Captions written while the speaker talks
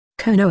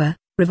Konoha,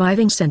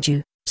 Reviving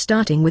Senju,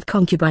 starting with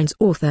Concubines.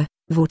 Author,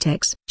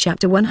 Vortex.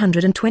 Chapter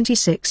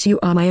 126. You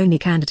are my only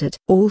candidate.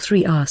 All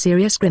three are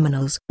serious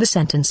criminals. The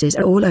sentences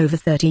are all over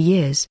 30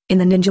 years. In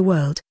the ninja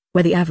world,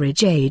 where the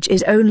average age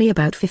is only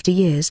about 50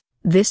 years,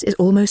 this is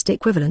almost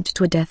equivalent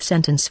to a death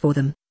sentence for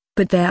them.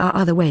 But there are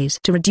other ways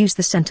to reduce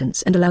the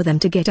sentence and allow them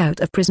to get out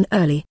of prison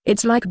early.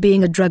 It's like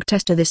being a drug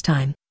tester this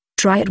time.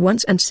 Try it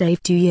once and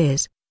save 2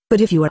 years.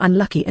 But if you are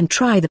unlucky and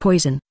try the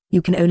poison,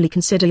 you can only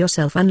consider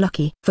yourself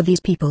unlucky. For these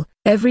people,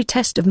 every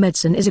test of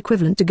medicine is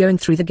equivalent to going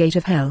through the gate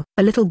of hell.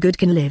 A little good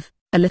can live,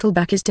 a little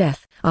back is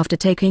death. After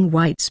taking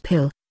White's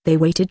pill, they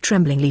waited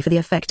tremblingly for the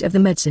effect of the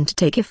medicine to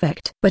take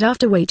effect. But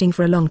after waiting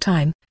for a long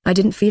time, I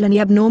didn't feel any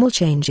abnormal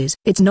changes.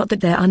 It's not that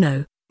there are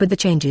no, but the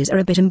changes are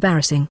a bit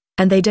embarrassing,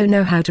 and they don't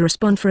know how to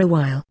respond for a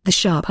while. The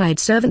sharp-eyed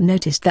servant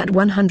noticed that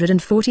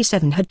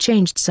 147 had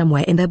changed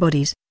somewhere in their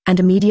bodies,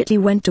 and immediately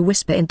went to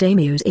whisper in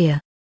Daimyo's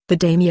ear. The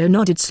daimyo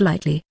nodded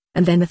slightly,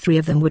 and then the three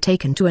of them were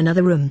taken to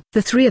another room.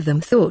 The three of them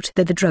thought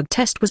that the drug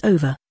test was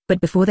over, but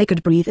before they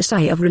could breathe a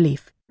sigh of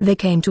relief, they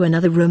came to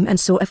another room and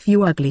saw a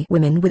few ugly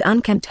women with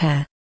unkempt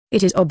hair.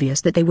 It is obvious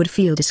that they would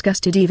feel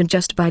disgusted even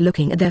just by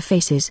looking at their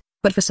faces,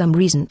 but for some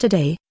reason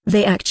today,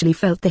 they actually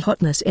felt the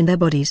hotness in their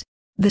bodies.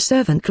 The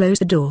servant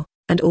closed the door,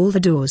 and all the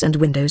doors and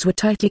windows were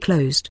tightly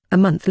closed. A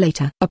month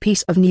later, a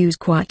piece of news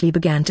quietly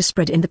began to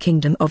spread in the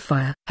Kingdom of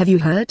Fire. Have you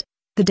heard?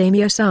 The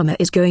daimyo-sama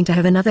is going to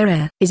have another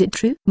heir. Is it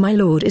true? My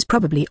lord is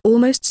probably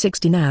almost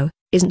 60 now,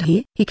 isn't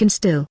he? He can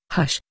still.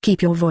 Hush.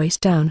 Keep your voice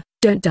down.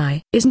 Don't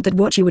die. Isn't that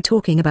what you were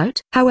talking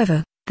about?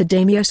 However, the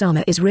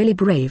daimyo-sama is really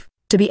brave,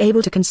 to be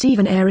able to conceive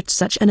an heir at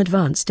such an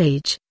advanced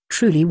age,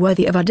 truly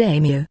worthy of our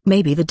daimyo.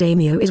 Maybe the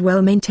daimyo is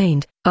well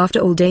maintained. After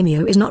all,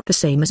 daimyo is not the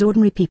same as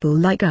ordinary people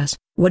like us.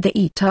 What they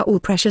eat are all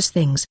precious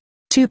things.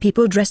 Two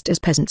people dressed as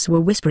peasants were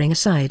whispering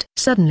aside.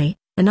 Suddenly,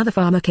 another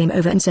farmer came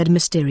over and said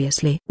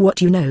mysteriously,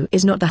 "What you know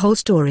is not the whole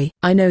story."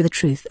 "I know the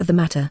truth of the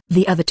matter."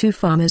 The other two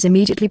farmers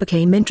immediately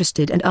became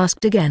interested and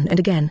asked again and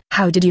again,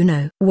 "How did you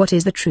know? What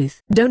is the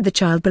truth? Don't the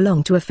child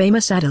belong to a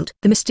famous adult?"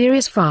 The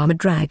mysterious farmer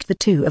dragged the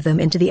two of them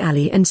into the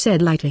alley and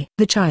said lightly,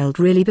 "The child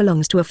really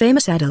belongs to a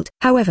famous adult.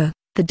 However,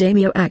 the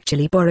daimyo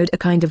actually borrowed a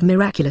kind of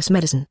miraculous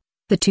medicine."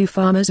 The two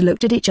farmers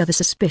looked at each other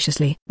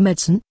suspiciously.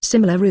 Medicine.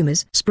 Similar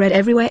rumors spread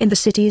everywhere in the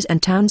cities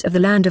and towns of the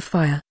Land of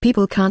Fire.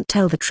 People can't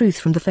tell the truth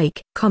from the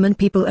fake. Common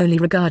people only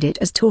regard it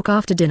as talk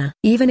after dinner.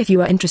 Even if you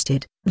are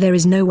interested, there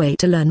is no way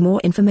to learn more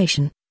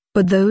information.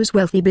 But those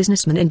wealthy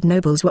businessmen and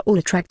nobles were all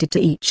attracted to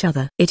each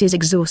other. It is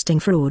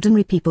exhausting for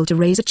ordinary people to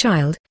raise a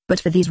child,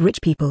 but for these rich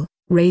people,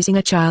 raising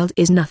a child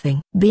is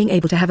nothing. Being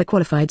able to have a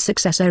qualified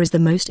successor is the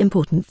most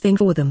important thing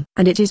for them,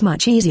 and it is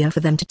much easier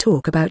for them to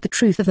talk about the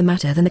truth of the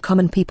matter than the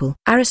common people.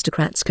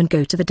 Aristocrats can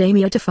go to the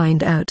daimyo to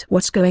find out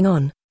what's going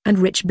on, and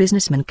rich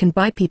businessmen can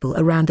buy people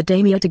around the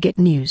daimyo to get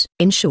news.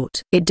 In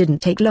short, it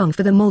didn't take long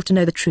for them all to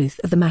know the truth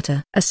of the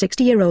matter. A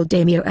 60-year-old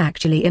daimyo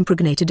actually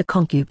impregnated a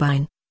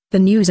concubine. The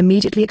news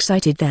immediately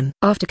excited them.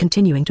 After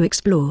continuing to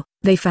explore,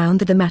 they found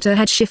that the matter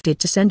had shifted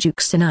to Senju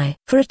Kusanai.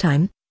 For a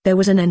time, there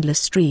was an endless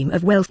stream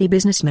of wealthy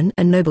businessmen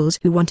and nobles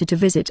who wanted to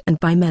visit and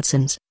buy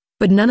medicines,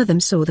 but none of them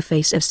saw the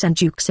face of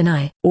Senju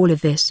Kusanai. All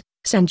of this,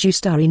 Senju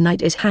Starry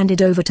Night is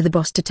handed over to the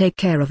boss to take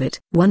care of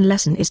it. One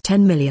lesson is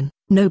 10 million,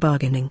 no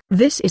bargaining.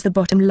 This is the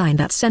bottom line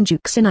that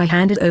Senju Kusanai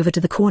handed over to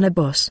the corner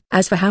boss.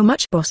 As for how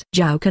much Boss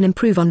Zhao can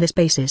improve on this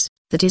basis,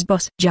 that is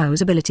Boss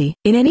Zhao's ability.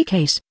 In any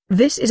case,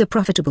 this is a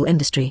profitable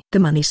industry. The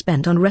money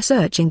spent on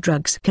researching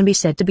drugs can be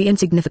said to be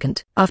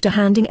insignificant. After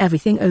handing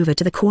everything over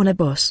to the corner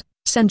boss,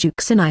 Senju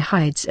Kusanai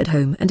hides at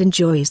home and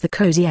enjoys the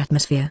cozy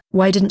atmosphere.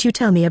 "Why didn't you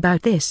tell me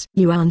about this?"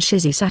 Yuan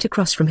Shizi sat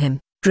across from him,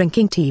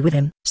 drinking tea with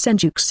him.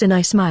 Senju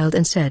Kusanai smiled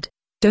and said,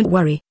 "Don't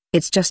worry,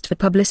 it's just for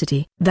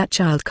publicity. That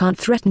child can't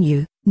threaten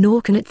you,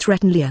 nor can it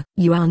threaten Leah."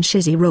 Yuan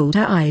Shizi rolled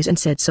her eyes and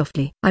said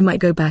softly, "I might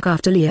go back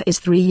after Leah is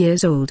 3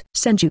 years old."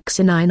 Senju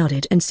Kusanai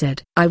nodded and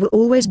said, "I will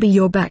always be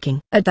your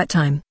backing. At that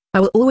time, I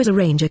will always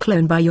arrange a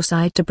clone by your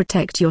side to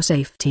protect your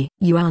safety."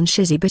 Yuan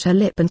Shizi bit her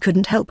lip and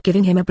couldn't help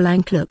giving him a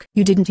blank look.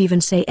 "You didn't even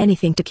say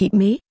anything to keep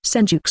me?"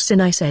 Senju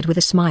Kusanai said with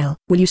a smile.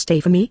 "Will you stay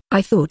for me?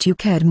 I thought you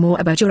cared more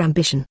about your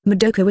ambition."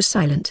 Madoka was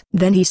silent.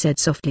 Then he said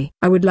softly,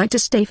 "I would like to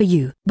stay for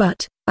you,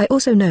 but I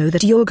also know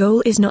that your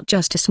goal is not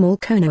just a small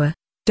Konoha.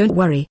 Don't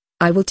worry,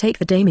 I will take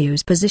the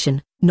daimyo's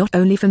position, not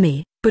only for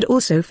me, but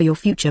also for your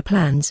future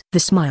plans." The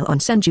smile on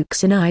Senju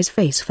Kusanai's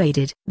face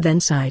faded,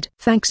 then sighed.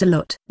 "Thanks a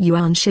lot."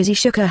 Yuan Shizi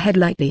shook her head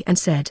lightly and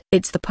said,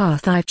 "It's the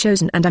path I've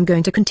chosen and I'm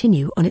going to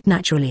continue on it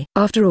naturally.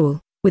 After all,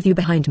 with you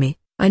behind me,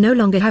 I no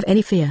longer have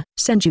any fear."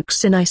 Senju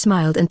Kusanai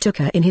smiled and took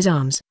her in his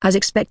arms. As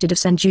expected of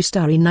Senju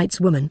Starry Night's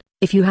woman,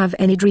 "If you have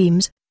any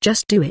dreams,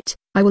 just do it.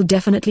 I will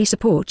definitely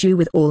support you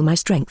with all my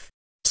strength."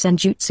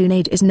 Senjutsu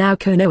Nade is now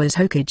Konoha's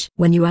Hokage.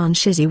 When Yuan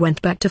Shizi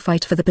went back to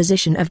fight for the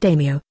position of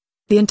daimyo,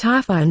 the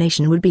entire Fire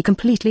Nation would be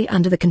completely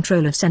under the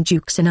control of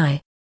Senju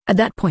Kusanai. At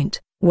that point,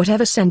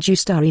 Whatever Senju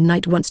Starry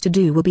Night wants to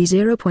do will be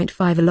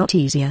 0.5 a lot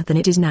easier than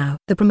it is now.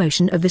 The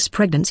promotion of this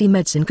pregnancy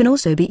medicine can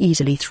also be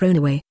easily thrown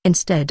away,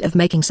 instead of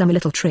making some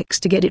little tricks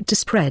to get it to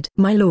spread.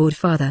 My lord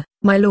father,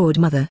 my lord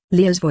mother.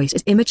 Leah's voice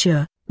is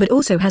immature, but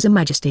also has a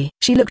majesty.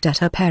 She looked at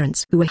her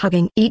parents who were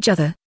hugging each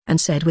other, and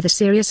said with a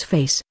serious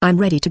face, I'm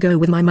ready to go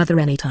with my mother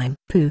anytime.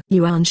 Pooh.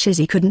 Yuan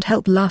Shizi couldn't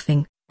help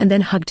laughing, and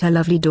then hugged her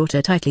lovely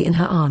daughter tightly in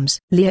her arms.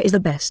 Leah is the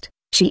best.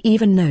 She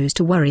even knows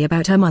to worry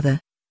about her mother.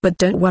 But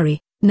don't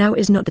worry, now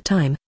is not the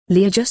time.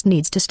 Leah just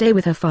needs to stay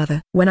with her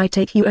father. When I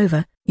take you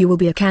over, you will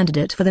be a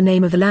candidate for the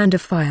name of the Land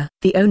of Fire.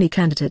 The only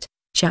candidate.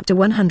 Chapter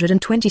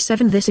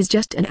 127. This is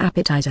just an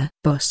appetizer.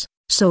 Boss.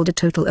 Sold a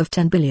total of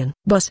 10 billion.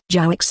 Boss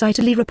Zhao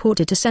excitedly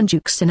reported to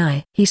Senju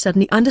Kusanai. He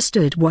suddenly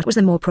understood what was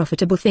the more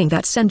profitable thing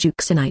that Senju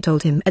Kusanai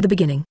told him at the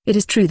beginning. It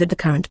is true that the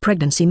current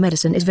pregnancy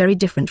medicine is very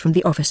different from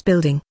the office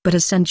building, but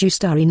as Senju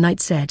Starry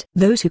Night said,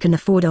 those who can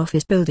afford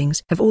office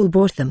buildings have all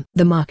bought them.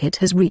 The market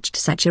has reached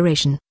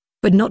saturation,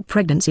 but not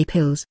pregnancy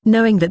pills.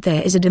 Knowing that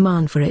there is a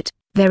demand for it,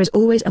 there is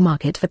always a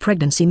market for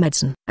pregnancy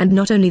medicine. And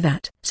not only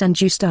that,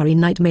 Senju Starry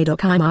Night made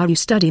Okimaru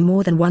study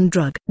more than one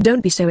drug.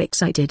 Don't be so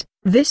excited.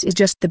 This is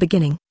just the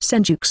beginning.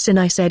 Senju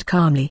Kusanai said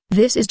calmly.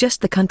 This is just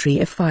the country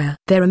of fire.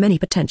 There are many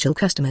potential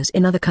customers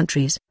in other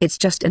countries. It's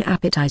just an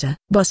appetizer.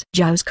 Boss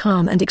Zhao's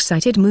calm and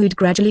excited mood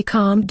gradually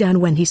calmed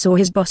down when he saw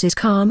his boss's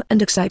calm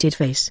and excited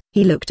face.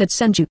 He looked at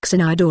Senju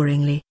Kusanai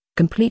adoringly,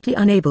 completely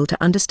unable to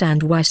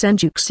understand why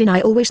Senju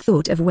Kusanai always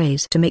thought of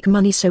ways to make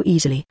money so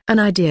easily. An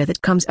idea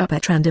that comes up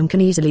at random can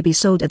easily be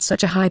sold at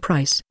such a high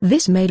price.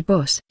 This made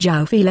Boss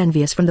Zhao feel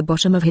envious from the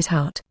bottom of his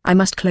heart. I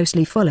must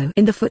closely follow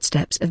in the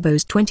footsteps of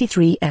Boss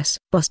 23's.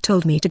 Boss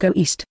told me to go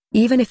east.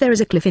 Even if there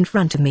is a cliff in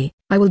front of me,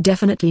 I will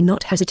definitely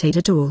not hesitate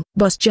at all.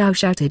 Boss Zhao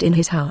shouted in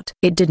his heart.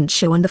 It didn't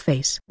show on the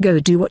face. Go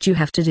do what you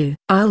have to do.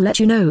 I'll let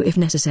you know if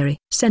necessary,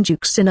 Senju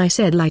Kusanai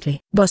said lightly.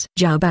 Boss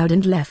Zhao bowed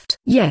and left.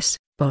 Yes,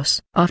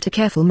 boss. After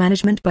careful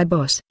management by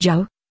Boss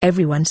Zhao,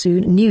 everyone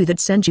soon knew that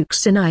Senju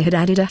Kusanai had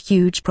added a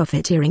huge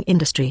profiteering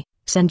industry,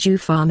 Senju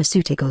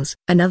Pharmaceuticals.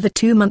 Another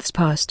 2 months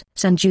passed.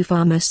 Senju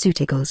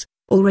Pharmaceuticals,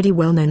 already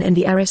well known in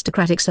the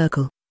aristocratic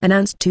circle,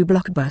 announced 2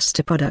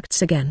 blockbuster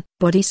products again.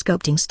 Body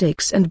sculpting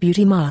sticks and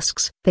beauty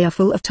masks. They are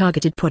full of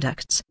targeted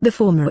products. The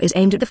former is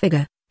aimed at the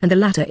figure, and the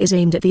latter is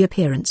aimed at the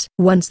appearance.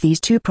 Once these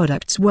 2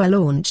 products were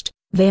launched,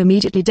 they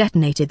immediately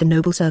detonated the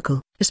noble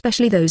circle,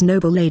 especially those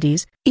noble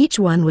ladies. Each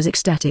one was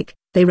ecstatic.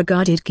 They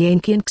regarded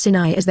Kienki and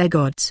Kusanai as their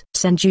gods.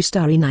 Senju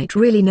Starry Night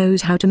really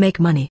knows how to make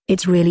money.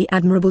 It's really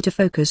admirable to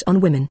focus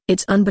on women.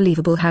 It's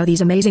unbelievable how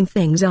these amazing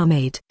things are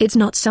made. It's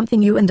not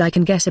something you and I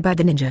can guess about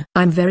the ninja.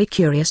 I'm very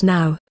curious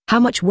now, how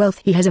much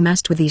wealth he has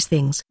amassed with these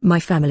things. My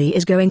family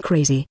is going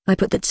crazy. I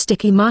put that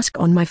sticky mask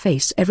on my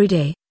face every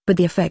day, but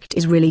the effect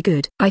is really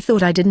good. I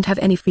thought I didn't have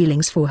any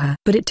feelings for her,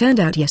 but it turned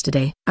out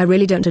yesterday I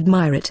really don't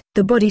admire it.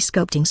 The body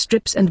sculpting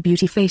strips and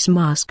beauty face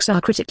masks are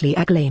critically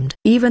acclaimed.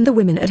 Even the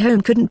women at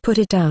home couldn't put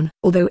it down.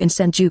 Although in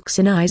Senju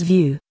Kusanai's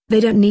view, they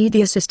don't need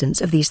the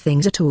assistance of these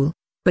things at all.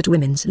 But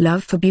women's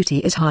love for beauty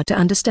is hard to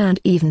understand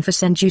even for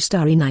Senju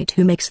Starry Night,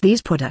 who makes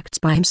these products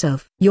by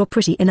himself. You're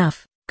pretty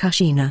enough,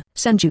 Kushina.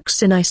 Senju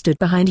Kusanai stood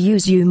behind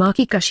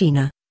Uzumaki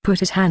Kushina, put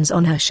his hands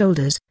on her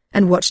shoulders,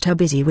 and watched her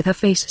busy with her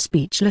face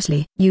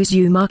speechlessly.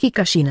 Uzumaki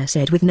Kushina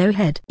said with no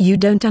head. You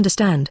don't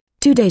understand.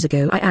 2 days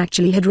ago I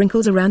actually had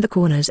wrinkles around the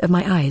corners of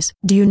my eyes.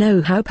 Do you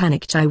know how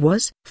panicked I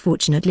was?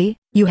 Fortunately,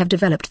 you have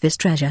developed this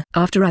treasure.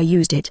 After I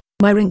used it,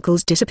 my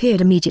wrinkles disappeared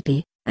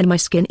immediately, and my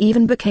skin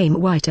even became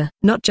whiter.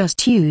 Not just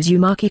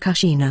Uzumaki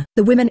Kushina.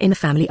 The women in the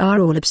family are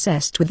all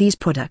obsessed with these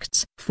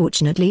products.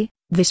 Fortunately,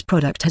 this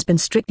product has been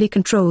strictly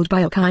controlled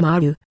by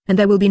Okimaru, and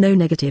there will be no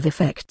negative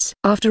effects.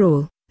 After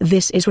all,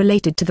 this is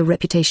related to the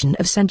reputation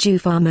of Senju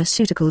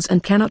Pharmaceuticals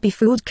and cannot be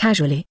fooled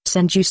casually.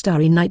 Senju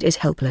Starry Night is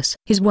helpless.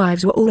 His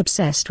wives were all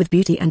obsessed with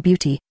beauty,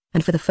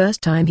 and for the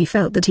first time he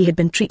felt that he had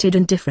been treated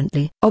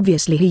indifferently.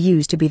 Obviously he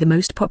used to be the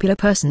most popular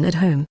person at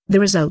home. The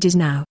result is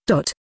now.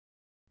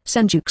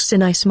 Senju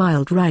Kusanai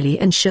smiled wryly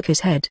and shook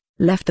his head,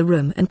 left the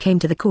room and came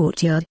to the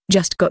courtyard.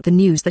 Just got the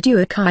news that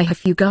Uchiha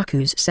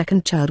Fugaku's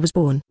second child was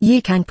born. Ye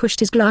Kang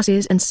pushed his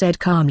glasses and said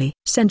calmly.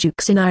 Senju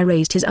Kusanai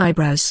raised his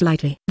eyebrows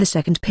slightly. The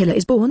second pillar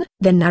is born?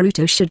 Then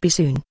Naruto should be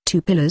soon.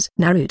 2 pillars?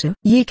 Naruto?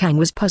 Ye Kang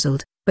was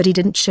puzzled, but he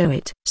didn't show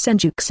it.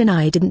 Senju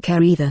Kusanai didn't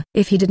care either.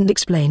 If he didn't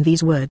explain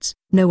these words,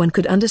 no one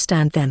could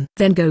understand them.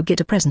 Then go get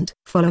a present.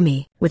 Follow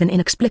me. With an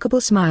inexplicable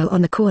smile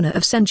on the corner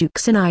of Senju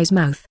Kusanai's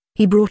mouth,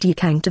 he brought Ye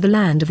Kang to the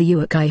land of the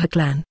Uchiha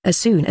clan. As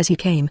soon as he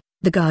came,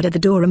 the guard at the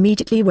door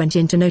immediately went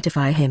in to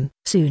notify him.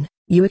 Soon,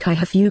 Uchiha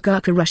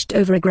Fugaku rushed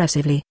over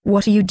aggressively.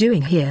 What are you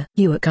doing here?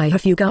 Uchiha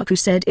Fugaku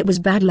said it was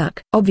bad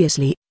luck.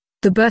 Obviously,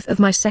 the birth of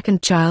my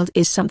second child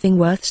is something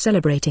worth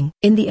celebrating.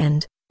 In the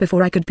end,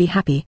 before I could be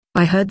happy,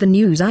 I heard the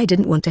news I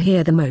didn't want to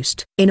hear the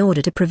most. In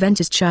order to prevent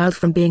his child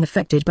from being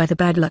affected by the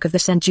bad luck of the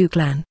Senju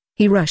clan,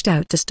 he rushed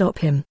out to stop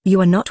him.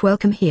 You are not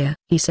welcome here,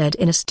 he said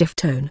in a stiff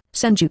tone.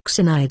 Senju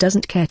Kusanai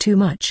doesn't care too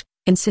much,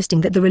 insisting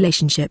that the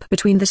relationship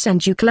between the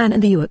Senju clan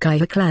and the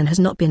Uchiha clan has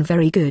not been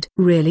very good.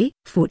 Really?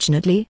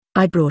 Fortunately,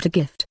 I brought a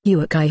gift.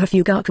 Uchiha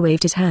Fugaku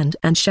waved his hand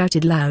and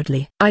shouted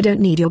loudly. I don't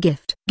need your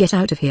gift. Get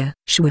out of here.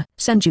 Shua.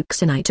 Senju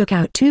Kusanai took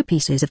out 2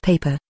 pieces of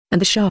paper, and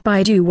the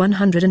sharp-eyed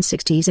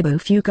U-160 Zibo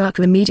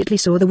Fugaku immediately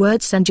saw the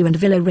words Senju and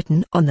Villa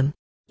written on them.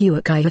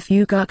 Uchiha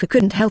Fugaku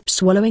couldn't help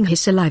swallowing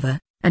his saliva,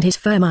 and his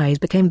firm eyes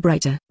became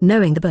brighter.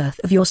 Knowing the birth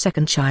of your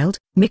second child,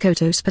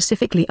 Mikoto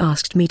specifically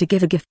asked me to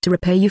give a gift to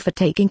repay you for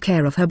taking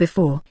care of her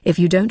before. If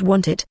you don't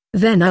want it,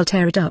 then I'll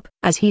tear it up.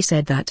 As he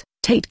said that,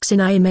 Tate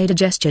Kusanai made a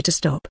gesture to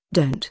stop.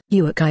 Don't.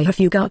 Uchiha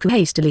Fugaku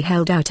hastily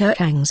held out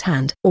Kang's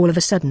hand. All of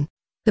a sudden,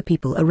 the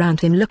people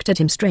around him looked at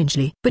him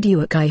strangely. But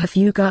Uchiha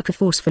Fugaku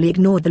forcefully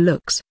ignored the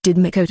looks. Did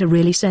Mikoto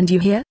really send you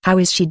here? How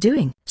is she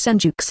doing?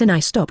 Senju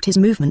Kusanai stopped his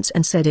movements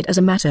and said it as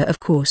a matter of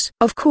course.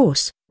 Of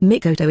course,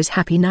 Mikoto is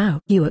happy now.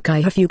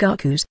 Uchiha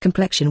Fugaku's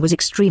complexion was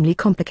extremely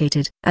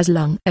complicated. As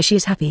long as she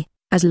is happy.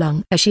 As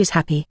long as she is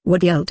happy. What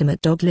the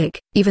ultimate dog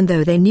lick. Even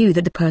though they knew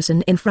that the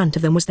person in front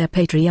of them was their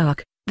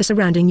patriarch, the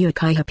surrounding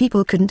Uchiha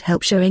people couldn't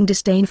help showing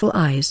disdainful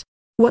eyes.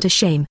 What a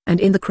shame.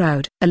 And in the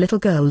crowd, a little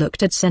girl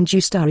looked at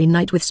Senju Starry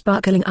Night with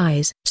sparkling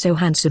eyes. So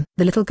handsome.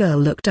 The little girl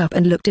looked up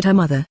and looked at her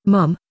mother.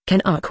 Mom,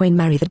 can Actione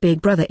marry that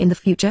big brother in the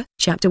future?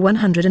 Chapter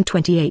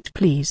 128.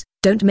 Please,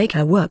 don't make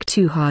her work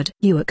too hard.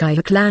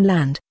 Uchiha Clan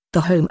Land,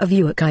 the home of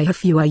Uchiha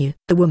Fuayu.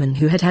 The woman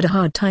who had had a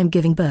hard time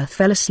giving birth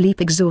fell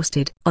asleep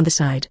exhausted. On the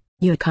side,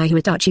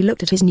 Uchiha Itachi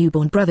looked at his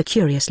newborn brother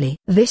curiously.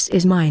 This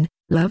is mine,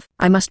 love.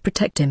 I must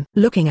protect him.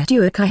 Looking at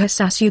Uchiha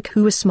Sasuke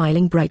who was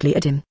smiling brightly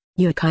at him,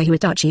 Uchiha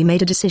Itachi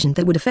made a decision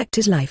that would affect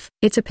his life.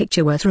 It's a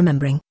picture worth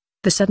remembering.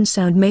 The sudden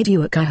sound made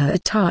Uchiha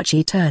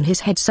Itachi turn his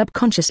head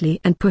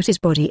subconsciously and put his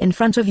body in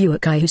front of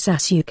Uchiha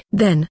Sasuke.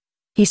 Then,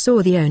 he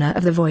saw the owner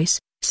of the voice,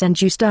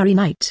 Senju Starry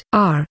Night.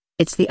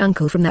 It's the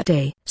uncle from that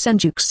day.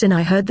 Senju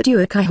Kusanai heard that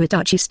Uchiha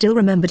Itachi still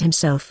remembered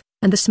himself,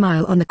 and the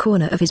smile on the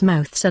corner of his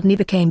mouth suddenly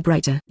became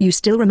brighter. You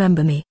still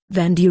remember me?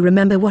 Then do you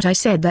remember what I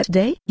said that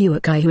day?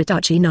 Uchiha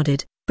Itachi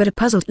nodded, but a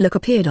puzzled look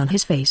appeared on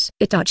his face.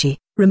 Itachi,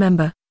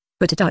 remember?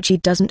 But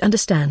Itachi doesn't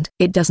understand.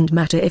 It doesn't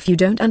matter if you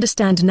don't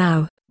understand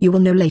now, you will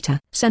know later.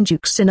 Senju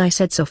Kusanai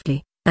said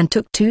softly, and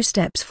took 2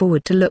 steps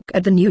forward to look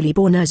at the newly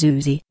born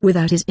Uzuzi.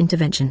 Without his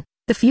intervention,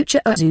 the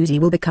future Uzuzi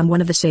will become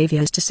one of the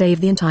saviors to save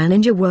the entire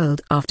ninja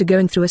world after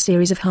going through a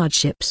series of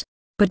hardships.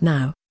 But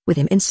now, with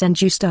him in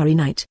Senju Starry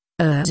Night,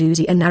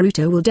 Uzuzi and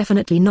Naruto will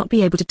definitely not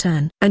be able to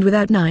turn. And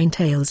without 9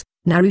 tails,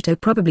 Naruto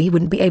probably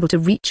wouldn't be able to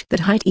reach that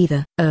height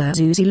either.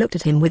 Uzuzi looked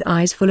at him with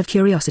eyes full of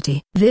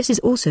curiosity. This is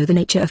also the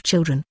nature of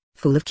children,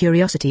 full of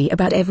curiosity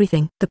about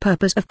everything. The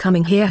purpose of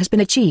coming here has been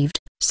achieved.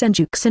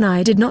 Senju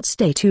Kusanai did not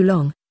stay too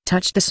long,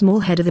 touched the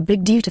small head of the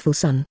big beautiful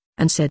sun,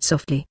 and said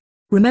softly,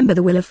 remember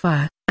the will of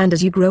fire, and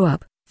as you grow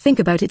up, think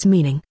about its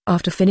meaning.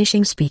 After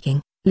finishing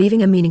speaking,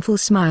 leaving a meaningful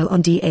smile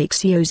on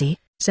Daxiozi,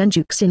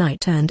 Senju Kusanai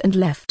turned and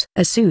left.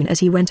 As soon as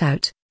he went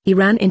out, he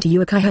ran into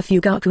Uchiha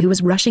Fugaku who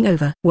was rushing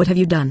over. What have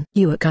you done?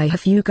 Uchiha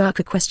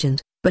Fugaku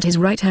questioned, but his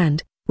right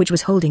hand, which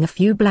was holding a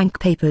few blank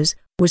papers,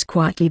 was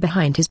quietly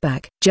behind his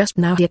back. Just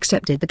now he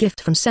accepted the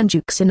gift from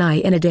Senju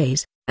Kusanai in a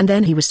daze, and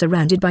then he was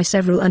surrounded by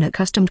several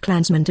unaccustomed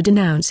clansmen to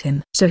denounce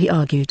him. So he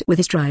argued with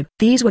his tribe.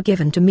 These were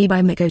given to me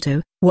by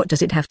Mikoto. What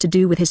does it have to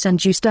do with his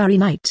Senju Starry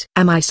Night?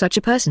 Am I such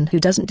a person who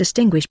doesn't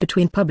distinguish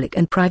between public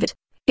and private?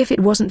 If it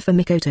wasn't for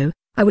Mikoto,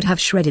 I would have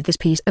shredded this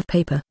piece of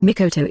paper.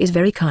 Mikoto is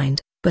very kind,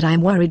 but I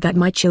am worried that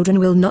my children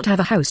will not have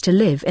a house to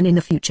live in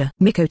the future.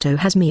 Mikoto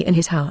has me in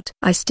his heart.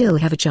 I still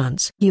have a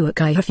chance.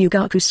 Uchiha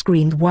Fugaku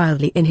screamed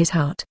wildly in his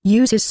heart.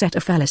 Use his set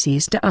of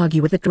fallacies to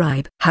argue with the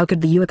tribe. How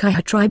could the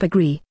Uchiha tribe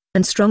agree?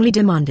 And strongly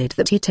demanded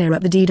that he tear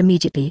up the deed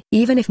immediately.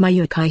 Even if my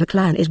Uchiha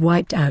clan is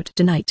wiped out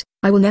tonight,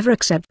 I will never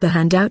accept the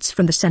handouts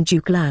from the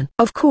Senju clan.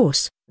 Of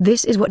course,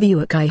 this is what the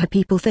Uchiha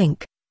people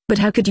think. But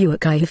how could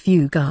Uchiha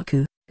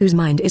Fugaku, whose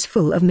mind is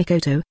full of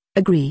Mikoto,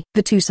 agree?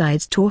 The two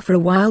sides tore for a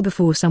while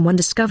before someone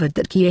discovered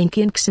that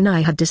Kienki and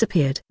Kusanai had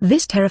disappeared.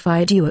 This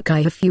terrified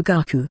Uchiha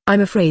Fugaku.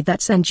 I'm afraid that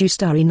Senju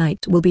Starry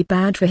Night will be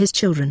bad for his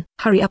children.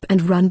 Hurry up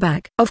and run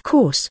back. Of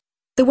course.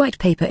 The white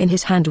paper in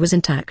his hand was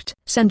intact.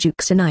 Senju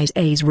Kusanai's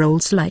eyes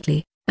rolled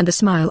slightly, and the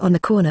smile on the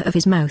corner of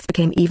his mouth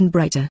became even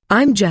brighter.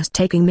 I'm just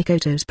taking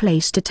Mikoto's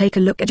place to take a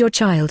look at your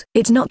child.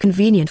 It's not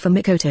convenient for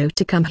Mikoto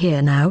to come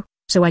here now,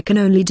 so I can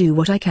only do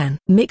what I can.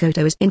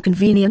 Mikoto is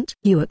inconvenient?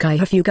 Uchiha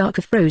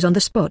Fugaku froze on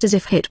the spot as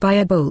if hit by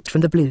a bolt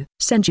from the blue.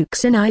 Senju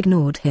Kusanai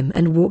ignored him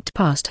and walked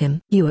past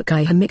him.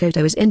 Uchiha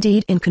Mikoto is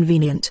indeed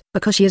inconvenient,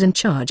 because she is in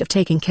charge of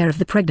taking care of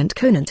the pregnant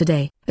Conan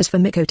today. As for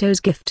Mikoto's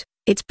gift,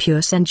 it's pure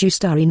Senju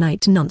Starry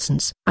Night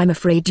nonsense. I'm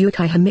afraid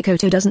Uchiha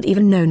Mikoto doesn't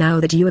even know now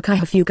that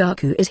Uchiha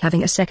Fugaku is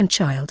having a second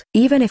child.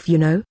 Even if you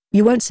know,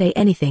 you won't say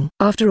anything.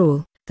 After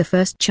all, the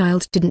first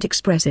child didn't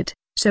express it,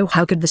 so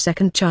how could the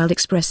second child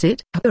express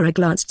it? Ura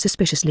glanced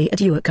suspiciously at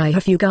Uchiha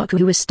Fugaku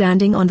who was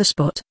standing on the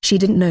spot. She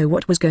didn't know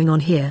what was going on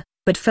here,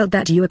 but felt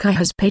that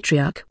Uchiha's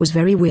patriarch was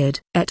very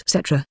weird,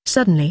 etc.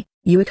 Suddenly,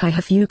 Uchiha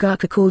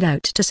Fugaku called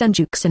out to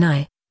Senju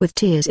Kusanai, with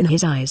tears in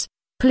his eyes.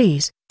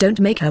 Please, don't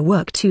make her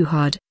work too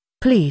hard.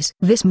 Please.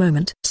 This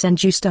moment,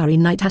 Senju Starry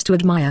Night has to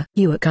admire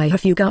Uchiha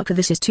Fugaku.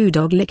 This is too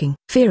dog-licking.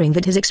 Fearing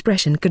that his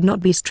expression could not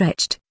be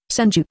stretched,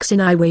 Senju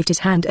Kusanai waved his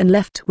hand and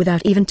left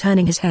without even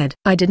turning his head.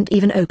 I didn't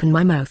even open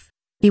my mouth.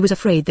 He was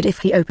afraid that if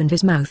he opened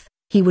his mouth,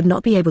 he would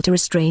not be able to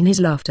restrain his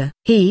laughter.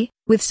 He,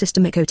 with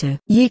Sister Mikoto?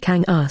 Ye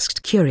Kang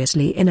asked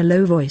curiously in a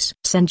low voice.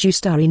 Senju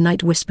Starry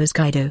Night whispers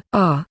Kaido.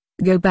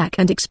 Go back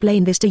and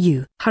explain this to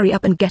you. Hurry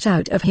up and get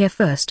out of here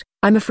first.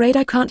 I'm afraid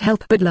I can't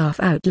help but laugh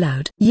out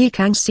loud. Ye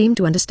Kang seemed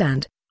to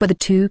understand, but the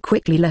two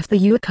quickly left the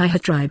Uchiha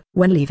tribe.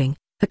 When leaving,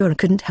 Hakura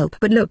couldn't help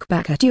but look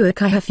back at Uchiha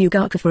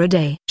Fugaku for a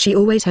day. She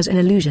always has an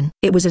illusion.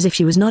 It was as if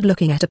she was not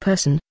looking at a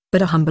person,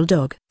 but a humble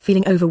dog.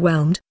 Feeling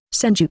overwhelmed,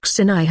 Senju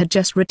Kusanai had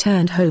just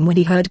returned home when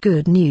he heard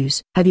good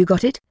news. Have you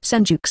got it?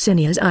 Senju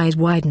Kusania's eyes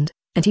widened,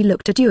 and he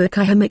looked at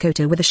Uchiha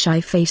Mikoto with a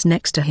shy face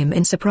next to him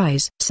in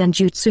surprise.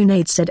 Senju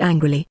Tsunade said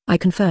angrily. I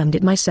confirmed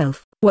it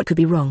myself. What could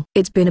be wrong?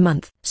 It's been a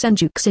month.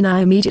 Senju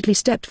Kusanai immediately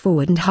stepped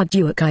forward and hugged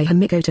Uchiha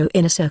Mikoto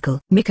in a circle.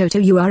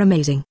 Mikoto, you are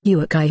amazing.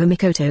 Uchiha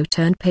Mikoto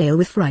turned pale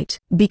with fright.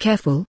 Be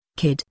careful,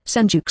 kid.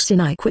 Senju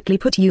Kusanai quickly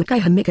put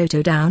Uchiha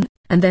Mikoto down,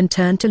 and then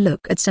turned to look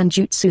at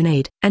Senju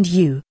Tsunade. And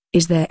you,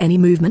 is there any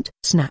movement?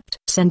 Snapped.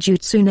 Senju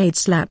Tsunade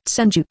slapped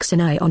Senju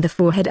Kusanai on the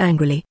forehead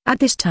angrily. At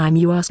this time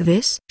you ask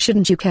this?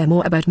 Shouldn't you care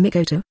more about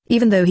Mikoto?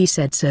 Even though he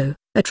said so,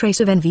 a trace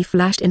of envy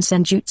flashed in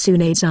Senju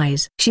Tsunade's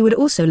eyes. She would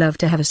also love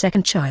to have a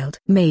second child.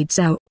 Maid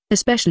Zhao,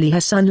 especially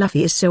her son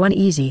Luffy, is so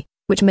uneasy,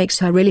 which makes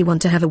her really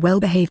want to have a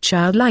well-behaved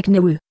child like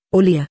Nawu,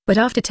 or Leah. But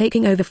after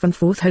taking over from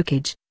 4th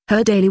Hokage,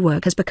 her daily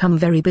work has become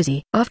very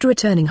busy. After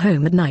returning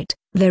home at night,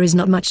 there is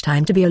not much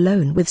time to be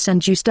alone with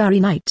Senju Starry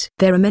Night.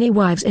 There are many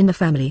wives in the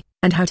family,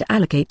 and how to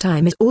allocate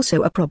time is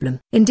also a problem.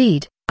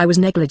 Indeed, I was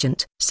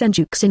negligent.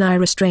 Senju Kusanai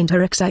restrained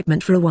her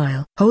excitement for a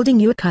while. Holding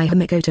Uchiha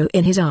Mikoto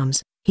in his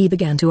arms, he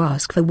began to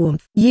ask for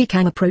warmth. Ye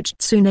Kang approached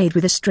Tsunade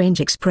with a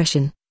strange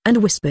expression, and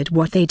whispered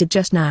what they did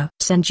just now.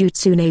 Senju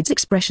Tsunade's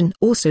expression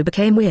also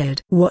became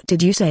weird. What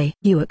did you say?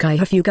 Uchiha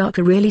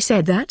Fugaku really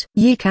said that?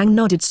 Ye Kang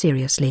nodded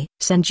seriously.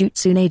 Senju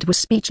Tsunade was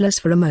speechless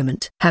for a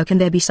moment. How can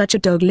there be such a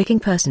dog-licking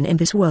person in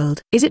this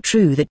world? Is it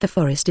true that the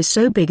forest is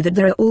so big that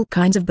there are all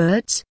kinds of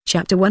birds?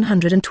 Chapter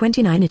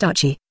 129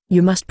 Itachi,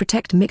 you must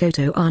protect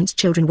Mikoto aunt's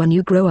children when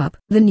you grow up.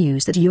 The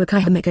news that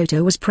Uchiha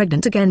Mikoto was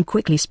pregnant again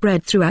quickly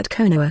spread throughout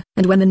Konoha,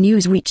 and when the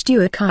news reached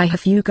Uchiha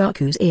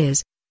Fugaku's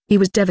ears, he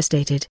was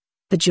devastated.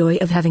 The joy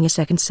of having a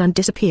second son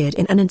disappeared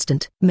in an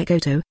instant.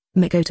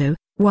 Mikoto,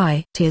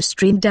 why? Tears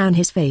streamed down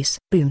his face.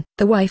 Boom.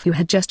 The wife who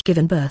had just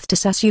given birth to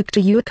Sasuke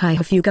to Uchiha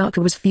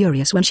Fugaku was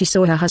furious when she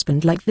saw her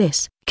husband like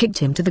this, kicked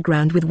him to the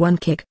ground with one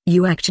kick.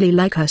 You actually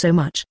like her so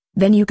much,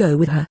 then you go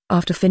with her.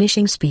 After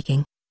finishing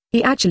speaking,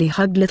 he actually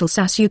hugged little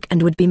Sasuke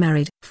and would be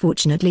married.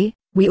 Fortunately,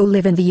 we all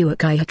live in the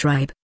Uchiha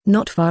tribe,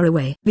 not far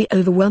away. The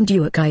overwhelmed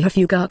Uchiha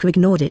Fugaku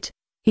ignored it.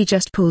 He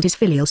just pulled his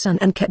filial son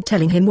and kept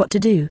telling him what to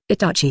do.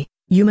 Itachi,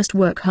 you must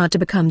work hard to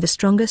become the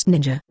strongest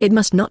ninja. It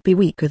must not be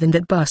weaker than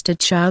that bastard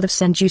child of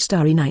Senju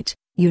Starry Night,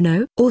 you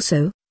know?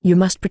 Also, you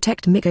must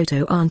protect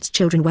Mikoto aunt's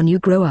children when you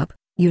grow up,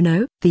 you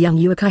know? The young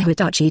Uchiha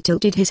Itachi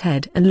tilted his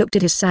head and looked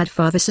at his sad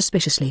father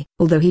suspiciously.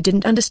 Although he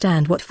didn't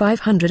understand what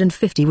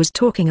 550 was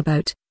talking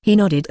about, he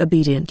nodded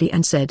obediently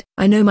and said,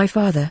 I know my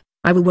father,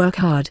 I will work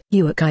hard.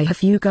 Uchiha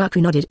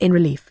Fugaku nodded in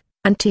relief,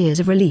 and tears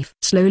of relief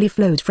slowly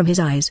flowed from his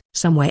eyes.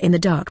 Somewhere in the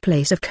dark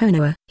place of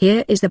Konoha,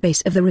 here is the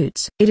base of the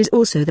roots. It is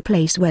also the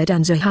place where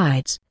Danzo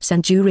hides.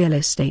 Senju Real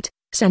Estate,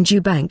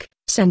 Senju Bank,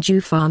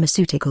 Senju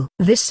Pharmaceutical.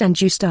 This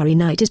Senju Starry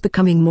Night is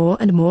becoming more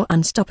and more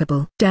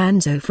unstoppable.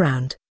 Danzo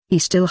frowned. He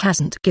still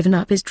hasn't given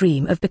up his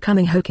dream of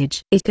becoming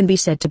Hokage. It can be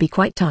said to be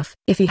quite tough.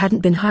 If he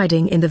hadn't been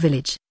hiding in the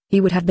village, he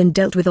would have been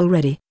dealt with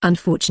already.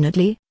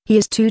 Unfortunately, he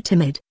is too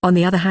timid. On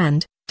the other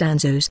hand,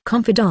 Danzo's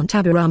confidant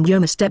Abiram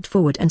Yoma stepped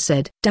forward and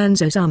said,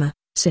 Danzo-sama,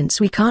 since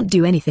we can't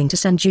do anything to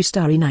Senju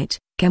Starry Night,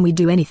 can we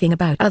do anything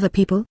about other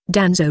people?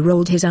 Danzo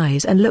rolled his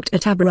eyes and looked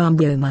at Abiram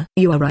Yoma.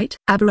 You are right,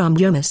 Abiram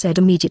Yoma said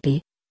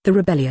immediately. The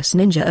rebellious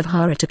ninja of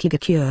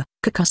Harutakigakure,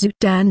 Kakazu.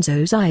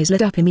 Danzo's eyes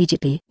lit up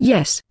immediately.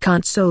 Yes.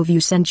 Can't solve you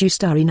Senju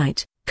Starry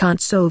Night,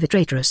 can't solve a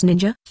traitorous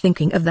ninja.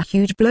 Thinking of the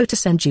huge blow to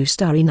Senju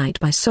Starry Night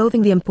by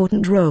solving the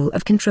important role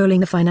of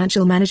controlling the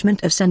financial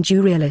management of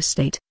Senju Real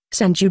Estate,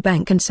 Senju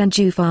Bank and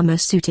Senju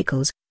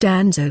Pharmaceuticals,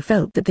 Danzo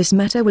felt that this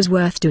matter was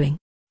worth doing.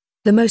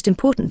 The most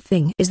important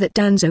thing is that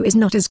Danzo is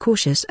not as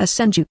cautious as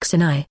Senju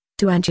Kusanai.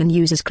 Tuanchan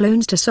uses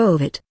clones to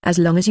solve it. As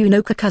long as you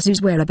know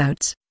Kakazu's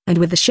whereabouts, and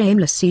with the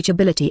shameless siege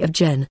ability of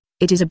Gen,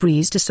 it is a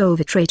breeze to solve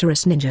a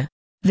traitorous ninja.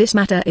 This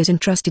matter is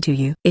entrusted to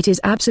you. It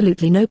is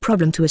absolutely no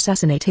problem to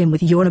assassinate him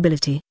with your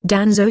ability.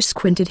 Danzo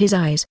squinted his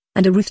eyes,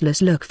 and a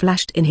ruthless look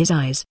flashed in his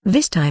eyes.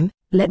 This time,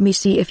 let me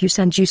see if you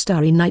Senju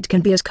Starry Night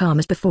can be as calm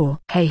as before.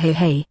 Hey,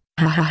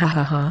 ha ha ha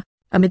ha ha.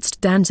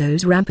 Amidst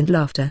Danzo's rampant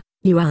laughter,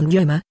 Yuan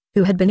Yoma,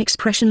 who had been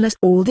expressionless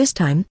all this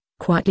time,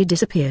 quietly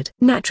disappeared.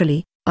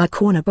 Naturally, our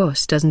corner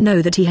boss doesn't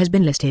know that he has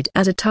been listed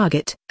as a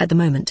target. At the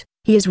moment,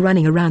 he is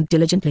running around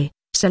diligently,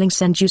 selling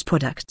Senju's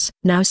products.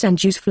 Now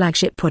Senju's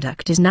flagship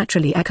product is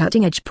naturally a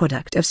cutting-edge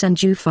product of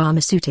Senju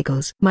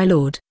Pharmaceuticals. My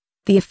lord,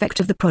 the effect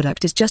of the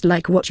product is just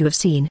like what you have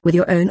seen with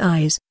your own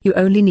eyes. You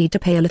only need to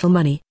pay a little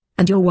money,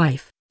 and your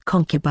wife,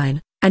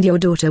 concubine, And your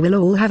daughter will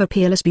all have a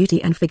peerless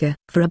beauty and figure.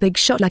 For a big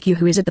shot like you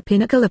who is at the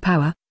pinnacle of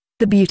power,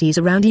 the beauties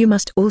around you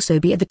must also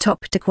be at the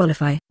top to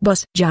qualify.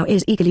 Boss Zhao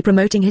is eagerly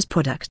promoting his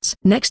products.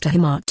 Next to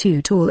him are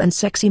two tall and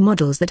sexy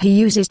models that he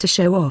uses to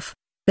show off.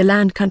 The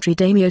land country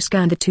daimyo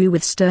scanned the two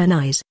with stern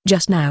eyes.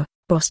 Just now,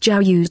 Boss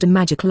Zhao used a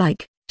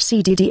magic-like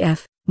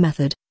CDDF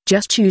method,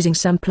 just choosing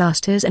some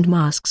plasters and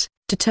masks,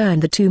 to turn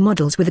the two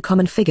models with a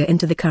common figure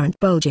into the current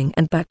bulging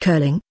and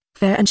back-curling,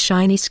 fair and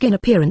shiny skin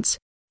appearance.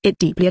 It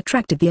deeply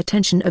attracted the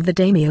attention of the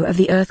daimyo of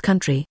the Earth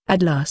country.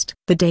 At last,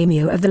 the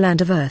daimyo of the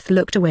land of Earth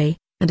looked away,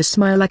 and a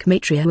smile like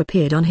Matria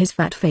appeared on his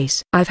fat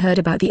face. I've heard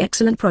about the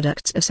excellent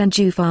products of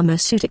Senju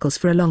Pharmaceuticals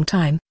for a long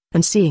time,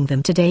 and seeing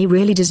them today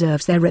really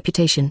deserves their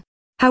reputation.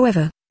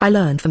 However, I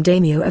learned from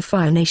daimyo of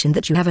Fire Nation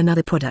that you have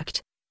another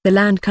product. The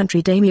land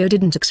country daimyo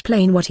didn't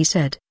explain what he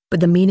said, but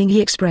the meaning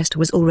he expressed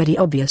was already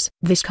obvious.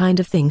 This kind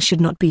of thing should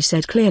not be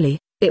said clearly,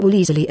 it will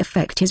easily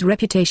affect his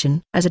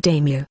reputation as a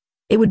daimyo.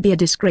 It would be a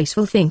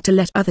disgraceful thing to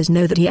let others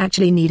know that he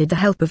actually needed the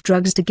help of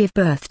drugs to give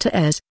birth to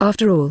heirs.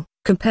 After all,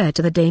 compared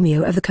to the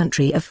daimyo of the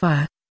country of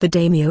fire, the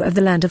daimyo of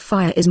the land of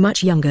fire is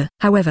much younger.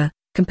 However,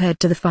 compared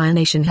to the Fire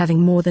Nation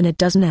having more than a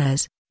dozen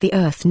heirs, the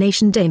Earth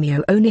Nation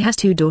daimyo only has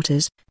 2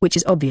 daughters, which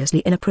is obviously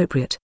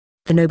inappropriate.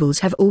 The nobles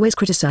have always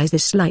criticized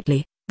this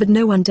slightly, but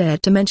no one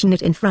dared to mention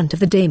it in front of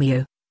the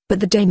daimyo. But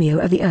the daimyo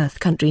of the Earth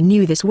country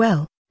knew this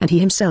well, and he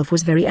himself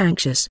was very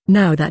anxious.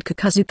 Now that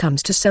Kakazu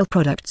comes to sell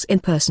products in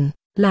person,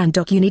 Land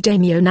Uni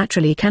daimyo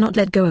naturally cannot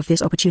let go of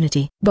this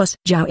opportunity. Boss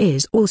Zhao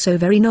is also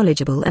very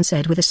knowledgeable and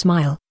said with a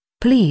smile,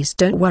 "Please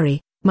don't worry,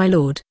 my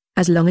lord,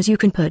 as long as you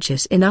can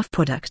purchase enough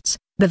products,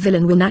 the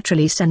villain will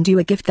naturally send you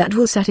a gift that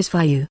will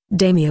satisfy you."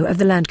 Daimyo of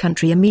the land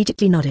country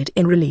immediately nodded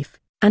in relief,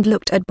 and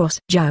looked at Boss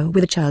Zhao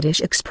with a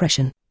childish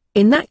expression.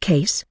 "In that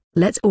case,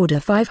 let's order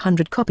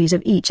 500 copies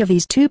of each of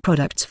these 2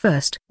 products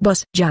first."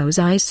 Boss Zhao's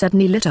eyes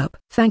suddenly lit up.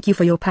 "Thank you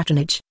for your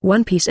patronage.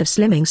 1 piece of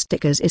slimming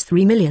stickers is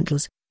 3 million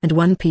tals, and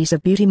 1 piece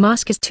of beauty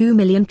mask is 2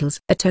 million tals,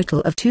 a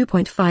total of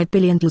 2.5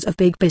 billion tals of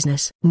big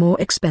business. More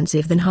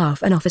expensive than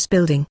half an office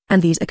building.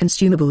 And these are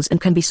consumables and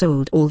can be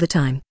sold all the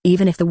time.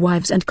 Even if the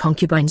wives and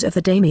concubines of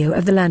the daimyo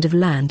of the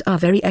land are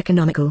very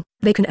economical,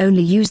 they can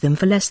only use them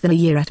for less than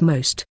a year at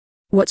most.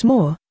 What's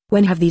more,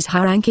 when have these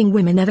high-ranking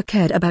women ever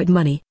cared about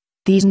money?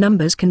 These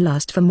numbers can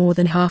last for more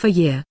than half a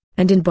year,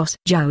 and in Boss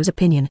Zhao's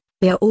opinion,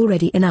 they are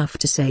already enough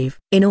to save.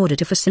 In order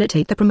to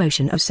facilitate the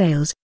promotion of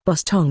sales,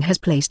 Boss Tong has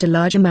placed a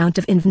large amount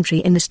of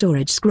inventory in the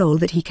storage scroll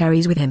that he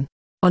carries with him.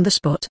 On the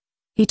spot,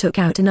 he took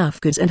out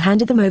enough goods and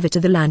handed them over to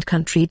the land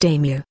country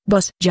daimyo.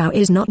 Boss Zhao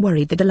is not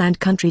worried that the land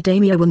country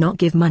daimyo will not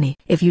give money.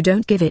 "If you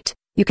don't give it,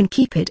 you can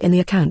keep it in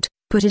the account,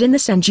 put it in the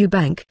Senju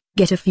bank,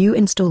 get a few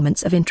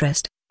installments of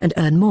interest, and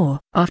earn more.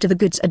 After the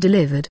goods are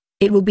delivered,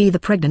 it will be the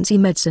pregnancy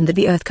medicine that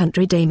the Earth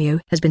country daimyo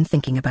has been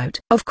thinking about."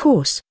 Of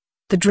course,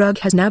 the drug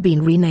has now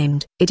been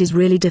renamed. It is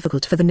really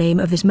difficult for the name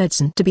of this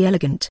medicine to be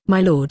elegant.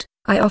 "My lord,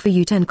 I offer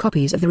you 10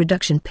 copies of the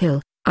reduction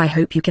pill. I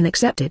hope you can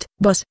accept it."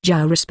 Boss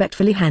Zhao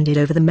respectfully handed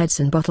over the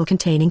medicine bottle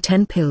containing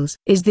 10 pills.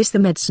 "Is this the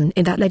medicine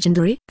in that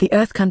legendary?" The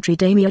Earth country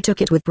daimyo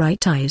took it with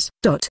bright eyes.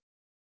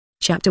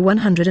 Chapter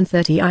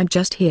 130. I'm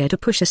just here to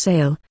push a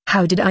sale.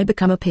 How did I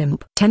become a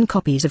pimp? 10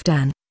 copies of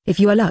Dan. If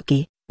you are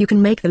lucky, you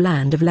can make the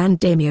land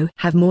daimyo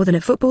have more than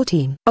a football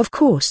team. Of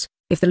course,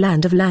 if the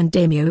land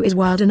daimyo is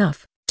wild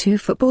enough, 2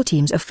 football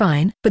teams are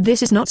fine. But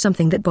this is not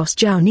something that Boss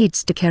Zhao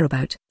needs to care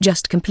about.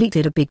 Just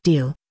completed a big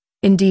deal.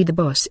 Indeed, the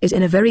boss is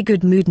in a very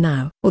good mood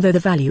now. Although the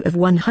value of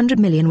 100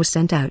 million was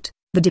sent out,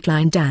 the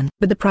declined Dan.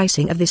 But the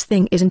pricing of this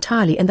thing is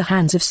entirely in the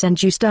hands of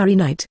Senju Starry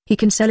Night. He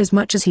can sell as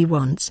much as he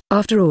wants.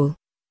 After all,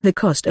 the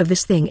cost of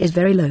this thing is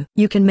very low.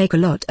 You can make a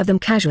lot of them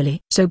casually.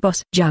 So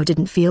Boss Zhao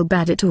didn't feel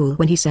bad at all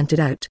when he sent it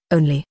out.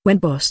 Only when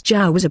Boss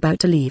Zhao was about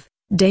to leave,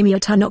 daimyo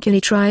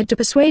Tanokuni tried to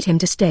persuade him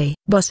to stay.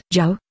 "Boss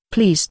Zhao,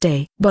 please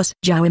stay." Boss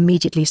Zhao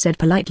immediately said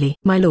politely,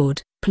 "My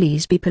lord,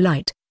 please be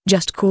polite.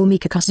 Just call me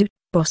Kakazu.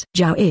 Boss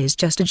Zhao is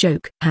just a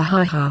joke." Ha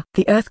ha ha.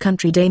 The Earth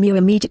country daimyo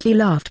immediately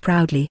laughed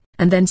proudly,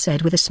 and then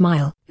said with a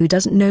smile, "Who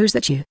doesn't knows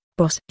that you,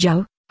 Boss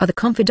Zhao, are the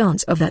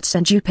confidants of that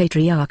Senju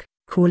patriarch?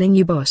 Calling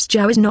you Boss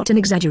Zhao is not an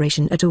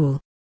exaggeration at all."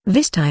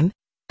 This time,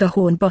 the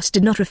Horn Boss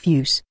did not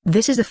refuse.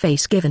 This is the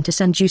face given to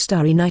Senju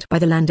Starry Night by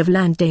the land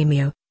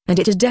daimyo, and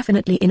it is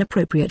definitely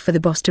inappropriate for the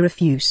boss to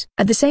refuse.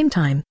 At the same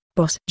time,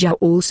 Boss Zhao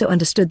also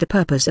understood the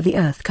purpose of the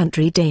Earth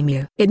country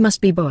daimyo. It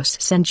must be Boss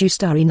Senju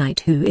Starry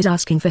Night who is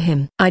asking for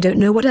him. "I don't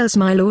know what else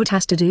my lord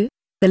has to do,"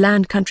 the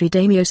land country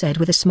daimyo said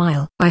with a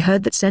smile. "I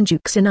heard that Senju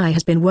Kusanai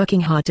has been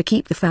working hard to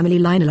keep the family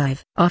line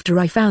alive. After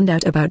I found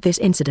out about this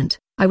incident,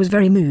 I was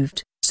very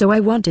moved, so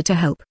I wanted to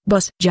help."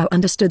 Boss Zhao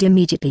understood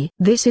immediately.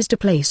 This is to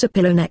place a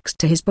pillow next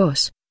to his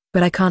boss.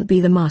 "But I can't be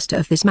the master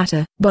of this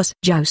matter," Boss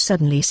Zhao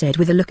suddenly said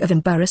with a look of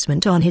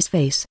embarrassment on his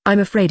face. "I'm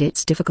afraid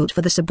it's difficult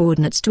for the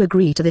subordinates to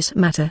agree to this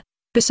matter.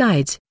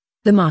 Besides,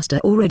 the master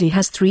already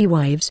has 3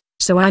 wives,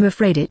 so I'm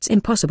afraid it's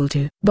impossible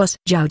to." Boss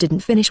Zhao didn't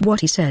finish what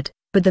he said,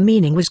 but the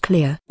meaning was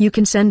clear. "You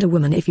can send a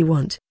woman if you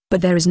want,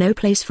 but there is no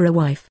place for a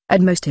wife.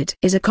 At most it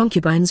is a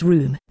concubine's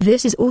room.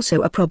 This is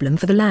also a problem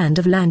for the land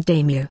of land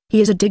daimyo. He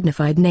is a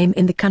dignified name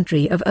in the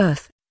country of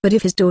Earth, but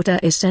if his daughter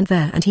is sent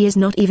there and he is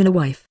not even a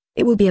wife,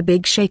 it will be a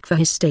big shake for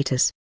his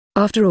status.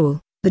 After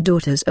all, the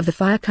daughters of the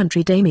Fire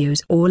Country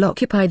daimyos all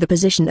occupy the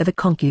position of a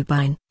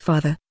concubine.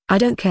 Father, I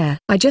don't care.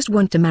 I just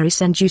want to marry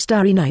Senju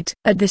Starry Night.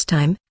 At this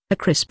time, a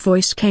crisp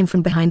voice came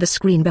from behind the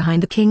screen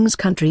behind the King's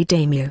Country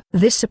daimyo.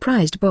 This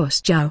surprised Boss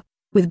Zhao.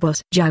 With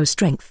Boss Zhao's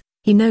strength,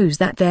 he knows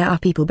that there are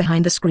people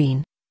behind the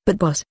screen. But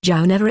Boss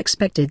Zhao never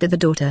expected that the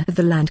daughter of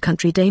the Land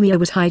Country daimyo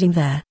was hiding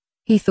there.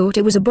 He thought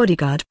it was a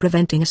bodyguard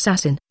preventing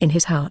assassin. In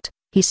his heart,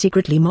 he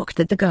secretly mocked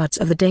that the guards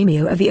of the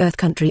daimyo of the Earth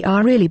Country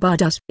are really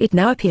badass. It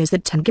now appears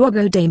that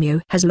Tenguago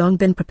daimyo has long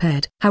been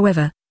prepared.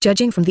 However,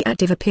 judging from the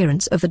active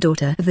appearance of the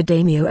daughter of the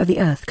daimyo of the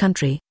Earth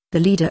Country, the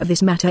leader of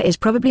this matter is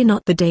probably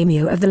not the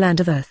daimyo of the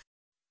Land of Earth.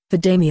 The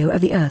daimyo of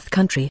the Earth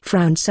Country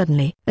frowned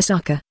suddenly.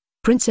 Asaka,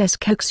 Princess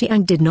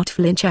Koxiang did not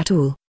flinch at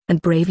all,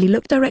 and bravely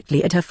looked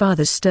directly at her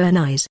father's stern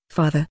eyes.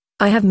 Father,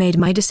 I have made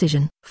my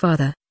decision.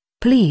 Father,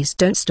 please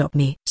don't stop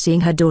me.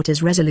 Seeing her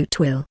daughter's resolute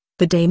will,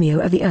 the daimyo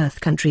of the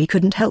Earth Country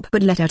couldn't help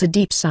but let out a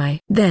deep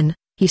sigh. Then,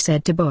 he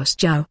said to Boss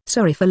Zhao,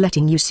 sorry for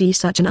letting you see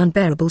such an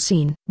unbearable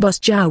scene. Boss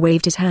Zhao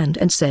waved his hand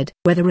and said,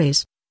 weather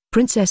is.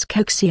 Princess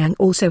Koxiang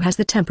also has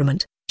the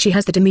temperament, she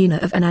has the demeanor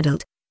of an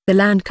adult. The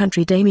Land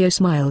Country daimyo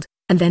smiled,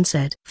 and then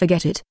said,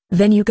 forget it,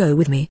 then you go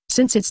with me.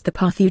 Since it's the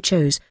path you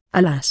chose,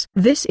 alas.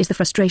 This is the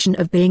frustration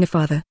of being a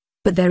father.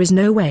 But there is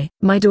no way.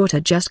 My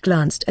daughter just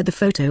glanced at the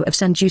photo of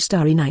Senju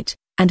Starry Night,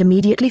 and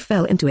immediately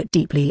fell into it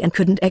deeply and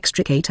couldn't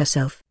extricate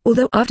herself.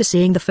 Although after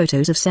seeing the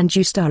photos of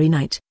Senju Starry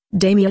Night,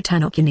 Daimyo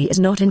Tanokuni is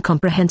not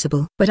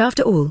incomprehensible. But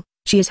after all,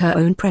 she is her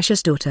own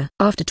precious daughter.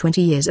 After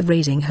 20 years of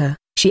raising her,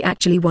 she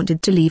actually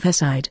wanted to leave her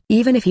side.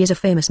 Even if he is a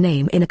famous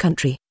name in a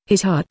country,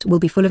 his heart will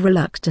be full of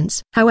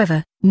reluctance.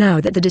 However, now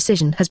that the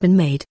decision has been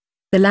made,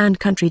 the Land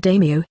Country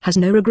daimyo has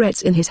no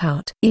regrets in his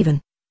heart.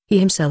 Even he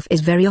himself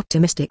is very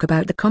optimistic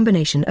about the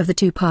combination of the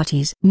two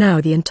parties.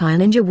 Now the entire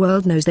ninja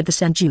world knows that the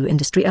Senju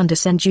industry under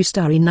Senju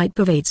Starry Night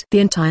pervades the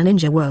entire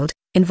ninja world,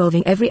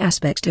 involving every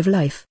aspect of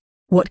life.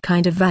 What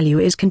kind of value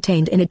is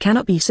contained in it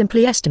cannot be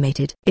simply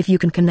estimated. If you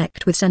can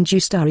connect with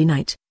Senju Starry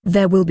Night,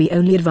 there will be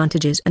only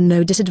advantages and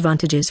no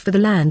disadvantages for the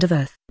land of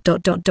Earth.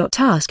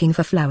 Asking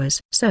for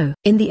flowers. So,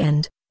 in the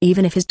end,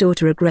 even if his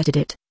daughter regretted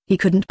it, he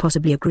couldn't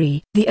possibly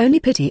agree. The only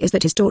pity is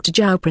that his daughter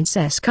Zhao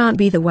Princess can't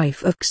be the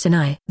wife of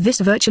Kusanai.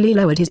 This virtually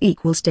lowered his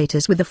equal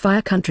status with the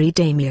Fire Country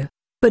daimyo.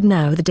 But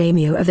now the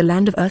daimyo of the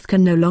Land of Earth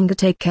can no longer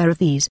take care of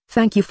these.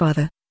 Thank you,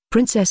 father.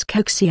 Princess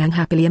Koxiang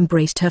happily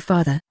embraced her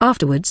father.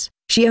 Afterwards,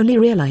 she only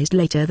realized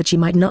later that she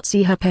might not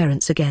see her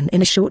parents again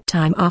in a short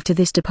time after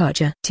this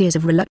departure. Tears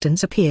of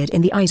reluctance appeared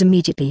in the eyes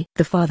immediately.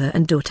 The father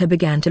and daughter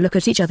began to look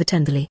at each other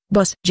tenderly.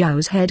 Boss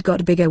Zhao's head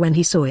got bigger when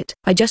he saw it.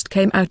 I just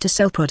came out to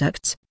sell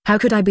products. How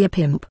could I be a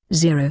pimp?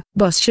 Zero.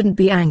 Boss shouldn't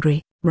be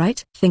angry,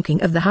 right?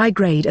 Thinking of the high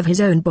grade of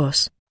his own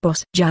boss,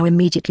 Boss Zhao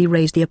immediately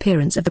raised the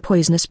appearance of the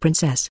poisonous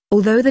princess.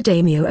 Although the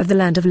daimyo of the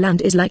Land of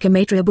Land is like a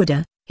Maitreya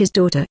Buddha, his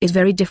daughter is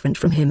very different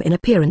from him in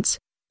appearance.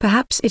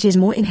 Perhaps it is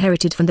more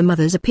inherited from the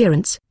mother's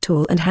appearance.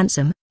 Tall and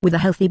handsome, with a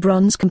healthy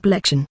bronze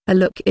complexion. A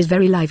look is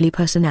very lively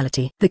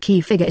personality. The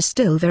key figure is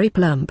still very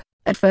plump.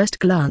 At first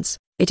glance,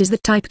 it is the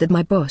type that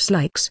my boss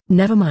likes.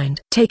 Never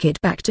mind. Take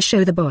it back to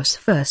show the boss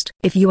first.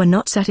 If you are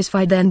not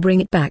satisfied, then bring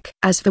it back.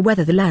 As for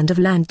whether the Land of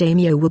Land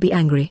daimyo will be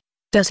angry,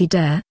 does he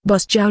dare?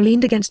 Boss Zhao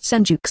leaned against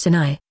Senju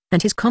Kusanai,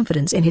 and his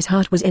confidence in his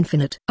heart was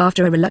infinite.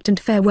 After a reluctant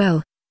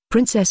farewell,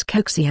 Princess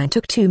Koxiang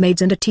took 2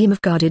 maids and a team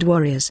of guarded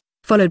warriors,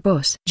 followed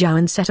Boss Zhao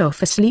and set off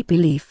for Sleepy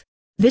Leaf.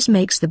 This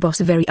makes the boss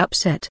very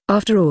upset.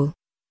 After all,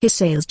 his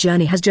sales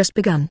journey has just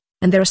begun,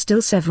 and there are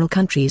still several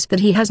countries that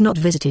he has not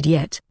visited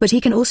yet. But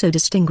he can also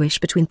distinguish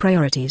between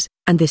priorities,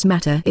 and this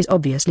matter is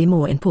obviously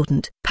more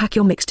important. Pack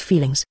your mixed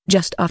feelings.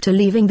 Just after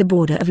leaving the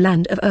border of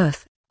Land of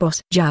Earth,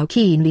 Boss Zhao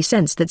keenly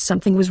sensed that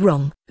something was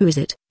wrong. Who is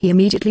it? He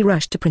immediately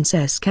rushed to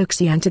Princess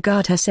Koxiang to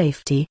guard her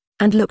safety,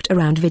 and looked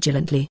around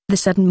vigilantly. The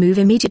sudden move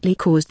immediately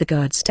caused the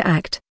guards to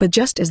act. But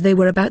just as they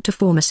were about to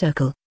form a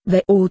circle,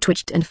 they all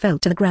twitched and fell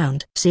to the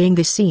ground. Seeing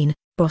this scene,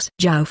 Boss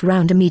Zhao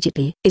frowned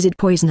immediately. Is it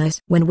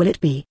poisonous? When will it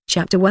be?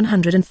 Chapter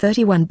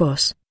 131.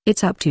 Boss,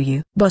 it's up to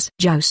you. Boss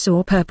Zhao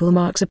saw purple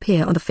marks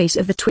appear on the face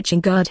of the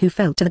twitching guard who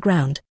fell to the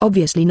ground.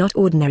 Obviously not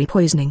ordinary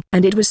poisoning.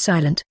 And it was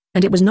silent,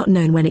 and it was not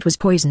known when it was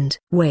poisoned.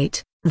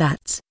 Wait,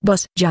 that's...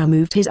 Boss Zhao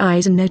moved his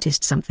eyes and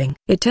noticed something.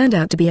 It turned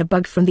out to be a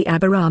bug from the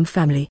Abiram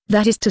family.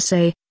 That is to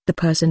say, the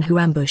person who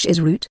ambushed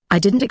is Root. I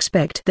didn't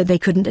expect that they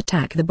couldn't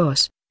attack the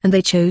boss, and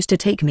they chose to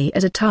take me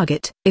as a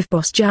target. If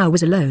Boss Zhao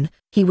was alone,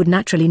 he would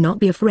naturally not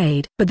be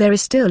afraid. But there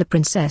is still a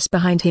princess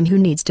behind him who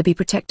needs to be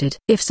protected.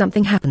 If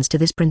something happens to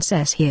this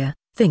princess here,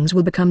 things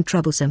will become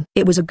troublesome.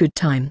 It was a good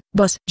time.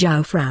 Boss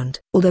Zhao frowned.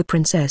 Although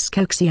Princess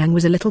Koxiang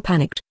was a little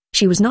panicked,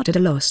 she was not at a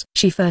loss.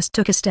 She first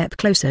took a step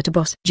closer to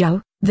Boss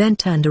Zhao, then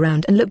turned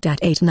around and looked at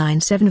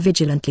 897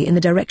 vigilantly in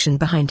the direction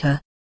behind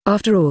her.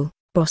 After all,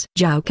 Boss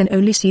Zhao can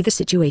only see the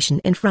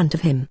situation in front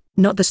of him,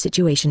 not the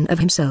situation of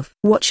himself.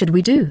 What should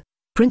we do?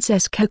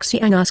 Princess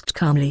Koxiang asked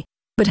calmly.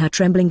 but her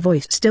trembling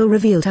voice still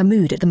revealed her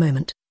mood at the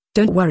moment.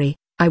 "Don't worry,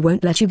 I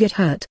won't let you get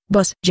hurt,"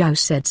 Boss Zhao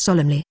said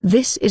solemnly.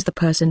 This is the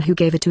person who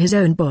gave it to his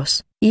own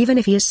boss. Even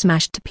if he is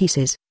smashed to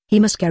pieces, he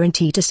must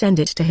guarantee to send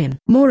it to him.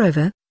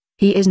 Moreover,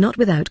 he is not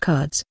without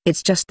cards.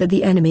 It's just that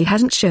the enemy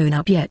hasn't shown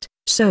up yet,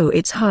 so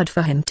it's hard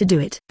for him to do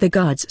it. The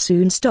guards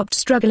soon stopped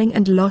struggling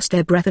and lost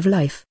their breath of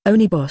life.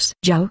 Only Boss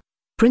Zhao,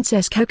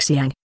 Princess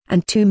Koxiang,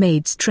 and 2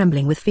 maids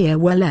trembling with fear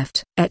were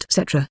left,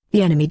 etc.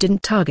 The enemy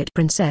didn't target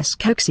Princess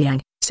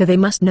Koxiang, so they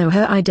must know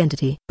her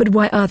identity. But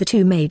why are the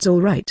 2 maids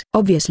all right?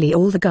 Obviously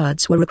all the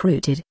guards were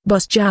recruited.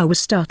 Boss Zhao was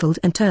startled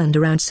and turned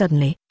around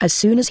suddenly. As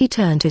soon as he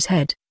turned his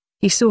head,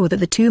 he saw that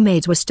the 2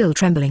 maids were still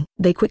trembling.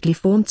 They quickly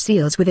formed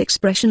seals with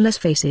expressionless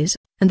faces,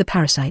 and the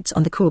parasites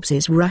on the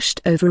corpses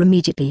rushed over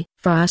immediately.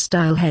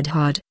 Fire-style head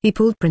hard. He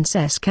pulled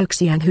Princess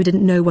Koxiang, who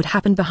didn't know what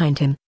happened behind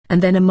him,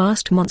 and then a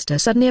masked monster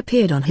suddenly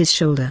appeared on his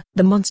shoulder.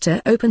 The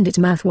monster opened its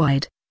mouth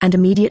wide, and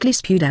immediately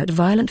spewed out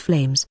violent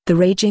flames. The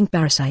raging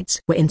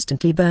parasites were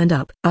instantly burned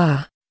up.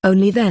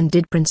 Only then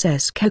did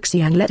Princess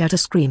Koxiang let out a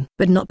scream.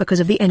 But not because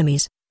of the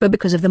enemies, but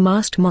because of the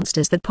masked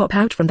monsters that pop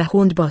out from the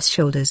horned boss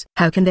shoulders.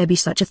 How can there be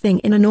such a thing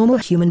in a normal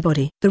human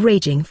body? The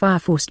raging fire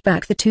forced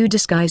back the 2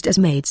 disguised as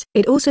maids.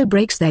 It also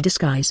breaks their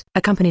disguise.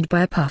 Accompanied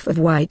by a puff of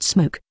white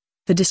smoke,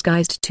 the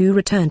disguised 2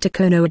 returned to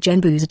Konoha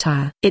Genbu's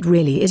attire. "It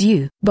really is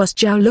you." Boss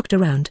Zhao looked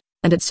around,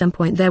 and at some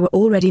point there were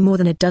already more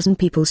than a dozen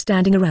people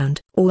standing around.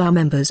 All are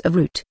members of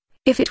Root.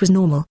 If it was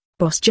normal,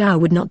 Boss Zhao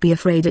would not be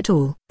afraid at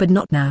all. But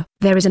not now.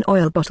 There is an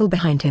oil bottle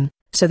behind him,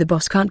 so the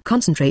boss can't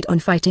concentrate on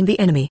fighting the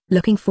enemy.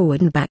 Looking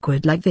forward and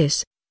backward like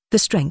this, the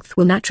strength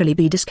will naturally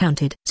be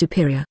discounted.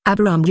 Superior.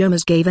 Abraham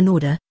Yomas gave an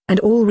order, and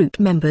all Root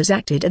members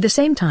acted at the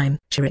same time.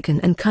 Shuriken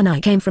and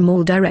kunai came from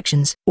all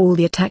directions. All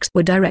the attacks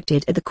were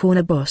directed at the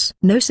corner boss.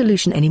 No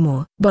solution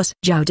anymore. Boss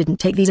Zhao didn't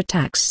take these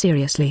attacks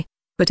seriously,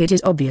 but it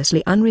is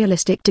obviously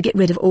unrealistic to get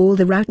rid of all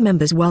the Rout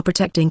members while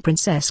protecting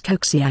Princess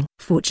Koxiang.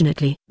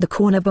 Fortunately, the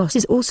corner boss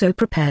is also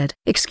prepared.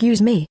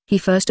 "Excuse me." He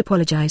first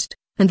apologized,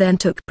 and then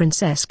took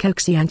Princess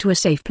Koxiang to a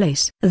safe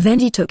place. Then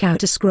he took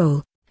out a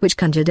scroll, which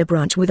conjured a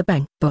branch with a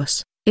bang.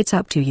 "Boss, it's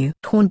up to you,"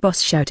 Horn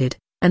Boss shouted,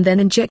 and then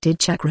injected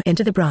chakra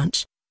into the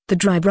branch. The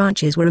dry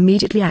branches were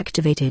immediately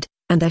activated,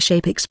 and their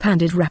shape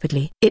expanded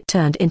rapidly. It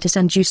turned into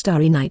Senju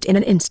Starry Night in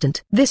an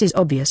instant. This is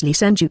obviously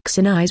Senju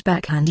Kusanai's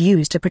backhand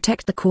used to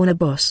protect the corner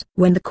boss.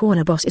 When the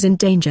corner boss is in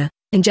danger,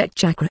 inject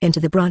chakra into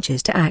the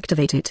branches to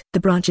activate it. The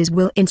branches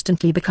will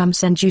instantly become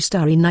Senju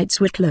Starry Night's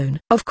Wit clone.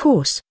 Of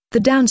course, the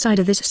downside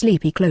of this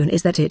sleepy clone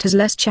is that it has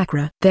less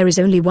chakra. There is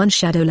only one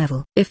shadow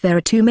level. If there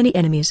are too many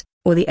enemies,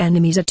 or the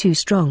enemies are too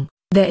strong,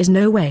 there is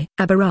no way.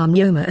 Abraham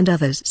Yoma and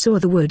others saw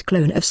the wood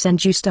clone of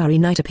Senju Starry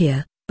Night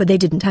appear, but they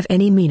didn't have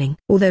any meaning.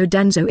 Although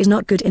Danzo is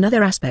not good in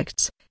other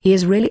aspects, he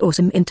is really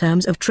awesome in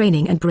terms of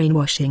training and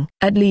brainwashing.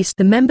 At least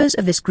the members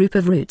of this group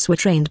of Roots were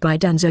trained by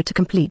Danzo to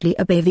completely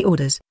obey the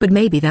orders. But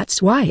maybe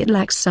that's why it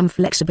lacks some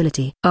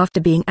flexibility.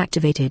 After being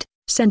activated,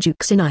 Senju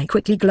Kusanai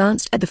quickly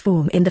glanced at the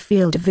form in the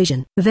field of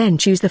vision. Then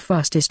choose the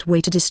fastest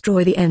way to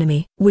destroy the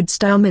enemy.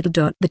 Wood-style middle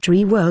dot. "The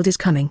tree world is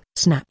coming,"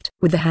 snapped.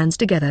 With the hands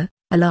together,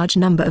 a large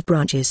number of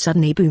branches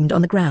suddenly boomed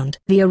on the ground.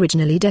 The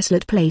originally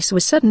desolate place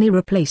was suddenly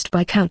replaced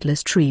by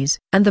countless trees.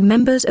 And the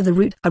members of the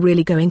Root are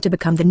really going to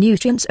become the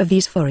nutrients of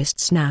these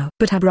forests now.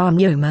 But Abraham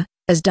Yoma,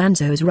 as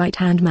Danzo's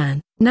right-hand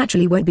man,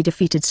 naturally won't be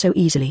defeated so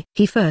easily.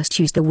 He first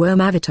used the worm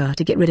avatar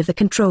to get rid of the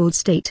controlled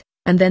state,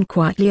 and then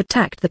quietly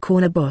attacked the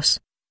corner boss,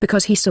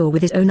 because he saw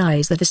with his own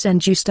eyes that the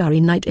Senju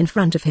Starry Night in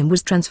front of him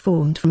was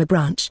transformed from a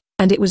branch,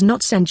 and it was not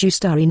Senju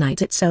Starry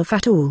Night itself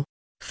at all.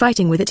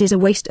 Fighting with it is a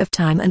waste of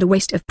time and a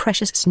waste of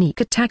precious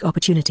sneak attack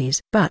opportunities.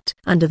 But,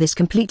 under this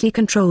completely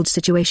controlled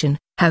situation,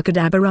 how could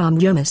Abraham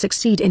Yoma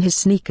succeed in his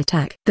sneak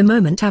attack? The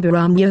moment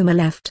Abraham Yoma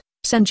left,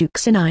 Senju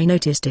Kusanai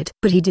noticed it.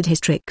 But he did his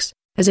tricks,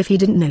 as if he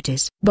didn't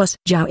notice. Boss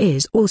Zhao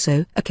is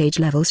also a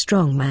cage-level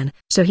strongman,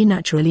 so he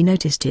naturally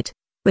noticed it.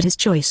 But his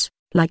choice,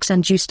 like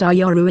Senju Star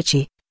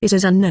Yoruichi, is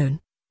as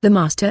unknown. The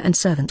master and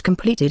servant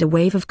completed a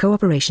wave of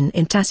cooperation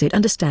in tacit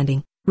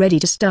understanding, ready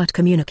to start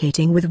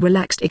communicating with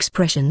relaxed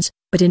expressions,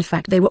 but in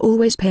fact they were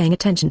always paying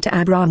attention to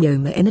Abraham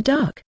Yoma in the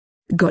dark.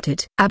 Got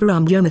it.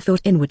 Abraham Yoma thought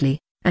inwardly,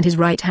 and his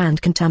right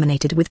hand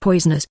contaminated with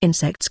poisonous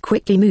insects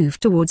quickly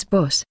moved towards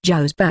Boss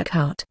Zhao's back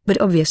heart. But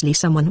obviously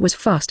someone was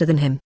faster than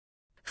him.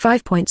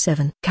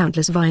 5.7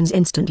 Countless vines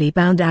instantly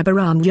bound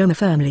Abraham Yoma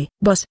firmly.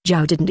 Boss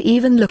Zhao didn't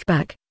even look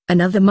back.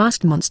 Another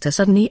masked monster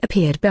suddenly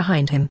appeared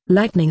behind him.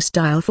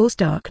 Lightning-style false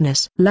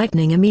darkness.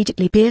 Lightning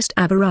immediately pierced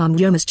Abraham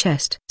Yoma's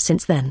chest.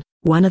 Since then,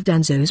 one of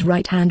Danzo's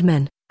right-hand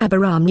men,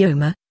 Abraham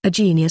Yoma, a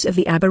genius of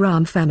the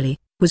Abraham family,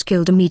 was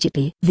killed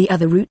immediately. The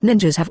other Root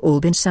ninjas have all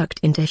been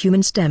sucked into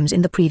human stems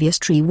in the previous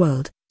tree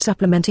world,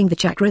 supplementing the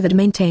chakra that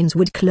maintains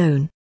wood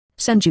clone.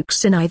 Senju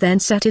Kusanai then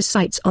set his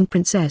sights on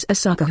Princess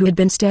Asaka, who had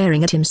been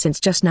staring at him since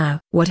just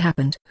now. What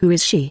happened? Who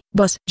is she?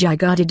 Boss Zhao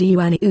guarded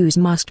Yuaniu's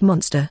masked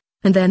monster,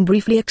 and then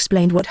briefly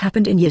explained what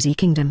happened in Yizi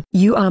Kingdom.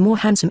 You are more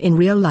handsome in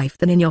real life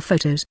than in your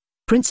photos.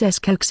 Princess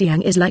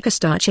Koxiang is like a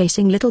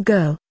star-chasing little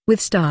girl, with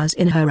stars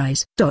in her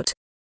eyes.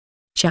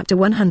 Chapter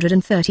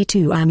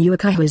 132 I am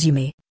Uchiha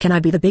Izumi. Can I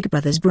be the big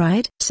brother's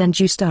bride?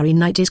 Senju Starry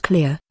Night is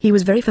clear. He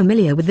was very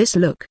familiar with this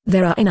look.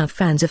 There are enough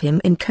fans of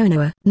him in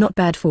Konoha. Not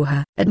bad for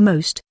her. At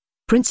most,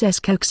 Princess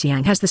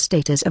Koxiang has the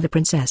status of a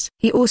princess.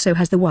 He also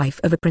has the wife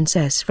of a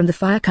princess from the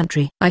Fire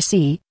Country. I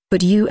see,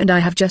 but you and I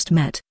have just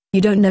met.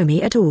 You don't know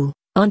me at all.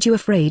 Aren't you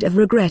afraid of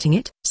regretting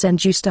it?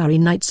 Senju Starry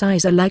Night's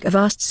eyes are like a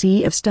vast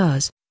sea of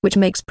stars, which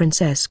makes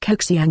Princess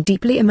Koxiang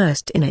deeply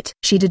immersed in it.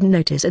 She didn't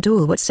notice at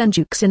all what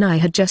Senju Kusanai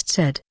had just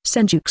said.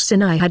 Senju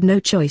Kusanai had no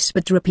choice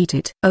but to repeat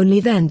it. Only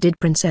then did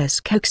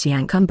Princess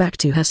Koxiang come back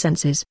to her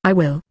senses. I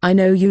will. I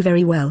know you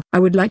very well. I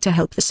would like to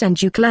help the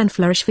Senju clan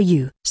flourish for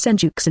you.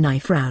 Senju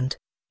Kusanai frowned.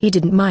 He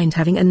didn't mind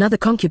having another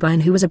concubine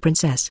who was a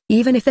princess.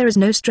 Even if there is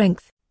no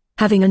strength,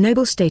 having a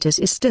noble status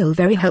is still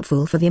very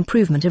helpful for the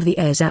improvement of the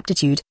heir's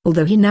aptitude.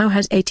 Although he now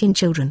has 18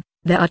 children,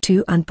 there are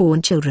 2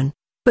 unborn children.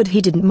 But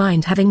he didn't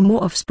mind having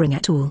more offspring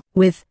at all.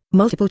 With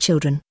multiple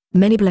children,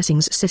 many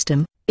blessings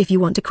system, if you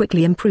want to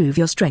quickly improve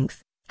your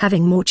strength,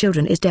 having more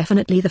children is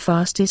definitely the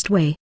fastest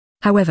way.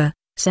 However,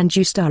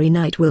 Senju Starry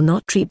Night will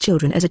not treat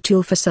children as a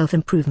tool for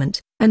self-improvement,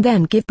 and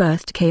then give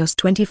birth to Chaos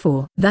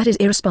 24. That is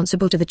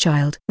irresponsible to the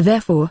child.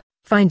 Therefore,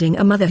 finding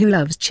a mother who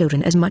loves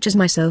children as much as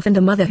myself and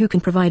a mother who can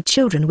provide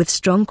children with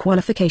strong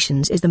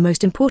qualifications is the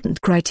most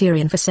important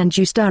criterion for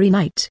Senju Starry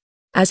Night.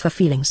 As for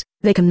feelings,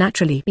 they can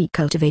naturally be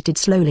cultivated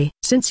slowly.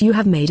 Since you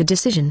have made a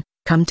decision,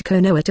 come to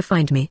Konoha to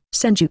find me.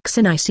 Senju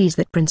Kusanai sees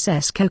that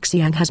Princess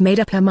Koxiang has made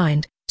up her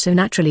mind, so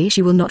naturally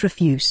she will not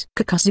refuse.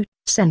 Kakazu,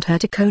 send her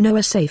to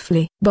Konoha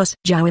safely. Boss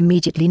Zhao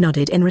immediately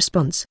nodded in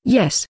response.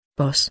 Yes,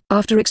 boss.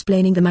 After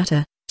explaining the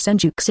matter,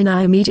 Senju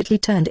Kusanai immediately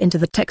turned into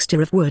the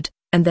texture of wood,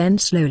 and then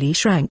slowly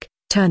shrank,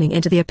 turning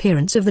into the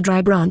appearance of the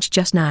dry branch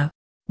just now.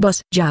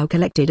 Boss Zhao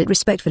collected it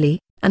respectfully,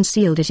 and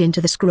sealed it into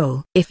the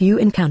scroll. If you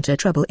encounter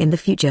trouble in the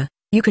future,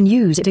 you can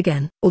use it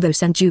again. Although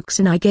Senju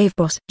Kusanai gave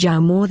Boss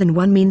Zhao more than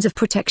one means of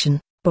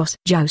protection, Boss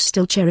Zhao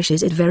still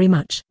cherishes it very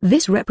much.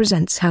 This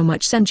represents how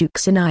much Senju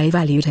Kusanai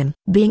valued him.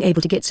 Being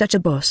able to get such a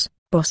boss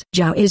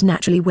Zhao is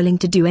naturally willing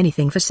to do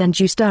anything for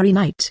Senju Starry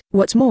Night.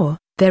 What's more,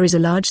 there is a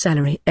large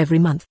salary every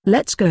month.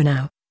 Let's go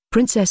now,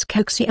 Princess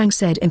Koxiang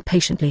said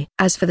impatiently.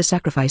 As for the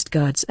sacrificed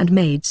guards and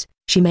maids,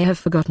 she may have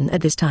forgotten at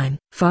this time.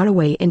 Far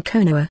away in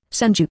Konoha,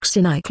 Senju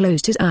Kusanai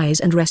closed his eyes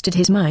and rested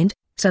his mind.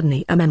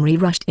 Suddenly a memory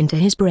rushed into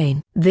his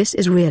brain. This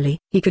is really...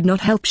 He could not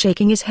help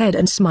shaking his head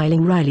and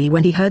smiling wryly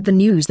when he heard the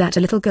news that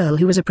a little girl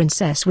who was a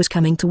princess was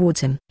coming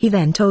towards him. He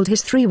then told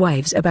his 3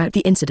 wives about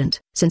the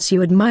incident. Since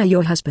you admire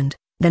your husband,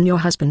 then your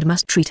husband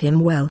must treat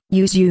him well.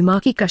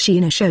 Uzumaki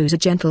Kushina shows a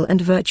gentle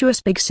and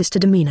virtuous big sister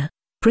demeanor.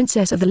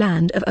 Princess of the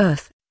land of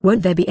Earth,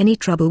 won't there be any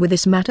trouble with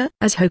this matter?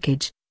 As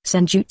Hokage,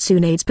 Senju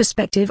Tsunade's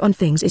perspective on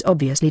things is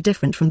obviously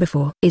different from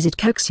before. Is it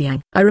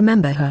Koxiang? I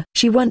remember her.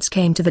 She once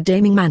came to the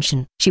Daming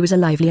Mansion. She was a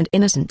lively and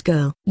innocent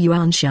girl.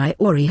 Yuan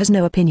Shiori has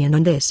no opinion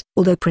on this.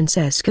 Although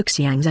Princess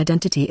Koxiang's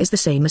identity is the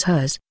same as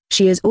hers,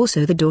 she is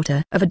also the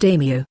daughter of a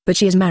daimyo. But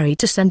she is married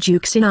to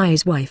Senju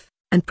Kusanai's wife,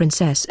 and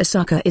Princess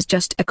Asaka is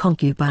just a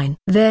concubine.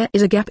 There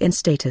is a gap in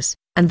status,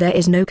 and there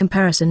is no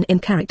comparison in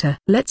character.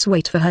 Let's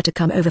wait for her to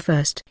come over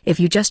first. If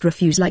you just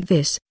refuse like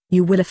this,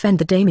 you will offend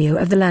the daimyo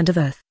of the land of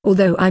Earth.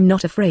 Although I'm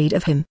not afraid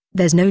of him,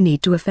 there's no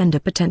need to offend a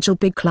potential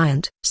big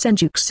client,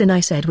 Senju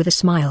Kusanai said with a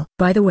smile.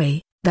 By the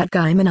way, that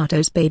guy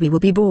Minato's baby will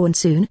be born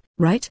soon,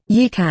 right?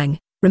 Yi Kang,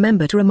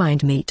 remember to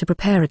remind me to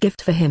prepare a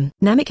gift for him.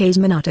 Namikaze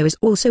Minato is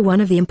also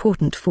one of the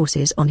important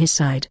forces on his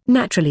side.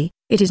 Naturally,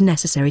 it is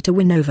necessary to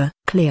win over.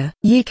 Clear.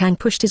 Yi Kang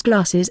pushed his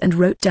glasses and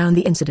wrote down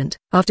the incident.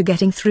 After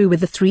getting through with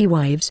the 3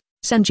 wives,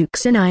 Senju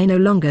Kusanai no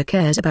longer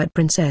cares about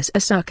Princess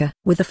Asaka.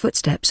 With the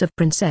footsteps of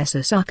Princess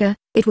Asaka,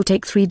 it will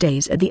take 3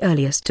 days at the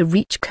earliest to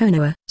reach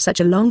Konoha. Such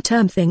a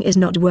long-term thing is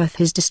not worth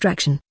his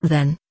distraction.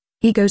 Then,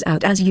 he goes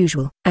out as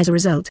usual. As a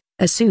result,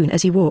 as soon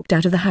as he walked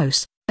out of the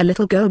house, a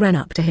little girl ran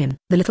up to him.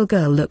 The little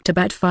girl looked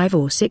about 5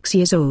 or 6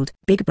 years old.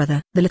 Big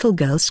brother. The little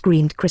girl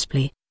screamed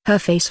crisply, her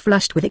face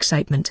flushed with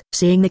excitement.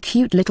 Seeing the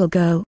cute little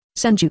girl,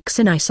 Senju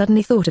Kusanai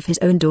suddenly thought of his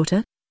own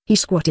daughter. He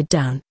squatted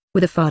down,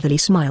 with a fatherly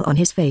smile on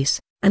his face,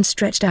 and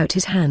stretched out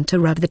his hand to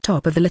rub the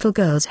top of the little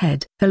girl's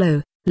head.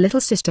 Hello,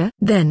 little sister.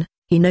 Then,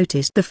 he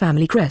noticed the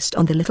family crest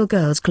on the little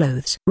girl's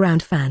clothes.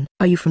 Round fan.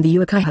 Are you from the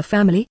Uchiha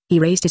family? He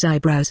raised his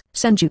eyebrows.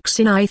 Senju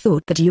Kusanai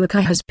thought that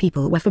Uchiha's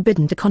people were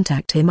forbidden to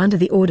contact him under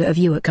the order of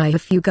Uchiha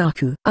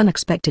Fugaku.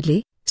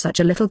 Unexpectedly, such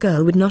a little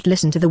girl would not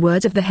listen to the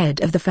words of the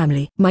head of the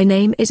family. My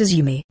name is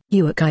Izumi,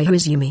 Uchiha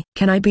Izumi.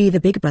 Can I be the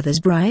big brother's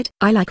bride?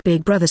 I like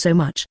big brother so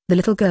much. The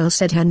little girl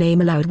said her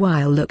name aloud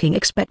while looking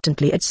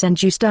expectantly at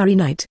Senju Starry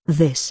Night.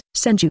 This,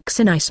 Senju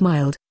Kusanai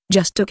smiled,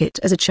 just took it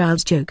as a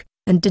child's joke,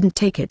 and didn't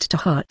take it to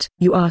heart.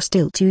 You are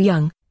still too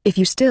young. If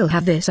you still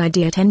have this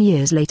idea 10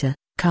 years later,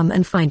 come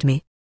and find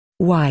me.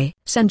 Why?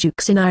 Senju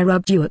Kusanai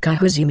rubbed Uchiha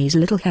Izumi's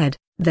little head,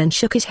 then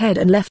shook his head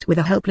and left with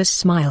a helpless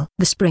smile.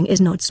 The spring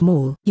is not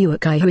small.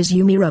 Uchiha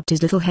Izumi rubbed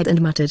his little head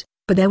and muttered,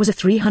 but there was a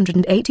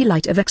 380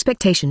 light of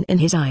expectation in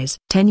his eyes.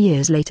 10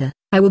 years later,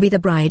 I will be the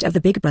bride of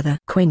the big brother.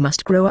 Queen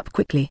must grow up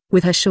quickly.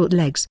 With her short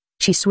legs,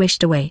 She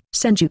swished away.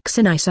 Senju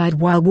Kusanai sighed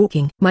while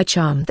walking. My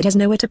charm that has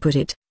nowhere to put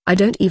it. I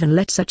don't even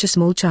let such a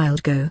small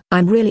child go.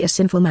 I'm really a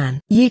sinful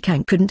man. Ye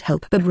Kang couldn't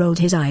help but rolled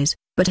his eyes,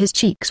 but his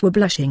cheeks were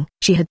blushing.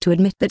 She had to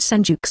admit that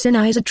Senju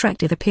Kusanai's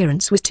attractive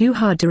appearance was too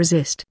hard to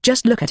resist.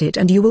 Just look at it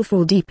and you will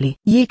fall deeply.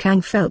 Ye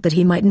Kang felt that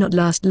he might not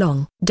last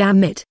long.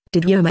 Damn it,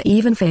 did Yoma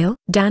even fail?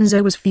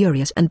 Danzo was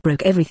furious and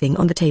broke everything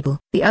on the table.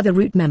 The other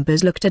root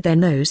members looked at their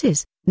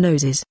noses,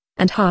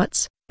 and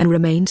hearts, and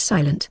remained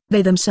silent.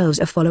 They themselves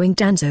are following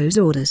Danzo's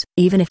orders.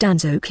 Even if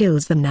Danzo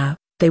kills them now,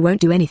 they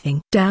won't do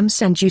anything. Damn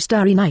Senju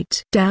Starry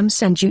Night. Damn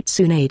Senju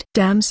Tsunade.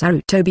 Damn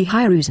Sarutobi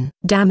Hiruzen.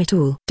 Damn it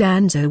all.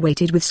 Danzo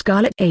waited with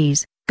scarlet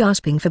eyes,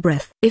 gasping for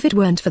breath. If it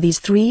weren't for these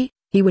three,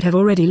 he would have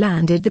already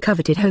landed the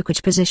coveted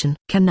Hokage position.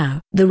 Can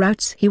now. The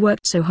routes he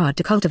worked so hard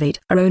to cultivate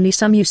are only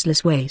some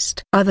useless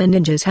waste. Other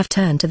ninjas have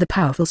turned to the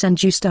powerful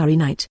Senju Starry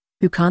Night,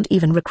 who can't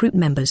even recruit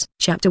members.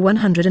 Chapter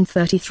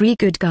 133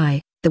 Good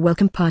Guy. The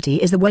welcome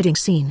party is the wedding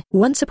scene.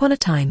 Once upon a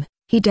time,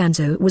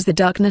 Danzo was the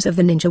darkness of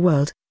the ninja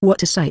world.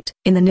 What a sight.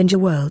 In the ninja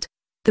world,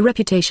 the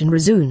reputation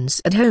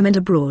resounds at home and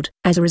abroad.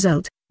 As a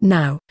result,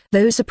 now,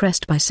 those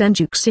suppressed by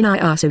Senju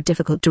Kusanai are so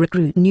difficult to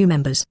recruit new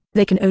members.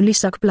 They can only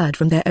suck blood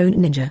from their own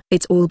ninja.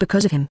 It's all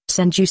because of him.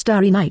 Senju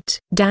Starry Night.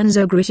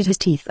 Danzo gritted his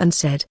teeth and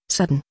said.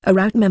 A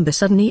route member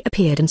suddenly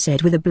appeared and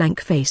said with a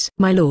blank face.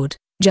 My lord,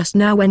 just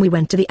now when we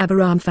went to the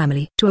Abiram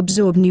family to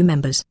absorb new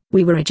members,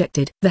 we were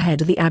rejected. The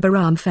head of the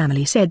Abiram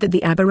family said that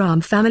the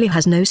Abiram family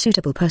has no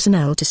suitable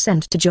personnel to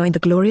send to join the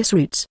glorious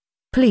roots.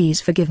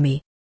 Please forgive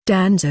me.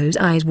 Danzo's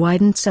eyes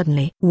widened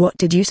suddenly. What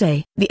did you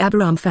say? The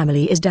Abiram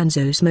family is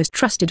Danzo's most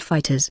trusted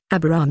fighters.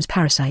 Abiram's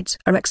parasites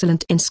are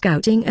excellent in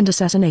scouting and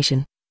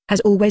assassination.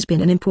 Has always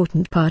been an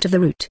important part of the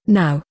route.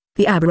 Now,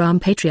 the Abiram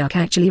patriarch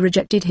actually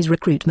rejected his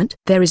recruitment.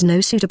 There is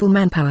no suitable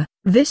manpower.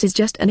 This is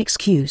just an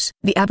excuse.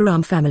 The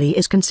Abiram family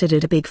is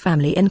considered a big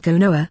family in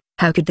Konoha.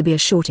 How could there be a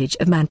shortage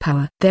of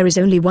manpower? There is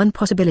only one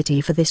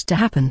possibility for this to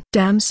happen.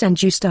 Damn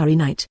Senju Starry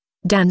Night.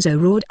 Danzo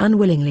roared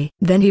unwillingly.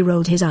 Then he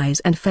rolled his eyes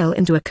and fell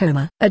into a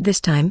coma. At this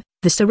time,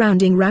 the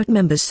surrounding route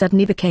members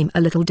suddenly became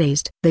a little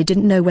dazed. They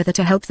didn't know whether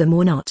to help them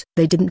or not.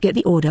 They didn't get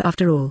the order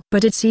after all.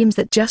 But it seems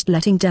that just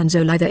letting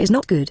Danzo lie there is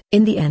not good.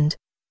 In the end,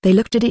 they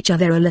looked at each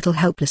other a little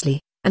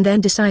helplessly, and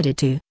then decided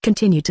to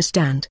continue to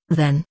stand.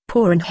 Then,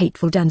 poor and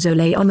hateful Danzo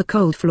lay on the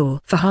cold floor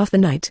for half the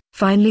night.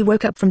 Finally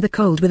woke up from the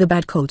cold with a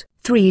bad cold.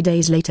 3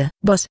 days later,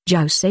 Boss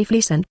Zhao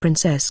safely sent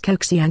Princess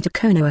Koxiang to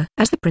Konoha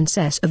as the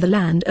princess of the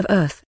land of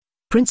Earth.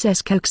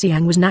 Princess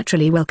Koxiang was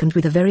naturally welcomed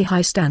with a very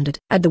high standard.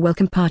 At the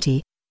welcome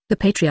party, the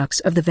patriarchs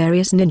of the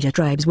various ninja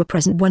tribes were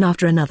present one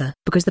after another.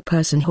 Because the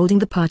person holding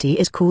the party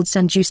is called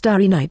Senju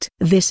Starry Night,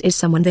 this is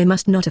someone they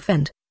must not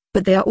offend.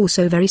 But they are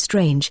also very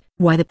strange.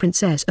 Why the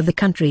princess of the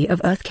country of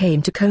Earth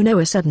came to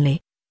Konoha suddenly?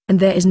 And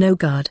there is no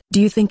guard.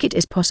 Do you think it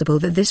is possible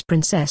that this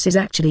princess is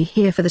actually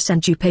here for the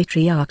Senju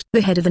patriarch?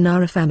 The head of the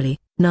Nara family,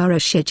 Nara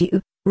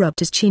Shijiu, rubbed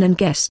his chin and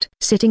guessed.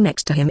 Sitting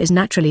next to him is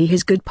naturally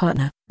his good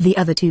partner, the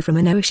other two from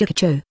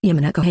Inoshikacho,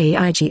 Yamanaka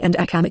Heiichi and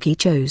Akamaki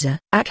Choza.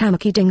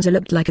 Akamaki Dingza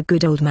looked like a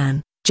good old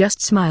man,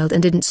 just smiled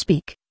and didn't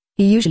speak.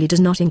 He usually does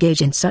not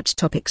engage in such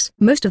topics.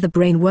 Most of the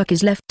brain work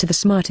is left to the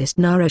smartest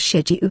Nara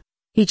Shijiu.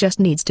 He just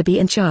needs to be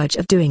in charge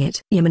of doing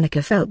it.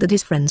 Yamanaka felt that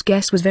his friend's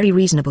guess was very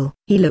reasonable.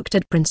 He looked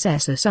at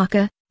Princess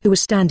Osaka, who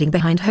was standing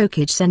behind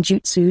Hokage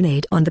Senju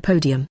Tsunade on the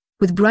podium,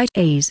 with bright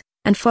eyes,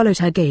 and followed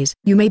her gaze.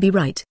 You may be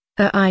right.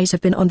 Her eyes have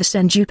been on the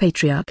Senju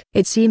patriarch.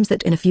 It seems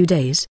that in a few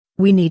days,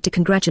 we need to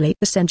congratulate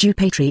the Senju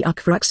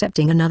patriarch for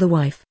accepting another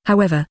wife.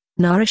 However,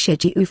 Nara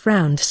Shijiu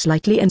frowned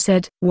slightly and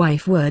said,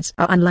 wife words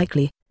are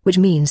unlikely, which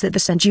means that the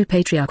Senju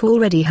patriarch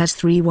already has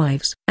 3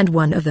 wives, and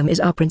one of them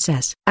is our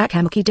princess.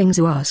 Akamaki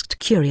Dingzu asked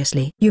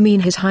curiously. You mean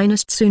His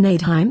Highness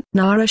Tsunade Haim?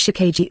 Nara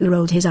Shikajiu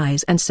rolled his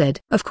eyes and said,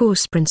 of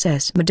course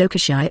Princess Madoka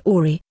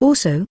Shiori.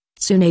 Also,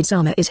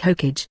 Tsunade-sama is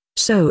Hokage,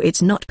 so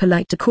it's not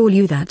polite to call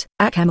you that.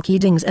 Akamaki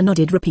Dingza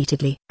nodded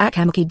repeatedly.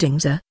 Akamaki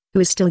Dingza, who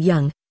is still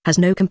young, has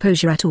no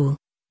composure at all.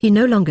 He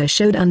no longer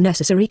showed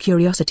unnecessary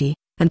curiosity,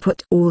 and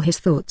put all his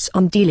thoughts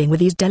on dealing with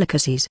these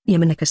delicacies.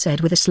 Yamanaka said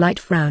with a slight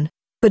frown.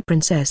 But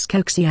Princess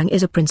Koxiang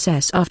is a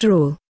princess after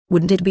all,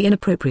 wouldn't it be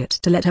inappropriate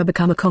to let her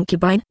become a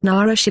concubine?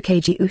 Nara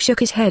Shikajiu shook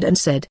his head and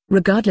said,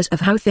 regardless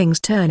of how things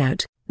turn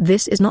out,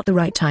 this is not the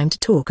right time to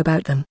talk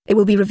about them. It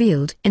will be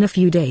revealed in a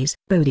few days.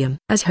 Podium.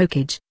 As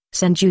Hokage,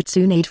 Senju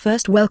Tsunade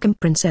first welcomed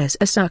Princess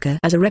Osaka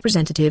as a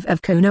representative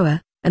of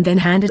Konoha, and then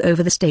handed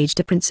over the stage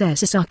to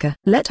Princess Osaka.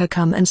 Let her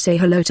come and say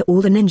hello to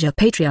all the ninja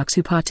patriarchs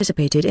who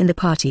participated in the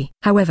party.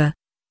 However,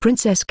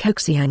 Princess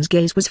Koxiang's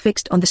gaze was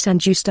fixed on the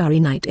Senju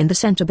Starry Night in the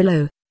center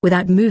below,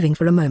 without moving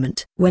for a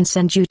moment. When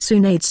Senju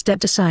Tsunade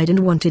stepped aside and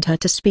wanted her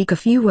to speak a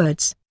few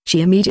words,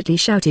 she immediately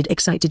shouted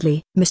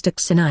excitedly, Mr.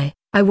 Kusanai,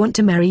 I want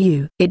to marry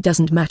you. It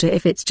doesn't matter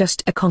if it's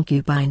just a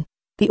concubine.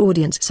 The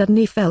audience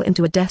suddenly fell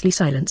into a deathly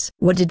silence.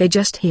 What did they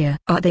just hear?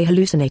 Are they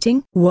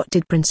hallucinating? What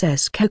did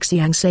Princess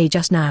Koxiang say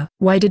just now?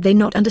 Why did they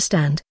not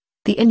understand?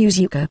 The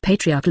Inuzuka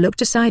patriarch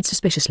looked aside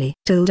suspiciously.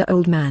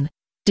 Old man.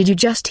 Did you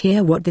just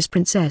hear what this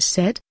princess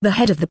said? The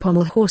head of the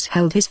pommel horse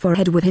held his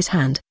forehead with his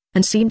hand,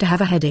 and seemed to have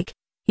a headache.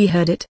 He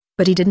heard it,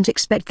 but he didn't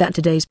expect that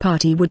today's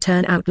party would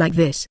turn out like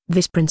this.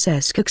 This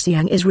Princess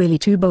Koxiang is really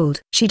too bold.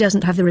 She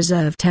doesn't have the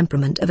reserved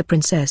temperament of a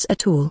princess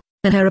at all,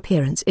 and her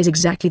appearance is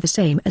exactly the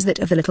same as that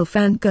of the little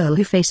fangirl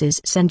who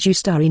faces Senju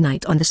Starry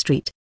Night on the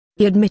street.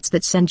 He admits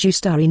that Senju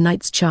Starry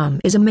Night's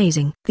charm is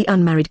amazing. The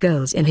unmarried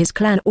girls in his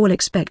clan all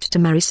expect to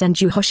marry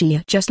Senju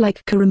Hoshia just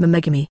like Kuruma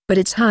Megami. But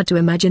it's hard to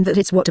imagine that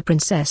it's what a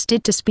princess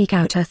did to speak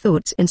out her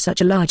thoughts in such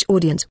a large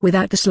audience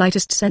without the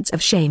slightest sense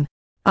of shame.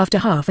 After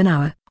half an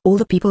hour, all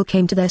the people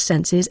came to their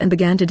senses and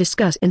began to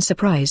discuss in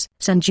surprise.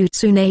 Senju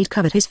Tsunade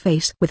covered his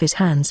face with his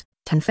hands.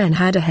 Tenfen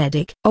had a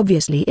headache.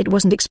 Obviously it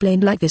wasn't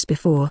explained like this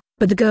before,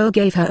 but the girl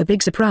gave her a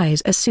big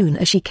surprise as soon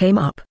as she came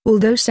up.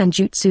 Although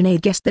Senju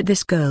Tsunade guessed that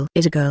this girl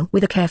is a girl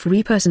with a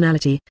carefree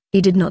personality, he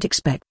did not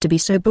expect to be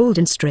so bold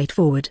and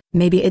straightforward.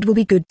 Maybe it will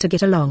be good to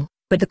get along,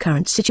 but the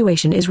current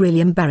situation is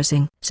really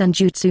embarrassing.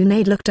 Senju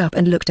Tsunade looked up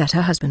and looked at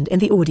her husband in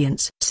the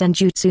audience.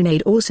 Senju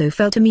Tsunade also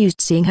felt amused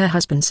seeing her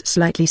husband's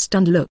slightly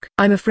stunned look.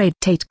 I'm afraid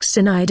Tate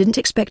Kusanai didn't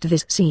expect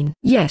this scene.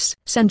 Yes,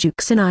 Senju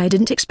Kusanai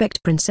didn't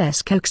expect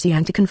Princess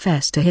Koxiang to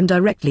confess to him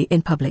directly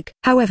in public.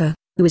 However,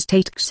 who is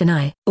Tate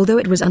Kusanai? Although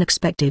it was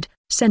unexpected,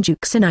 Senju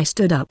Kusanai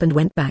stood up and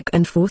went back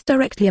and forth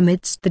directly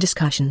amidst the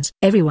discussions.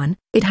 Everyone,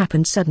 it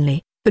happened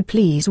suddenly, but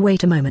please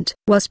wait a moment.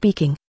 While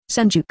speaking,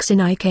 Senju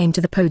Kusanai came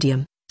to the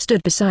podium,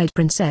 stood beside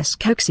Princess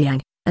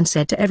Koxiang, and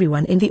said to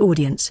everyone in the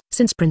audience,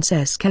 since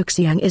Princess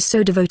Koxiang is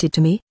so devoted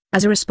to me,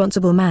 as a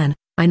responsible man,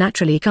 I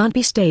naturally can't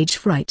be stage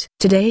fright.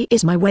 Today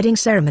is my wedding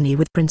ceremony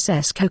with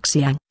Princess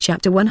Koxiang.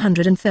 Chapter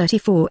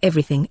 134.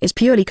 Everything is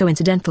purely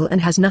coincidental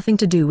and has nothing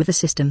to do with the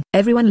system.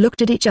 Everyone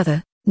looked at each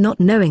other, not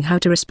knowing how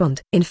to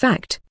respond. In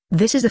fact,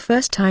 this is the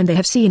first time they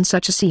have seen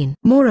such a scene.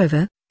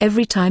 Moreover,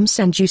 every time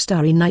Senju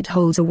Starry Night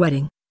holds a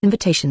wedding,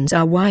 invitations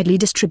are widely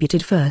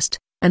distributed first,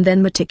 and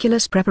then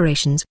meticulous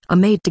preparations are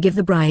made to give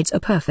the brides a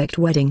perfect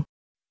wedding.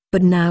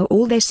 But now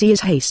all they see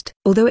is haste.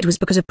 Although it was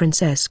because of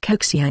Princess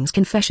Koxiang's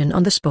confession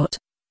on the spot,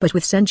 but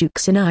with Senju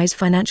Kusanai's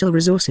financial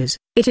resources,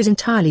 it is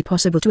entirely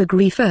possible to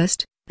agree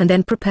first, and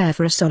then prepare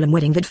for a solemn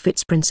wedding that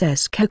fits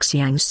Princess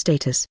Koxiang's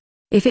status.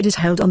 If it is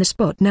held on the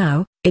spot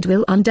now, it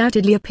will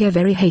undoubtedly appear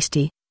very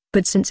hasty,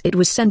 but since it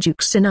was Senju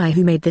Kusanai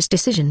who made this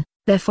decision,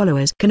 their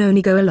followers can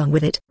only go along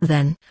with it.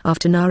 Then,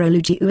 after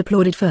Naruto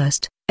applauded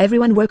first,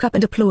 everyone woke up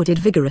and applauded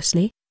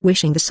vigorously,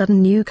 wishing the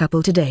sudden new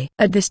couple today.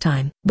 At this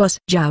time, Boss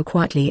Zhao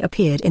quietly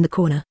appeared in the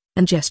corner,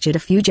 and gestured a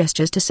few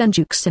gestures to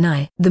Senju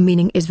Kusanai. The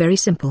meaning is very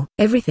simple.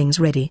 Everything's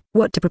ready.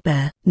 What to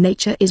prepare?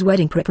 Nature is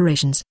wedding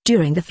preparations.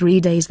 During the 3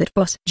 days that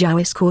Boss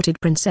Zhao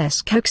escorted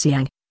Princess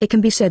Koxiang, it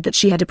can be said that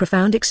she had a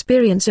profound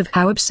experience of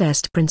how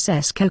obsessed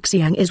Princess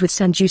Koxiang is with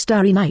Senju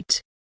Starry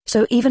Night.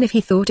 So even if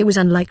he thought it was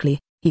unlikely,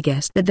 he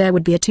guessed that there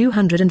would be a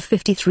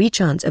 253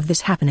 chance of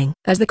this happening.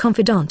 As the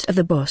confidant of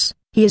the boss,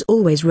 he is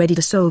always ready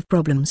to solve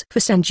problems for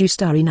Senju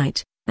Starry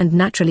Night, and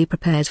naturally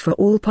prepares for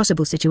all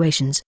possible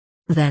situations.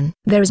 Then,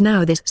 there is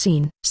now this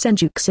scene.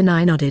 Senju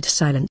Kusanai nodded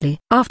silently.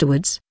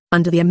 Afterwards,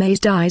 under the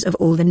amazed eyes of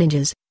all the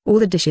ninjas, all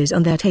the dishes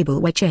on their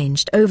table were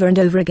changed over and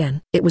over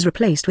again. It was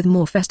replaced with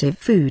more festive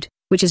food,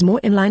 which is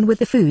more in line with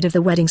the food of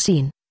the wedding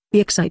scene. The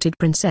excited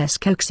Princess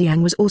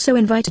Koxiang was also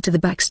invited to the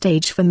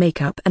backstage for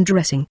makeup and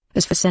dressing.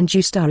 As for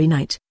Senju Starry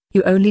Night,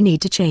 you only need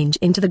to change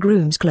into the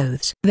groom's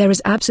clothes. There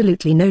is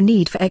absolutely no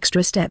need for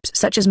extra steps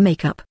such as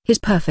makeup. His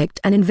perfect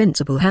and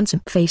invincible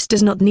handsome face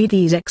does not need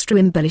these extra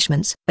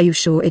embellishments. Are you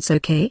sure it's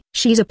okay?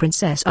 She's a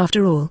princess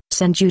after all.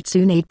 Senju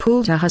Tsunade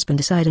pulled her husband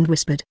aside and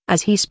whispered.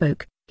 As he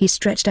spoke, he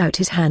stretched out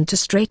his hand to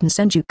straighten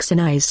Senju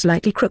Kusanai's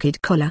slightly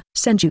crooked collar.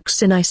 Senju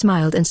Kusanai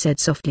smiled and said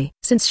softly,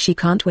 since she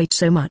can't wait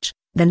so much,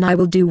 then I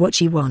will do what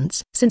she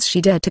wants. Since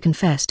she dared to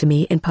confess to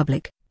me in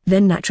public,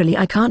 then naturally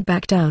I can't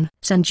back down.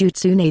 Senju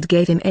Tsunade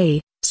gave him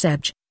a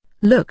Sebj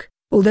look,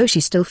 although she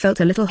still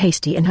felt a little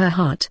hasty in her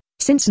heart.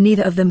 Since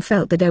neither of them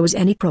felt that there was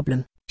any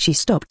problem, she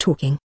stopped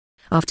talking.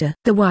 After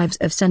the wives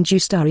of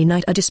Senju Starry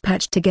Night are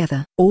dispatched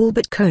together, all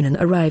but Conan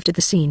arrived at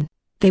the scene.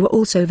 They were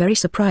also very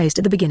surprised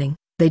at the beginning.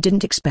 They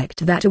didn't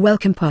expect that a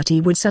welcome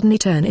party would suddenly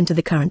turn into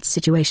the current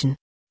situation.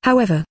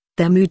 However,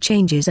 their mood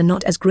changes are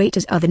not as great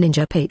as other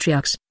ninja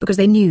patriarchs, because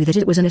they knew that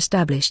it was an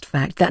established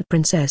fact that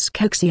Princess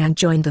Koxiang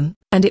joined them,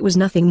 and it was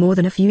nothing more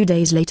than a few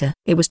days later.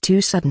 It was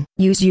too sudden.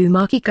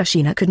 Uzumaki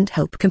Kushina couldn't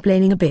help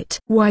complaining a bit.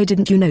 Why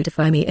didn't you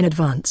notify me in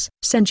advance?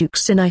 Senju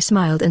Kusanai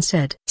smiled and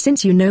said,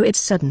 since you know it's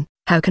sudden,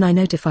 how can I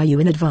notify you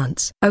in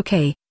advance?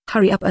 Okay,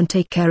 hurry up and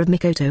take care of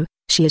Mikoto,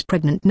 she is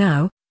pregnant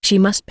now, she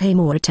must pay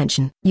more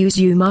attention.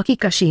 Uzumaki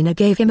Kushina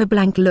gave him a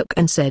blank look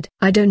and said,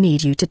 I don't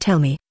need you to tell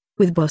me.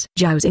 With Boss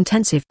Zhao's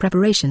intensive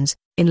preparations,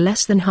 in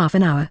less than half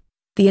an hour,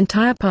 the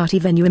entire party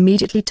venue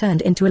immediately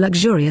turned into a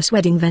luxurious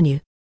wedding venue.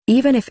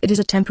 Even if it is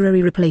a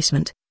temporary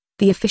replacement,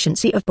 the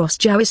efficiency of Boss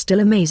Zhao is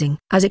still amazing.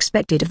 As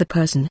expected of the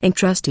person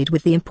entrusted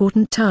with the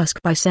important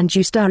task by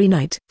Senju Starry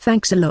Night.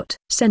 Thanks a lot,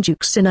 Senju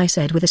Kusanai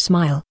said with a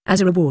smile. As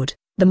a reward,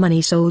 the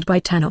money sold by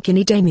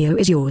Tanokini Daimyo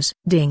is yours.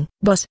 Ding.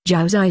 Boss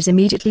Zhao's eyes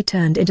immediately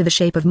turned into the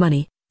shape of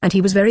money, and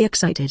he was very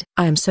excited.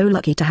 I am so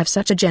lucky to have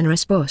such a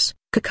generous boss,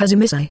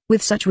 Kakazumi-sai.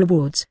 With such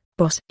rewards,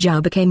 Boss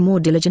Zhao became more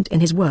diligent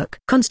in his work.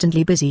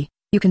 Constantly busy,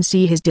 You can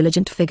see his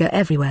diligent figure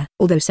everywhere.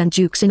 Although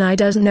Senju Kusanai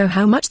doesn't know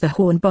how much the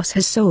Horn Boss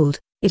has sold,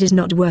 it is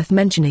not worth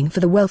mentioning for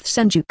the wealth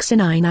Senju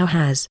Kusanai now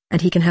has.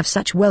 And he can have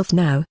such wealth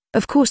now.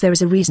 Of course there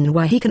is a reason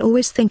why he can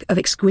always think of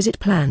exquisite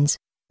plans.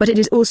 But it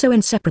is also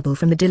inseparable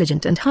from the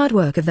diligent and hard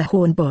work of the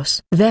Horn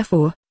Boss.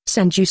 Therefore,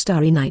 Senju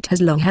Starry Night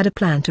has long had a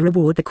plan to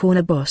reward the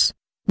corner boss.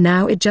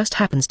 Now it just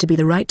happens to be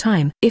the right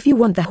time. If you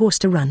want the horse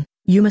to run,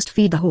 you must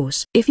feed the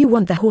horse. If you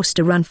want the horse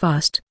to run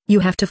fast, you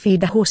have to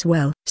feed the horse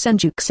well.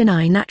 Senju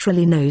Kusanai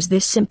naturally knows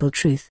this simple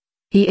truth.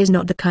 He is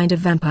not the kind of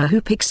vampire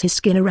who picks his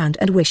skin around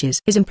and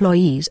wishes his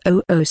employees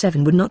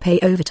 007 would not pay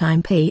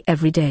overtime pay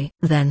every day.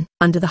 Then,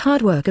 under the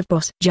hard work of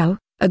Boss Zhao,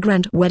 a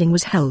grand wedding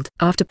was held.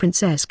 After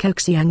Princess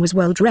Koxiang was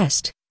well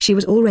dressed, she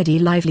was already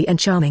lively and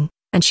charming,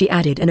 and she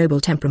added a noble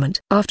temperament.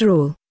 After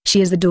all,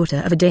 she is the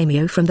daughter of a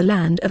daimyo from the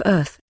land of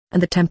Earth,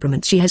 and the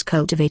temperament she has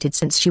cultivated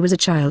since she was a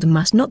child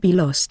must not be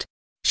lost.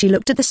 She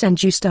looked at the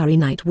Senju Starry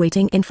Night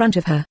waiting in front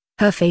of her,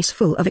 her face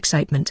full of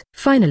excitement.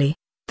 Finally,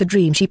 the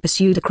dream she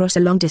pursued across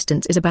a long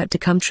distance is about to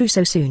come true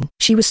so soon.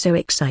 She was so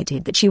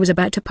excited that she was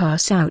about to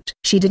pass out.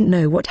 She didn't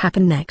know what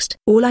happened next.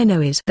 All I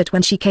know is that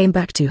when she came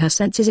back to her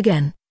senses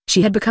again,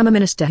 she had become a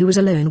minister who was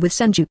alone with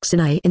Senju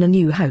Kusanai in a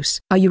new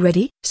house. Are you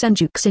ready?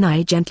 Senju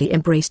Kusanai gently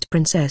embraced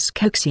Princess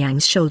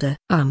Koxiang's shoulder.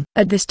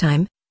 At this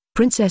time,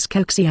 Princess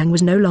Koxiang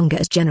was no longer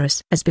as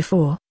generous as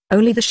before,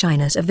 only the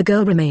shyness of the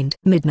girl remained.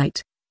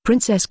 Midnight.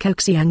 Princess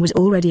Koxiang was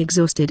already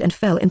exhausted and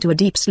fell into a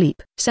deep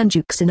sleep.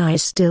 Senju Kusanai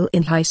is still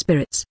in high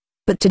spirits.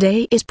 But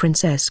today is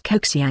Princess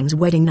Koxiang's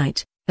wedding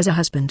night. As a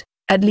husband,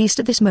 at least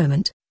at this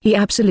moment, he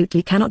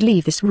absolutely cannot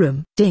leave this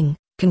room. Ding!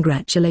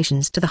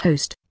 Congratulations to the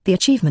host, the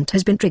achievement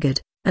has been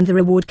triggered, and the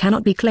reward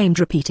cannot be claimed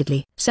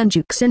repeatedly.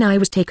 Senju Kusanai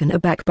was taken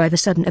aback by the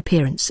sudden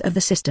appearance of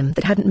the system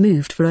that hadn't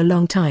moved for a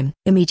long time.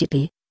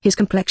 Immediately, his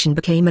complexion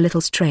became a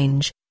little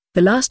strange.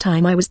 The last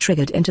time I was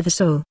triggered into the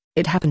soul,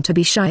 it happened to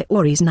be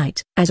Shiori's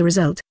night. As a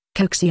result,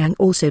 Koxiang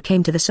also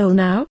came to the soul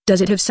now.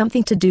 Does it have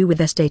something to do with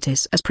their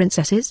status as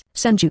princesses?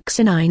 Senju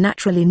Kusanai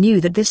naturally knew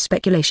that this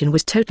speculation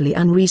was totally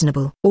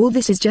unreasonable. All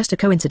this is just a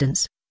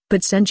coincidence.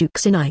 But Senju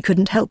Kusanai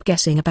couldn't help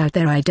guessing about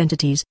their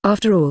identities.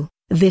 After all,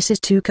 this is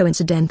too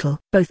coincidental.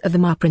 Both of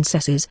them are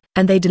princesses,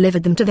 and they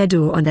delivered them to their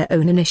door on their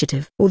own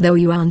initiative. Although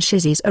Yuan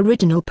Shizi's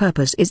original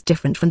purpose is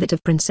different from that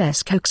of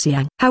Princess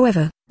Koxiang.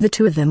 However, the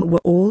two of them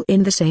were all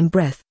in the same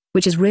breath,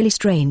 which is really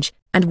strange,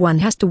 and one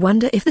has to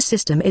wonder if the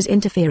system is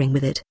interfering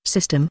with it.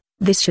 System,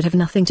 this should have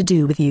nothing to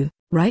do with you,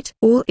 right?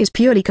 All is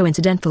purely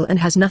coincidental and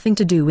has nothing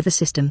to do with the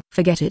system.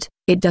 Forget it.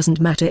 It doesn't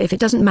matter if it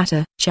doesn't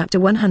matter. Chapter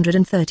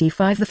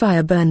 135. The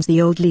fire burns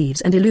the old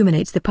leaves and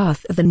illuminates the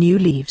path of the new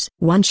leaves.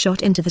 One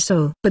shot into the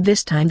soul. But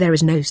this time there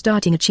is no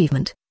starting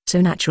achievement, so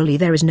naturally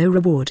there is no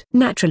reward.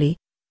 Naturally,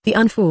 the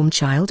unformed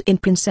child in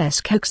Princess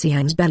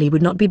Koxiang's belly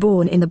would not be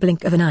born in the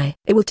blink of an eye.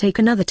 It will take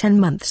another 10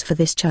 months for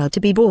this child to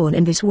be born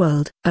in this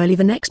world. Early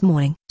the next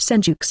morning,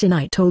 Senju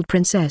Kusanai told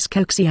Princess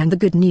Koxiang the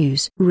good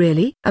news.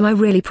 Really? Am I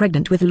really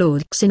pregnant with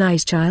Lord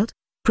Kusanai's child?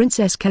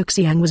 Princess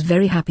Koxiang was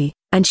very happy,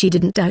 and she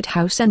didn't doubt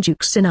how Senju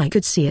Kusanai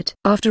could see it.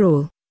 After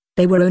all,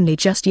 they were only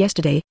just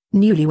yesterday,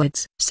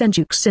 newlyweds.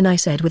 Senju Kusanai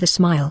said with a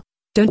smile.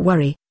 Don't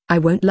worry, I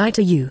won't lie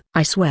to you.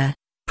 I swear.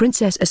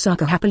 Princess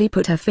Asaka happily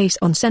put her face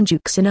on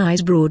Senju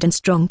Kusanai's broad and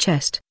strong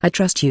chest. I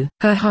trust you.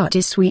 Her heart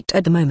is sweet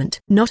at the moment.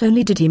 Not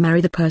only did he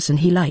marry the person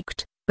he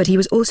liked, but he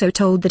was also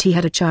told that he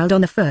had a child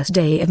on the first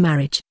day of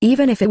marriage.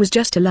 Even if it was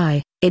just a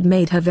lie, it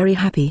made her very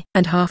happy.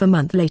 And half a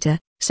month later,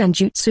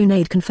 Senju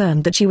Tsunade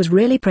confirmed that she was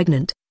really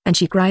pregnant, and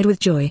she cried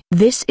with joy.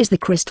 This is the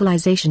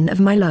crystallization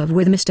of my love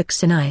with Mr.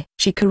 Kusanai.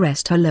 She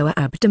caressed her lower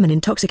abdomen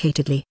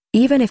intoxicatedly,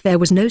 even if there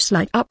was no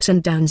slight ups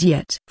and downs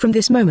yet. From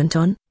this moment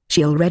on,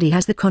 she already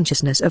has the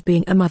consciousness of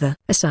being a mother.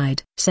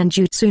 Aside,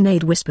 Senju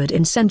Tsunade whispered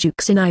in Senju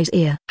Kusanai's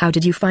ear. How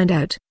did you find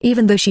out?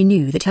 Even though she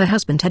knew that her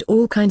husband had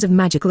all kinds of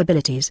magical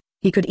abilities,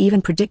 he could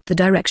even predict the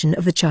direction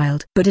of the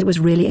child. But it was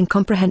really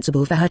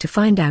incomprehensible for her to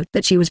find out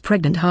that she was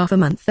pregnant half a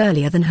month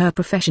earlier than her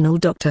professional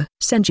doctor.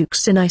 Senju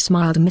Kusanai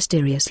smiled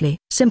mysteriously.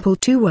 Simple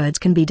 2 words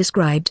can be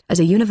described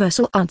as a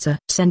universal answer.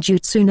 Senju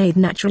Tsunade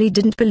naturally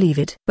didn't believe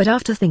it. But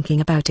after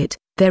thinking about it,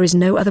 there is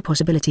no other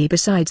possibility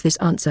besides this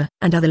answer.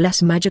 And other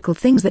less magical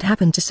things that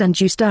happened to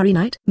Senju Starry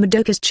Night.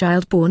 Madoka's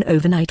child born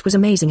overnight was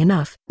amazing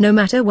enough. No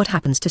matter what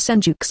happens to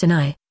Senju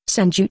Kusanai,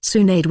 Senju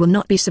Tsunade will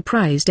not be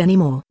surprised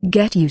anymore.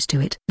 Get used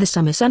to it. The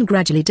summer sun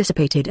gradually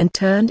dissipated and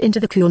turned into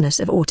the coolness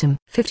of autumn.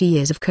 50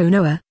 years of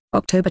Konoha,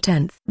 October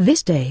 10th.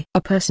 This day,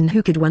 a person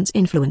who could once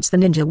influence the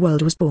ninja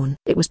world was born.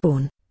 It was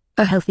born.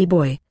 A healthy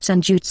boy.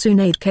 Senju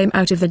Tsunade came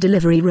out of the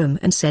delivery room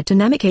and said to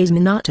Namikaze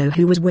Minato,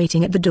 who was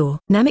waiting at the door.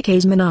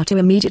 Namikaze Minato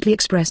immediately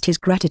expressed his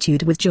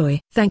gratitude with joy.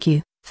 Thank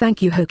you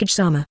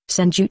Hokage-sama.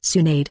 Senju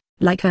Tsunade,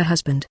 like her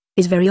husband,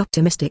 is very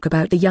optimistic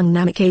about the young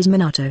Namikaze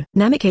Minato.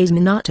 Namikaze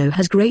Minato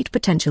has great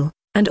potential,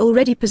 and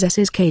already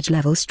possesses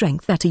cage-level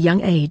strength at a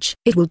young age.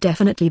 It will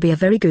definitely be a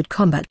very good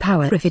combat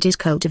power if it is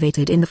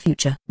cultivated in the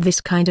future.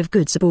 This kind of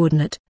good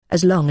subordinate,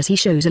 as long as he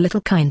shows a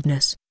little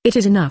kindness, it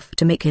is enough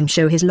to make him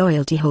show his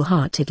loyalty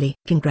wholeheartedly.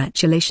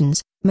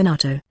 Congratulations,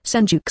 Minato.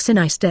 Senju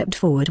Kusanai stepped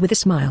forward with a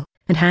smile,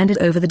 and handed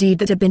over the deed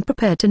that had been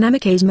prepared to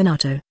Namikaze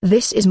Minato.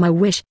 "This is my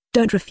wish,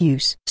 don't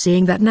refuse."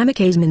 Seeing that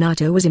Namikaze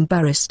Minato was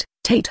embarrassed,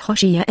 Tate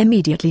Hoshiya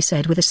immediately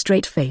said with a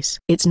straight face,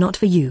 "It's not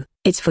for you,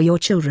 it's for your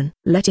children.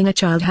 Letting a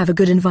child have a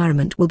good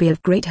environment will be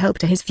of great help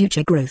to his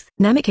future growth."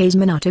 Namikaze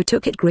Minato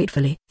took it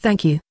gratefully.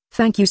 Thank you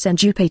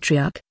Senju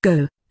Patriarch.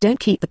 Go, don't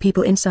keep the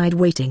people inside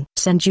waiting."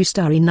 Senju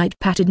Starry Night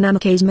patted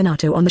Namikaze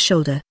Minato on the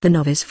shoulder. The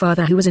novice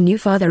father, who was a new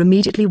father,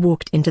 immediately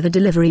walked into the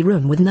delivery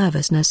room with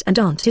nervousness and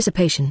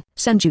anticipation.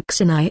 Senju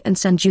Kusanai and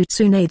Senju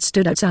Tsunade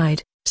stood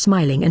outside,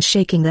 smiling and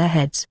shaking their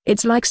heads.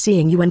 "It's like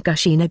seeing you when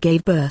Kushina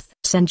gave birth,"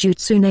 Senju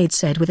Tsunade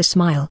said with a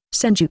smile.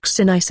 Senju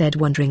Kusanai said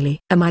wonderingly,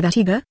 "Am I that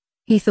eager?"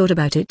 He thought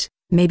about it.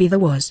 Maybe there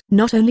was.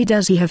 Not only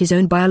does he have his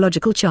own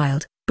biological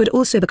child, but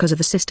also because of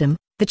the system,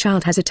 the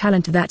child has a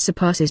talent that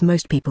surpasses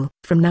most people.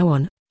 From now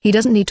on, he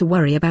doesn't need to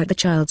worry about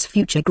the child's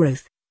future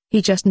growth.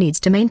 He just needs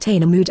to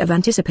maintain a mood of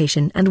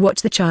anticipation and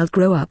watch the child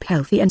grow up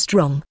healthy and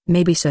strong.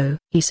 "Maybe so,"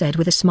 he said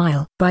with a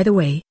smile. "By the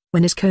way,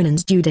 when is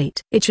Conan's due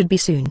date?" "It should be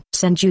soon."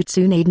 Senju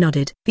Tsunade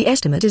nodded. "The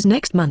estimate is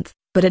next month,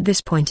 but at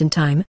this point in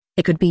time,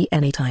 it could be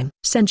any time,"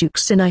 Senju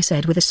Kusanai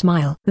said with a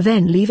smile.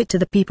 "Then leave it to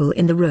the people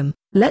in the room.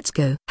 Let's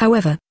go."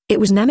 However, it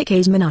was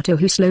Namikaze Minato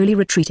who slowly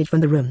retreated from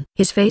the room.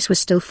 His face was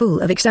still full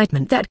of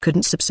excitement that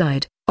couldn't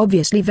subside,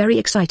 obviously very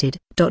excited.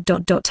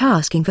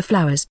 Asking for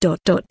flowers. 0.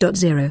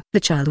 The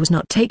child was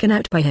not taken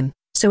out by him,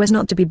 so as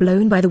not to be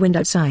blown by the wind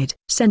outside.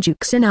 Senju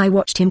Kusanai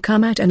watched him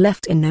come out and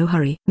left in no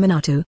hurry.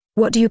 "Minato,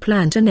 what do you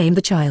plan to name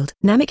the child?"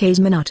 Namikaze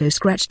Minato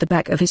scratched the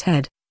back of his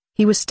head.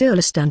 He was still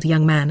a stunned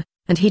young man,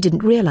 and he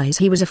didn't realize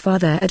he was a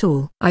father at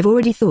all. "I've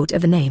already thought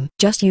of the name.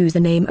 Just use the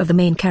name of the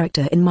main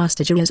character in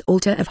Master Jiraiya's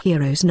Altar of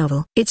Heroes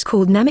novel. It's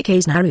called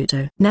Namikaze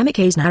Naruto."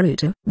 "Namikaze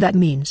Naruto? That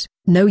means,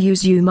 no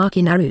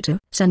Uzumaki Naruto?"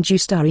 Senju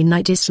Starry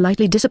Night is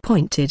slightly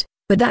disappointed,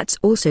 but that's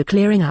also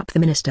clearing up the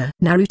minister.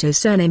 "Naruto's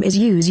surname is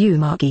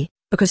Uzumaki,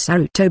 because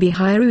Sarutobi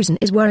Hiruzen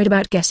is worried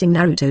about guessing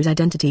Naruto's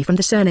identity from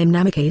the surname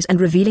Namikaze and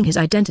revealing his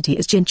identity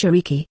as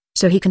Jinchuriki,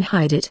 so he can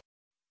hide it.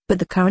 But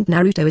the current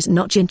Naruto is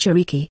not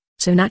Jinchuriki,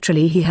 so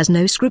naturally he has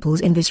no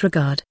scruples in this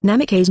regard.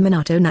 Namikaze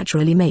Minato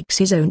naturally makes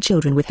his own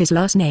children with his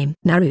last name.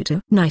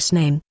 "Naruto, nice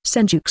name,"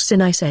 Senju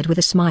Kusanai said with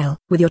a smile.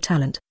 "With your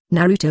talent,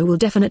 Naruto will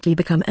definitely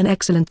become an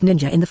excellent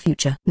ninja in the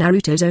future."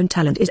 Naruto's own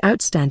talent is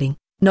outstanding,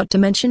 not to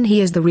mention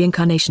he is the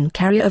reincarnation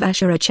carrier of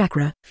Ashura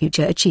Chakra.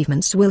 Future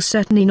achievements will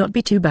certainly not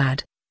be too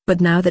bad.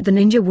 But now that the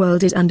ninja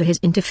world is under his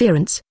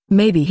interference,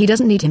 maybe he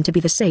doesn't need him to be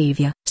the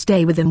savior.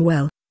 Stay with them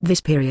well. This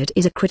period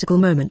is a critical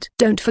moment.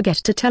 "Don't forget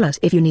to tell us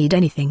if you need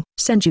anything,"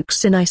 Senju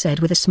Kusanai said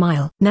with a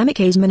smile.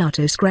 Namikaze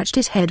Minato scratched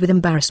his head with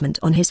embarrassment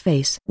on his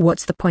face.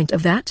 "What's the point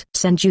of that?"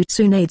 Senju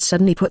Tsunade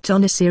suddenly put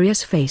on a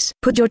serious face.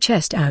 "Put your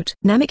chest out."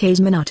 Namikaze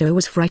Minato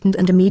was frightened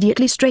and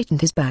immediately straightened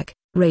his back,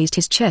 raised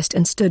his chest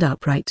and stood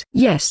upright.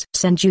 "Yes,"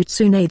 Senju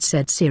Tsunade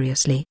said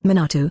seriously.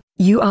 "Minato,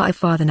 you are a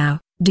father now.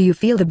 Do you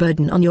feel the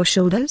burden on your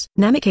shoulders?"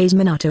 Namikaze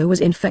Minato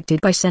was infected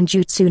by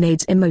Senju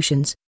Tsunade's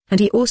emotions, and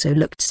he also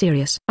looked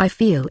serious. "I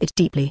feel it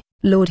deeply,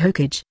 Lord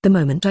Hokage. The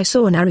moment I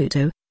saw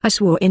Naruto, I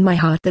swore in my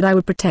heart that I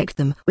would protect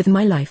them with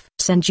my life."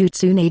 Senju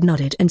Tsunade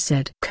nodded and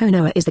said,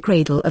 "Konoha is the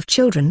cradle of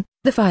children.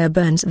 The fire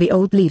burns the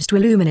old leaves to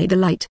illuminate the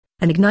light,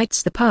 and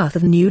ignites the path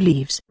of new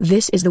leaves.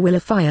 This is the will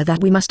of fire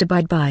that we must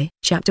abide by."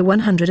 Chapter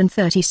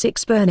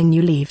 136 Burning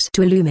New Leaves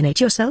to Illuminate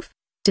Yourself?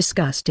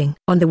 Disgusting.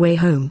 On the way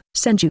home,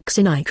 Senju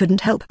Kusanai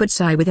couldn't help but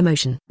sigh with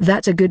emotion.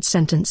 That's a good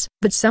sentence,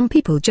 but some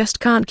people just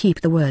can't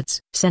keep the words.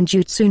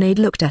 Senju Tsunade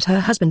looked at her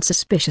husband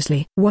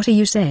suspiciously. "What are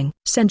you saying?"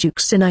 Senju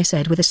Kusanai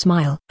said with a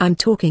smile. "I'm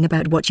talking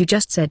about what you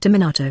just said to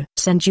Minato."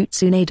 Senju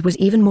Tsunade was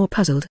even more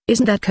puzzled.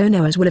 "Isn't that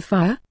Konoha's will of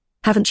fire?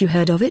 Haven't you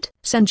heard of it?"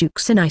 Senju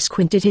Kusanai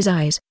squinted his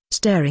eyes,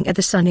 staring at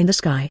the sun in the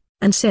sky,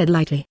 and said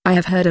lightly, "I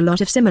have heard a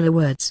lot of similar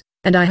words,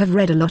 and I have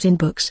read a lot in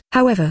books.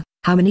 However,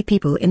 how many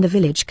people in the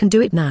village can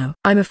do it now?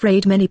 I'm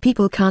afraid many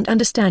people can't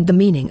understand the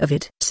meaning of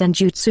it."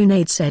 Senju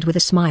Tsunade said with a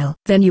smile.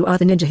 "Then you are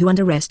the ninja who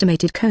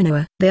underestimated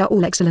Konoha." "They are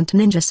all excellent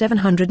ninja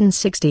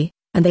 760,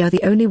 and they are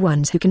the only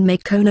ones who can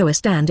make Konoha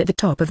stand at the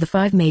top of the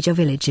 5 major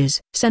villages."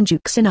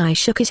 Senju Kusanai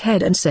shook his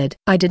head and said,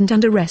 "I didn't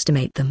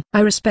underestimate them. I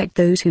respect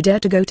those who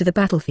dare to go to the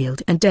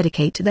battlefield and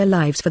dedicate their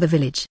lives for the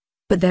village.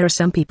 But there are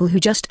some people who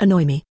just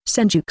annoy me."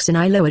 Senju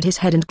Kusanai lowered his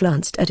head and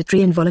glanced at a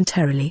tree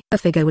involuntarily. A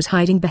figure was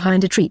hiding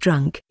behind a tree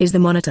trunk. "Is the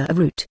monitor a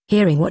root?"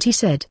 Hearing what he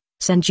said,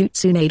 Senju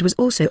Tsunade was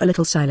also a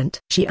little silent.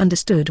 She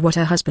understood what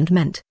her husband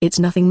meant. It's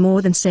nothing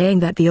more than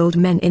saying that the old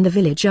men in the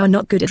village are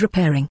not good at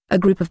repairing. A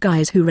group of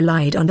guys who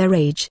relied on their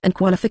age and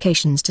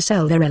qualifications to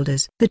sell their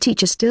elders. The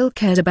teacher still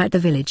cares about the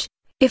village.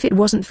 If it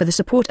wasn't for the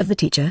support of the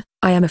teacher,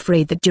 I am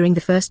afraid that during the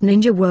First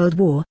Ninja World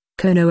War,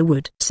 Konoha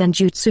would.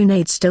 Senju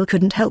Tsunade still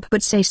couldn't help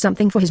but say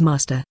something for his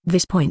master.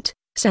 This point,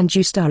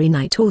 Senju Starry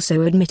Night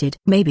also admitted.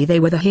 Maybe they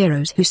were the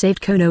heroes who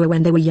saved Konoha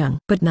when they were young.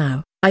 But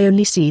now, I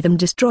only see them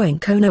destroying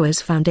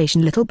Konoha's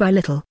foundation little by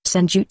little.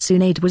 Senju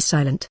Tsunade was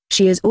silent.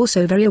 She is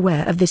also very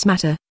aware of this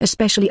matter,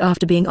 especially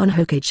after being on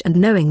Hokage and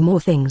knowing more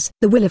things.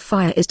 The will of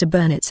fire is to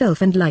burn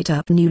itself and light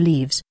up new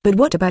leaves. But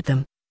what about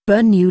them?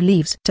 burn new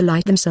leaves to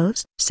light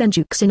themselves?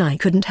 Senju Kusanagi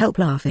couldn't help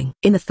laughing.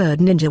 In the Third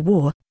Ninja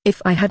War,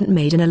 if I hadn't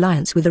made an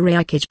alliance with the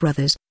Ryukage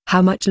brothers,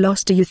 how much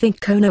loss do you think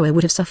Konoha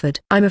would have suffered?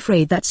 I'm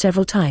afraid that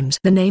several times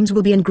the names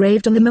will be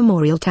engraved on the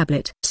memorial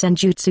tablet.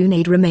 Senju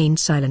Tsunade remained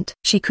silent.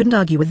 She couldn't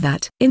argue with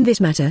that. In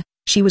this matter,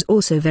 she was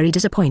also very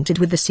disappointed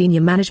with the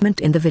senior management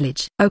in the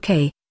village.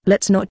 Okay,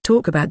 let's not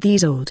talk about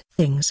these old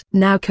things.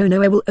 Now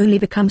Konoha will only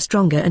become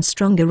stronger and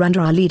stronger under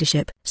our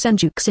leadership.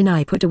 Senju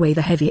Kusanagi put away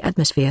the heavy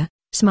atmosphere,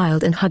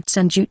 smiled and hugged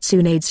Senju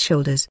Tsunade's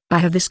shoulders. I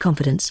have this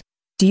confidence.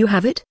 Do you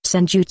have it?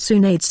 Senju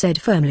Tsunade said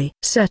firmly.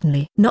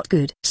 Certainly. Not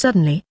good.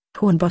 Suddenly,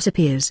 Horn Boss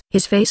appears.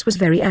 His face was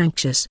very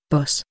anxious.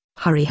 Boss,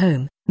 hurry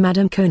home.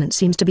 Madame Conan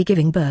seems to be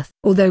giving birth.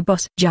 Although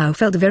Boss Zhao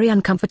felt very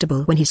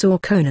uncomfortable when he saw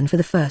Conan for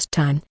the first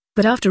time,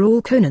 but after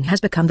all Conan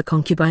has become the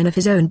concubine of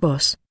his own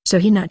boss, so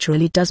he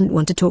naturally doesn't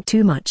want to talk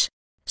too much.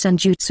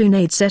 Senju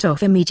Tsunade set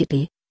off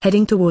immediately,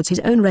 heading towards his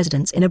own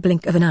residence in a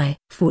blink of an eye.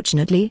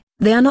 Fortunately,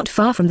 they are not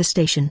far from the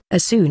station.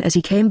 As soon as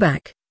he came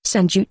back,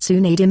 Senju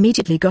Tsunade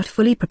immediately got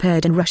fully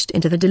prepared and rushed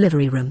into the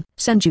delivery room.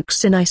 Senju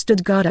Kusanagi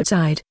stood guard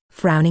outside,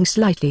 frowning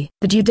slightly.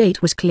 The due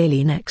date was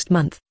clearly next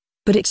month.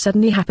 But it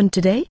suddenly happened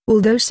today?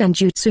 Although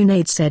Senju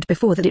Tsunade said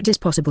before that it is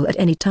possible at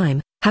any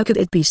time, how could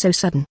it be so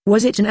sudden?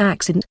 Was it an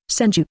accident?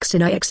 Senju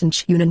Kusanagi and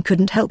Shunan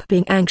couldn't help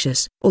being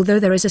anxious. Although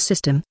there is a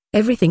system,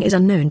 everything is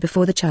unknown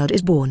before the child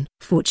is born.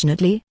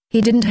 Fortunately,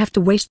 he didn't have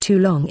to wait too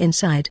long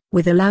inside.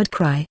 With a loud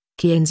cry,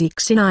 Kienzi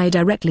Kusanagi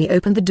directly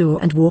opened the door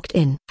and walked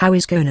in. How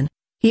is Conan?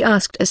 He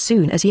asked as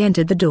soon as he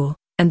entered the door,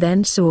 and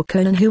then saw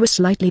Conan, who was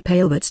slightly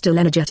pale but still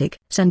energetic.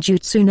 Senju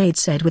Tsunade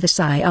said with a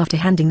sigh after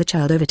handing the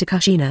child over to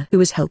Kushina, who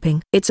was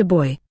helping. It's a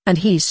boy, and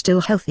he's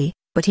still healthy,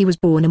 but he was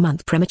born a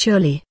month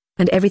prematurely,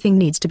 and everything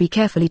needs to be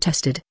carefully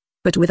tested.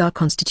 But with our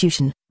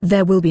constitution,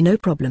 there will be no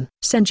problem.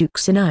 Senju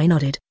Kusanagi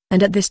nodded,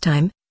 and at this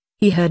time,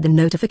 he heard the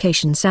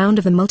notification sound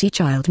of the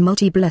multi-child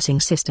multi-blessing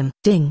system.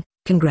 Ding!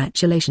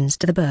 Congratulations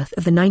to the birth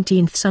of the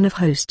 19th son of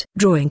Host.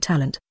 Drawing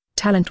talent.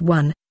 Talent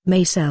 1,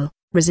 Macel.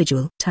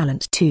 Residual.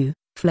 Talent 2,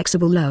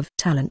 Flexible Love.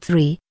 Talent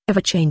 3,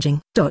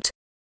 Ever-changing.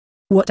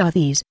 What are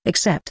these?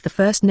 Except the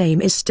first name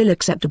is still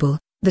acceptable,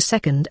 the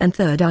second and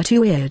third are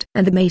too weird.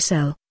 And the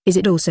Macel, is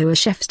it also a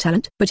chef's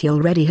talent? But he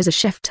already has a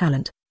chef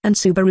talent, and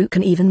Subaru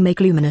can even make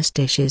luminous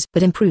dishes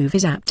that improve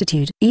his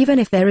aptitude. Even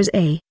if there is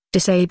a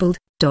disabled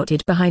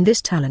dotted behind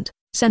this talent,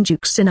 Senju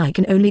Kusanagi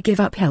can only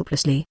give up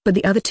helplessly. But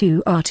the other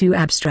two are too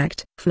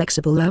abstract.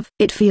 Flexible Love.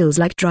 It feels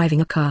like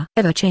driving a car.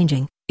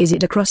 Ever-changing. Is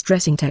it a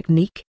cross-dressing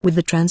technique? With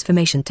the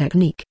transformation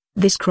technique,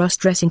 this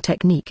cross-dressing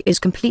technique is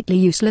completely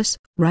useless,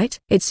 right?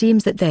 It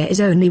seems that there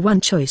is only one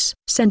choice.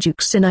 Senju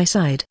Kusanagi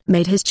sighed.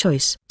 Made his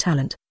choice.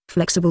 Talent.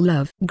 Flexible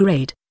Love.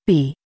 Grade.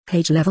 B.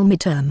 Page level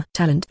midterm.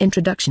 Talent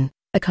introduction.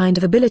 A kind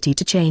of ability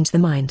to change the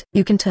mind.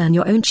 You can turn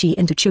your own chi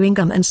into chewing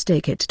gum and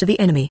stick it to the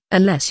enemy.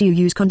 Unless you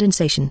use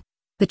condensation,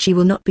 the chi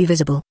will not be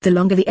visible. The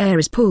longer the air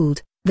is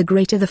pulled, the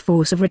greater the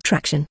force of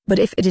retraction. But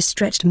if it is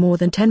stretched more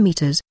than 10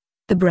 meters,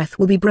 the breath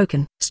will be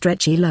broken.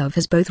 Stretchy Love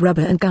has both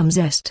rubber and gum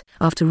zest.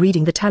 After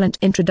reading the talent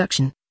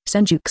introduction,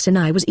 Senju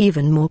Kusanagi was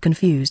even more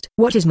confused.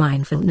 What is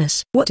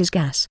mindfulness? What is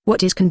gas?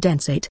 What is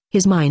condensate?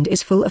 His mind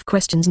is full of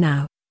questions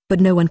now, but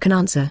no one can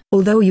answer.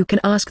 Although you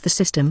can ask the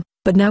system,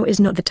 but now is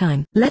not the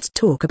time. Let's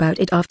talk about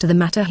it after the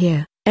matter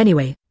here.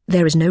 Anyway,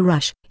 there is no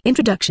rush.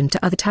 Introduction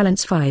to other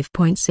talents.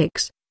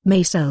 5.6,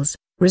 Macels.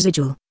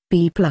 Residual.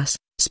 B+.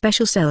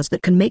 Special cells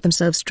that can make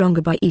themselves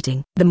stronger by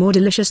eating. The more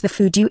delicious the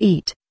food you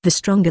eat, the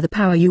stronger the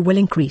power you will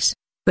increase.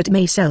 But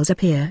Macels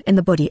appear in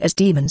the body as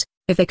demons.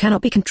 If they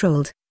cannot be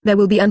controlled, there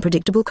will be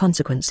unpredictable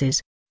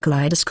consequences.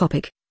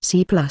 Kaleidoscopic.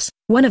 C+.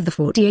 One of the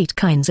 48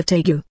 kinds of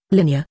Tegu.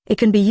 Linear. It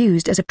can be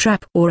used as a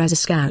trap or as a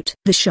scout.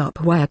 The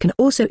sharp wire can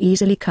also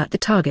easily cut the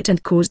target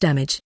and cause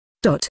damage.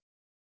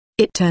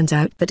 It turns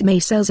out that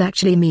Macels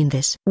actually mean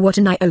this. What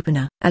an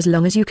eye-opener. As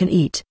long as you can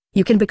eat,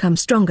 you can become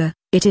stronger.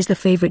 It is the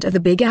favorite of the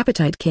Big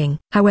Appetite King.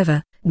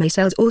 However,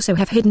 Macels also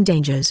have hidden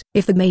dangers.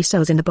 If the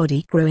Macels in the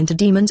body grow into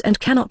demons and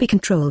cannot be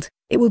controlled,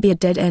 it will be a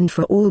dead end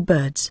for all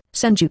birds.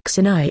 Senju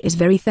Kusanagi is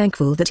very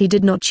thankful that he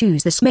did not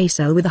choose this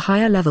Macel with a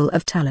higher level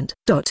of talent.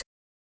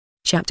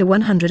 Chapter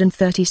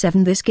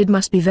 137. This kid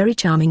must be very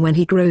charming when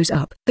he grows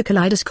up. The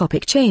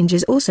kaleidoscopic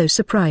changes also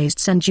surprised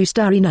Senju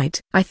Starry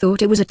Night. I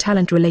thought it was a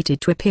talent related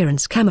to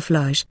appearance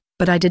camouflage,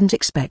 but I didn't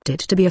expect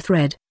it to be a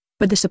thread.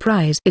 But the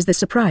surprise is the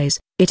surprise.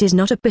 It is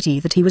not a pity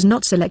that he was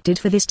not selected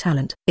for this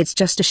talent. It's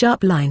just a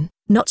sharp line,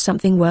 not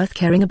something worth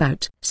caring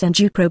about.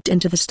 Senju probed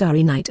into the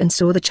Starry Night and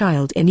saw the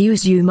child in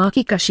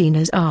Uzumaki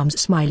Kushina's arms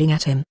smiling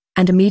at him,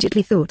 and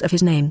immediately thought of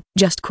his name.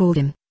 Just called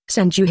him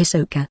Senju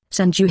Hisoka.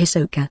 Senju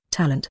Hisoka.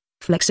 Talent.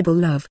 Flexible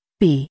Love.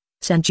 B.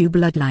 Senju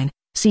Bloodline.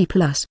 C+.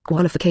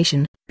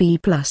 Qualification. B+.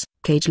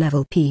 Cage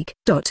level peak.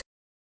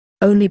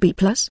 Only B+?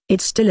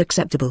 It's still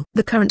acceptable.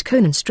 The current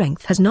Conan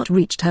strength has not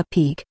reached her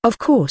peak. Of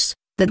course,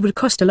 that would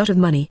cost a lot of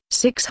money.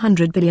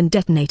 600 billion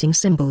detonating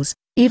symbols,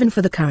 even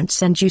for the current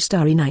Senju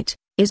Starry Night,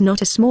 is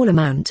not a small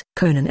amount.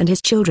 Conan and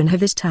his children have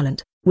this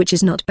talent, which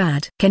is not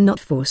bad. Cannot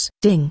force.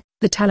 Ding.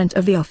 The talent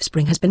of the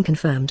offspring has been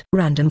confirmed.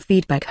 Random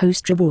feedback.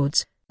 Host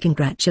rewards.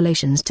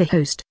 Congratulations to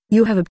host,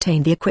 you have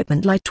obtained the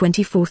equipment Light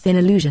 24th in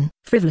Illusion,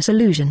 Frivolous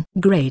Illusion,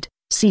 Grade,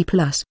 C+,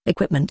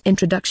 Equipment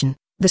Introduction.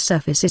 The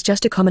surface is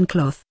just a common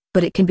cloth,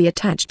 but it can be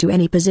attached to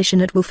any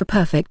position at will for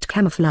perfect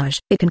camouflage.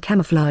 It can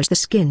camouflage the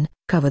skin,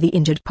 cover the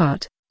injured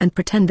part, and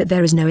pretend that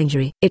there is no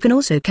injury. It can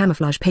also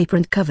camouflage paper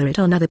and cover it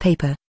on other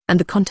paper, and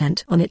the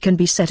content on it can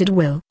be set at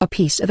will. A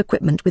piece of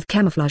equipment with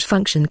camouflage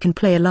function can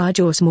play a large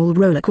or small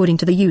role according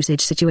to the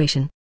usage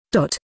situation.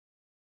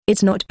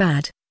 It's not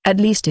bad, at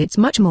least it's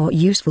much more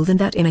useful than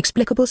that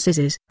inexplicable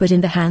scissors. But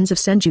in the hands of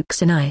Senju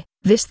Kusanai,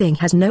 this thing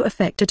has no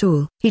effect at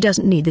all. He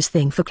doesn't need this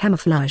thing for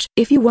camouflage.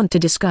 If you want to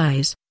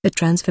disguise, a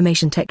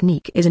transformation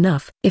technique is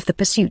enough. If the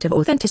pursuit of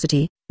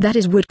authenticity, that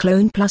is wood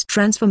clone plus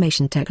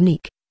transformation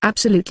technique,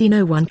 absolutely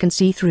no one can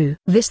see through.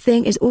 This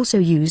thing is also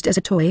used as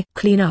a toy.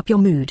 Clean up your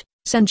mood.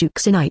 Senju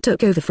Kusanai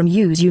took over from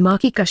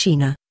Uzumaki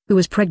Kushina, who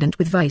was pregnant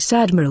with Vice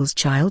Admiral's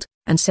child,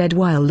 and said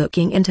while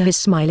looking into his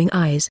smiling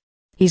eyes,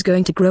 "He's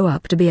going to grow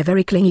up to be a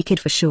very clingy kid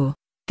for sure.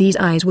 These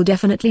eyes will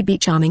definitely be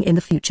charming in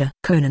the future."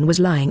 Conan was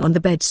lying on the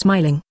bed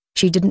smiling.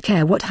 She didn't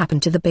care what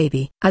happened to the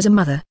baby. As a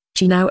mother,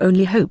 she now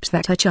only hopes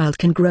that her child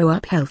can grow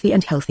up healthy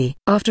and healthy.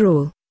 After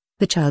all,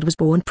 the child was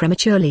born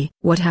prematurely.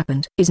 What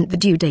happened? Isn't the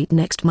due date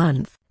next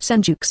month?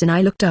 Senju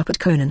Kusanai looked up at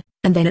Conan,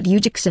 and then at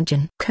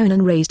Uchiha.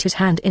 Conan raised his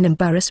hand in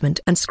embarrassment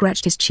and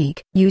scratched his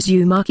cheek.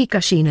 Uzumaki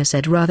Kushina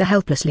said rather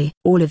helplessly.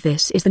 All of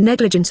this is the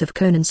negligence of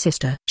Conan's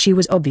sister. She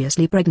was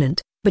obviously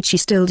pregnant, but she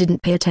still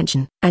didn't pay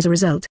attention. As a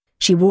result,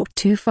 she walked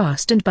too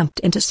fast and bumped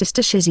into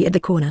Sister Shizzy at the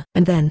corner.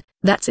 And then,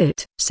 that's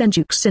it.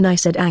 Senju Kusanai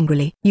said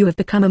angrily. You have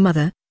become a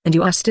mother, and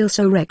you are still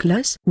so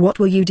reckless? What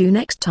will you do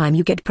next time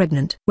you get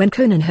pregnant? When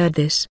Conan heard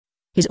this,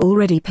 his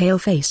already pale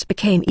face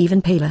became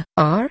even paler.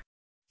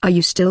 Are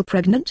you still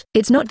pregnant?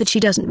 It's not that she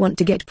doesn't want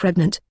to get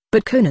pregnant,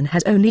 but Conan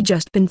has only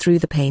just been through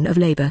the pain of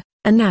labor,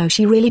 and now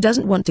she really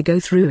doesn't want to go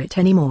through it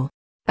anymore.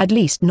 At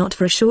least not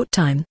for a short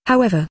time.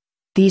 However,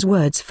 these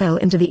words fell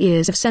into the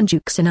ears of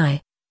Senju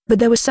Kusanai. But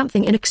there was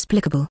something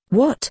inexplicable.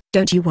 What?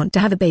 Don't you want to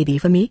have a baby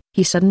for me?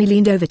 He suddenly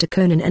leaned over to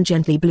Conan and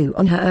gently blew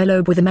on her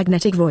earlobe with a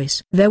magnetic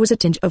voice. There was a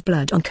tinge of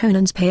blood on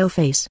Conan's pale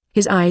face.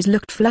 His eyes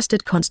looked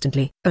flustered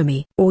constantly.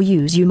 Omi, or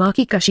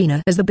Uzumaki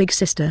Kushina as the big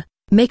sister,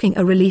 making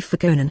a relief for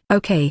Conan.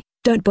 Okay,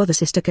 don't bother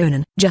Sister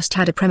Conan. Just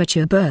had a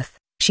premature birth.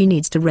 She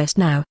needs to rest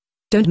now.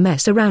 Don't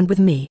mess around with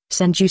me.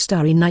 Senju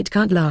Starry Night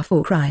can't laugh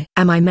or cry.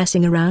 Am I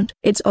messing around?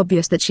 It's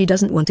obvious that she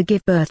doesn't want to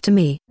give birth to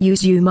me.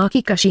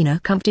 Uzumaki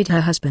Kushina comforted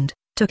her husband,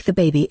 took the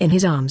baby in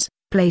his arms,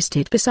 placed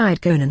it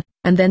beside Conan,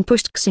 and then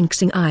pushed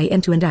Xing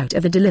into and out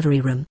of the delivery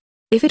room.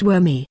 If it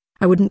were me,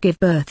 I wouldn't give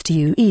birth to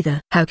you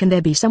either. How can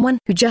there be someone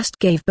who just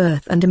gave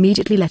birth and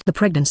immediately let the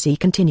pregnancy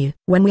continue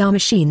when we are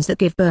machines that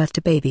give birth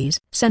to babies?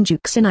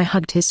 Senju Kusanai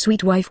hugged his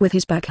sweet wife with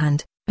his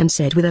backhand, and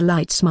said with a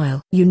light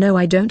smile, "You know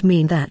I don't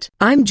mean that.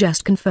 I'm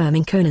just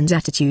confirming Conan's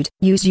attitude."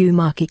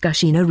 Uzumaki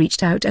Kushina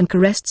reached out and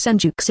caressed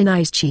Senju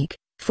Kusanai's cheek,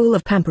 full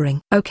of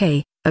pampering.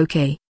 Okay,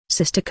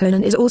 Sister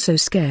Conan is also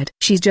scared.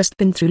 She's just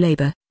been through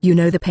labor, you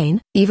know the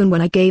pain? Even when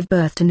I gave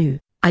birth to Nu,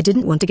 I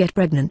didn't want to get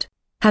pregnant.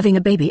 Having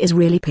a baby is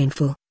really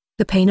painful.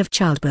 The pain of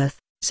childbirth.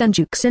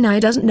 Senju Kusanai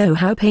doesn't know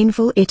how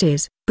painful it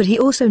is, but he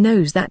also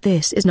knows that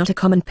this is not a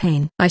common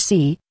pain. I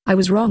see, I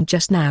was wrong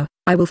just now.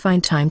 I will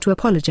find time to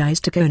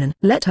apologize to Conan.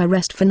 Let her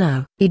rest for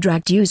now. He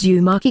dragged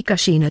Uzumaki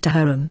Kushina to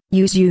her room.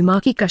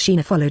 Uzumaki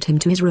Kushina followed him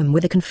to his room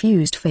with a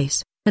confused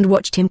face, and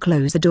watched him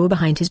close the door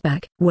behind his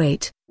back.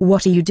 Wait,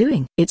 what are you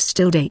doing? It's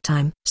still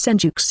daytime,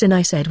 Senju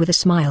Kusanai said with a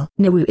smile.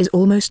 Nawu is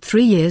almost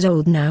 3 years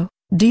old now.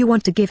 Do you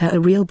want to give her a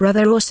real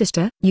brother or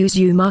sister?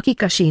 Uzumaki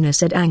Kushina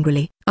said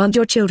angrily. Aren't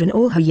your children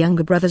all her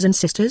younger brothers and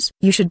sisters?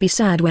 You should be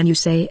sad when you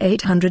say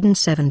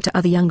 807 to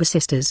other younger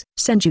sisters.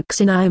 Senju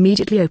Kusanai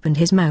immediately opened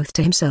his mouth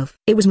to himself.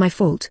 It was my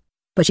fault.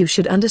 But you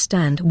should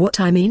understand what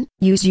I mean.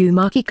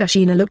 Uzumaki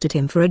Kushina looked at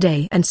him for a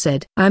day and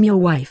said, I'm your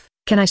wife.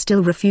 Can I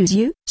still refuse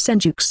you?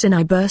 Senju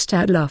Kusanai burst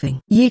out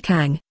laughing. Yi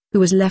Kang, who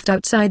was left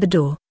outside the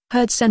door,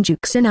 heard Senju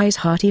Kusanai's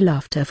hearty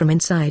laughter from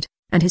inside,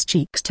 and his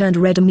cheeks turned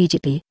red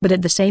immediately. But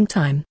at the same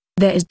time,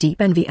 there is deep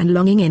envy and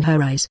longing in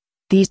her eyes.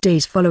 These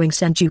days following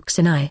Senju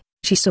Kusanai,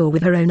 she saw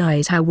with her own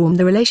eyes how warm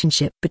the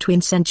relationship between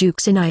Senju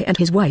Kusanai and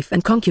his wife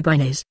and concubine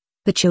is.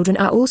 The children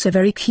are also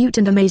very cute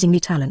and amazingly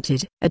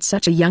talented. At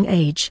such a young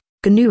age,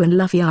 Gnu and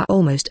Luffy are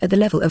almost at the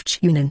level of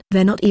Chunin.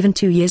 They're not even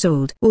 2 years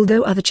old.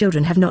 Although other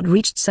children have not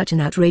reached such an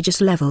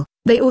outrageous level,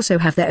 they also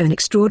have their own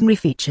extraordinary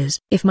features.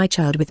 If my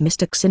child with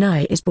Mr.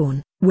 Kusanai is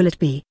born, will it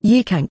be?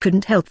 Yi Kang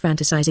couldn't help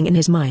fantasizing in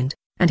his mind,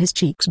 and his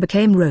cheeks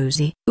became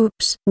rosy.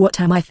 Oops,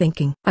 what am I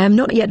thinking? I am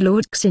not yet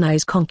Lord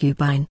Kusanai's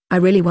concubine. I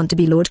really want to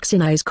be Lord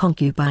Kusanai's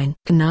concubine.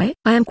 Can I?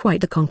 I am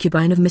quite the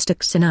concubine of Mr.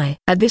 Kusanai.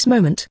 At this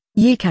moment,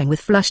 Yi Kang with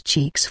flushed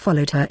cheeks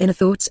followed her inner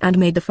thoughts and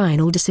made the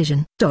final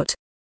decision.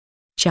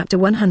 Chapter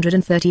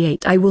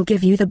 138 I will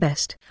give you the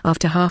best.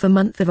 After half a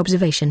month of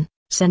observation,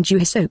 Senju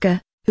Hisoka,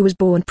 who was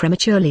born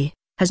prematurely,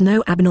 has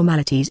no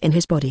abnormalities in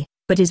his body,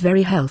 but is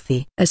very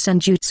healthy. As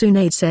Senju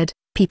Tsunade said,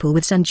 people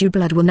with Senju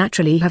blood will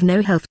naturally have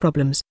no health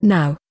problems.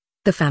 Now,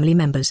 the family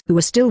members who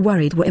were still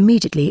worried were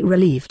immediately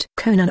relieved.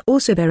 Conan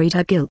also buried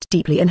her guilt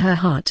deeply in her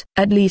heart.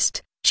 At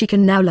least, She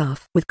can now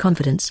laugh with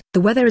confidence. The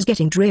weather is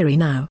getting dreary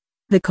now.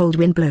 The cold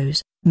wind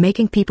blows,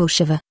 making people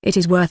shiver. It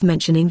is worth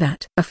mentioning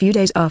that a few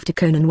days after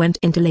Conan went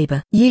into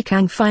labor, Ye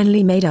Kang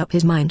finally made up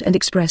his mind and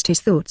expressed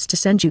his thoughts to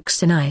Senju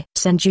Kusanai.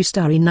 Senju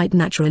Starry Night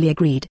naturally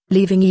agreed,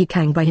 leaving Ye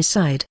Kang by his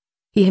side.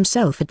 He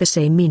himself had the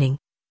same meaning.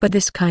 But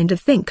this kind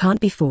of thing can't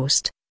be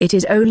forced. It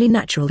is only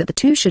natural that the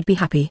two should be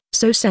happy.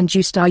 So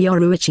Senju Star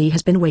Yoruichi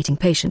has been waiting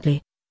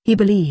patiently. He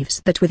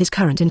believes that with his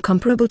current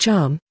incomparable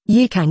charm,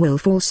 Ye Kang will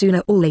fall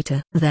sooner or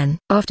later. Then,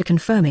 after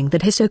confirming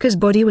that Hisoka's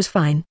body was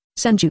fine,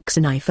 Senju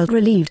Kusanai felt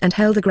relieved and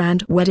held a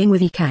grand wedding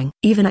with Ye Kang.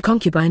 Even a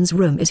concubine's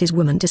room is his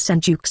woman to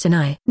Senju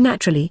Kusanai.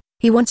 Naturally,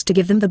 he wants to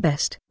give them the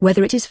best.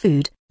 Whether it is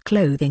food,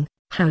 clothing,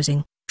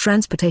 housing,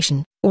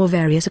 transportation, or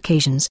various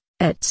occasions,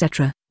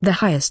 etc., the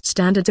highest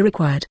standards are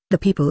required. The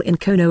people in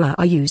Konoha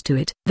are used to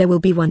it. There will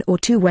be 1 or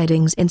 2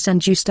 weddings in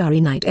Senju Starry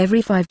Night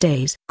every 5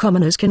 days.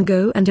 Commoners can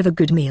go and have a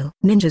good meal.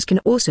 Ninjas can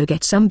also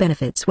get some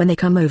benefits when they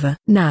come over.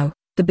 Now,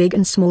 the big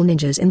and small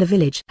ninjas in the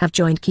village have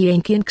joined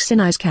Kienki and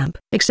Kusanai's camp,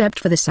 except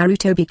for the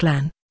Sarutobi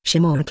clan,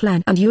 Shimura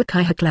clan and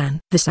Uchiha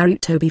clan. The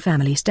Sarutobi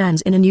family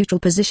stands in a neutral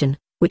position,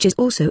 which is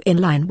also in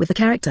line with the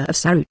character of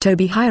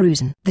Sarutobi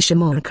Hiruzen. The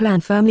Shimura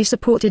clan firmly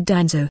supported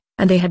Danzo,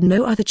 and they had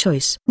no other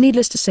choice.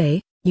 Needless to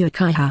say,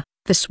 Uchiha,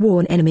 the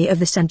sworn enemy of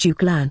the Senju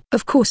clan.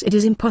 Of course it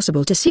is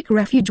impossible to seek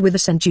refuge with the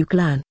Senju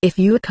clan. If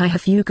Uchiha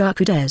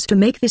Fugaku dares to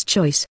make this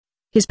choice,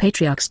 his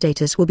patriarch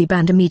status will be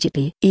banned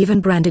immediately,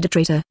 even branded a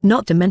traitor.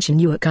 Not to mention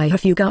Uchiha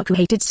Fugaku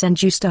hated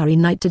Senju Starry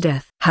Night to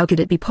death. How could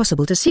it be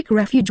possible to seek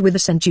refuge with the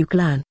Senju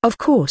clan? Of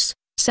course,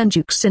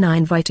 Senju Kusanai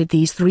invited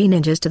these 3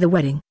 ninjas to the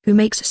wedding, who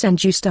makes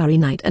Senju Starry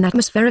Night an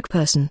atmospheric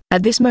person.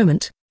 At this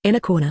moment, in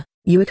a corner,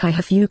 Uchiha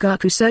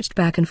Fugaku searched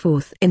back and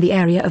forth in the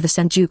area of the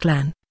Senju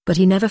clan, but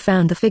he never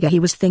found the figure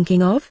he was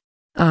thinking of.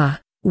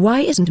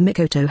 Why isn't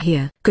Mikoto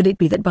here? Could it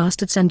be that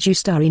bastard Senju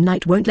Starry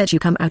Night won't let you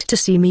come out to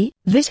see me?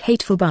 This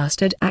hateful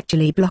bastard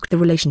actually blocked the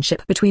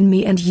relationship between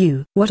me and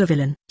you. What a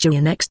villain.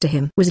 Jiraiya next to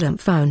him was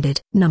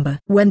dumbfounded.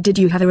 When did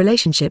you have a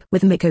relationship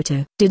with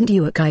Mikoto? Didn't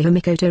Uchiha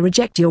Mikoto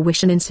reject your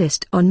wish and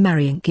insist on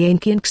marrying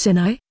Kienki and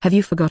Kusanai? Have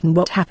you forgotten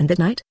what happened that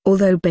night?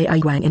 Although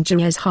Baiwang in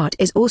Jiraiya's heart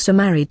is also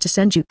married to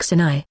Senju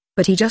Kusanai,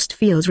 but he just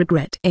feels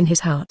regret in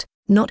his heart,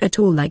 not at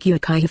all like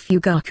Uchiha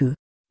Fugaku.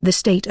 The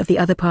state of the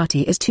other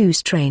party is too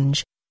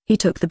strange. He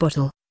took the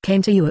bottle,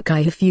 came to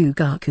Uchiha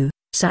Fugaku,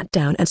 sat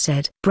down and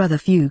said, "Brother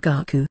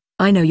Fugaku,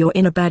 I know you're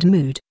in a bad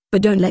mood,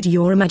 but don't let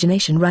your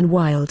imagination run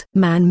wild.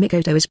 Man,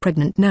 Mikoto is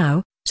pregnant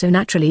now, so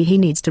naturally he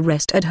needs to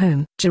rest at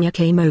home." Jiraiya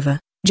came over,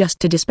 just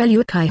to dispel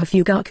Uchiha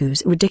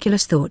Fugaku's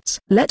ridiculous thoughts.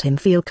 Let him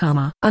feel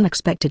calmer.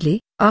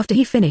 Unexpectedly, after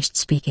he finished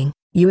speaking,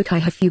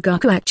 Uchiha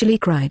Fugaku actually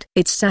cried.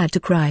 It's sad to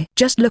cry.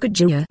 Just look at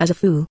Jiraiya as a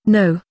fool.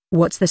 No,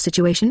 what's the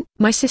situation?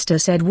 My sister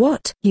said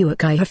what?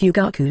 Uchiha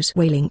Fugaku's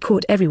wailing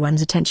caught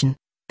everyone's attention.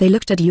 They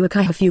looked at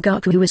Uchiha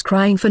Fugaku who was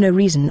crying for no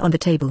reason on the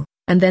table,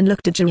 and then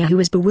looked at Jiraiya who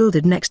was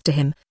bewildered next to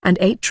him, and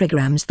 8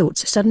 Trigram's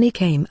thoughts suddenly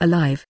came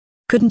alive.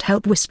 Couldn't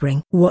help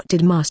whispering. What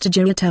did Master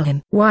Jiraiya tell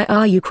him? Why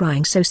are you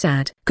crying so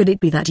sad? Could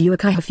it be that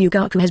Uchiha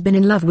Fugaku has been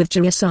in love with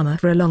Jiraiya-sama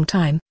for a long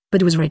time,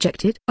 but was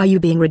rejected? Are you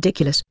being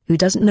ridiculous? Who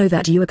doesn't know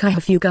that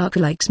Uchiha Fugaku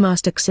likes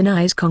Master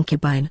Kusanai's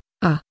concubine?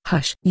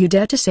 Hush. You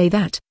dare to say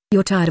that?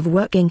 You're tired of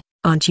working,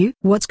 aren't you?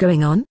 What's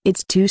going on?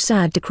 It's too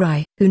sad to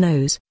cry. Who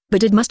knows?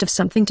 But it must have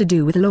something to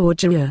do with Lord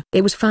Jiraiya.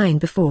 It was fine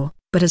before,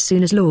 but as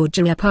soon as Lord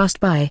Jiraiya passed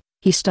by,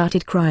 he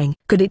started crying.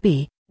 Could it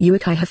be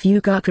Uchiha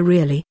Fugaku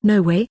really?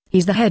 No way.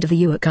 He's the head of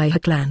the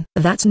Uchiha clan.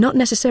 That's not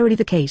necessarily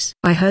the case.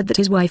 I heard that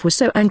his wife was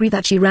so angry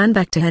that she ran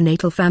back to her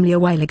natal family a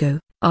while ago,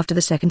 after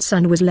the second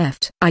son was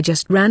left. I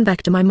just ran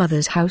back to my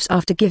mother's house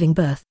after giving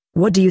birth.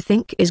 What do you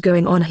think is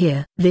going on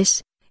here?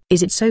 Is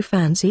it so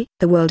fancy?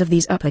 The world of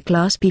these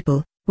upper-class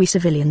people, we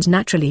civilians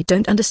naturally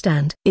don't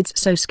understand. It's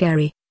so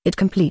scary. It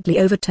completely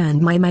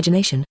overturned my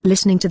imagination.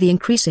 Listening to the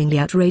increasingly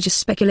outrageous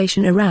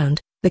speculation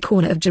around, the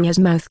corner of Jiraiya's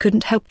mouth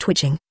couldn't help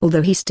twitching.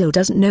 Although he still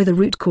doesn't know the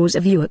root cause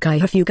of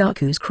Uchiha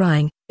Fugaku's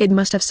crying, it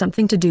must have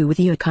something to do with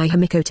Uchiha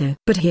Mikoto.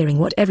 But hearing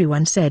what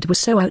everyone said was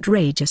so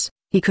outrageous,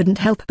 he couldn't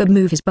help but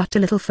move his butt a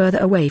little further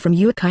away from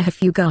Uchiha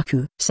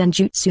Fugaku.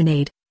 Senju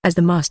Tsunade, as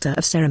the master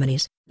of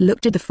ceremonies,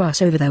 looked at the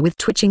fuss over there with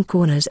twitching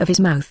corners of his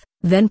mouth,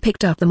 then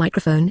picked up the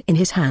microphone in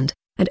his hand,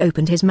 and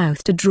opened his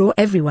mouth to draw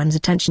everyone's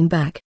attention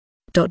back. ...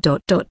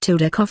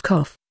 Cough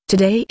cough.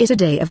 Today is a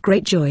day of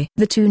great joy.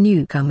 The 2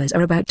 newcomers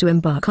are about to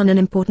embark on an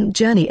important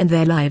journey in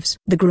their lives.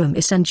 The groom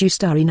is Senju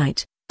Starry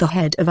Night, the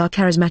head of our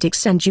charismatic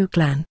Senju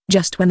clan.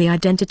 Just when the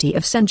identity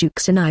of Senju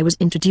Kusanai was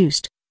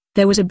introduced,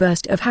 there was a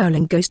burst of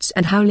howling ghosts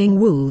and howling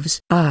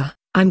wolves.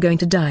 I'm going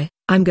to die.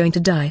 I'm going to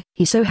die.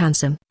 He's so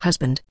handsome.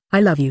 Husband,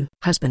 I love you.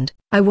 Husband,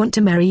 I want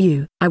to marry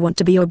you. I want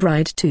to be your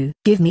bride too.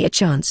 Give me a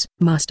chance.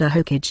 Master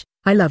Hokage,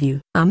 I love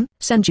you.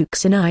 Senju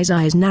Kusanai's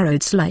eyes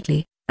narrowed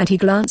slightly, and he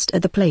glanced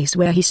at the place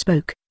where he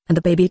spoke, and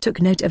the baby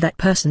took note of that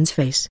person's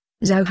face.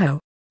 Zhao Hao.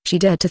 She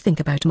dared to think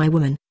about my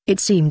woman.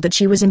 It seemed that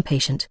she was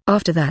impatient.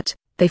 After that,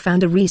 they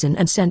found a reason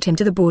and sent him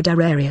to the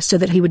border area so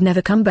that he would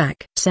never come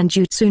back.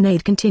 Senju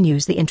Tsunade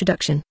continues the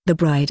introduction. The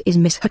bride is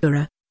Miss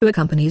Hakura, who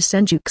accompanies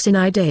Senju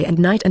Kusanai day and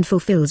night and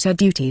fulfills her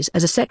duties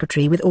as a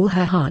secretary with all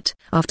her heart.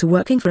 After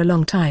working for a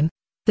long time,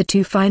 the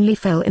two finally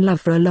fell in love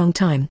for a long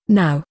time.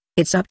 Now,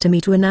 it's up to me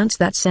to announce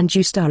that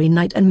Senju Starry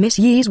Night and Miss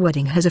Yi's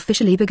wedding has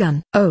officially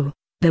begun. Oh,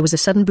 there was a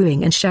sudden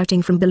booing and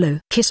shouting from below.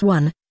 Kiss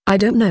one, I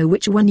don't know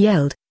which one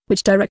yelled,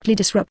 which directly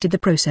disrupted the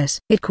process.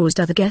 It caused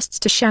other guests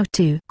to shout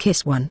too.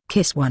 Kiss one,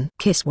 kiss one,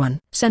 kiss one.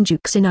 Senju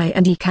Kusanai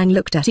and Yi Kang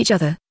looked at each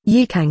other.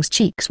 Yi Kang's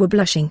cheeks were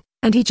blushing,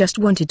 and he just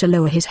wanted to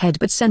lower his head,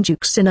 but Senju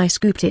Kusanai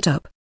scooped it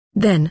up.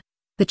 Then,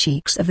 the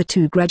cheeks of the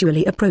two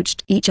gradually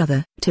approached each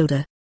other.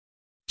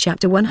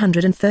 Chapter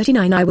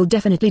 139. I will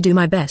definitely do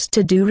my best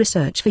to do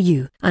research for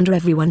you. Under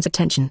everyone's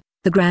attention,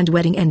 the grand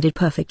wedding ended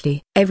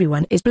perfectly.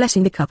 Everyone is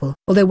blessing the couple,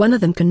 although one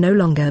of them can no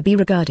longer be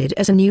regarded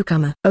as a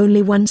newcomer.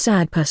 Only one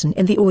sad person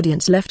in the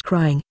audience left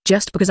crying.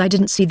 Just because I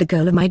didn't see the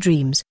girl of my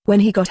dreams. When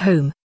he got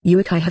home,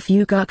 Uchiha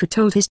Fugaku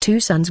told his two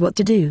sons what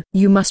to do.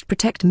 You must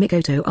protect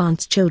Mikoto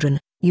aunt's children,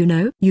 you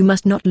know. You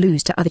must not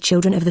lose to other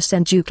children of the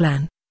Senju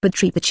clan, but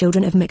treat the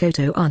children of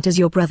Mikoto aunt as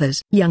your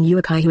brothers. Young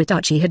Uchiha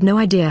Itachi had no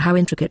idea how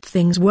intricate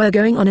things were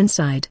going on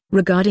inside.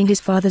 Regarding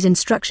his father's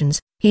instructions,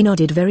 he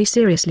nodded very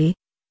seriously.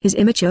 His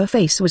immature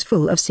face was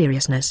full of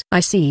seriousness. I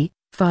see,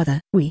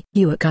 father.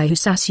 Uchiha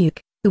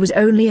Sasuke, who was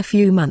only a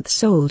few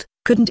months old,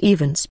 couldn't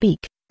even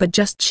speak, but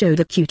just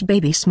showed a cute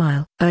baby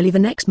smile. Early the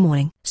next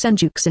morning,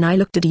 Senju Kusanai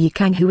looked at Yi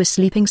Kang, who was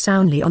sleeping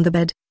soundly on the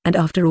bed, and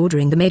after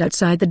ordering the maid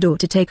outside the door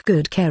to take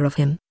good care of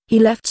him, he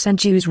left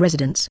Senju's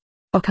residence.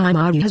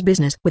 Orochimaru has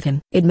business with him.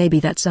 It may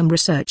be that some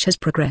research has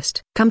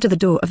progressed. Come to the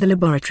door of the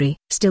laboratory.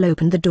 Still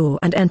open the door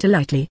and enter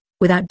lightly,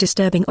 without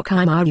disturbing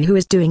Orochimaru, who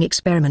is doing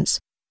experiments.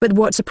 But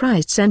what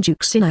surprised Senju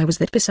Kusanai was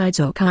that besides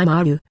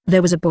Orochimaru,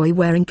 there was a boy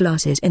wearing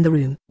glasses in the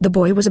room. The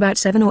boy was about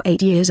 7 or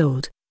 8 years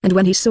old, and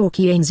when he saw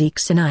Kienzi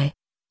Kusanai,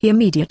 he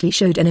immediately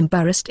showed an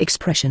embarrassed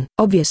expression.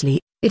 Obviously,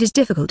 it is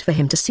difficult for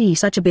him to see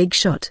such a big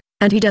shot,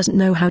 and he doesn't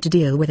know how to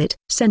deal with it.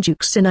 Senju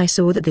Kusanai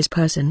saw that this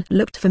person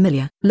looked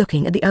familiar.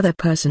 Looking at the other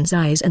person's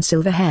eyes and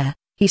silver hair,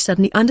 he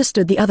suddenly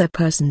understood the other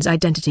person's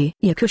identity.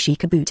 Yakushi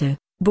Kabuto,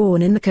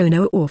 born in the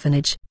Konoha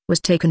orphanage, was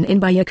taken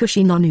in by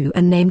Yakushi Nonu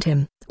and named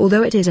him.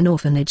 Although it is an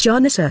orphanage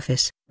on the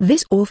surface,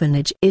 this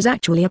orphanage is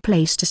actually a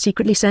place to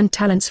secretly send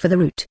talents for the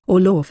route.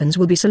 All orphans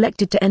will be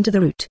selected to enter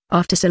the route.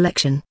 After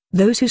selection,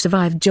 those who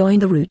survived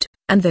joined the route,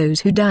 and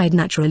those who died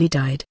naturally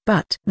died.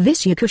 But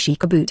this Yakushi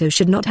Kabuto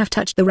should not have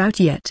touched the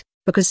route yet,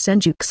 because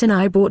Senju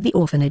Kusanai bought the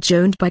orphanage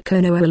owned by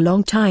Konoha a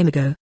long time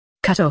ago.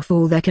 Cut off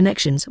all their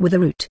connections with the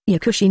route.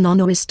 Yakushi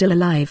Nono is still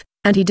alive,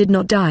 and he did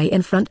not die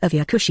in front of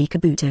Yakushi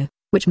Kabuto,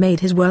 which made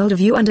his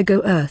worldview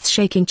undergo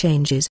earth-shaking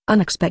changes.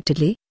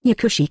 Unexpectedly,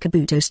 Yakushi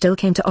Kabuto still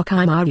came to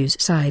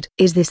Orochimaru's side.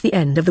 Is this the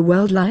end of the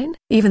world line?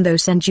 Even though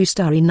Senju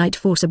Starry Night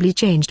forcibly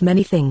changed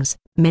many things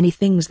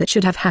that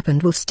should have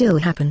happened will still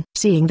happen.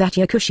 Seeing that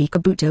Yakushi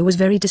Kabuto was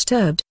very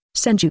disturbed,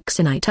 Senju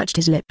Kusanai touched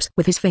his lips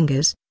with his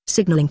fingers,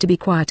 signaling to be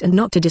quiet and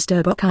not to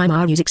disturb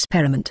Orochimaru's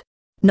experiment.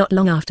 Not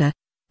long after,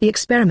 the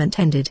experiment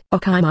ended.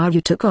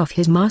 Orochimaru took off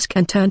his mask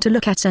and turned to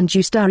look at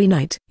Senju Starry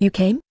Night. You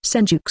came?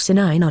 Senju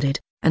Kusanai nodded,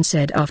 and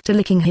said after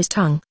licking his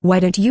tongue, why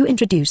don't you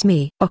introduce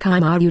me?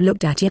 Orochimaru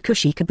looked at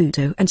Yakushi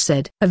Kabuto and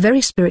said, a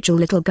very spiritual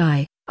little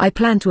guy. I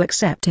plan to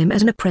accept him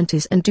as an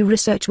apprentice and do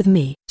research with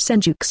me.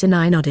 Senju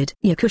Kusanai nodded.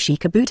 Yakushi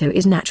Kabuto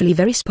is naturally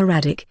very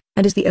sporadic,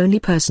 and is the only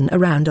person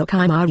around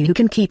Orochimaru who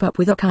can keep up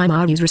with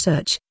Orochimaru's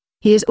research.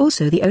 He is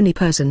also the only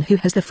person who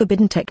has the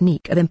forbidden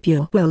technique of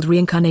impure world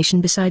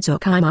reincarnation besides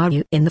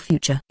Orochimaru. In the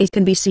future, it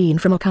can be seen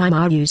from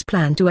Orochimaru's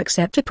plan to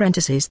accept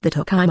apprentices that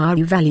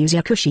Orochimaru values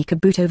Yakushi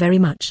Kabuto very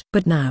much.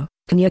 But now,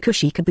 can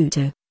Yakushi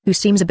Kabuto, who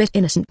seems a bit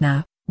innocent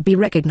now, be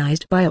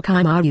recognized by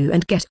Orochimaru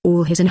and get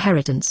all his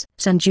inheritance?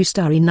 Senju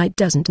Starry Night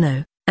doesn't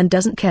know, and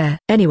doesn't care.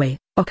 Anyway,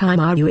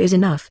 Orochimaru is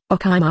enough.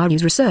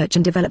 Orochimaru's research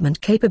and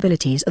development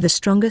capabilities are the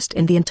strongest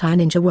in the entire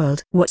ninja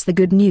world. What's the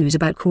good news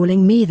about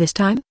calling me this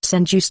time?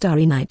 Senju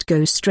Starry Night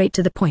goes straight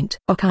to the point.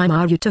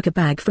 Orochimaru took a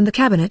bag from the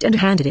cabinet and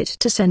handed it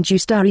to Senju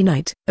Starry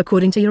Night.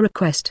 According to your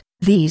request,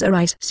 these are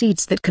ice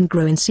seeds that can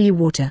grow in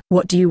seawater.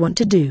 What do you want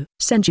to do?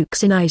 Senju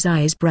Kusanai's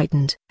eyes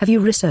brightened. Have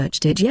you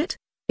researched it yet?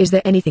 Is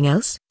there anything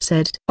else?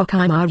 Said.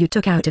 Orochimaru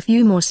took out a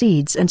few more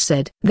seeds and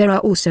said, there are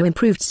also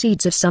improved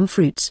seeds of some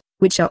fruits,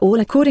 which are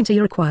all according to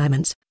your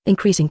requirements,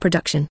 increasing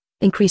production,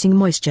 increasing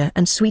moisture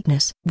and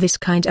sweetness. This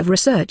kind of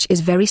research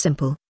is very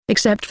simple,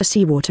 except for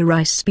seawater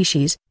rice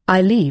species.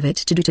 I leave it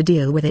to Do to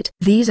deal with it.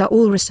 These are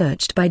all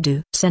researched by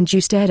Do.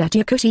 Senju stared at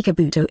Yakushi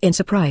Kabuto in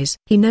surprise.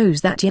 He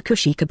knows that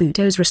Yakushi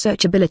Kabuto's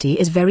research ability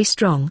is very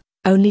strong,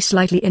 only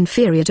slightly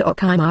inferior to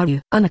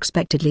Orochimaru.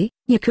 Unexpectedly,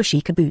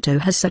 Yakushi Kabuto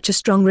has such a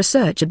strong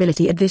research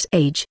ability at this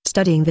age.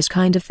 Studying this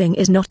kind of thing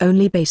is not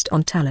only based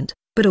on talent,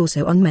 but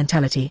also on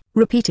mentality.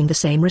 Repeating the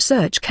same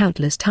research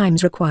countless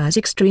times requires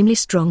extremely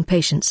strong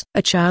patience.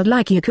 A child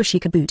like Yakushi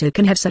Kabuto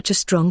can have such a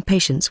strong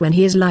patience when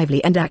he is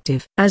lively and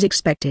active. As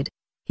expected,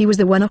 he was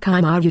the one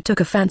Orochimaru took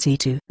a fancy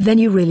to. Then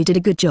you really did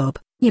a good job,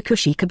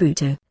 Yakushi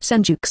Kabuto.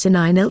 Senju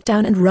Kusanai knelt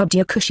down and rubbed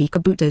Yakushi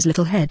Kabuto's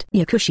little head.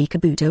 Yakushi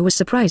Kabuto was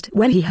surprised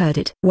when he heard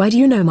it. Why do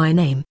you know my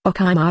name?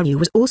 Orochimaru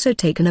was also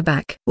taken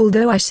aback.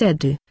 Although I said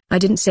Do, I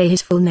didn't say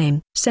his full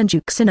name.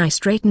 Senju Kusanai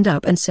straightened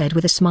up and said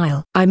with a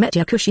smile. I met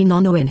Yakushi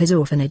Nono in his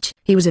orphanage.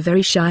 He was a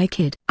very shy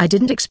kid. I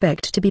didn't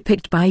expect to be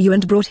picked by you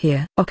and brought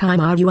here.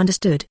 Okaimaru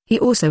understood. He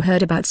also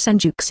heard about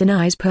Senju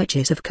Kusanai's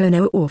purchase of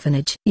Konoha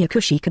orphanage.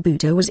 Yakushi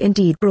Kabuto was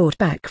indeed brought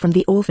back from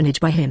the orphanage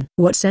by him.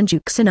 What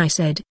Senju Kusanai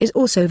said is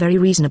also very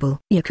reasonable.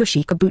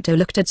 Yakushi Kabuto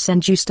looked at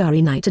Senju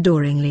Starry Night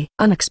adoringly.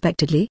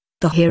 Unexpectedly,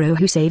 the hero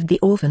who saved the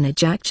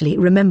orphanage actually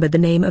remembered the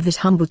name of his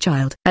humble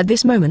child. At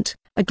this moment,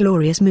 a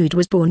glorious mood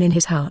was born in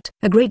his heart.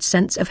 A great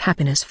sense of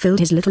happiness filled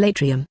his little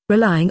atrium.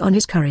 Relying on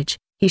his courage,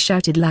 he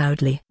shouted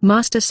loudly,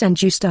 Master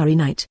Senju Starry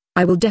Night,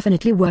 I will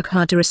definitely work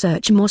hard to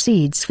research more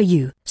seeds for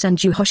you.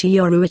 Senju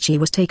Hoshiyoruichi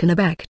was taken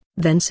aback,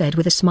 then said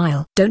with a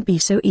smile, don't be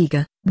so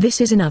eager, this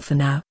is enough for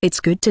now.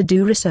 It's good to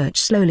do research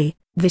slowly,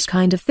 this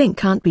kind of thing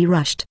can't be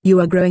rushed. You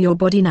are growing your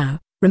body now,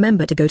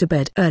 remember to go to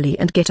bed early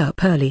and get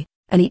up early,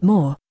 and eat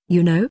more.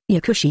 You know?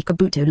 Yakushi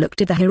Kabuto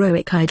looked at the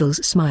heroic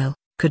idol's smile,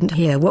 couldn't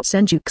hear what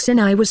Senju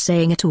Kusanai was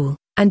saying at all,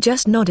 and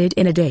just nodded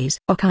in a daze.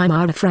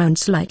 Okaimaru frowned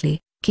slightly,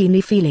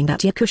 keenly feeling that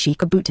Yakushi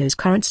Kabuto's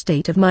current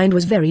state of mind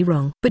was very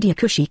wrong. But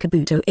Yakushi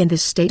Kabuto in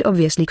this state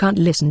obviously can't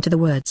listen to the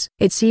words.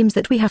 It seems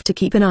that we have to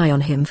keep an eye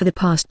on him for the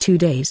past 2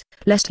 days,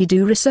 lest he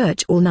do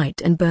research all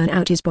night and burn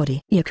out his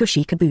body.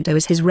 Yakushi Kabuto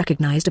is his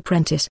recognized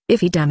apprentice.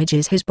 If he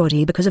damages his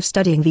body because of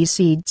studying these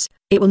seeds,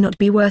 it will not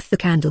be worth the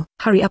candle.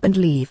 Hurry up and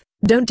leave.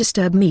 Don't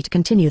disturb me to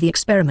continue the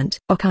experiment.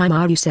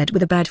 Okaimaru said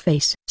with a bad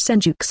face.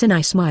 Senju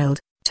Kusanai smiled,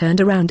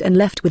 turned around and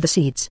left with the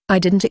seeds. I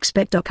didn't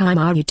expect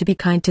Okaimaru to be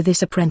kind to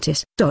this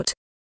apprentice.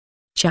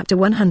 Chapter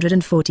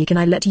 140 Can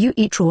I let you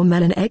eat raw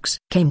melon eggs?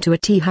 Came to a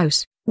tea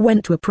house,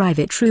 went to a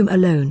private room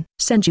alone.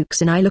 Senju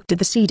Kusanai looked at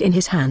the seed in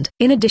his hand.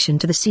 In addition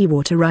to the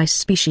seawater rice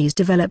species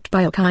developed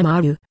by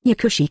Okaimaru,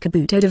 Yakushi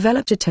Kabuto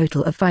developed a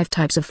total of 5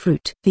 types of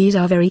fruit. These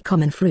are very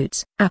common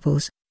fruits: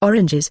 apples,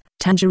 oranges,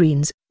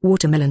 tangerines,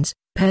 watermelons,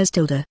 pears.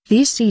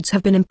 These seeds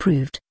have been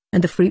improved,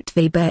 and the fruit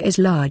they bear is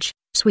large,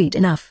 sweet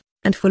enough,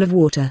 and full of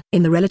water.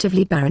 In the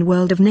relatively barren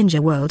world of Ninja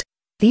World,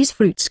 these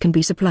fruits can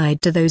be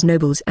supplied to those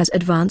nobles as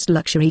advanced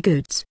luxury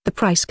goods. The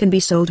price can be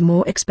sold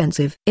more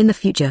expensive. In the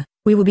future,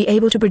 we will be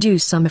able to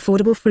produce some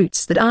affordable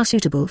fruits that are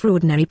suitable for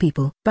ordinary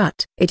people.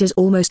 But it is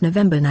almost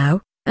November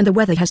now, and the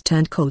weather has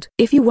turned cold.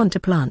 If you want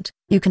to plant,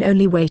 you can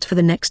only wait for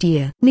the next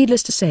year.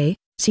 Needless to say,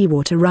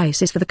 seawater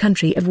rice is for the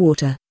country of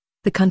water.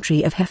 The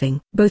country of Heffing.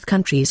 Both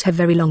countries have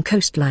very long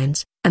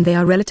coastlines, and they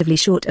are relatively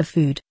short of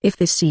food. If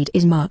this seed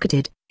is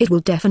marketed, it will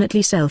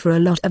definitely sell for a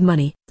lot of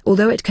money,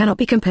 although it cannot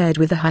be compared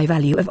with the high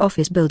value of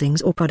office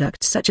buildings or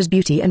products such as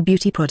beauty and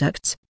beauty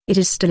products. It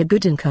is still a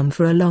good income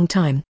for a long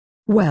time.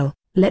 Well,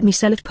 let me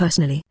sell it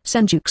personally.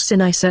 Senju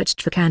Kusanai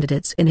searched for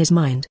candidates in his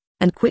mind,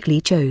 and quickly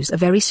chose a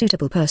very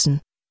suitable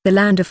person. The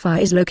Land of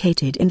Fire is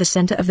located in the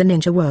center of the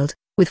ninja world,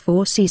 with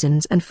 4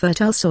 seasons and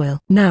fertile soil.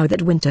 Now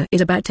that winter is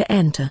about to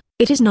enter,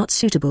 it is not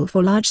suitable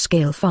for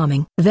large-scale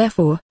farming.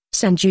 Therefore,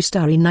 Senju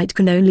Starry Night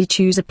can only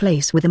choose a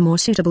place with a more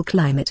suitable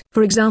climate.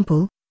 For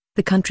example,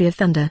 the country of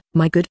thunder.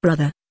 My good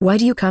brother, why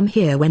do you come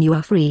here when you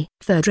are free?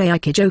 Third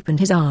Raikage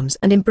opened his arms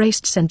and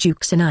embraced Senju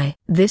Kusanai.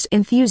 This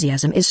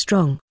enthusiasm is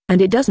strong,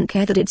 and it doesn't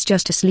care that it's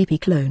just a sleepy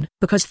clone.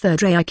 Because Third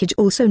Raikage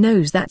also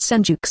knows that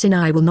Senju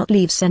Kusanai will not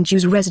leave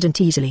Senju's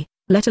residence easily,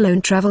 let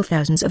alone travel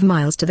thousands of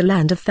miles to the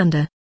Land of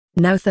Thunder.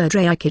 Now Third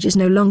Raikage is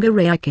no longer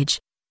Raikage.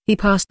 He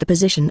passed the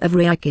position of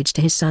Raikage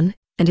to his son,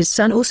 and his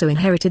son also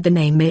inherited the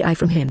name Mei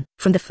from him.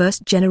 From the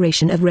first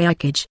generation of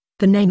Raikage,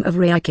 the name of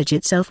Raikage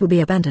itself will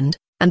be abandoned,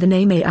 and the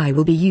name Mei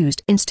will be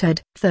used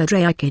instead. Third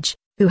Raikage,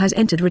 who has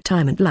entered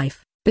retirement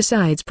life,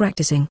 besides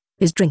practicing,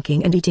 is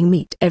drinking and eating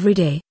meat every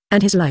day,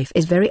 and his life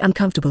is very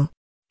uncomfortable.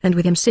 And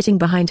with him sitting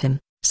behind him,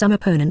 some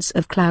opponents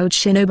of Cloud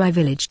Shinobi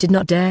Village did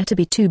not dare to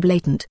be too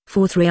blatant.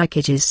 Fourth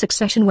Raikage's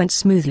succession went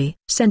smoothly.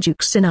 Senju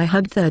Kusanai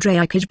hugged Third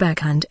Raikage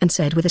backhand and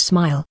said with a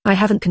smile, I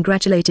haven't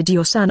congratulated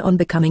your son on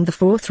becoming the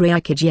 4th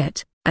Raikage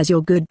yet. As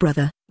your good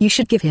brother, you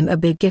should give him a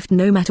big gift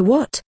no matter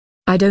what.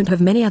 I don't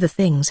have many other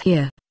things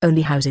here,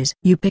 only houses.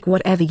 You pick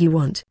whatever you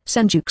want.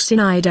 Senju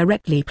Kusanai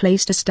directly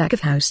placed a stack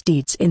of house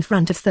deeds in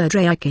front of Third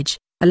Raikage,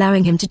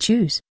 allowing him to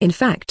choose. In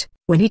fact,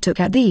 when he took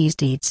out these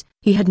deeds,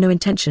 he had no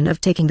intention of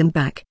taking them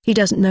back. He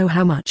doesn't know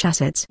how much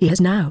assets he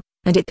has now,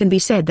 and it can be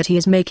said that he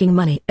is making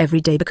money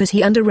every day because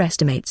he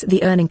underestimates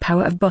the earning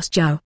power of Boss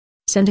Zhao.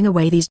 Sending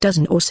away these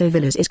dozen or so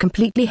villas is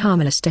completely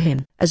harmless to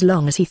him. As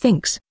long as he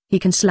thinks, he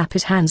can slap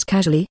his hands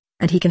casually,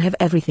 and he can have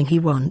everything he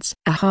wants.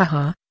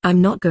 Ahaha,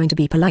 I'm not going to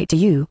be polite to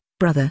you,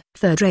 brother.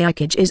 Third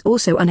Raikage is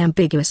also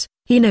unambiguous.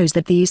 He knows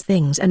that these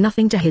things are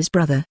nothing to his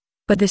brother.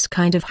 But this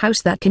kind of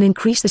house that can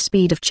increase the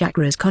speed of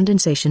chakras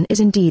condensation is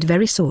indeed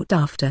very sought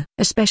after.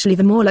 Especially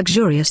the more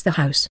luxurious the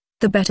house,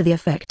 the better the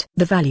effect.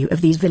 The value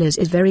of these villas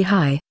is very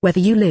high.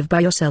 Whether you live by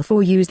yourself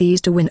or use these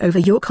to win over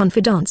your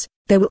confidants,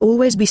 there will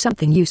always be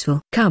something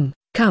useful. Come,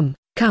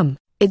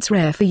 it's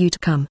rare for you to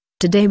come.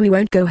 Today we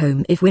won't go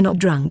home if we're not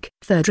drunk.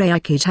 Third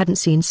Raikage hadn't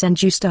seen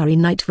Senju Starry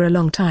Night for a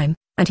long time,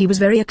 and he was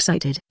very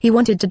excited. He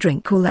wanted to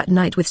drink all that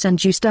night with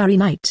Senju Starry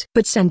Night.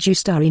 But Senju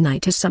Starry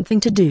Night has something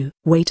to do.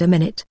 Wait a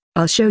minute.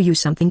 I'll show you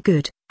something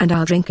good, and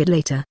I'll drink it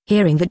later.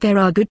 Hearing that there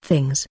are good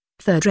things,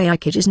 Third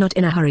Reikage is not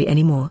in a hurry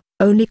anymore,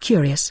 only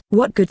curious.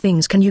 What good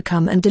things can you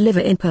come and deliver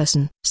in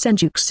person?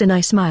 Senju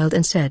Kusanai smiled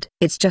and said,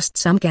 it's just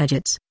some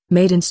gadgets,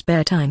 made in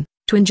spare time,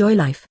 to enjoy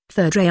life.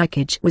 Third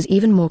Reikage was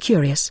even more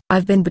curious.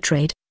 I've been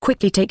betrayed,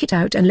 quickly take it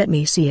out and let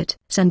me see it.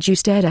 Senju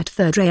stared at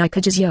Third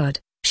Reikage's yard,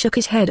 shook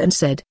his head and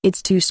said,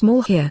 it's too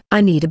small here.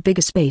 I need a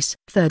bigger space.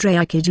 Third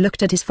Reikage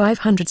looked at his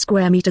 500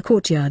 square meter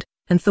courtyard,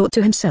 and thought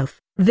to himself,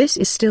 this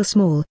is still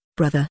small,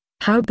 brother,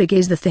 how big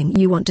is the thing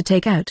you want to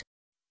take out?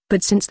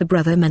 But since the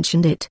brother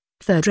mentioned it,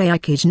 Third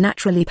Reikage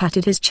naturally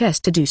patted his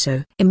chest to do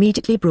so.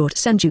 Immediately brought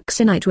Senju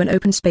Kusanai to an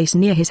open space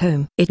near his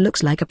home. It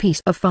looks like a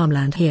piece of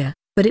farmland here,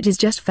 but it is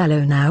just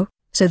fallow now,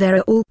 so there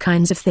are all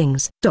kinds of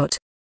things.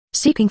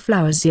 Seeking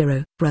flowers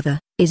 0. Brother,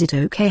 is it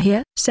okay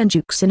here?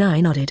 Senju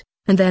Kusanai nodded,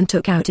 and then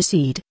took out a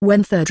seed.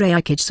 When Third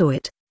Reikage saw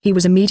it, he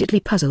was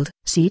immediately puzzled.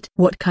 Seed?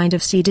 What kind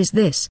of seed is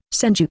this?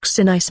 Senju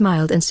Kusanai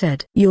smiled and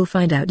said, you'll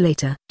find out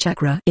later.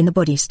 Chakra in the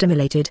body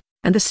stimulated,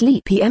 and the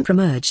sleepy emperor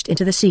merged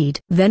into the seed.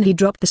 Then he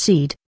dropped the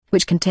seed,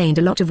 which contained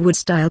a lot of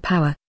wood-style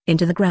power,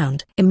 into the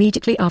ground.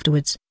 Immediately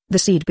afterwards, the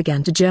seed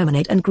began to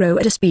germinate and grow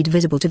at a speed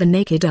visible to the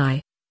naked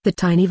eye. The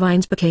tiny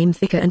vines became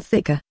thicker and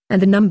thicker, and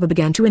the number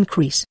began to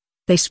increase.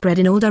 They spread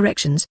in all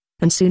directions,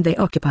 and soon they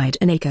occupied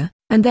an acre,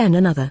 and then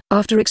another.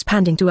 After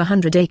expanding to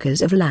 100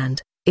 acres of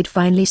land, it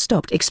finally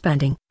stopped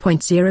expanding.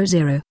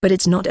 0.00. But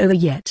it's not over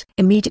yet.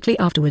 Immediately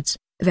afterwards,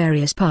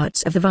 various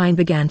parts of the vine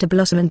began to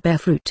blossom and bear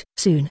fruit.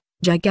 Soon,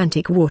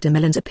 gigantic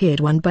watermelons appeared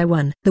one by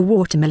one. The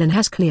watermelon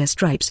has clear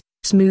stripes,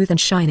 smooth and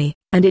shiny,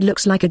 and it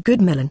looks like a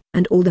good melon.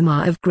 And all them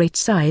are of great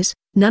size,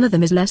 none of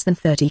them is less than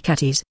 30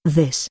 catties.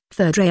 This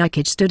Third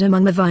Reikage stood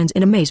among the vines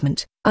in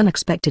amazement.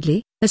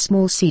 Unexpectedly, a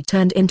small seed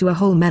turned into a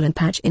whole melon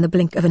patch in the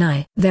blink of an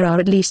eye. There are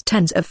at least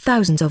tens of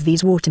thousands of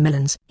these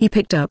watermelons. He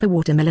picked up a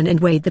watermelon and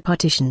weighed the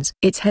partitions.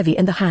 It's heavy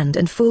in the hand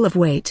and full of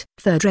weight.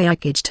 Third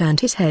Reikage turned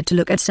his head to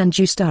look at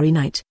Senju Starry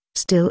Night,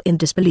 still in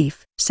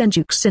disbelief.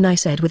 Senju Kusanai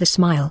said with a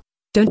smile,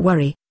 don't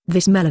worry,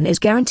 this melon is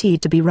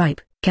guaranteed to be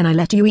ripe. Can I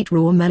let you eat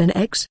raw melon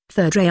eggs?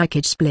 Third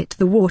Reikage split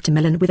the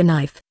watermelon with a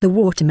knife. The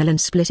watermelon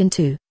split in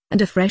two,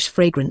 and a fresh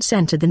fragrance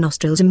entered the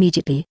nostrils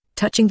immediately,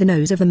 touching the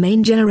nose of the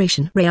main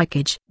generation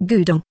Reikage.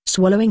 Gudong.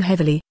 Swallowing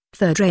heavily,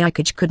 Third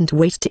Reikage couldn't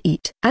wait to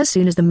eat. As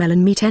soon as the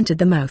melon meat entered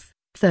the mouth,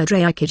 Third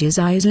Reikage's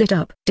eyes lit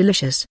up.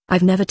 Delicious.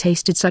 I've never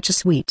tasted such a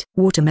sweet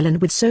watermelon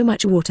with so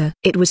much water.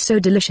 It was so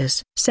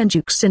delicious.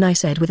 Senju Kusanai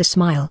said with a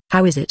smile.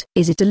 How is it?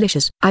 Is it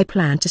delicious? I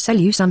plan to sell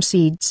you some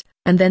seeds,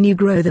 and then you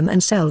grow them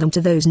and sell them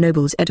to those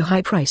nobles at a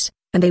high price,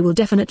 and they will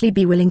definitely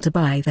be willing to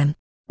buy them.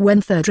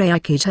 When Third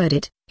Reikage heard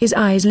it, his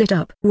eyes lit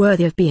up.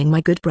 Worthy of being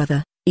my good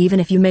brother, even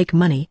if you make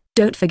money,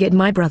 don't forget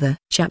my brother.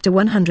 Chapter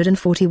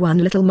 141.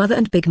 Little Mother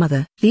and Big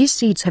Mother. These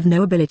seeds have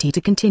no ability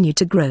to continue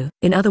to grow.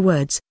 In other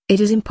words,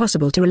 it is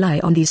impossible to rely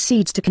on these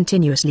seeds to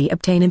continuously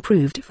obtain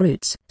improved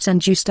fruits.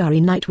 Senju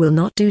Starry Night will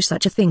not do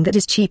such a thing that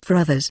is cheap for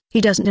others. He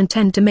doesn't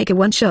intend to make a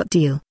one-shot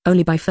deal.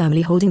 Only by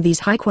firmly holding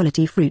these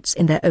high-quality fruits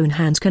in their own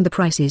hands can the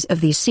prices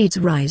of these seeds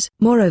rise.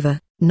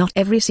 Moreover, not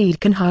every seed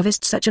can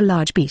harvest such a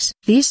large piece.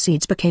 These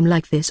seeds became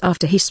like this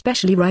after he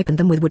specially ripened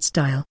them with wood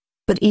style.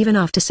 But even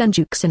after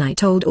Senju Kusanai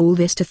told all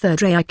this to Third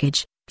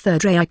Reikage,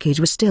 Third Reikage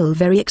was still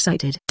very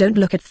excited. Don't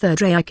look at Third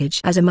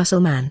Reikage as a muscle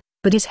man,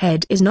 but his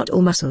head is not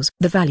all muscles.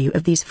 The value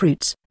of these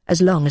fruits,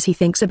 as long as he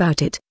thinks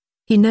about it,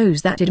 he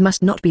knows that it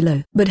must not be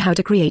low. But how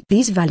to create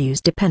these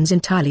values depends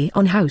entirely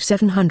on how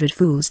 700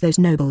 fools those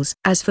nobles.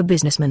 As for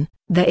businessmen,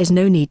 there is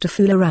no need to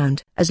fool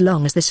around. As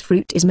long as this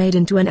fruit is made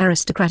into an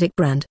aristocratic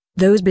brand,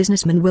 those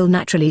businessmen will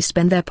naturally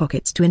spend their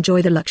pockets to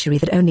enjoy the luxury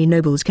that only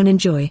nobles can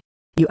enjoy.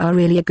 You are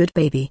really a good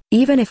baby.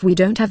 Even if we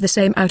don't have the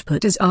same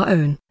output as our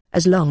own,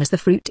 as long as the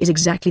fruit is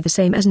exactly the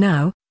same as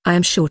now, I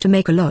am sure to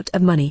make a lot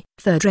of money.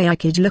 Third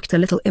Reikage looked a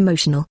little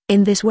emotional.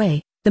 In this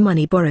way, the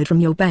money borrowed from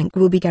your bank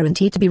will be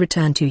guaranteed to be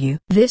returned to you.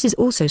 This is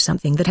also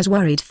something that has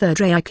worried Third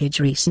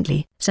Reikage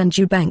recently.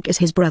 Senju Bank is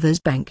his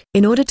brother's bank.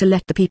 In order to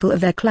let the people of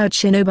their Cloud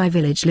Shinobi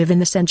village live in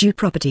the Senju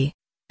property,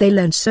 they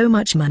loaned so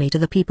much money to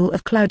the people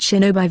of Cloud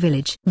Shinobi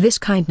village. This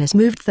kindness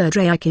moved Third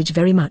Reikage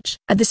very much.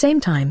 At the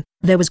same time,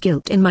 there was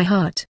guilt in my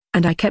heart,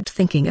 and I kept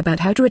thinking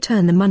about how to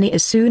return the money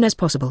as soon as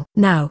possible.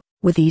 Now,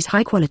 with these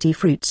high-quality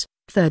fruits,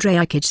 Third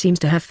Reikage seems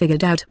to have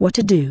figured out what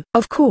to do.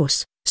 Of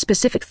course,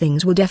 specific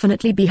things will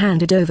definitely be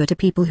handed over to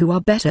people who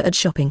are better at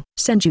shopping.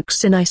 Senju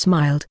Kusanai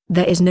smiled.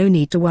 There is no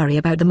need to worry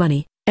about the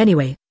money.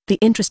 Anyway, the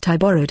interest I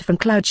borrowed from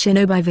Cloud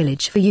Shinobi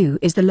village for you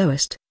is the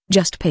lowest.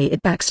 Just pay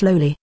it back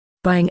slowly.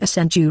 Buying a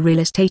Senju real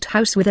estate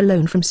house with a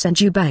loan from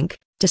Senju Bank,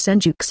 to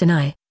Senju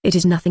Kusanai, it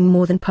is nothing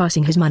more than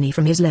passing his money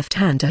from his left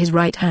hand to his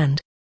right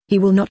hand. He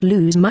will not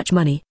lose much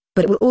money,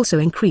 but it will also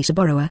increase a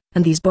borrower,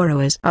 and these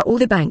borrowers are all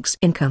the bank's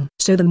income.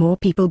 So the more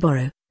people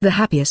borrow, the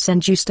happier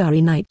Senju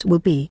Starry Night will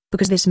be,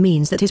 because this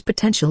means that his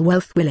potential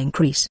wealth will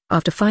increase.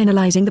 After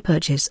finalizing the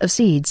purchase of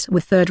seeds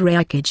with Third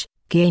Reikage,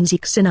 Senju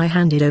Kusanai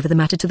handed over the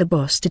matter to the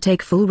boss to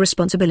take full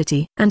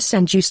responsibility. And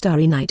Senju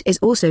Starry Night is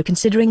also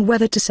considering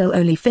whether to sell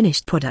only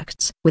finished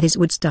products. With his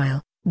wood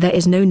style, there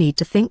is no need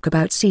to think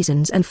about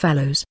seasons and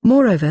fallows.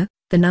 Moreover,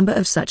 the number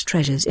of such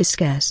treasures is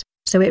scarce.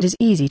 so it is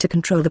easy to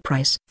control the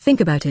price.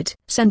 Think about it.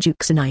 Senju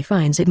Kusanai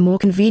finds it more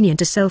convenient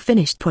to sell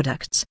finished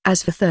products.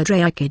 As for third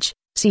reikage,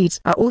 seeds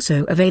are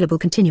also available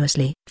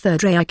continuously.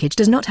 Third reikage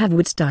does not have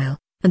wood style,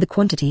 and the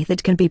quantity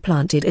that can be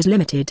planted is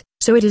limited,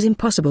 so it is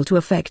impossible to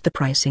affect the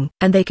pricing.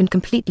 And they can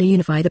completely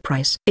unify the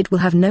price. It will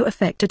have no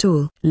effect at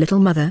all. Little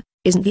mother,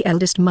 isn't the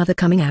eldest mother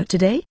coming out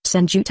today?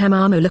 Senju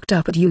Tamamo looked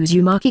up at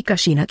Uzumaki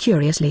Kushina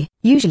curiously.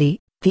 Usually,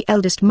 the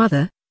eldest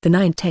mother, the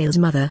Nine-Tails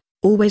mother,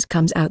 always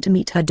comes out to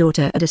meet her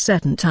daughter at a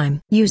certain time.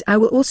 Uzao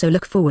will also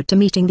look forward to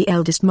meeting the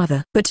eldest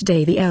mother. But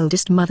today the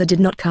eldest mother did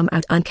not come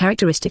out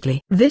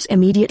uncharacteristically. This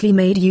immediately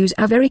made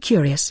Uzao very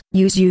curious.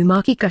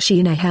 Uzumaki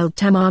Kushina held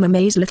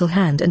Tamamame's little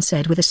hand and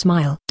said with a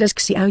smile, "Does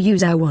Xiao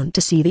Uzao want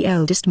to see the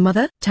eldest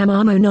mother?"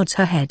 Tamamo nods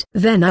her head.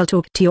 "Then I'll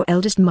talk to your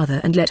eldest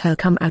mother and let her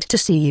come out to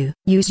see you,"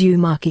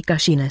 Uzumaki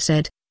Kushina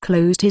said,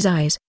 closed his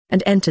eyes,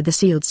 and entered the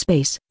sealed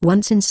space.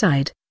 Once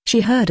inside, she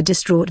heard a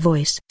distraught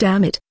voice.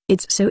 "Damn it.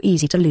 It's so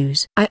easy to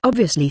lose. I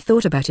obviously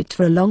thought about it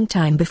for a long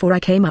time before I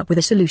came up with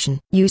a solution."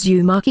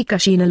 Uzumaki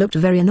Kushina looked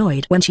very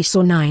annoyed when she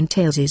saw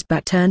Nine-Tails'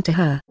 back turned to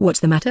her.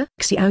 "What's the matter?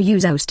 Xiao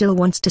Uzao still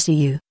wants to see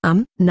you."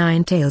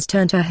 Nine-Tails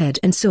turned her head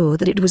and saw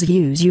that it was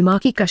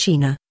Uzumaki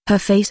Kushina. Her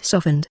face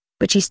softened,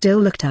 but she still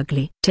looked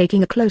ugly.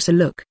 Taking a closer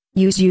look,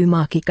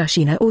 Uzumaki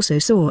Kushina also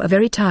saw a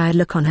very tired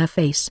look on her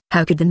face.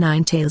 How could the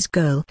Nine-Tails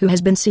girl who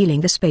has been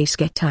sealing the space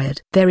get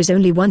tired? There is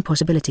only one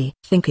possibility.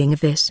 Thinking of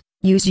this,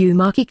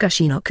 Uzumaki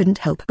Kushina couldn't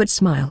help but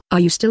smile. "Are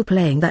you still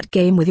playing that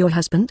game with your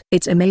husband?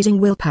 It's amazing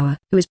willpower.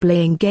 Who is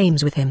playing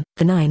games with him?"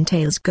 The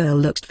Nine-Tails girl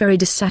looked very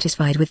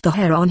dissatisfied with the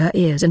hair on her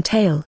ears and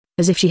tail,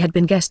 as if she had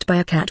been guessed by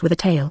a cat with a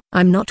tail.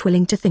 "I'm not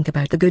willing to think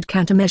about the good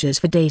countermeasures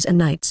for days and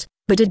nights,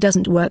 but it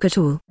doesn't work at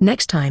all.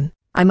 Next time,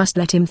 I must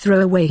let him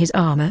throw away his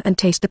armor and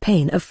taste the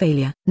pain of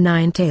failure."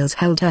 Nine-Tails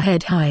held her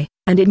head high,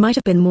 and it might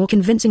have been more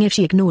convincing if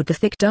she ignored the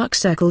thick dark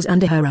circles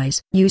under her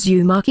eyes.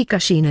 Uzumaki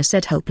Kushina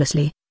said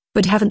helplessly,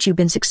 "But haven't you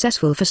been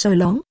successful for so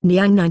long?"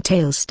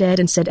 Nine-Tails stared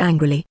and said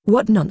angrily,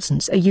 "What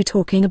nonsense are you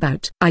talking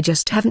about? I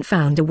just haven't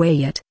found a way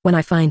yet. When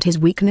I find his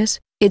weakness,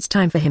 it's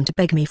time for him to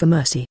beg me for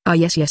mercy." "Ah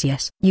yes.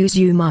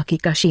 Uzumaki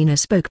Kushina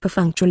spoke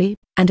perfunctorily,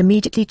 and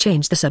immediately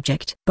changed the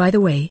subject. "By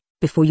the way,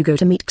 before you go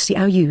to meet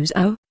Xiao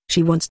Uzao,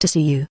 she wants to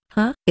see you."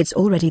 "Huh? It's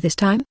already this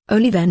time?"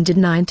 Only then did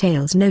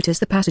Nine-Tails notice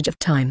the passage of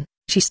time.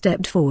 She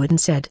stepped forward and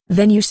said,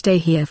 "Then you stay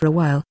here for a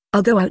while.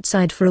 I'll go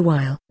outside for a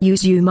while."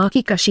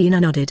 Uzumaki Kushina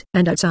nodded.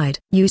 And outside,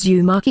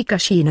 Uzumaki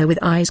Kushina with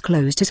eyes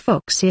closed, his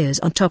fox ears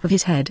on top of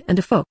his head and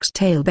a fox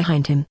tail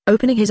behind him.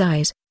 Opening his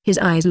eyes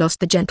lost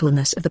the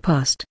gentleness of the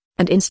past,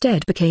 and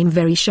instead became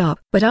very sharp.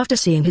 But after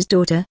seeing his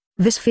daughter,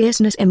 this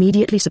fierceness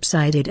immediately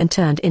subsided and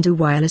turned into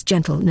wireless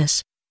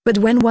gentleness. But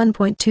when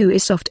 1.2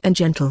 is soft and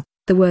gentle,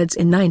 the words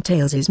in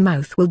Nine-Tails'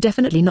 mouth will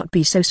definitely not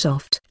be so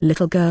soft.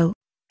 "Little girl,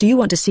 do you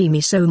want to see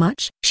me so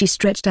much?" She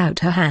stretched out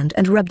her hand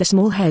and rubbed the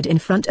small head in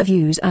front of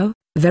Uzao,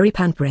 very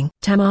pampering.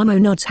 Tamamo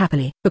nods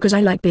happily. "Because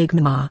I like Big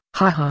Mama."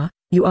 "Ha,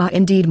 you are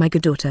indeed my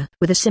good daughter."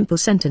 With a simple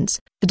sentence,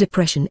 the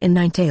depression in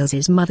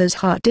Nine-Tails' mother's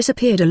heart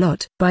disappeared a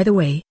lot. "By the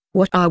way,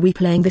 what are we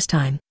playing this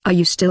time? Are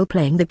you still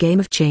playing the game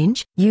of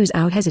change?"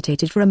 Uzao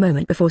hesitated for a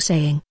moment before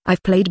saying,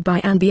 "I've played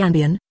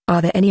Bian.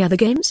 Are there any other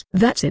games?"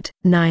 "That's it."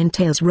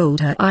 Nine-Tails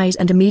rolled her eyes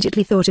and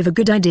immediately thought of a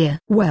good idea.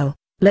 "Well,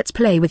 let's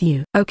play with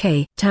you."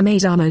 "Okay."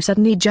 Tamezamo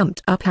suddenly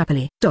jumped up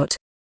happily.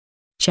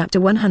 Chapter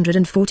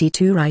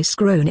 142 Rice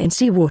grown in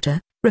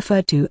seawater,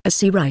 referred to as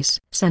sea rice.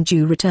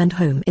 Senju returned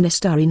home in a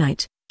starry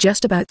night,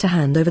 just about to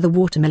hand over the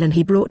watermelon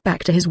he brought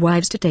back to his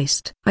wives to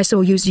taste. "I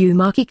saw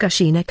Uzumaki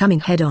Kushina coming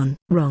head-on."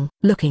 "Wrong."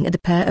 Looking at the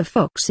pair of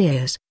fox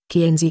ears,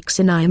 Kienzi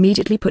Kusanai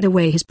immediately put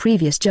away his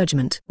previous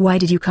judgment. "Why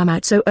did you come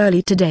out so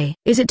early today?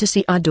 Is it to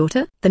see our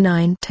daughter?" The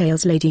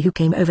Nine-Tails lady who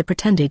came over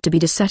pretended to be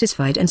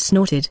dissatisfied and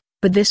snorted,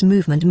 but this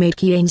movement made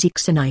Kienzi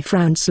Kusanai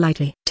frown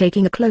slightly.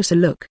 Taking a closer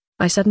look,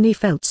 I suddenly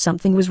felt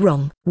something was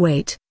wrong.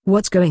 "Wait,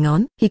 what's going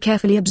on?" He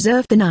carefully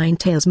observed the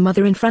Nine-Tails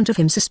mother in front of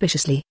him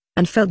suspiciously,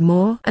 and felt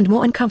more and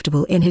more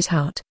uncomfortable in his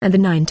heart. And the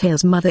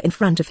Nine-Tails mother in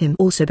front of him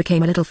also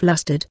became a little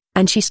flustered,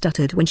 and she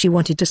stuttered when she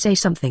wanted to say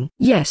something.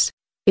 "Yes.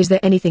 Is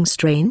there anything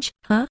strange?"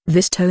 "Huh?"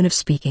 This tone of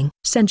speaking.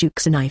 Senju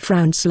Kusanai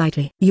frowned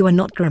slightly. "You are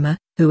not Grandma,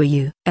 who are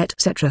you?"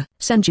 etc.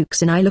 Senju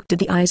Kusanai looked at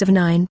the eyes of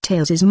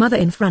Nine-Tails' mother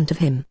in front of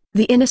him.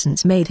 The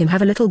innocence made him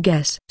have a little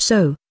guess.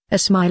 So, a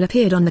smile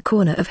appeared on the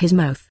corner of his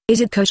mouth.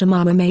 "Is it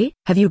Koshimama-me?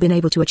 Have you been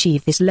able to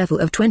achieve this level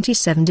of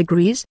 27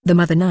 degrees? The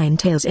mother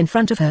Nine-Tails in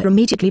front of her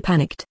immediately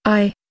panicked.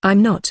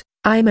 I'm not.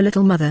 I'm a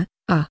little mother."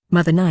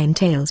 Mother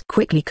Nine-Tails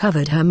quickly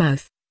covered her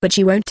mouth, but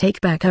she won't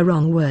take back her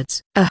wrong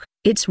words.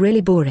 It's really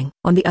boring."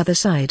 On the other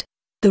side,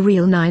 the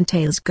real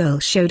Nine-Tails girl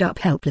showed up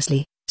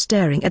helplessly,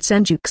 staring at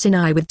Senju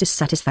Kusanai with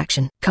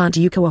dissatisfaction. "Can't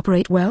you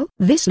cooperate well?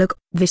 This look,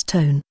 this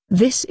tone,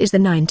 this is the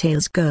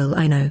Nine-Tails girl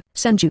I know."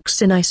 Senju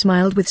Kusanai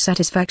smiled with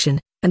satisfaction,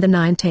 and the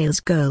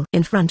Nine-Tails girl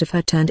in front of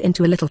her turned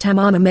into a little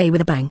Tamamo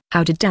with a bang.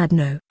 "How did Dad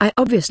know?" "I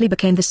obviously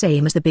became the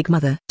same as the big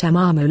mother."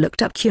 Tamamo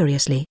looked up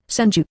curiously.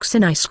 Senju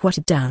Kusanai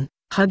squatted down,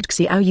 hugged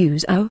Xiao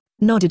Uzao,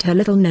 nodded her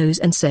little nose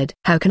and said,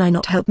 "How can I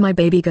not help my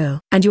baby girl?"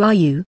 "And you are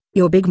you?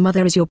 Your big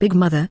mother is your big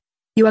mother?"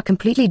 You are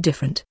completely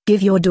different.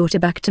 Give your daughter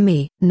back to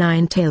me.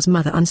 Nine-Tails'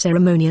 mother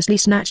unceremoniously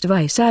snatched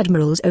Vice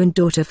Admiral's own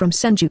daughter from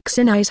Senju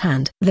Kusanai's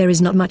hand. There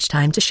is not much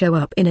time to show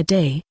up in a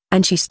day,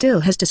 and she still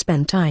has to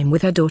spend time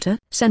with her daughter.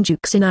 Senju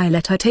Kusanai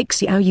let her take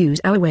Xiao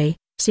Yu's away.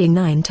 Seeing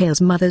Nine-Tails'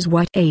 mother's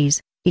white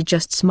eyes, he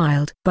just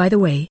smiled. By the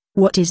way,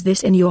 what is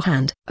this in your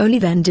hand? Only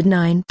then did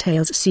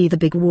Nine-Tails see the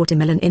big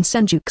watermelon in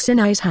Senju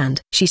Kusanai's hand.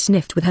 She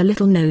sniffed with her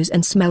little nose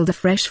and smelled the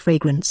fresh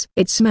fragrance.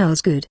 It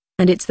smells good,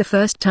 and it's the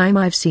first time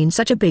I've seen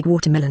such a big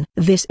watermelon.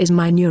 This is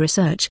my new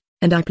research,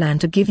 and I plan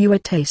to give you a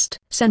taste.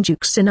 Senju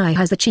Kusanai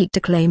has the cheek to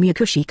claim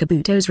Yakushi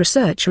Kabuto's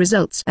research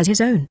results as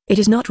his own. It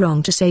is not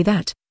wrong to say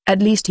that.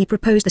 At least he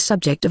proposed the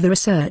subject of the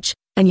research,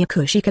 and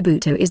Yakushi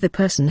Kabuto is the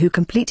person who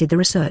completed the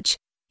research.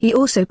 He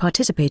also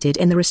participated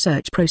in the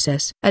research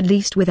process. At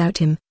least without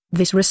him,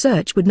 this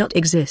research would not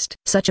exist.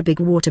 Such a big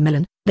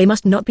watermelon, they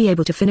must not be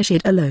able to finish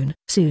it alone.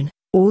 Soon,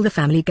 all the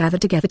family gathered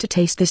together to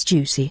taste this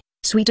juicy,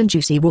 sweet and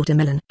juicy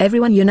watermelon.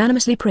 Everyone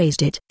unanimously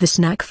praised it. The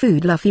snack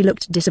food Luffy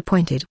looked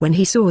disappointed when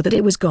he saw that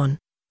it was gone.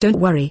 Don't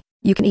worry,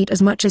 you can eat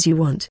as much as you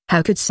want.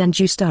 How could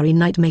Senju Starry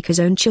Night make his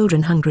own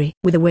children hungry?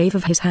 With a wave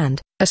of his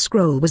hand, a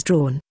scroll was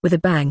drawn. With a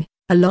bang,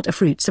 a lot of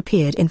fruits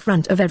appeared in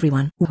front of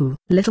everyone. Woohoo!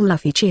 Little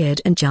Luffy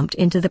cheered and jumped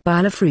into the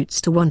pile of fruits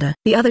to wander.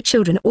 The other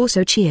children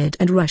also cheered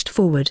and rushed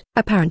forward.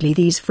 Apparently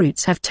these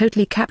fruits have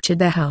totally captured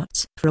their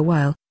hearts. For a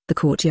while, the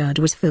courtyard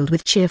was filled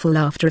with cheerful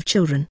laughter of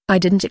children. I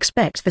didn't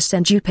expect the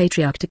Senju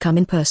Patriarch to come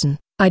in person.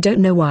 I don't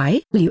know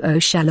why. Liu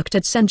Osha looked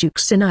at Senju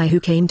Kusanai, who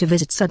came to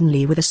visit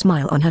suddenly with a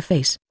smile on her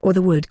face. Or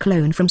the wood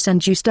clone from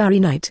Senju Starry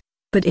Night.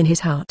 But in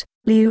his heart,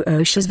 Liu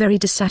Osha's very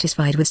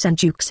dissatisfied with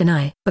Senju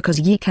Kusanai. Because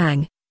Yi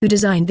Kang, who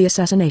designed the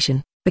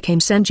assassination, became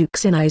Senju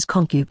Kusanai's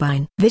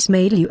concubine. This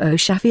made Liu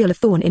Osha feel a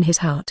thorn in his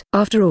heart.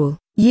 After all,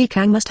 Yi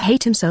Kang must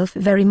hate himself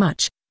very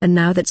much, and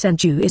now that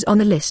Senju is on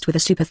the list with a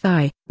super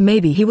thigh,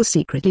 maybe he will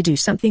secretly do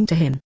something to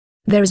him.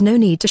 There is no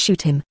need to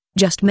shoot him,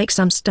 just make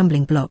some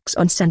stumbling blocks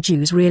on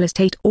Senju's real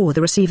estate or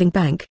the receiving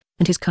bank,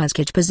 and his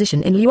Kazekage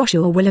position in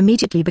Liuosha will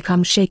immediately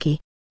become shaky.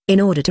 In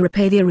order to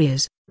repay the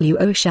arrears, Liu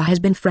Osha has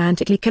been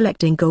frantically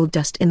collecting gold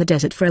dust in the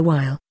desert for a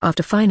while.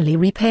 After finally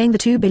repaying the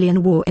 2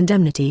 billion war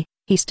indemnity,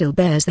 he still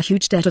bears the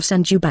huge debt of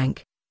Senju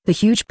Bank. The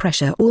huge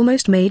pressure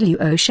almost made Liu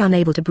Osha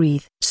unable to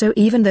breathe. So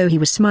even though he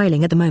was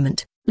smiling at the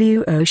moment,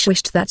 Liu Osha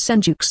wished that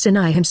Senju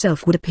Kusanai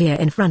himself would appear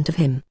in front of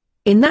him.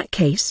 In that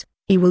case,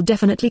 he will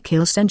definitely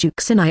kill Senju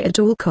Kusanai at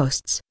all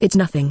costs. It's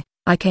nothing,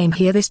 I came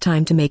here this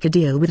time to make a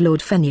deal with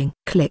Lord Fenying.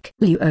 Click.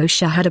 Liu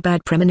Osha had a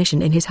bad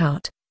premonition in his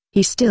heart.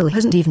 He still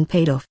hasn't even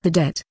paid off the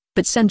debt.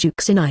 But Senju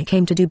Kusanai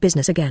came to do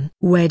business again.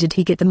 Where did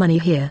he get the money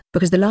here?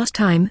 Because the last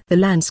time the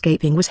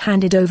landscaping was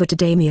handed over to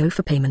Daimyo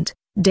for payment,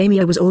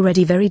 Daimyo was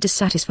already very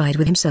dissatisfied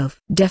with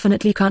himself.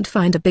 Definitely can't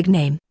find a big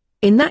name.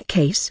 In that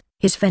case,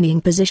 his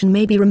Fenying position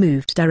may be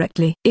removed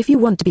directly. If you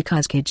want to be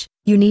Kazekage,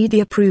 you need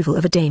the approval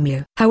of a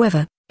Daimyo.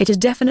 However, it is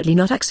definitely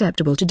not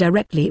acceptable to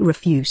directly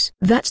refuse.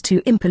 That's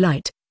too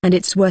impolite. And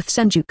it's worth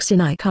Senju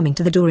Kusanai coming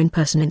to the door in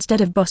person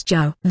instead of Boss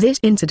Zhao. This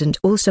incident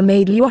also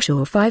made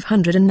Liuosha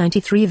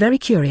 593 very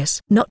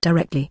curious. Not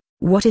directly,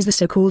 what is the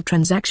so-called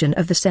transaction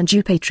of the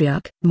Senju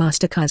Patriarch?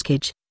 Master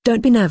Kazekage,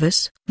 don't be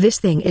nervous, this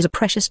thing is a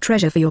precious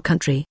treasure for your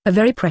country. A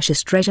very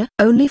precious treasure?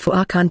 Only for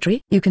our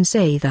country? You can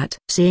say that.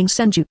 Seeing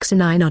Senju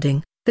Kusanai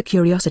nodding, the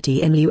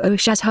curiosity in Liu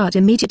Osha's heart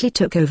immediately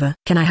took over.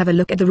 Can I have a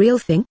look at the real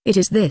thing? It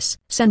is this.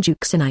 Senju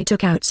Kusanai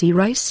took out sea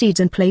rice seeds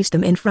and placed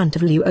them in front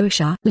of Liu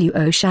Osha. Liu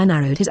Osha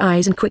narrowed his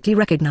eyes and quickly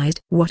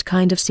recognized what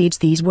kind of seeds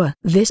these were.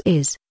 This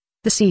is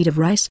the seed of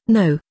rice?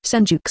 No.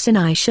 Senju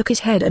Kusanai shook his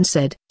head and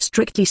said,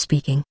 strictly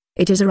speaking,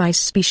 it is a rice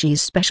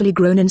species specially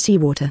grown in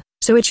seawater,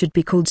 so it should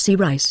be called sea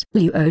rice.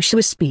 Liu Osha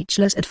was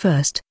speechless at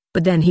first,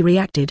 but then he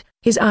reacted.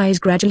 His eyes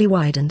gradually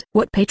widened.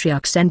 What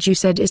Patriarch Senju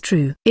said is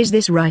true. Is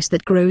this rice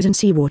that grows in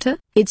seawater?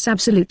 It's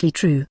absolutely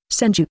true.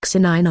 Senju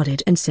Kusanai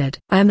nodded and said,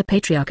 I am the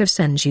Patriarch of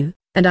Senju,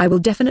 and I will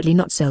definitely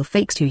not sell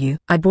fakes to you.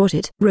 I bought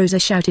it. Rosa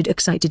shouted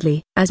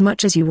excitedly. As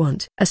much as you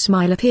want. A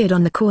smile appeared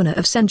on the corner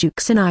of Senju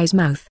Kusanai's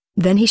mouth.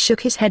 Then he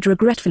shook his head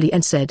regretfully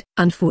and said,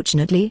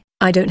 unfortunately,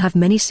 I don't have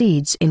many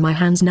seeds in my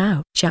hands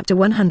now. Chapter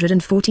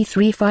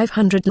 143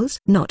 500 ls,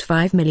 not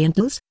 5 million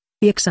ls.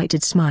 The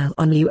excited smile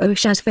on Liu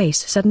Osha's face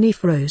suddenly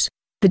froze.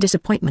 The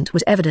disappointment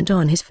was evident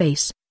on his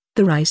face.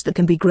 The rice that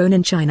can be grown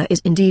in China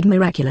is indeed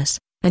miraculous,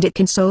 and it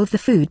can solve the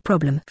food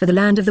problem for the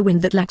land of the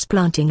wind that lacks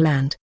planting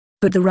land.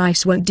 But the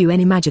rice won't do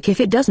any magic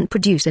if it doesn't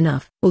produce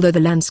enough. Although the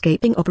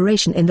landscaping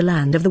operation in the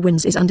land of the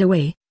winds is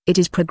underway, it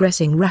is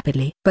progressing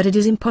rapidly. But it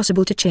is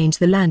impossible to change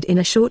the land in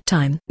a short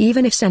time.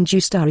 Even if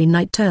Senju Starry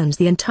Night turns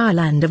the entire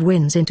land of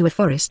winds into a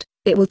forest,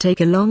 it will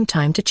take a long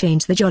time to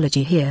change the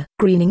geology here.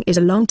 Greening is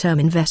a long-term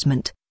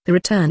investment. The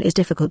return is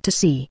difficult to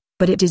see,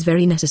 but it is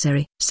very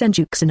necessary.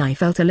 Senju Kusanai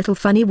felt a little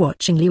funny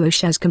watching Liu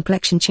Osha's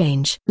complexion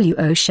change. Liu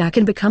Osha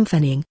can become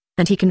Fenying,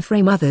 and he can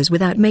frame others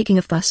without making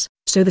a fuss,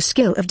 so the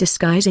skill of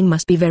disguising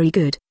must be very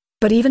good.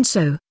 But even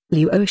so,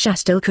 Liu Osha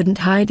still couldn't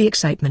hide the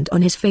excitement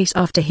on his face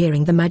after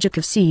hearing the magic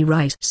of sea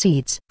rice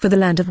seeds. For the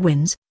Land of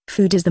Winds,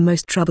 food is the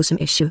most troublesome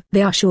issue.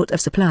 They are short of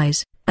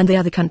supplies, and they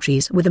are the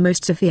countries with the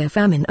most severe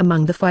famine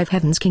among the 5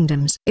 heavens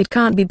kingdoms. It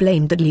can't be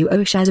blamed that Liu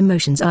Osha's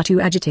emotions are too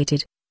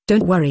agitated.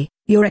 Don't worry,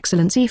 Your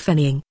Excellency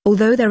Fenning.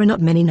 Although there are not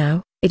many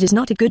now, it is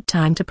not a good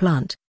time to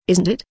plant,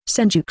 isn't it?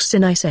 Senju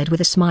Kusanai said with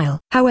a smile.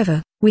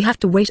 However, we have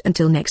to wait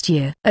until next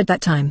year. At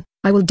that time,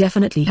 I will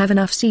definitely have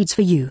enough seeds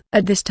for you.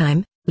 At this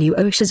time, Liu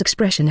Osha's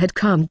expression had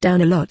calmed down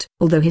a lot,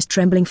 although his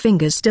trembling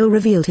fingers still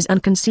revealed his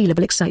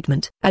unconcealable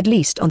excitement, at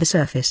least on the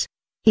surface.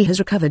 He has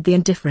recovered the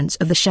indifference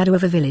of the shadow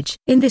of a village.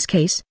 In this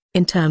case,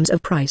 in terms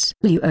of price,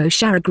 Liu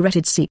Osha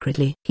regretted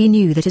secretly. He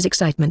knew that his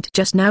excitement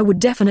just now would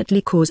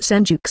definitely cause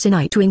Senju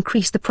Kusanai to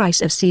increase the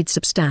price of seeds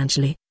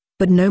substantially.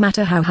 But no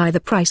matter how high the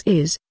price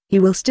is, he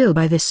will still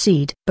buy this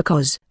seed,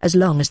 because, as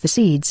long as the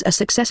seeds are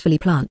successfully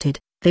planted,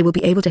 they will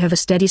be able to have a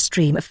steady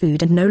stream of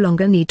food and no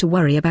longer need to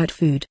worry about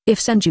food. If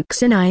Senju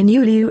Kusanai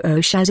knew Liu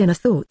Osha's inner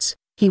thoughts,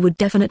 he would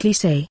definitely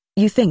say,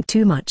 "You think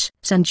too much."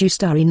 Senju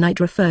Starry Night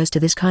refers to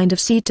this kind of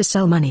seed to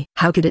sell money.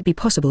 How could it be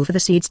possible for the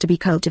seeds to be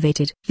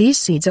cultivated? These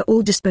seeds are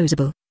all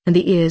disposable, and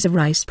the ears of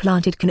rice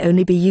planted can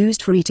only be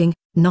used for eating,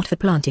 not for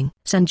planting.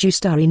 Senju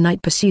Starry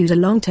Night pursues a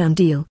long-term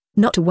deal,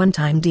 not a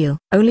one-time deal.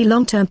 Only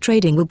long-term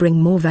trading will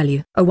bring more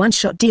value. A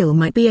one-shot deal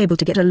might be able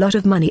to get a lot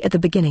of money at the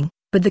beginning,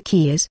 but the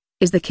key is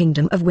the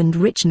Kingdom of Wind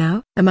rich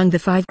now? Among the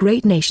 5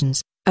 great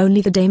nations,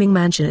 only the daiming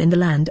mansion in the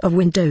Land of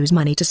Wind owes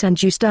money to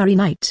Senju Starry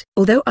Night.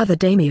 Although other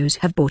daimyos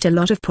have bought a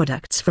lot of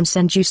products from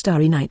Senju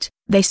Starry Night,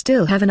 they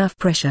still have enough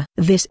pressure.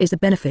 This is the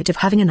benefit of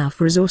having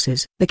enough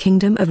resources. The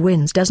Kingdom of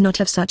Winds does not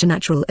have such a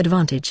natural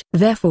advantage.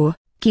 Therefore,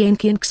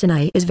 Kienkian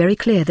Kusanai is very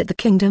clear that the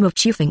Kingdom of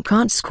Chufeng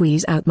can't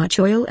squeeze out much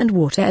oil and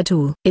water at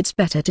all. It's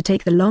better to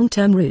take the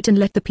long-term route and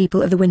let the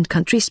people of the Wind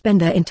Country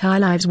spend their entire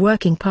lives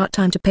working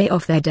part-time to pay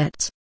off their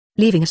debts.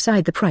 Leaving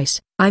aside the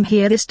price, I'm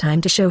here this time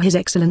to show His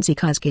Excellency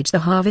Kazkage the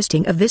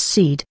harvesting of this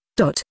seed.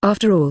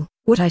 After all,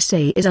 what I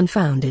say is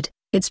unfounded.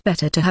 It's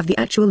better to have the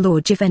actual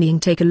Lord Jifening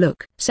take a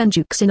look.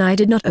 Senju Kusanai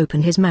did not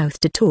open his mouth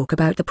to talk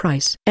about the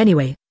price.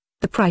 Anyway,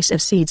 the price of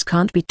seeds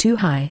can't be too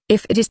high.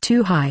 If it is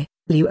too high,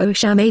 Liu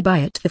Osha may buy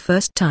it the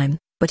first time,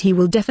 but he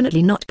will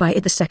definitely not buy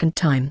it the second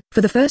time.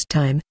 For the first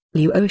time,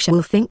 Liu Osha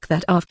will think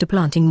that after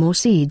planting more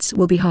seeds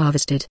will be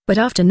harvested. But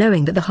after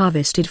knowing that the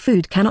harvested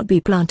food cannot be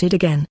planted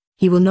again,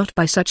 he will not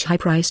buy such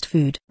high-priced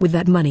food. With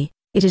that money,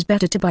 it is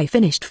better to buy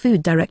finished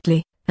food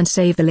directly, and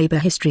save the labor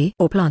history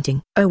or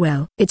planting. Oh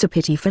well, it's a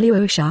pity for Liu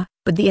Osha,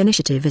 but the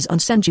initiative is on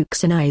Senju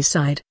Kusanai's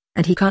side,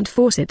 and he can't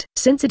force it.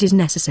 Since it is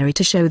necessary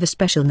to show the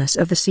specialness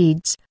of the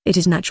seeds, it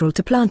is natural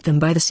to plant them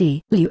by the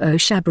sea. Liu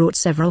Osha brought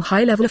several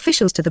high-level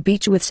officials to the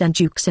beach with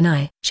Senju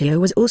Kusanai. Chio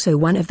was also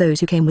one of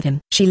those who came with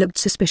him. She looked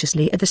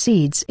suspiciously at the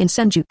seeds in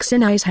Senju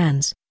Kusanai's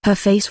hands, her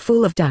face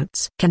full of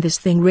doubts. Can this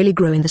thing really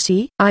grow in the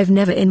sea? I've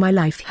never in my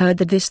life heard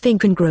that this thing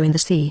can grow in the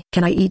sea.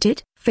 Can I eat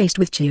it? Faced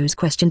with Chio's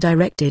question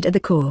directed at the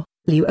core,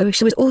 Liu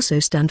Osha was also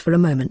stunned for a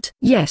moment.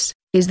 Yes,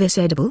 is this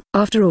edible?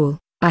 After all,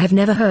 I have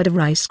never heard of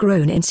rice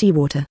grown in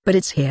seawater. But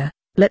it's here,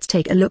 let's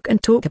take a look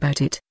and talk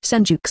about it.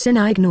 Senju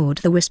Kusanai ignored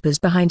the whispers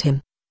behind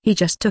him. He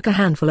just took a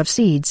handful of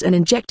seeds and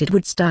injected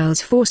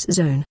Wood-style's force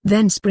zone.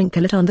 Then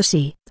sprinkle it on the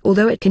sea.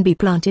 Although it can be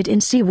planted in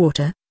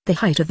seawater, the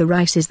height of the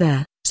rice is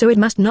there, so it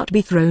must not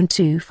be thrown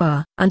too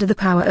far. Under the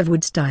power of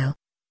Wood-style,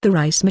 the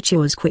rice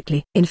matures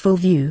quickly. In full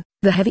view,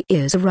 the heavy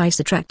ears of rice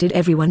attracted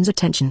everyone's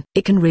attention.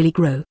 It can really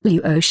grow.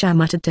 Liu Osha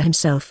muttered to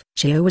himself.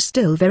 Chio was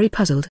still very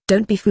puzzled.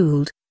 Don't be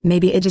fooled,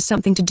 maybe it is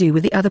something to do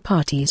with the other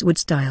party's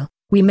Wood-style.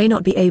 We may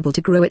not be able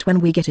to grow it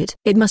when we get it.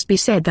 It must be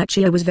said that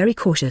Chio was very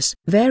cautious.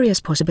 Various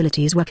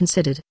possibilities were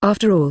considered.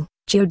 After all,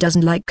 Chio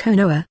doesn't like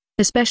Konoha,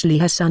 especially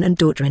her son and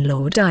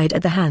daughter-in-law died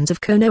at the hands of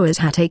Konoha's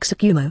Hatake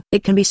Tsukumo.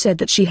 It can be said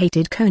that she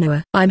hated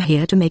Konoha. I'm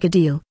here to make a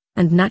deal,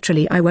 and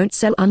naturally I won't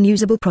sell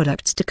unusable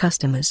products to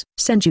customers.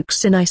 Senju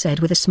Kusanai said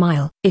with a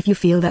smile. If you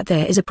feel that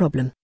there is a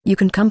problem, you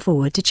can come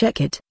forward to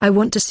check it. I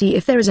want to see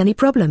if there is any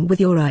problem with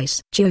your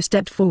rice. Chio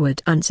stepped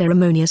forward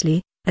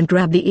unceremoniously, and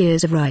grabbed the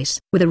ears of rice.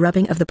 With a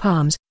rubbing of the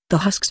palms, the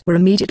husks were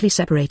immediately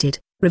separated,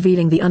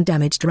 revealing the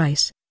undamaged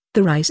rice.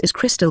 The rice is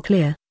crystal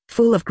clear,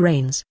 full of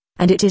grains,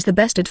 and it is the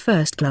best at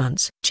first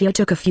glance. Chio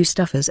took a few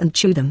stuffers and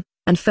chewed them,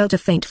 and felt a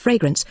faint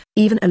fragrance,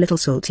 even a little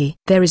salty.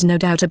 There is no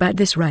doubt about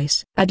this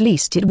rice. At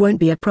least it won't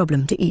be a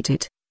problem to eat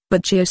it.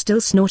 But Chio still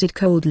snorted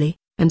coldly,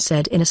 and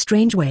said in a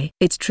strange way,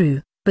 "It's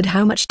true, but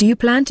how much do you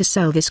plan to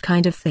sell this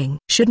kind of thing?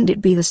 Shouldn't it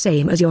be the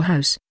same as your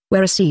house,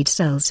 where a seed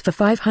sells for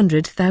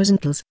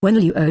 500,000 pls?" When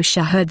Liu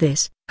Osha heard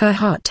this, her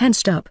heart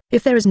tensed up.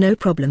 If there is no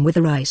problem with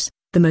the rice,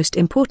 the most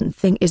important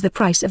thing is the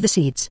price of the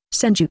seeds.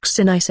 Senju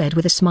Kusanai said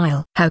with a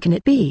smile. How can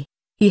it be?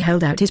 He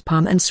held out his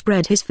palm and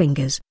spread his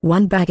fingers.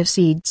 1 bag of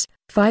seeds,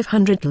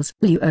 500 pls.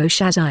 Liu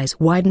Osha's eyes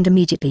widened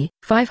immediately.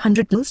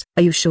 500 pls?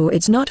 Are you sure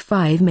it's not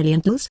 5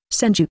 million pls?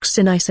 Senju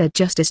Kusanai said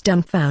just as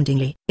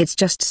dumbfoundingly. It's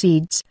just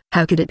seeds,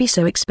 how could it be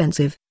so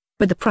expensive?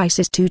 But the price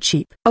is too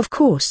cheap. Of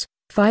course,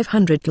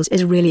 500 pls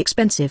is really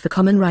expensive for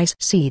common rice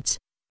seeds.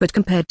 But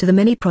compared to the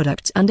many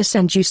products under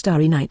Senju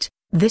Starry Night,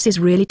 This is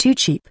really too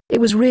cheap. It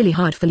was really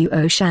hard for Liu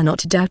Osha not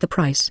to doubt the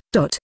price.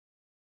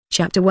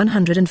 Chapter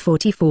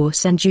 144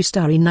 Senju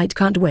Starry Night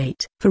can't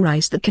wait for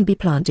rice that can be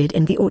planted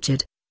in the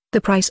orchard.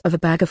 The price of a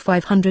bag of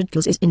 500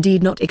 kils is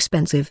indeed not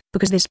expensive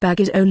because this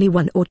bag is only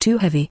 1 or 2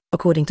 heavy.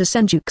 According to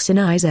Senju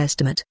Kusanai's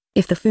estimate,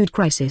 if the food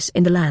crisis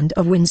in the Land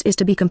of Winds is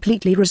to be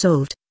completely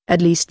resolved,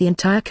 at least the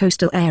entire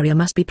coastal area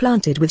must be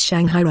planted with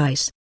Shanghai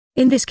rice.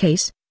 In this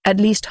case, at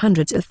least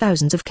hundreds of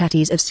thousands of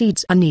catties of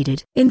seeds are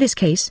needed. In this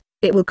case,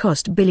 it will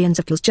cost billions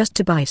of kils just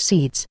to buy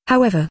seeds.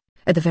 However,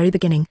 at the very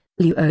beginning,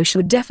 Liu Osha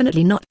would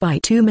definitely not buy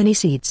too many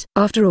seeds.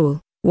 After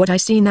all, what I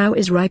see now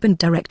is ripened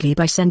directly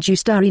by Senju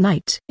Starry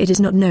Night. It is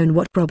not known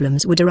what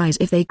problems would arise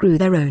if they grew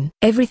their own.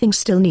 Everything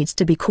still needs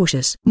to be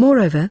cautious.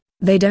 Moreover,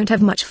 they don't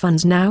have much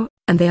funds now,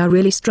 and they are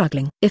really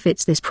struggling. If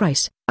it's this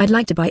price, I'd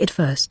like to buy it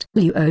first.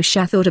 Liu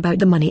Osha thought about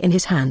the money in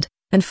his hand,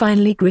 and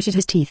finally gritted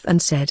his teeth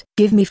and said,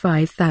 give me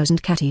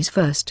 5,000 catties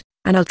first,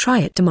 and I'll try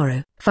it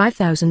tomorrow.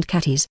 5,000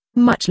 catties,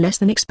 much less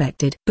than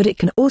expected. But it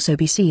can also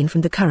be seen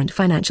from the current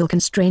financial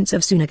constraints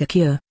of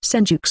Tsunagakure.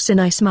 Senju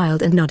Kusanai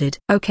smiled and nodded.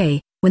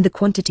 Okay, when the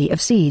quantity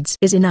of seeds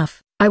is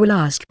enough, I will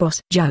ask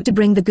Boss Zhao to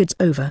bring the goods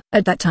over.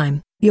 At that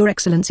time, Your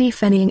Excellency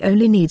Fenning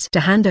only needs to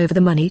hand over the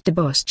money to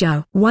Boss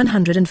Zhao.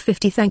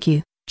 150. Thank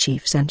you,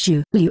 Chief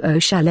Senju. Liu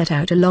Osha let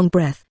out a long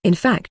breath. In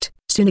fact,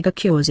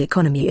 Tsunagakure's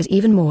economy is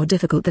even more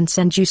difficult than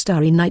Senju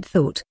Starry Night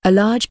thought. A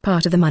large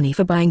part of the money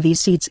for buying these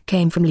seeds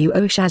came from Liu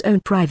Osha's own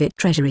private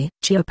treasury.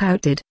 Chio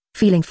pouted,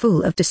 feeling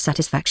full of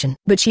dissatisfaction.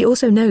 But she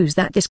also knows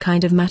that this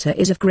kind of matter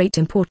is of great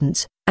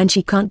importance, and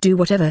she can't do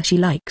whatever she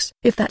likes.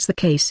 If that's the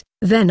case,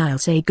 then I'll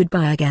say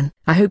goodbye again.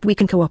 I hope we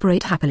can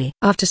cooperate happily.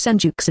 After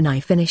Senju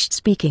Kusanai finished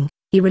speaking,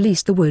 he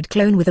released the wood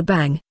clone with a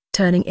bang,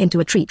 turning into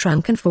a tree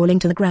trunk and falling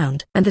to the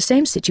ground. And the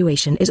same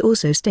situation is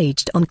also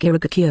staged on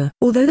Kirigakure.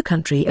 Although the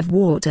country of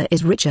water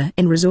is richer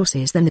in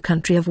resources than the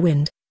country of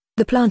wind,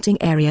 the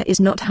planting area is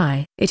not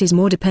high. It is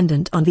more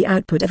dependent on the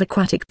output of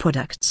aquatic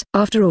products.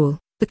 After all,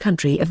 the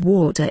country of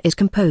water is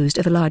composed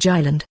of a large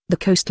island. The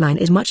coastline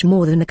is much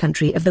more than the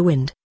country of the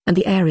wind, and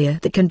the area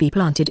that can be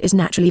planted is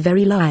naturally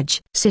very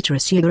large.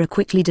 Citrus Yura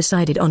quickly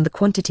decided on the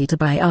quantity to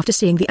buy after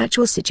seeing the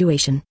actual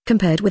situation.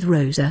 Compared with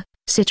Rosa,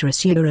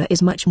 Citrus Yura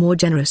is much more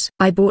generous.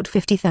 I bought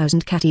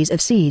 50,000 catties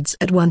of seeds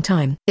at one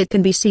time. It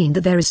can be seen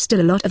that there is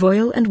still a lot of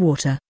oil and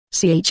water,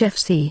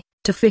 CHFC,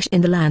 to fish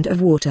in the Land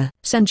of Water.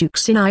 Senju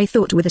Kusanai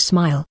thought with a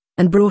smile,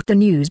 and brought the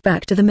news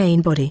back to the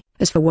main body.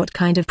 As for what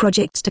kind of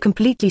projects to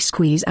completely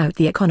squeeze out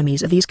the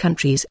economies of these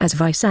countries, as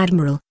Vice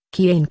Admiral,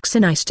 Kien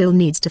Kusanai still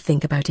needs to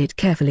think about it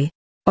carefully.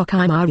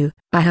 Okaimaru,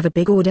 I have a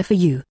big order for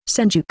you.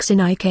 Senju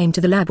Kusanai came to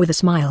the lab with a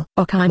smile.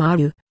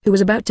 Okaimaru, who was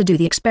about to do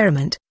the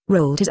experiment,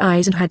 rolled his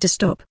eyes and had to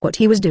stop what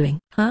he was doing.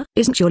 Huh?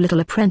 Isn't your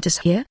little apprentice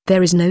here?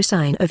 There is no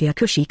sign of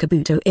Yakushi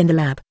Kabuto in the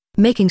lab,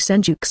 making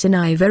Senju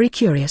Kusanai very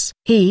curious.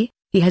 He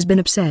has been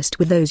obsessed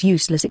with those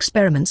useless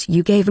experiments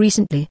you gave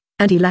recently,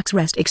 and he lacks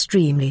rest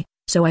extremely,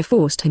 so I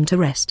forced him to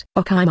rest.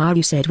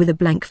 Okaimaru said with a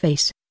blank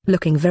face,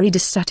 looking very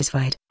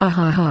dissatisfied.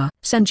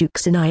 Senju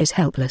Kusanai is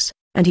helpless,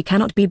 and he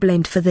cannot be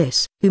blamed for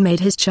this. Who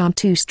made his charm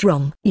too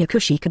strong?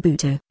 Yakushi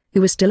Kabuto,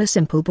 who was still a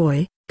simple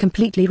boy,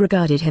 completely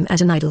regarded him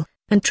as an idol,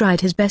 and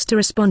tried his best to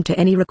respond to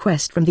any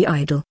request from the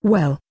idol.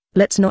 Well,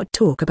 let's not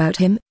talk about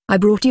him. I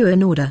brought you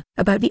an order.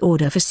 About the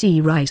order for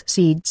sea rice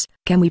seeds,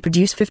 can we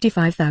produce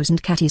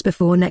 55,000 catties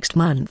before next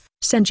month?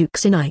 Senju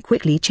Kusanai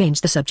quickly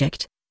changed the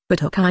subject,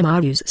 but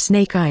Okaimaru's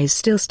snake eyes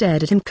still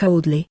stared at him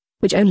coldly,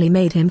 which only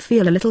made him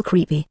feel a little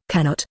creepy.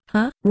 Cannot?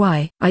 Huh?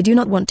 Why? I do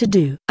not want to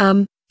do.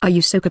 Are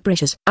you so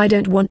capricious? I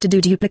don't want to do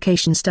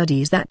duplication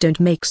studies that don't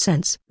make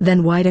sense.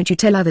 Then why don't you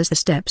tell others the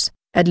steps?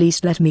 At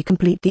least let me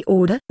complete the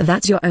order.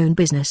 That's your own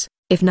business.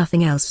 If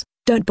nothing else,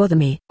 don't bother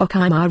me.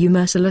 Okaimaru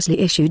mercilessly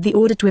issued the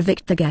order to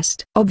evict the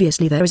guest.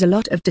 Obviously there is a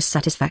lot of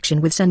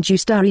dissatisfaction with Senju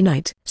Starry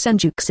Night.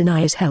 Senju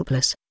Kusanai is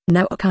helpless.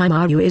 Now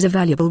Okaimaru is a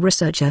valuable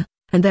researcher,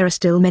 and there are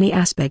still many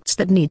aspects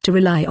that need to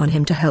rely on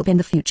him to help in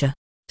the future.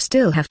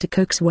 Still have to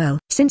coax well.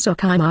 Since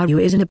Okaimaru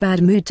is in a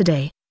bad mood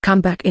today, come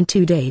back in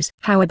 2 days.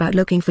 How about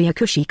looking for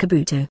Yakushi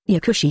Kabuto?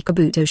 Yakushi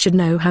Kabuto should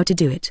know how to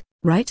do it,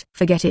 right?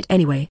 Forget it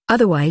anyway.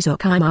 Otherwise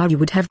Okaimaru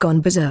would have gone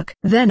berserk.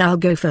 Then I'll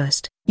go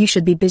first. You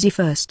should be busy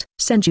first.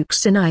 Senju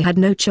Kusanai had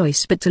no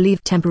choice but to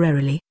leave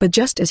temporarily. But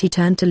just as he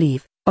turned to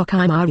leave,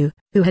 Okaimaru,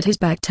 who had his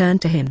back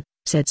turned to him,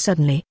 said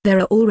suddenly, there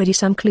are already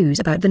some clues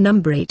about the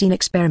number 18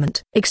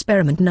 experiment.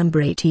 Experiment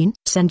number 18?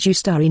 Senju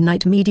Starry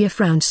Night Media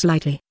frowned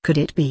slightly. Could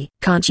it be?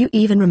 Can't you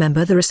even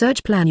remember the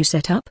research plan you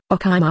set up?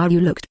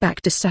 Okaimaru looked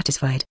back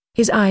dissatisfied.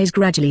 His eyes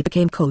gradually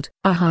became cold.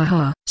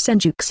 Senju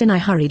Kusanai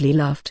hurriedly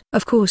laughed.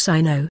 Of course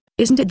I know.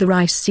 Isn't it the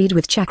rice seed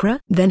with chakra?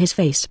 Then his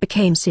face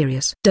became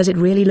serious. Does it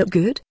really look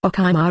good?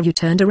 Okaimaru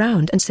turned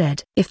around and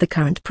said, if the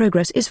current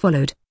progress is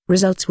followed,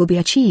 results will be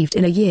achieved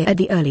in a year at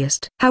the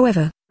earliest.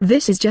 However,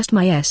 this is just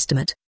my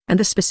estimate, and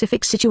the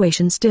specific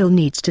situation still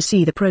needs to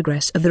see the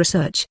progress of the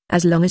research.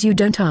 As long as you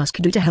don't ask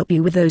Do to help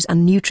you with those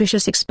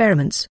unnutritious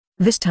experiments,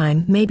 this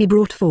time may be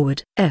brought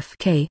forward.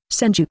 FK.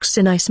 Senju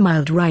Kusanai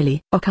smiled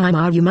wryly.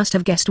 Okaimaru must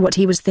have guessed what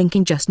he was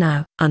thinking just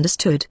now.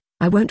 Understood.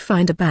 I won't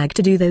find a bag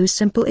to do those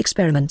simple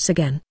experiments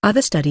again.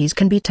 Other studies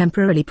can be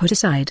temporarily put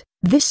aside.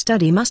 This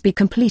study must be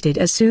completed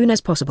as soon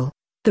as possible.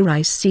 The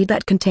rice seed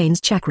that contains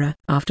chakra.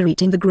 After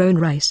eating the grown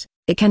rice,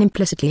 it can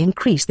implicitly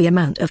increase the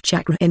amount of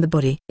chakra in the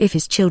body. If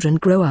his children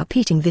grow up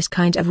eating this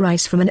kind of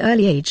rice from an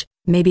early age,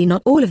 maybe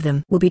not all of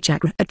them will be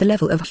chakra at the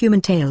level of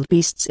human-tailed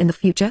beasts in the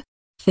future.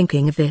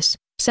 Thinking of this,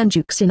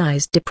 Senju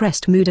Kusanai's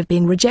depressed mood of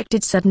being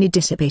rejected suddenly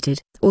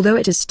dissipated. Although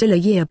it is still a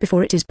year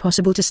before it is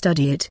possible to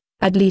study it,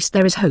 at least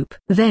there is hope.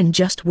 Then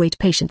just wait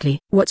patiently.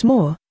 What's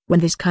more,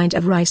 when this kind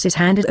of rice is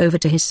handed over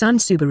to his son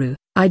Subaru,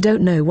 I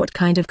don't know what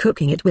kind of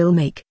cooking it will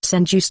make.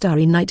 Senju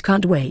Starry Night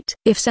can't wait.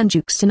 If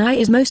Senju Kusanai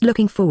is most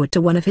looking forward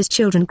to one of his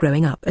children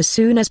growing up as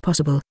soon as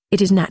possible,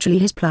 it is naturally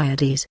his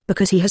Pleiades.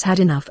 Because he has had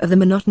enough of the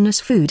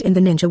monotonous food in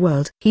the ninja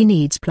world. He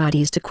needs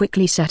Pleiades to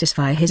quickly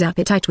satisfy his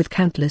appetite with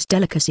countless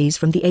delicacies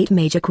from the 8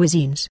 major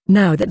cuisines.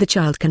 Now that the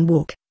child can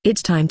walk,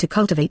 it's time to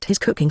cultivate his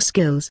cooking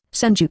skills.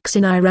 Senju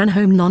Kusanai ran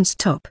home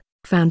non-stop,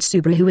 found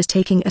Subaru who was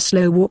taking a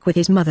slow walk with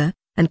his mother,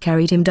 and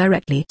carried him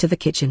directly to the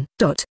kitchen.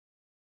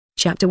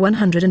 Chapter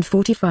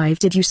 145.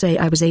 Did you say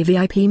I was a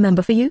VIP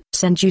member for you?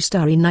 Senju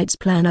Starry Night's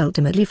plan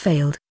ultimately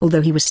failed.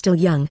 Although he was still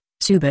young,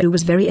 Subaru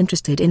was very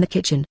interested in the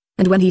kitchen,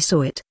 and when he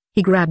saw it,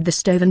 he grabbed the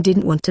stove and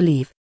didn't want to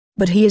leave.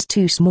 But he is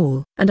too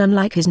small, and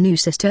unlike his new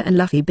sister and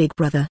Luffy big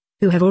brother,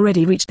 who have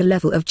already reached the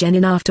level of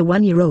genin after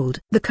 1 year old,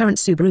 the current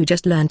Subaru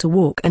just learned to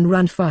walk and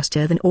run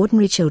faster than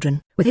ordinary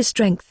children. With his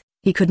strength,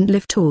 he couldn't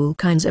lift all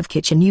kinds of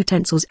kitchen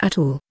utensils at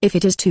all. If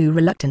it is too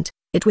reluctant,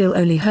 it will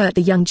only hurt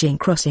the young Jin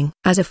crossing.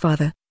 As a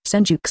father,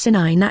 Senju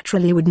Kusanai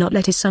naturally would not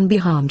let his son be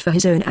harmed for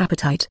his own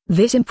appetite.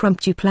 This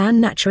impromptu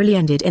plan naturally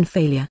ended in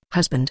failure.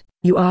 Husband,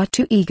 you are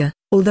too eager,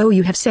 although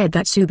you have said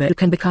that Subaru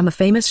can become a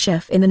famous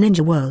chef in the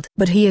ninja world.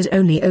 But he is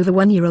only over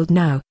 1 year old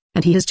now,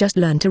 and he has just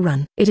learned to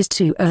run. It is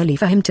too early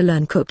for him to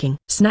learn cooking.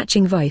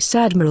 Snatching Vice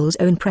Admiral's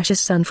own precious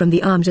son from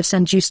the arms of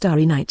Senju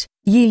Starry Night,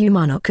 Yu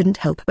Mano couldn't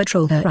help but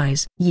roll her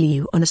eyes.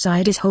 Yu on the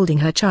side is holding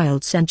her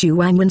child Senju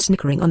Wangwen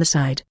snickering on the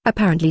side.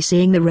 Apparently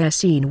seeing the rare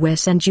scene where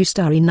Senju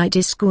Starry Night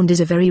is scorned is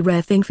a very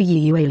rare thing for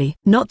Yu Ali.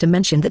 Not to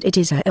mention that it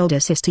is her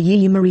elder sister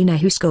Yu Marina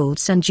who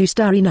scolds Senju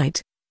Starry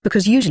Night,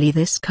 because usually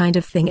this kind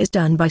of thing is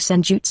done by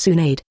Senjutsu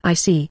Maid. I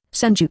see.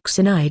 Senju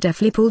Kusanai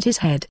deftly pulled his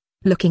head,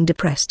 looking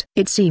depressed.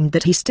 It seemed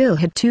that he still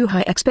had too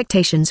high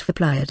expectations for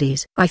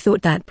Pleiades. I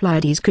thought that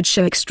Pleiades could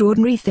show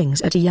extraordinary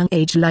things at a young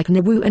age like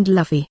Nabu and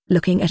Luffy.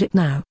 Looking at it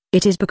now,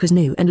 it is because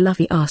Nu and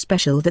Luffy are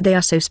special that they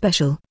are so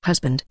special.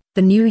 Husband,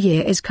 the new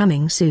year is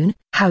coming soon.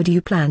 How do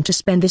you plan to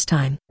spend this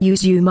time?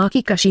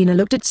 Uzumaki Kushina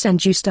looked at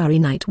Senju Starry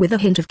Night with a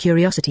hint of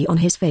curiosity on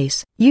his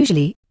face.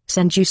 Usually,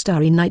 Senju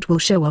Starry Night will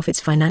show off its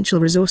financial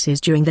resources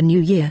during the new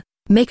year,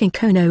 making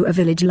Konoha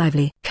village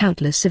lively.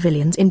 Countless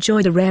civilians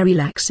enjoyed a rare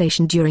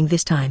relaxation during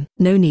this time.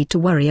 No need to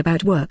worry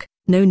about work,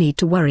 no need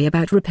to worry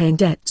about repaying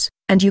debts,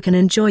 and you can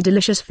enjoy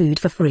delicious food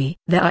for free.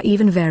 There are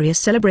even various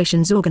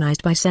celebrations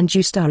organized by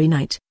Senju Starry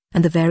Night,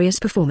 and the various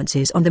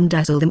performances on them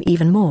dazzle them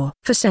even more.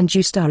 For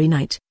Senju Starry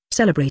Night,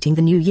 celebrating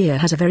the new year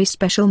has a very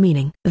special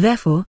meaning.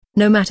 Therefore,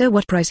 no matter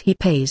what price he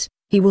pays,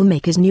 he will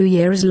make his new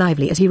year as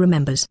lively as he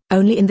remembers.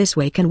 Only in this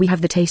way can we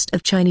have the taste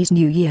of Chinese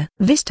New Year.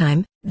 This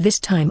time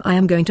I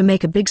am going to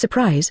make a big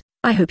surprise.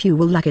 I hope you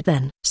will like it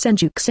then.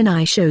 Senju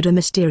Kusanai showed a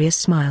mysterious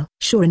smile.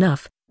 Sure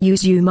enough,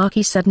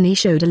 Uzumaki suddenly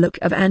showed a look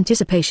of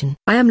anticipation.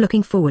 I am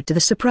looking forward to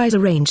the surprise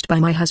arranged by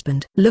my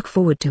husband. Look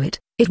forward to it.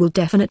 It will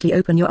definitely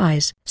open your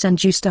eyes.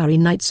 Senju Starry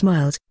Night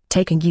smiled,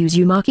 taking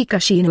Uzumaki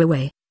Kushina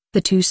away.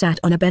 The two sat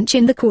on a bench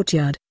in the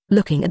courtyard,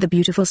 looking at the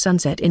beautiful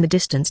sunset in the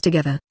distance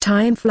together.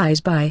 Time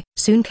flies by.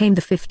 Soon came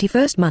the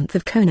 51st month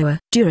of Konoha.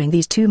 During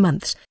these 2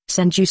 months,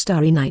 Senju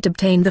Starry Night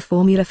obtained the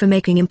formula for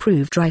making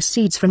improved rice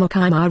seeds from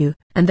Okaimaru,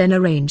 and then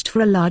arranged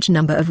for a large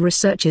number of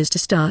researchers to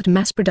start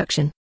mass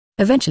production.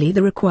 Eventually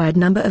the required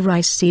number of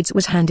rice seeds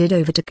was handed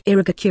over to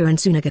Irigakure and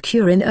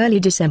Sunagakure in early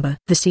December.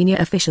 The senior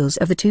officials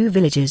of the two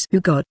villages who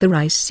got the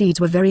rice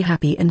seeds were very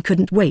happy and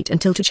couldn't wait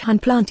until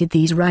Tachan planted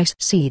these rice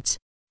seeds.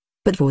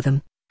 But for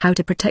them, how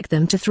to protect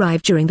them to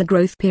thrive during the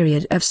growth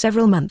period of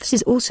several months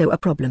is also a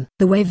problem.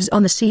 The waves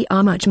on the sea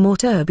are much more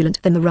turbulent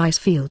than the rice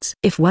fields.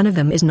 If one of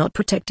them is not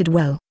protected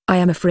well, I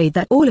am afraid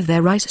that all of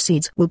their rice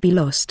seeds will be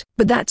lost.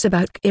 But that's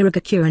about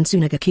Irigakure and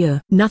Sunagakure.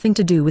 Nothing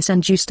to do with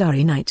Senju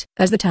Starry Night.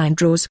 As the time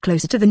draws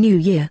closer to the new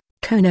year,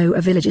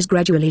 Konoha village is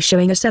gradually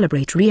showing a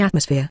celebratory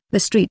atmosphere. The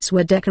streets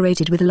were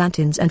decorated with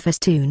lanterns and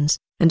festoons,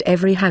 and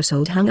every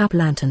household hung up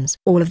lanterns.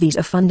 All of these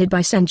are funded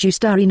by Senju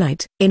Starry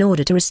Night. In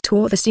order to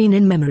restore the scene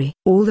in memory,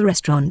 all the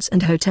restaurants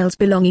and hotels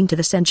belonging to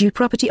the Senju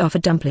property offer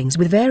dumplings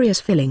with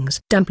various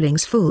fillings.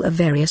 Dumplings full of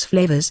various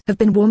flavors have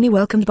been warmly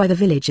welcomed by the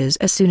villagers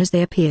as soon as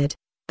they appeared.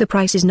 The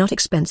price is not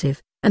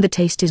expensive, and the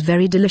taste is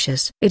very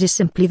delicious. It is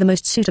simply the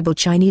most suitable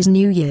Chinese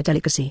New Year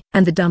delicacy.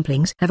 And the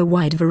dumplings have a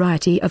wide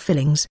variety of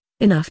fillings,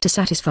 enough to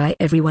satisfy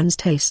everyone's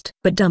taste.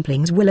 But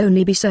dumplings will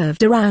only be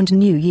served around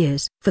New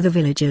Year's. For the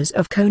villagers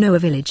of Konoha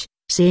village,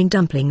 seeing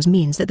dumplings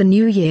means that the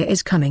new year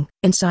is coming.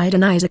 Inside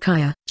an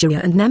izakaya,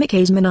 Jiraiya and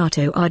Namikaze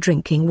Minato are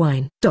drinking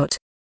wine.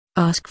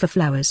 Ask for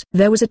flowers.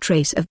 There was a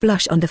trace of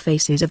blush on the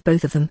faces of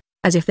both of them,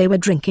 as if they were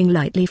drinking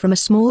lightly from a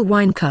small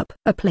wine cup.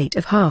 A plate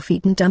of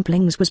half-eaten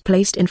dumplings was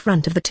placed in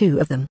front of the two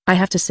of them. I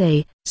have to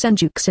say,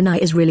 Senju Kusanai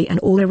is really an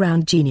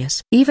all-around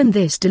genius. Even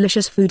this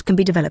delicious food can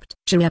be developed.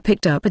 Jiraiya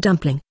picked up a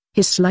dumpling.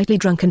 His slightly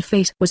drunken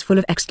face was full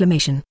of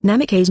exclamation.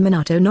 Namikaze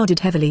Minato nodded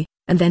heavily,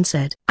 and then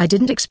said, I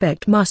didn't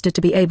expect Master to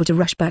be able to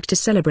rush back to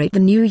celebrate the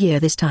new year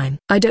this time.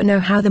 I don't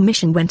know how the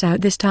mission went out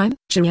this time.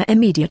 Jiraiya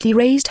immediately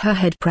raised her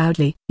head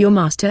proudly. Your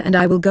master and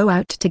I will go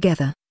out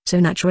together,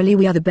 so naturally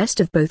we are the best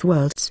of both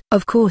worlds.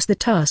 Of course the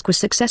task was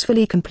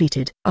successfully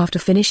completed. After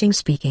finishing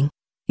speaking,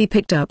 he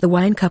picked up the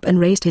wine cup and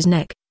raised his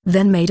neck,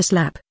 then made a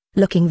slap,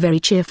 looking very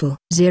cheerful.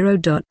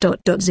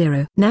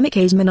 0.0.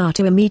 Namikaze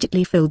Minato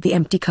immediately filled the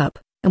empty cup,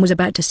 and was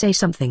about to say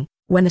something,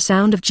 when the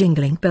sound of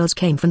jingling bells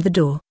came from the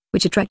door,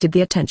 which attracted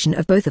the attention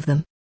of both of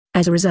them.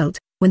 As a result,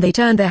 when they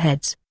turned their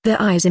heads, their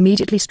eyes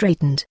immediately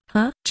straightened.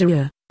 Huh?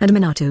 Jiraiya, and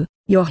Minato,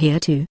 you're here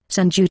too.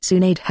 Senju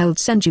Tsunade held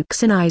Senju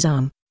Kusanai's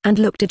arm, and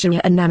looked at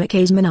Jiraiya and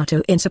Namikaze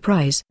Minato in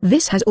surprise.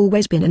 This has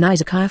always been an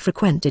izakaya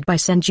frequented by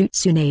Senju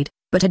Tsunade,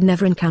 but had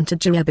never encountered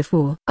Jiraiya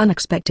before.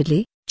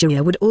 Unexpectedly,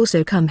 Jiraiya would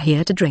also come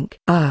here to drink.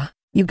 Ah,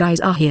 you guys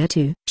are here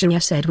too,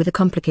 Jiraiya said with a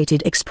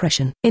complicated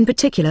expression. In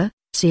particular,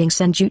 seeing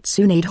Senju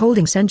Tsunade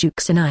holding Senju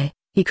Kusanai,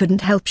 he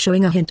couldn't help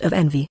showing a hint of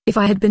envy. If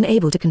I had been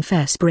able to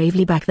confess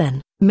bravely back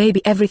then,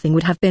 maybe everything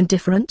would have been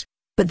different.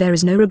 But there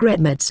is no regret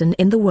medicine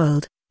in the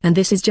world, and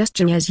this is just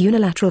Jiraiya's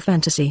unilateral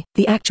fantasy.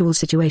 The actual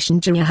situation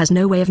Jiraiya has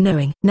no way of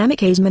knowing.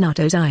 Namikaze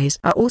Minato's eyes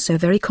are also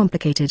very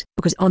complicated,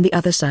 because on the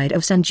other side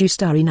of Senju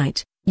Starry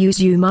Night,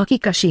 Uzumaki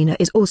Kushina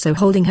is also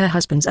holding her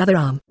husband's other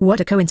arm. What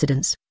a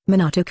coincidence,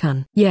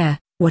 Minato-kun. Yeah,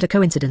 what a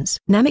coincidence.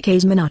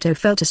 Namikaze Minato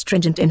felt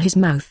astringent in his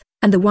mouth,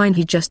 and the wine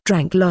he just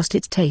drank lost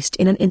its taste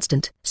in an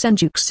instant.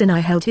 Senju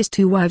Kusanai held his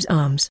two wives'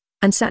 arms,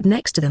 and sat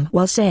next to them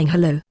while saying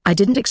hello. I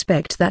didn't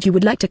expect that you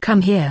would like to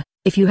come here.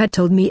 If you had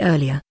told me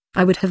earlier,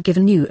 I would have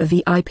given you a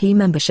VIP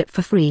membership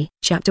for free.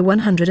 Chapter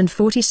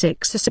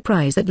 146. A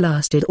surprise that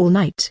lasted all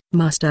night.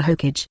 Master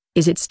Hokage,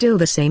 is it still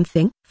the same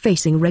thing?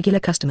 Facing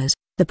regular customers,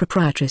 the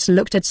proprietress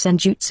looked at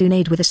Senju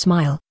Tsunade with a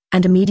smile,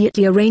 and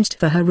immediately arranged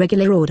for her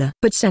regular order.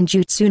 But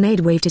Senju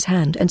Tsunade waved his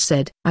hand and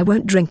said, I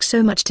won't drink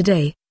so much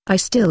today. I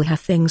still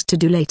have things to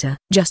do later.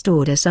 Just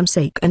order some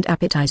sake and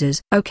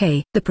appetizers.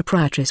 Okay. The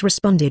proprietress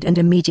responded and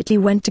immediately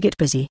went to get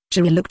busy.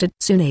 Jiraiya looked at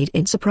Tsunade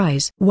in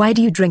surprise. Why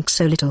do you drink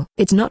so little?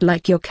 It's not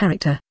like your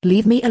character.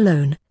 Leave me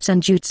alone.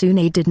 Senju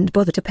Tsunade didn't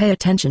bother to pay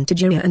attention to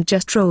Jiraiya and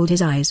just rolled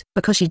his eyes,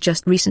 because she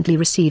just recently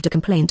received a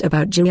complaint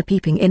about Jiraiya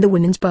peeping in the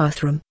women's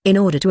bathroom. In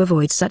order to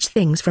avoid such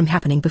things from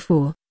happening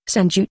before,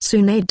 Senju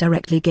Tsunade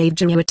directly gave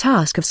Jiraiya a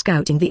task of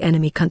scouting the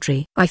enemy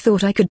country. I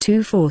thought I could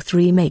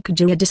 2-4-3 make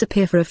Jiraiya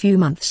disappear for a few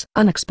months.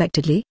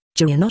 Unexpectedly,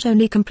 Jiraiya not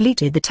only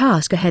completed the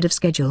task ahead of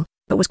schedule,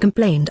 but was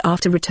complained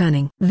after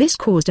returning. This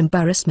caused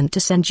embarrassment to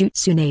Senju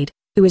Tsunade,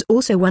 who is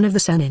also one of the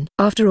Sannin.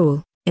 After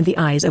all, in the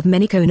eyes of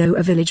many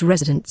Konoha village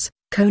residents,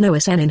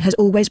 Konoha Sannin has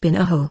always been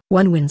a whole.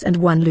 One wins and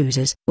one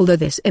loses. Although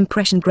this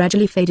impression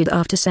gradually faded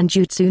after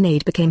Senju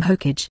Tsunade became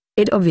Hokage,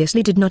 it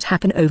obviously did not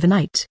happen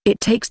overnight. It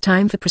takes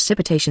time for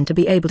precipitation to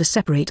be able to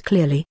separate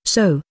clearly.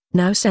 So,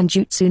 now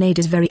Senju Tsunade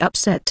is very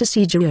upset to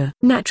see Jiraiya.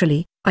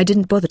 Naturally, I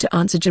didn't bother to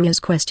answer Jiraiya's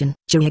question.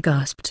 Jiraiya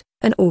gasped,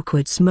 an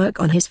awkward smirk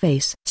on his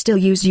face. Still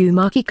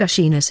Uzumaki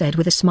Kushina said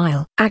with a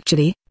smile.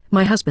 Actually,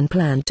 my husband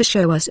planned to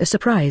show us a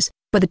surprise,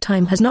 but the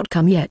time has not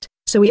come yet,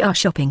 so we are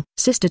shopping.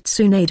 Sister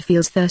Tsunade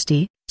feels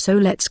thirsty, so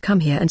let's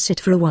come here and sit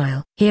for a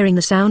while. Hearing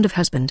the sound of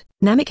husband,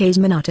 Namikaze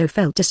Minato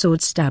felt a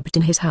sword stabbed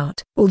in his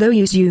heart. Although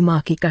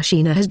Uzumaki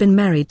Kushina has been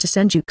married to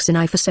Senju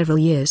Kusanai for several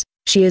years,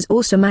 she is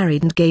also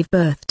married and gave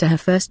birth to her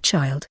first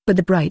child. But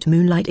the bright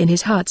moonlight in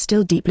his heart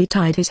still deeply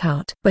tied his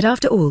heart. But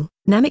after all,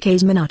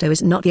 Namikaze Minato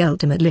is not the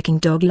ultimate licking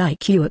dog like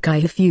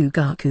Uchiha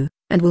Fugaku,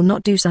 and will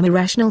not do some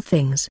irrational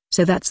things.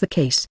 So that's the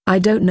case. I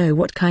don't know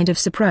what kind of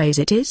surprise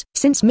it is.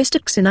 Since Mr.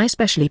 Kusanai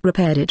specially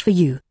prepared it for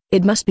you,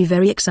 it must be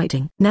very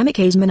exciting.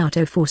 Namikaze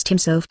Minato forced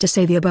himself to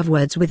say the above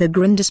words with a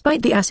grin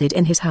despite the acid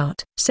in his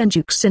heart.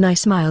 Senju Kusanai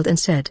smiled and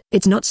said,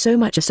 it's not so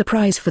much a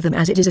surprise for them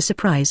as it is a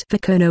surprise for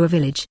Konoha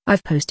village.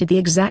 I've posted the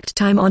exact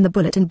time on the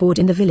bulletin board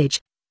in the village,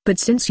 but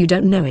since you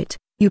don't know it,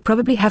 you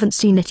probably haven't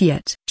seen it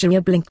yet.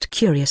 Jiraiya blinked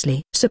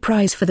curiously.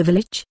 Surprise for the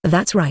village?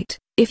 That's right.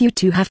 If you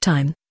two have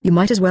time, you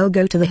might as well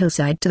go to the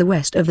hillside to the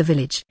west of the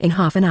village in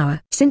half an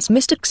hour. Since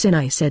Mr.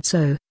 Kusanai said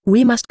so,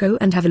 we must go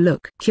and have a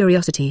look.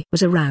 Curiosity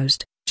was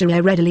aroused.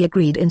 Jiraiya readily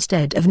agreed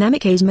instead of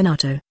Namikaze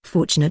Minato.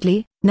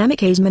 Fortunately,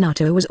 Namikaze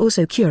Minato was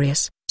also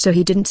curious, so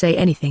he didn't say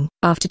anything.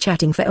 After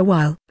chatting for a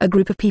while, a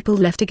group of people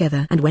left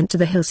together and went to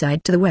the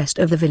hillside to the west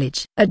of the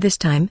village. At this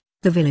time,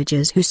 the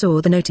villagers who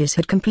saw the notice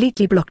had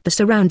completely blocked the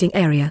surrounding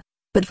area.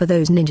 But for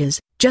those ninjas,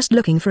 just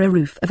looking for a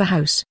roof of a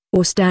house,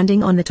 or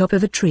standing on the top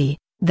of a tree,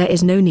 there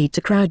is no need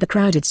to crowd the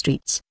crowded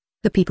streets.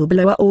 The people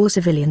below are all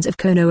civilians of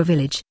Konoha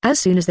village. As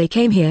soon as they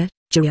came here,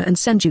 Jiraiya and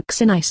Senju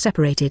Kusanai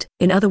separated.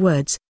 In other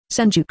words,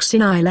 Senju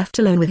Kusanai left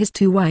alone with his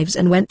two wives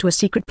and went to a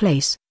secret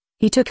place.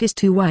 He took his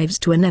two wives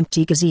to an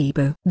empty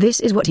gazebo. This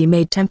is what he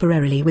made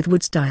temporarily with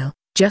wood style,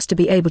 just to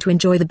be able to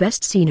enjoy the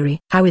best scenery.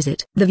 How is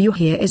it? The view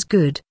here is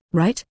good,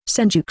 right?"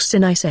 Senju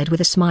Kusanai said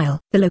with a smile.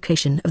 "The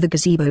location of the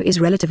gazebo is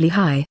relatively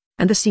high,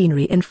 and the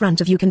scenery in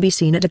front of you can be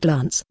seen at a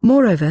glance.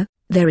 Moreover,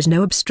 there is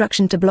no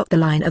obstruction to block the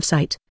line of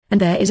sight,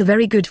 and there is a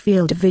very good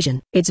field of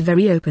vision. It's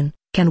very open.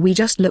 Can we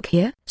just look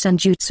here?"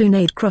 Senju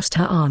Tsunade crossed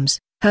her arms,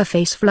 her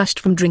face flushed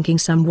from drinking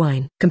some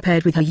wine.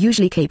 Compared with her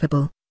usually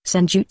capable,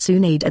 Senju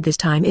Tsunade at this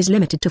time is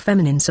limited to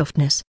feminine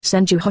softness.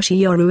 Senju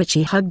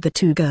Hoshiyoruichi hugged the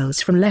two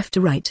girls from left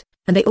to right,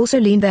 and they also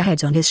leaned their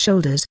heads on his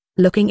shoulders,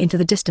 looking into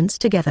the distance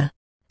together.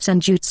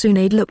 Senju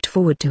Tsunade looked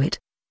forward to it.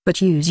 But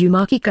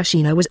Uzumaki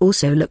Kushina was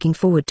also looking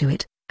forward to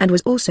it, and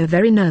was also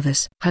very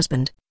nervous.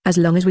 "Husband, as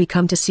long as we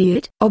come to see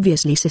it?"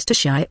 Obviously Sister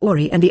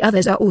Shiori and the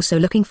others are also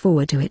looking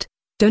forward to it.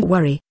 "Don't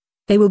worry.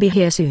 They will be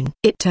here soon."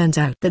 It turns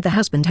out that the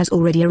husband has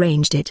already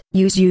arranged it.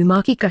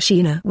 Uzumaki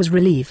Kushina was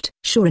relieved.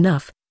 Sure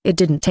enough, it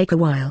didn't take a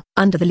while.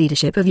 Under the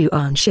leadership of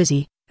Yuan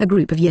Shizi, a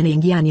group of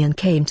Yining Yanyan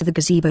came to the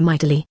gazebo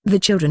mightily. The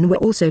children were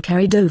also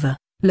carried over,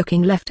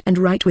 looking left and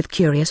right with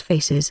curious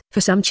faces.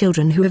 For some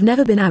children who have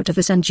never been out of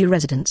the Senju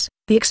residence,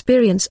 the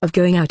experience of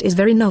going out is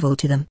very novel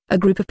to them. A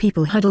group of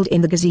people huddled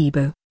in the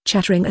gazebo,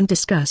 chattering and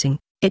discussing.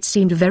 It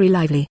seemed very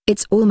lively.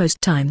 "It's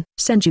almost time."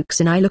 Senju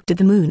Kusanai looked at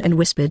the moon and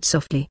whispered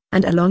softly.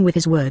 And along with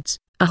his words,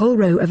 a whole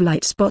row of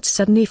light spots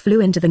suddenly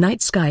flew into the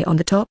night sky on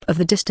the top of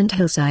the distant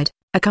hillside,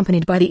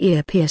 accompanied by the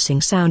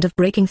ear-piercing sound of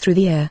breaking through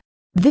the air.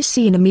 This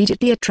scene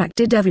immediately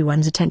attracted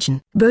everyone's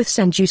attention. Both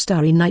Senju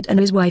Starry Night and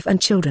his wife and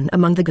children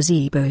among the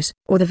gazebos,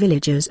 or the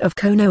villagers of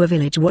Konoha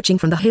village watching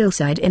from the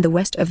hillside in the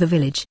west of the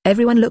village.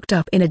 Everyone looked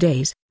up in a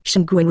daze.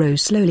 Shingui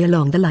rose slowly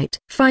along the light.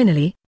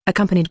 Finally,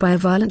 accompanied by a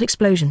violent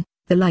explosion,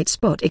 the light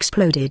spot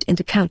exploded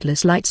into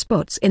countless light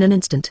spots in an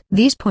instant.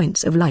 These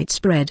points of light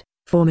spread,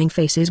 forming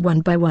faces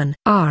one by one.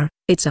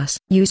 It's us!"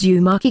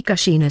 Uzumaki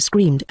Kushina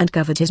screamed and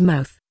covered his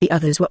mouth. The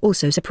others were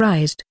also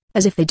surprised,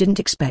 as if they didn't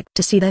expect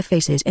to see their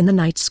faces in the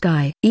night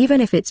sky.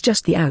 Even if it's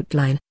just the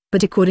outline,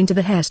 but according to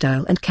the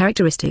hairstyle and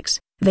characteristics,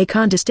 they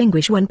can't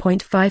distinguish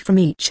 1.5 from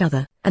each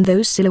other. And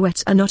those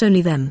silhouettes are not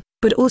only them,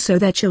 but also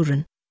their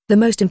children. The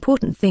most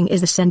important thing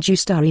is the Senju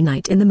Starry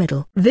Night in the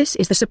middle. This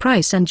is the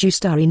surprise Senju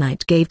Starry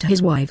Night gave to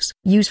his wives.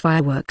 Use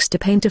fireworks to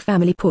paint a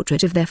family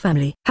portrait of their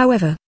family.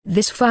 However,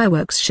 this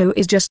fireworks show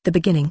is just the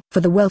beginning.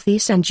 For the wealthy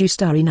Senju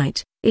Starry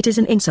Night, it is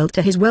an insult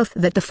to his wealth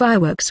that the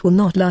fireworks will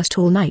not last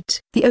all night.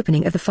 The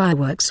opening of the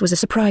fireworks was a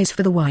surprise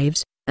for the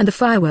wives, and the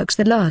fireworks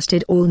that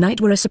lasted all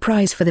night were a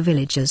surprise for the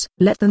villagers.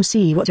 Let them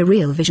see what a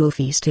real visual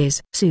feast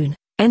is. Soon,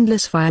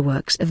 endless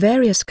fireworks of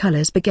various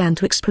colors began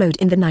to explode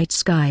in the night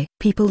sky.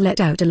 People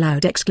let out a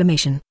loud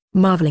exclamation,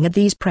 marveling at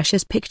these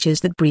precious pictures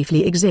that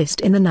briefly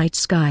exist in the night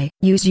sky.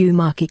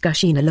 Uzumaki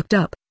Kushina looked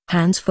up,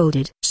 hands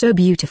folded. "So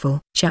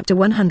beautiful." Chapter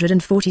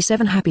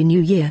 147 Happy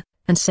New Year,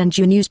 and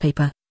Senju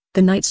newspaper.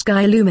 The night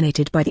sky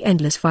illuminated by the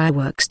endless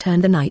fireworks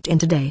turned the night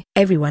into day.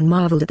 Everyone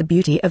marveled at the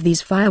beauty of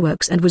these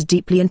fireworks and was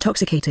deeply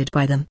intoxicated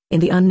by them.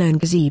 In the unknown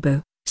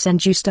gazebo,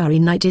 Senju Starry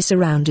Night is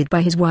surrounded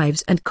by his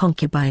wives and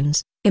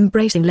concubines,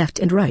 embracing left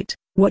and right,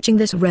 watching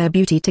this rare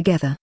beauty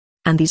together.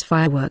 And these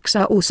fireworks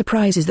are all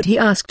surprises that he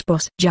asked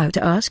Boss Zhao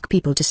to ask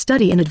people to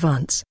study in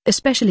advance.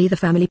 Especially the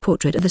family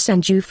portrait of the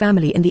Senju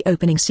family in the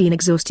opening scene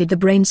exhausted the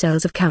brain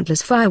cells of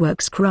countless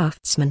fireworks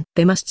craftsmen.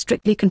 They must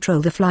strictly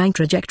control the flying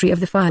trajectory of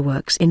the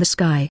fireworks in the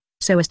sky,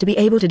 so as to be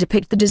able to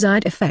depict the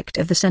desired effect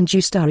of the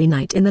Senju Starry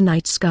Night in the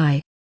night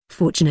sky.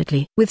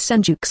 Fortunately, with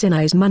Senju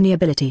Kusanai's money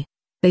ability,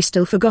 they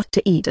still forgot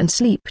to eat and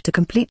sleep to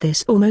complete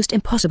this almost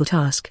impossible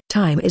task.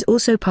 Time is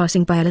also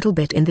passing by a little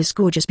bit in this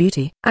gorgeous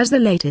beauty. As the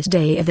latest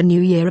day of the new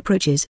year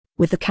approaches,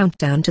 with the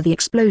countdown to the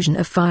explosion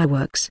of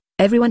fireworks,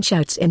 everyone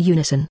shouts in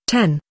unison.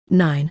 10,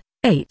 9,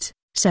 8,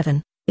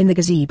 7, in the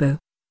gazebo.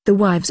 The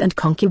wives and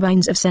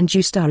concubines of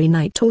Senju Starry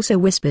Night also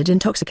whispered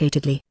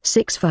intoxicatedly.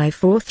 6, 5,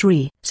 4,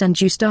 3.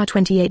 Senju Star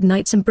 28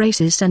 Nights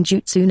embraces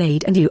Senju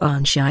Tsunade and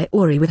Yuan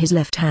Shiori with his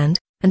left hand,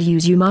 and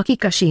Uzumaki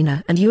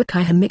Kushina and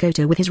Uchiha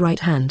Mikoto with his right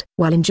hand,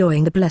 while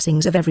enjoying the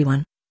blessings of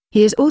everyone.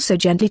 He is also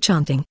gently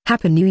chanting,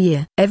 "Happy New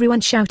Year."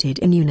 Everyone shouted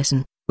in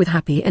unison, with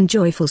happy and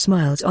joyful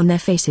smiles on their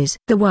faces.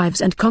 The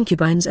wives and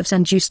concubines of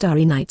Senju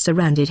Starry Night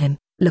surrounded him,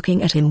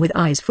 looking at him with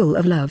eyes full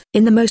of love.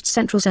 In the most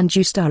central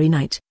Senju Starry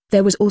Night,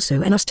 there was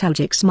also a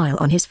nostalgic smile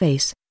on his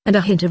face, and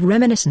a hint of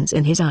reminiscence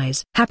in his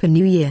eyes. "Happy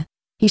New Year."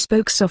 He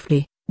spoke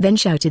softly, then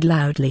shouted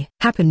loudly,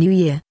 "Happy New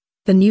Year."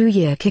 The new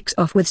year kicks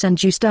off with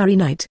Senju Starry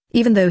Night.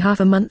 Even though half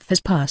a month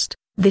has passed,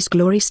 this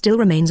glory still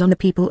remains on the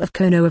people of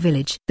Konoha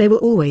village. They will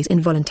always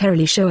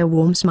involuntarily show a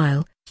warm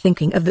smile,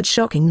 thinking of that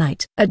shocking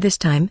night. At this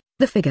time,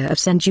 the figure of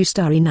Senju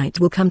Starry Night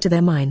will come to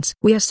their minds.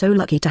 "We are so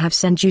lucky to have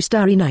Senju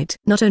Starry Night.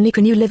 Not only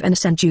can you live in a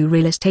Senju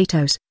real estate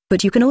house,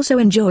 but you can also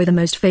enjoy the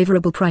most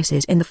favorable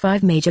prices in the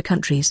 5 major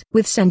countries.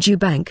 With Senju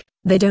Bank,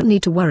 they don't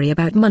need to worry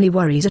about money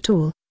worries at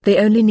all. They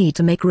only need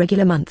to make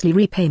regular monthly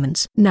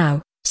repayments.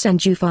 Now,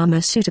 Senju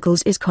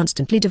Pharmaceuticals is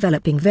constantly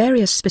developing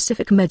various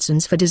specific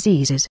medicines for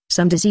diseases.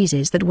 Some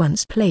diseases that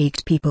once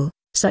plagued people,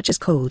 such as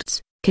colds,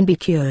 can be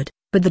cured,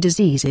 but the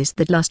diseases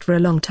that last for a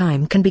long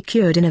time can be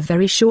cured in a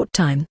very short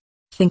time.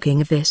 Thinking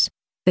of this,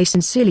 They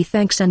sincerely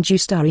thank Senju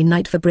Starry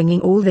Night for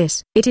bringing all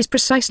this. It is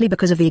precisely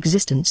because of the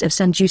existence of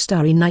Senju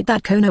Starry Night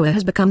that Konoha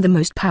has become the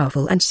most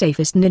powerful and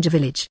safest ninja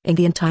village in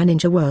the entire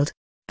ninja world.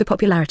 The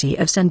popularity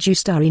of Senju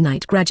Starry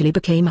Night gradually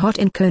became hot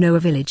in Konoha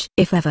village.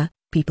 If ever,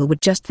 people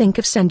would just think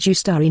of Senju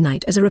Starry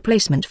Night as a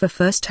replacement for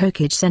first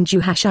Hokage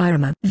Senju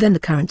Hashirama. Then the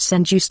current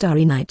Senju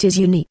Starry Night is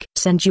unique.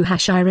 Senju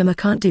Hashirama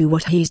can't do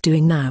what he's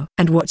doing now.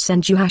 And what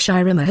Senju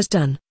Hashirama has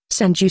done,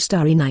 Senju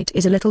Starry Night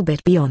is a little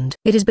bit beyond.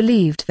 It is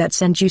believed that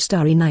Senju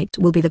Starry Night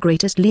will be the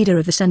greatest leader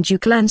of the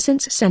Senju clan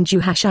since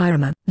Senju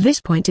Hashirama.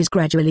 This point is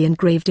gradually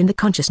engraved in the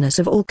consciousness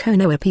of all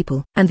Konoha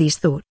people. And these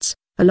thoughts,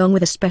 along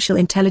with a special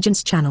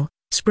intelligence channel,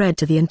 spread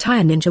to the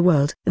entire ninja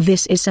world.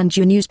 This is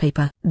Senju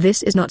newspaper.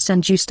 This is not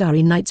Senju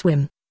Starry Night's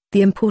whim.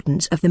 The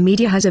importance of the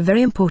media has a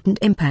very important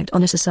impact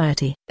on a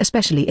society,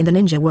 especially in the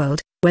ninja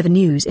world, where the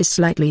news is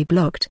slightly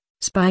blocked.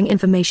 Spying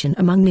information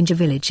among ninja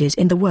villages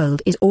in the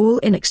world is all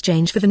in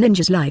exchange for the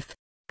ninja's life.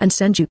 And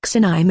Senju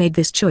Kusanai made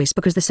this choice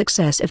because the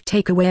success of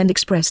takeaway and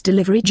express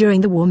delivery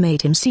during the war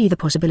made him see the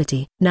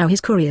possibility. Now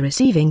his courier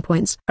receiving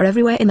points are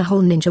everywhere in the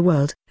whole ninja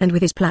world, and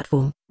with his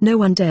platform, no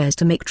one dares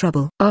to make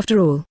trouble. After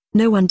all,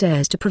 no one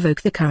dares to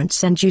provoke the current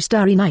Senju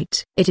Starry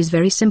Night. It is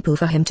very simple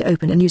for him to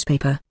open a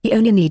newspaper. He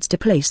only needs to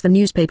place the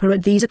newspaper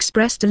at these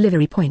express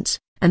delivery points,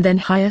 and then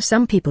hire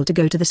some people to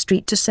go to the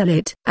street to sell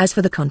it. As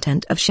for the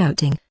content of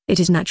shouting, it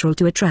is natural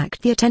to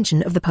attract the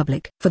attention of the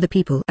public. For the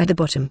people at the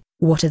bottom,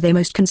 what are they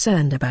most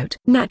concerned about?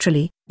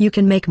 Naturally, you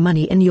can make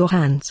money in your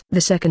hands.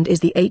 The second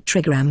is the 8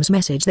 trigrams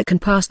message that can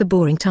pass the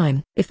boring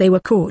time. If they were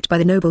caught by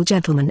the noble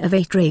gentleman of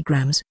 8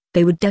 trigrams,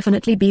 they would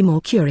definitely be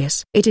more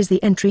curious. It is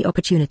the entry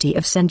opportunity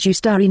of Senju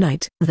Starry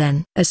Night.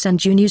 Then, as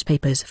Senju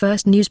newspaper's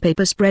first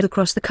newspaper spread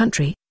across the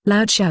country,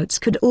 loud shouts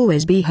could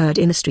always be heard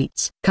in the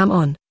streets. Come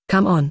on,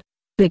 come on.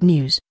 Big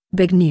news,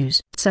 big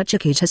news. Such a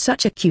kid has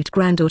such a cute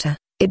granddaughter.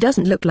 It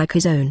doesn't look like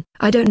his own.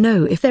 I don't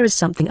know if there is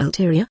something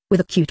ulterior. With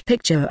a cute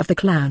picture of the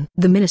clown.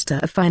 The Minister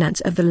of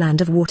Finance of the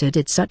Land of Water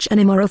did such an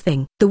immoral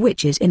thing. The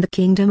witches in the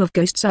Kingdom of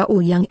Ghosts are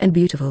all young and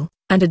beautiful,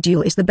 and a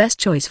duel is the best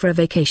choice for a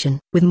vacation.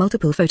 With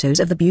multiple photos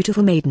of the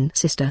beautiful maiden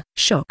sister.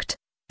 Shocked,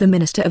 the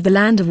Minister of the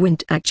Land of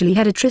Wind actually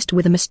had a tryst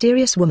with a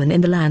mysterious woman in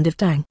the land of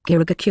Tang.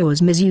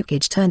 Kirigakyo's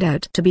Mizukage turned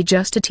out to be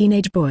just a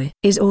teenage boy.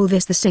 Is all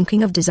this the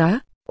sinking of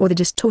desire, or the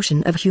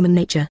distortion of human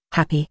nature?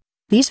 Happy.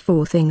 These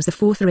 4 things the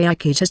fourth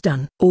Ryukage has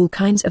done. All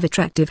kinds of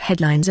attractive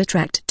headlines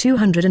attract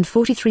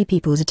 243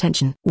 people's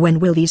attention. When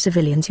will these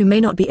civilians who may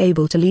not be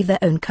able to leave their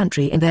own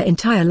country in their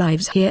entire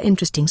lives hear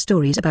interesting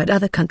stories about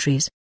other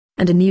countries?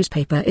 And a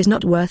newspaper is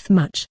not worth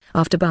much.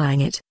 After buying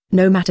it,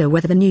 no matter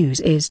whether the news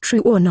is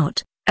true or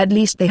not, at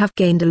least they have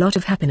gained a lot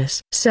of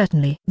happiness.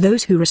 Certainly,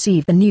 those who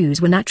received the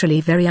news were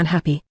naturally very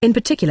unhappy. In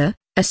particular,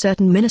 a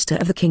certain minister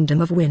of the Kingdom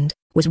of Wind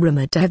was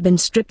rumored to have been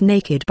stripped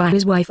naked by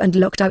his wife and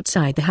locked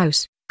outside the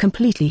house,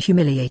 completely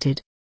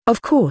humiliated.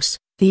 Of course,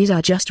 these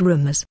are just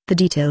rumors. The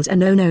details are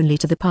known only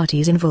to the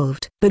parties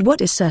involved. But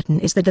what is certain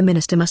is that the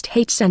minister must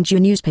hate Senju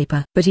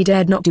newspaper. But he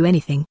dared not do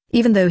anything.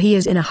 Even though he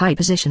is in a high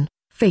position,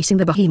 facing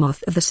the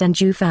behemoth of the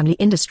Senju family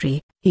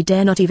industry, he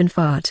dare not even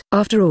fart.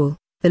 After all,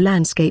 the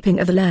landscaping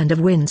of the Land of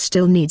Wind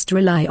still needs to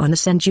rely on the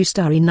Senju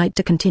Starry Night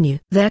to continue.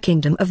 Their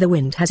Kingdom of the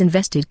Wind has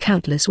invested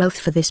countless wealth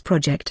for this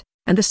project,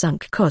 and the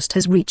sunk cost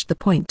has reached the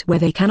point where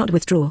they cannot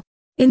withdraw.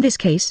 In this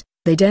case,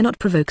 they dare not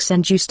provoke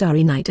Senju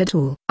Starry Night at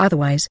all.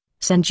 Otherwise,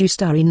 Senju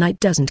Starry Night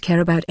doesn't care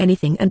about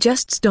anything and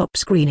just stop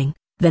screening.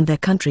 Then their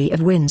country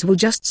of winds will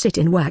just sit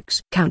in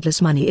wax.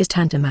 Countless money is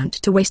tantamount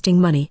to wasting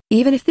money.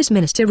 Even if this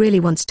minister really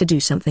wants to do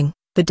something,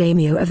 the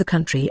daimyo of the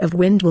country of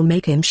wind will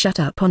make him shut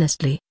up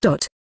honestly.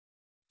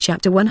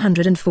 Chapter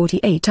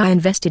 148 I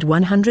invested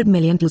 100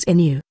 million in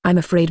you. I'm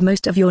afraid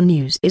most of your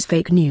news is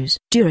fake news.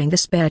 During the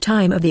spare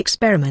time of the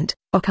experiment,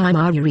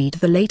 Okaimaru read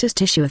the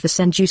latest issue of the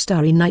Senju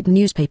Starry Night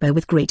newspaper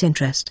with great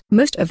interest.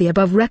 Most of the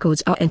above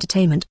records are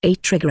entertainment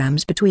 8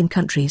 trigrams between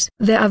countries.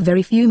 There are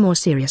very few more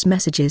serious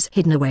messages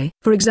hidden away.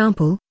 For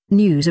example,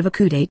 news of a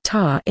coup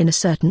d'etat in a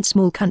certain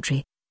small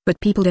country. But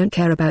people don't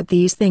care about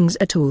these things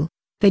at all.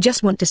 They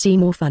just want to see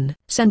more fun.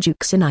 Senju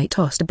Kusanai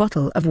tossed a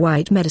bottle of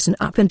white medicine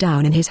up and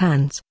down in his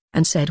hands,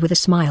 and said with a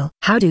smile,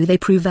 how do they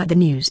prove that the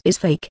news is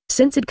fake?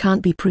 Since it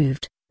can't be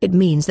proved, it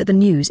means that the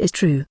news is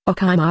true.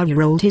 Okaimaru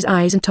rolled his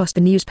eyes and tossed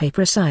the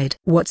newspaper aside.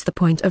 What's the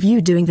point of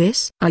you doing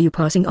this? Are you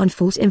passing on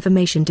false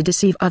information to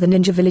deceive other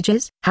ninja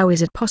villages? How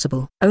is it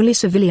possible? Only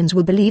civilians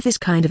will believe this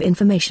kind of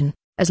information,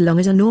 as long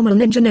as a normal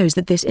ninja knows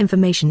that this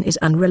information is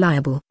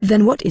unreliable.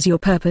 Then what is your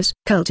purpose?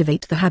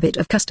 Cultivate the habit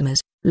of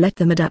customers, let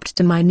them adapt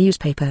to my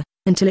newspaper,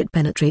 until it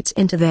penetrates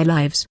into their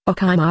lives.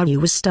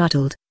 Okaimaru was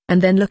startled,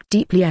 and then looked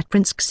deeply at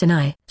Prince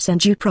Kusanai.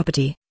 Senju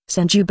Property,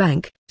 Senju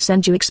Bank,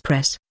 Senju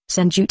Express,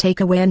 Senju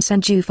Takeaway and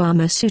Senju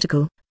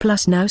Pharmaceutical,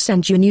 plus now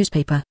Senju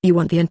Newspaper. You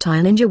want the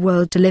entire ninja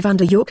world to live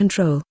under your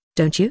control,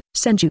 don't you?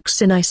 Senju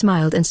Kusanai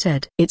smiled and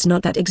said, it's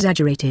not that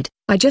exaggerated.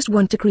 I just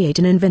want to create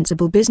an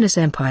invincible business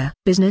empire.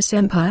 Business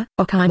empire?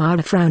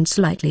 Okaimaru frowned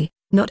slightly,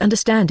 not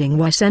understanding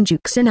why Senju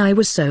Kusanai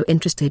was so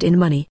interested in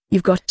money.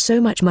 You've got so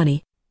much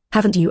money.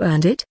 Haven't you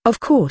earned it? Of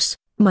course,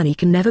 Money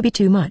can never be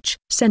too much,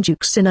 Senju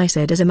Kusanai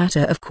said as a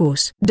matter of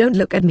course. Don't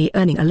look at me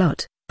earning a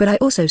lot, but I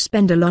also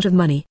spend a lot of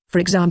money. For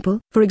example,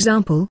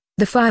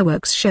 the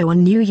fireworks show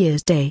on New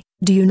Year's Day.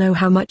 Do you know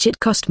how much it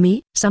cost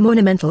me? Some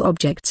ornamental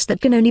objects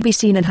that can only be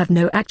seen and have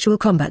no actual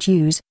combat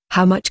use,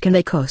 how much can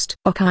they cost?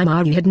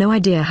 Orochimaru had no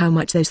idea how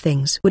much those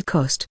things would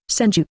cost.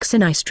 Senju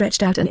Kusanai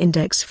stretched out an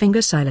index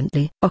finger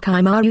silently.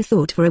 Orochimaru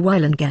thought for a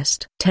while and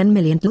guessed. 10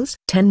 million tals?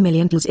 10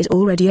 million tals is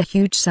already a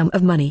huge sum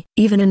of money,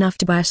 even enough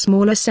to buy a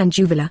smaller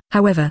Senju villa.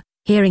 However,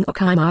 hearing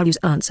Orochimaru's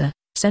answer,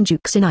 Senju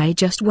Kusanai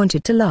just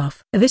wanted to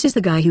laugh. This is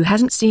the guy who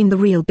hasn't seen the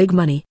real big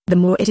money. The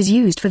more it is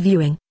used for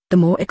viewing, the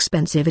more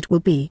expensive it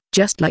will be.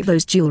 Just like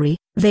those jewelry,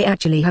 they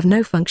actually have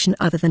no function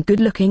other than good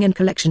looking and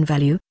collection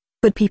value,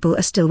 but people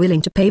are still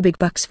willing to pay big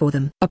bucks for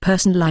them. A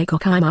person like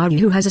Orochimaru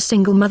who has a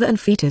single mother and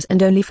fetus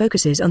and only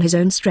focuses on his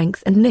own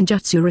strength and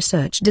ninjutsu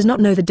research does not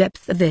know the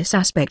depth of this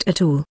aspect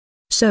at all.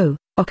 So,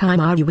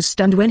 Orochimaru was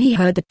stunned when he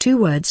heard the two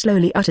words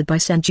slowly uttered by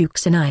Senju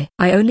Kusanai.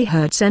 I only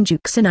heard Senju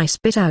Kusanai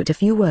spit out a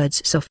few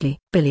words softly.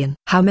 Billion.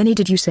 How many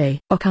did you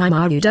say?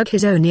 Orochimaru dug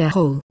his own ear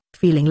hole,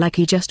 feeling like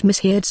he just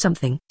misheard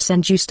something.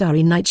 Senju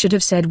Starry Night should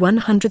have said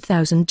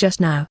 100,000 just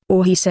now.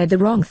 Or he said the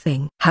wrong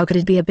thing. How could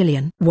it be a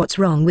billion? What's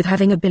wrong with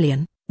having a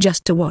billion,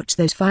 just to watch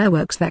those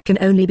fireworks that can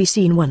only be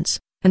seen once,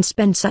 and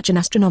spend such an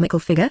astronomical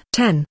figure?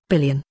 10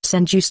 billion.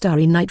 Senju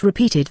Starry Night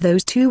repeated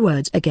those two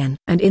words again.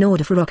 And in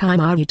order for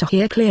Orochimaru to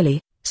hear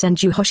clearly,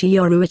 Senju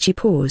Hoshiyoruichi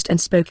paused and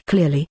spoke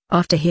clearly.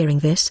 After hearing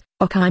this,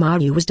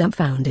 Orochimaru was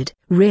dumbfounded.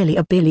 Really,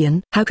 a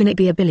billion? How can it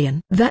be a billion?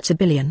 That's a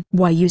billion.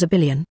 Why use a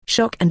billion?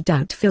 Shock and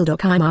doubt filled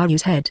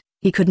Orochimaru's head.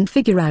 He couldn't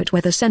figure out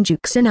whether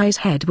Senju Kusanai's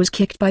head was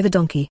kicked by the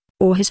donkey,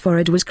 or his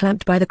forehead was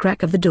clamped by the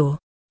crack of the door.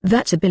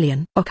 That's a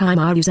billion.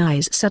 Orochimaru's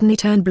eyes suddenly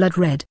turned blood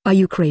red. Are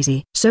you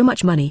crazy? So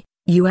much money,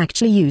 you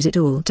actually use it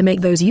all to make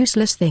those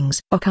useless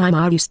things?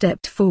 Orochimaru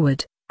stepped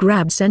forward,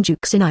 grabbed Senju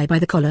Kusanai by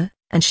the collar,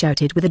 and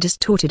shouted with a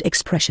distorted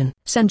expression.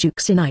 Senju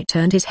Kusanai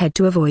turned his head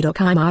to avoid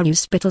Orochimaru's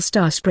spittle,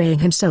 spraying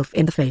himself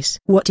in the face.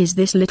 What is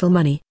this little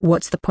money?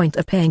 What's the point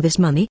of paying this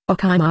money?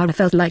 Orochimaru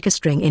felt like a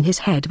string in his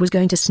head was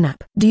going to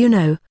snap. Do you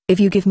know, if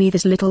you give me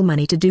this little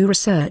money to do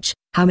research,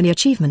 how many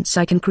achievements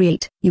I can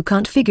create? You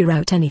can't figure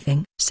out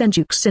anything,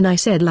 Senju Kusanai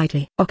said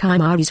lightly.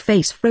 Orochimaru's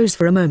face froze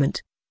for a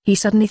moment. He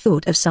suddenly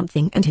thought of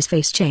something and his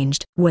face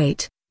changed.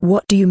 Wait,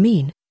 what do you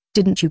mean?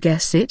 Didn't you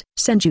guess it?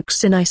 Senju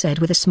Kusanai said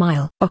with a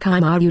smile.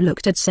 Orochimaru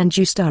looked at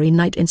Senju Starry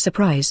Night in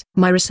surprise.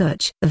 My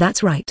research.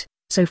 That's right.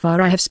 So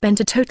far I have spent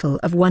a total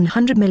of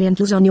 100 million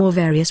tals on your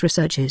various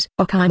researches.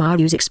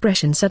 Orochimaru's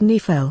expression suddenly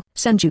fell.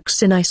 Senju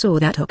Kusanai saw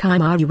that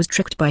Orochimaru was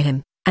tricked by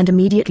him, and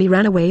immediately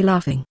ran away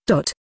laughing.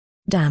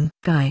 Damn,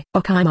 guy.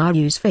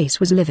 Orochimaru's face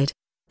was livid.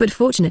 But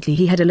fortunately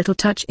he had a little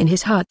touch in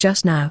his heart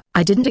just now.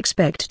 I didn't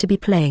expect to be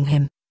playing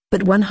him.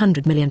 But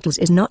 100 million tals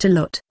is not a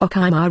lot.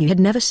 Orochimaru had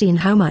never seen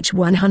how much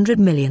 100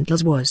 million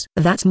tals was.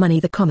 That's money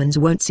the commons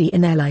won't see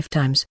in their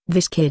lifetimes.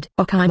 This kid.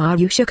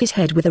 Orochimaru shook his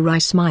head with a wry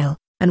smile,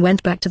 and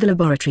went back to the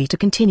laboratory to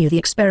continue the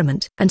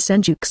experiment. And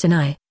Senju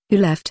Kusanai, who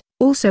left,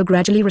 also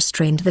gradually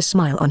restrained the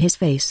smile on his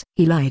face.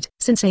 He lied.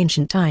 Since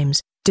ancient times,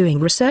 doing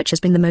research has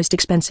been the most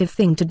expensive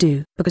thing to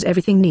do, because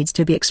everything needs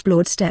to be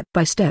explored step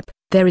by step.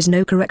 There is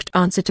no correct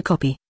answer to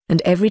copy,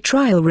 and every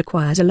trial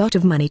requires a lot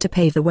of money to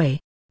pave the way.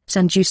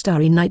 Senju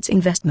Starry Night's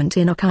investment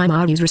in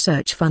Orochimaru's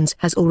research funds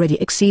has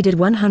already exceeded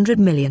 100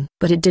 million.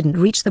 But it didn't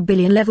reach the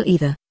billion level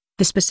either.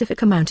 The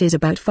specific amount is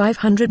about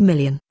 500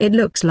 million. It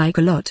looks like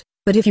a lot,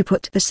 but if you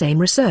put the same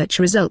research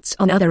results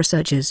on other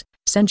researchers,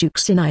 Senju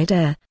Kusanai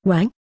Dare,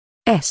 Wang?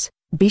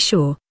 Be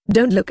sure,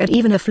 don't look at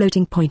even a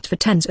floating point for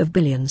tens of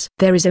billions.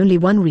 There is only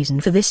one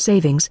reason for this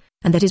savings,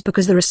 and that is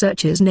because the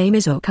researcher's name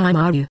is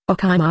Orochimaru.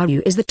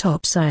 Orochimaru is the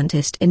top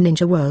scientist in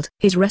ninja world.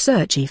 His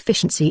research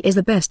efficiency is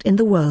the best in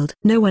the world.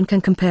 No one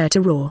can compare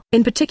to Raw.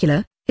 In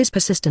particular, his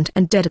persistent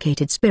and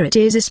dedicated spirit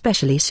is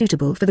especially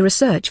suitable for the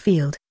research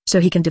field, so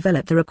he can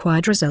develop the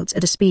required results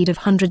at a speed of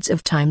hundreds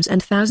of times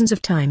and thousands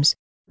of times.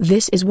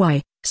 This is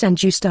why,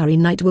 Senju Starry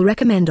Night will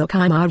recommend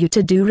Orochimaru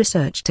to do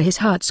research to his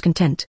heart's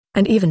content,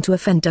 and even to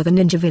offend other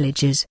ninja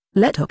villages.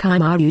 Let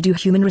Orochimaru do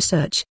human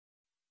research.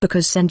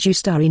 Because Senju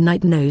Starry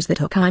Night knows that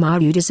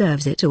Orochimaru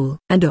deserves it all.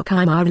 And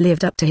Orochimaru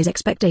lived up to his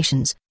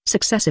expectations,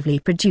 successively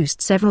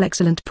produced several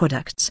excellent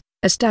products,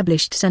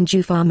 established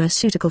Senju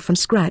Pharmaceutical from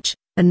scratch,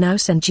 and now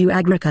Senju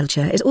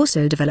Agriculture is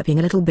also developing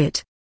a little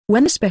bit.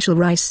 When the special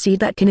rice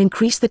seed that can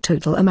increase the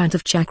total amount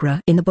of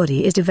chakra in the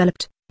body is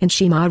developed,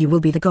 Orochimaru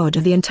will be the god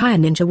of the entire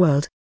ninja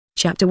world.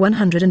 Chapter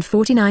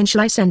 149.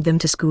 Shall I send them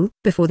to school?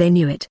 Before they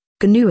knew it,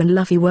 Gnu and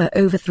Luffy were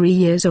over 3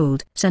 years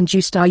old.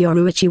 Senju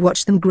Yoruichi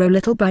watched them grow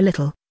little by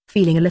little,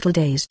 feeling a little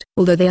dazed.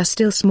 Although they are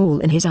still small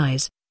in his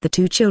eyes, the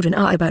two children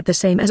are about the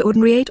same as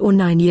ordinary 8 or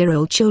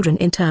 9-year-old children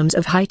in terms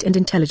of height and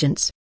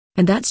intelligence.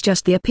 And that's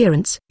just the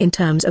appearance. In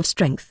terms of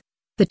strength,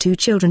 the two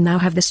children now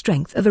have the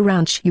strength of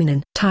around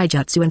Shunin.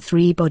 Taijutsu and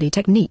 3-body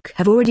technique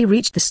have already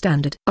reached the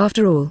standard.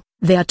 After all,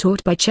 they are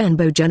taught by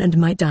Chenbojun and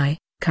Might Dai,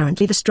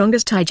 currently the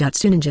strongest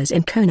taijutsu ninjas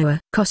in Konoha.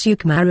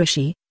 Kosuke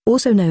Marushi,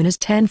 also known as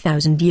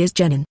 10,000 Years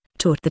Genin,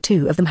 taught the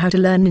two of them how to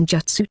learn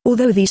ninjutsu.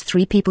 Although these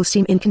three people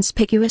seem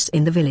inconspicuous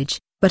in the village,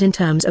 but in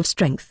terms of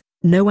strength,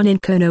 no one in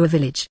Konoha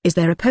village is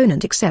their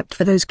opponent except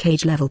for those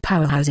cage-level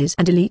powerhouses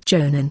and elite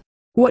jonin.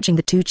 Watching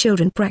the two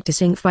children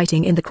practicing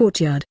fighting in the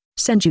courtyard,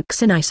 Senju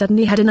Kusanai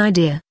suddenly had an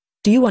idea.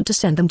 Do you want to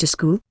send them to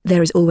school?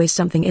 There is always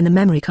something in the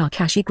memory.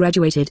 Kakashi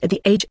graduated at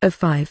the age of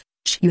 5,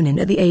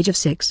 Chunin at the age of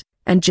 6,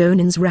 and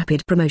Jonin's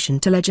rapid promotion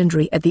to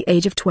legendary at the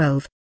age of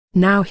 12.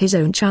 Now his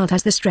own child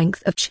has the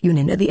strength of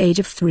Chunin at the age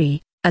of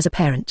 3. As a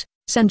parent,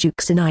 Senju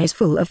Kusanai is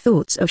full of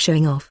thoughts of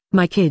showing off.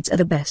 My kids are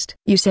the best.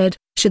 You said,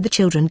 should the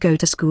children go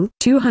to school?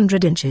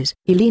 200 inches.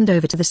 He leaned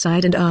over to the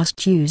side and asked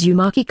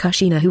Uzumaki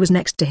Kushina, who was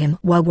next to him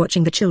while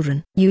watching the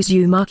children.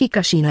 Uzumaki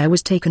Kushina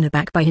was taken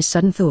aback by his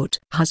sudden thought.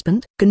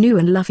 Husband? Gnu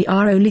and Luffy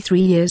are only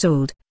 3 years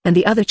old, and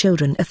the other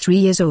children are 3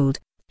 years old.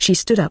 She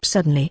stood up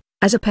suddenly.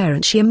 As a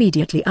parent, she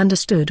immediately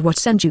understood what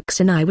Senju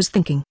Kusanai was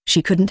thinking.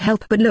 She couldn't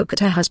help but look at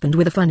her husband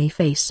with a funny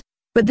face.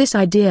 But this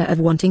idea of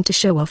wanting to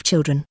show off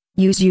children,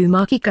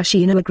 Uzumaki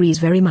Kushina agrees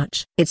very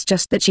much. It's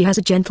just that she has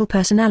a gentle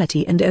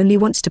personality and only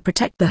wants to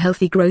protect the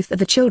healthy growth of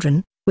the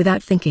children,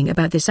 without thinking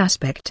about this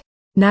aspect.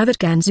 Now that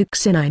Ganzu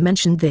Kusanai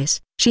mentioned this,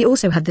 she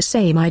also had the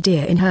same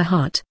idea in her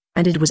heart,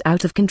 and it was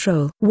out of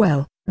control.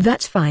 Well,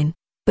 that's fine.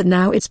 But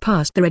now it's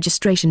past the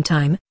registration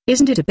time,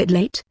 isn't it a bit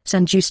late?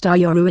 Senju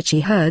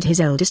Yoruichi heard his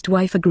eldest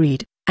wife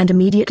agreed, and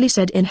immediately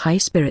said in high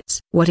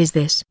spirits, what is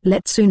this?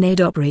 Let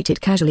Tsunade operate it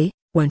casually,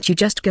 won't you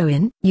just go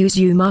in?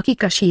 Uzumaki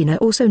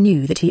Kushina also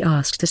knew that he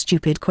asked a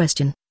stupid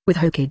question. With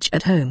Hokage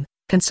at home,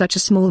 can such a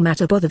small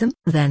matter bother them?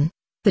 Then,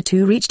 the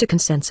two reached a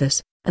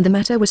consensus, and the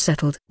matter was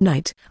settled.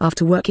 Night.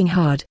 After working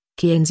hard,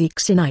 Kienzi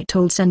Kusanai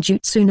told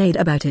Senju Tsunade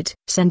about it.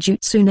 Senju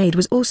Tsunade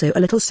was also a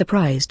little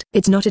surprised.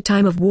 It's not a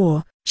time of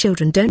war,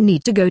 children don't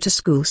need to go to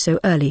school so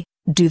early,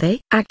 do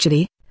they?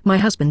 Actually, my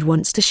husband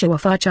wants to show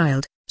off our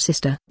child,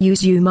 sister.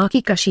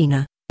 Uzumaki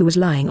Kushina, who was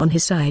lying on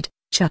his side,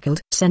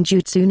 chuckled.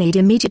 Senju Tsunade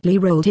immediately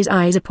rolled his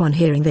eyes upon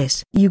hearing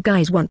this. You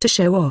guys want to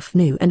show off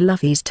Nu and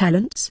Luffy's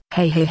talents?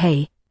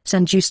 Hey.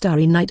 Senju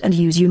Starry Night and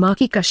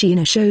Uzumaki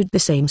Kushina showed the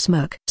same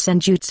smirk.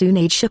 Senju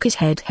Tsunade shook his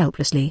head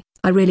helplessly.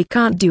 I really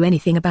can't do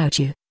anything about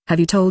you. Have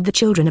you told the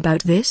children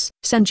about this?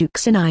 Senju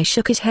Kusanai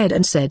shook his head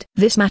and said,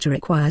 this matter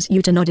requires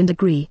you to nod and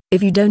agree.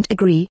 If you don't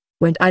agree,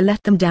 won't I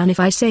let them down if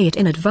I say it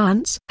in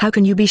advance? How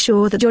can you be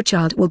sure that your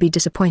child will be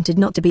disappointed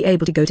not to be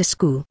able to go to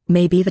school?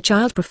 Maybe the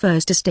child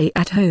prefers to stay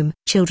at home.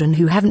 Children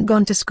who haven't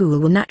gone to school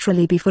will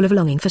naturally be full of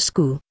longing for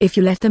school. If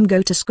you let them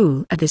go to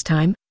school at this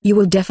time, you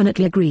will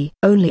definitely agree.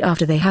 Only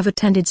after they have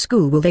attended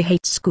school will they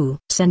hate school.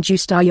 Senju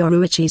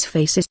Yoruichi's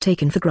face is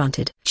taken for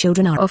granted.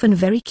 Children are often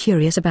very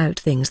curious about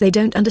things they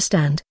don't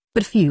understand,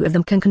 but few of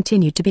them can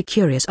continue to be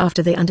curious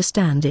after they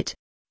understand it.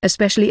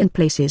 Especially in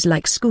places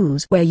like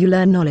schools where you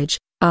learn knowledge,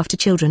 after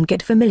children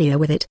get familiar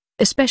with it,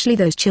 especially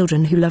those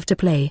children who love to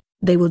play,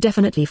 they will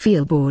definitely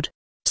feel bored.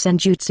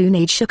 Senju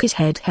Tsunade shook his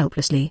head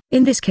helplessly.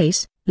 In this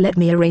case, let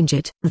me arrange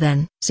it.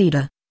 Then,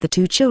 Cedar, the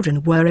two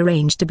children were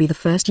arranged to be the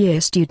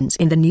first-year students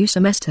in the new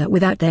semester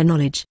without their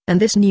knowledge. And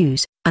this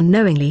news,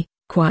 unknowingly,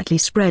 quietly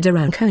spread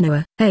around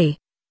Konoha. Hey!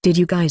 Did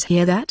you guys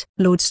hear that?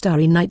 Lord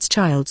Starry Night's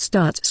child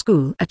starts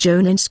school at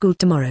Jonin School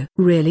tomorrow.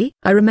 Really?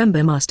 I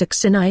remember Master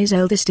Kusanai's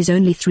eldest is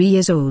only 3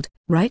 years old,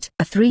 right?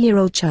 A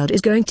 3-year-old child is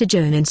going to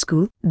Jonin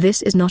School.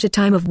 This is not a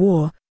time of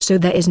war, so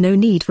there is no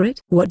need for it.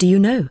 What do you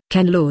know?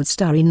 Can Lord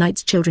Starry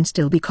Night's children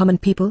still be common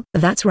people?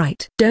 That's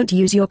right. Don't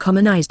use your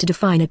common eyes to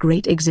define a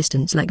great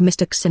existence like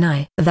Mr.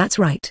 Kusanai. That's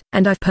right.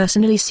 And I've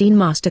personally seen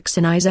Master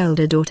Kusanai's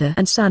elder daughter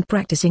and son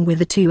practicing with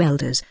the two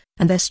elders,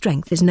 and their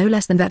strength is no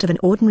less than that of an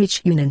ordinary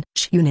Chunin.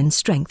 Chunin's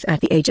strength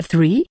at the age of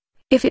 3?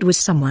 If it was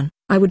someone,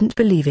 I wouldn't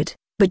believe it,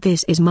 but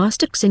this is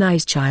Master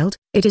Kusanai's child.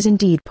 It is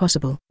indeed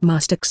possible.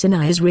 Master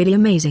Kusanai is really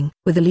amazing.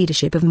 With the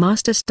leadership of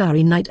Master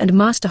Starry Night and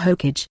Master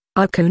Hokage,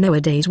 our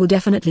Konoha days will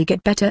definitely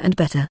get better and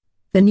better.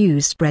 The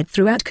news spread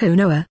throughout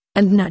Konoha,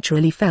 and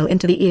naturally fell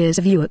into the ears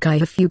of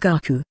Uchiha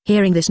Fugaku.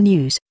 Hearing this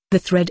news, the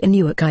thread in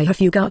Uchiha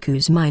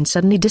Fugaku's mind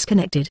suddenly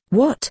disconnected.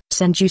 What?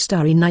 Senju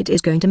Starry Night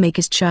is going to make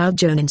his child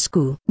Jonin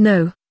School?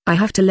 No. I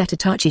have to let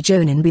Itachi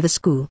Jonin be the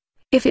school.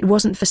 If it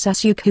wasn't for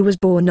Sasuke, who was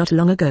born not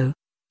long ago,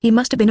 he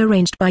must have been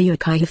arranged by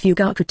Uchiha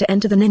Fugaku to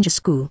enter the ninja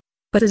school.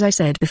 But as I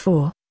said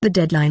before, the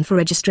deadline for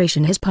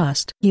registration has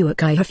passed.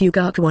 Uchiha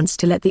Fugaku wants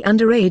to let the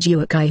underage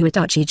Uchiha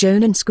Itachi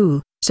Jonin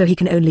School, so he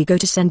can only go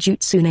to Senju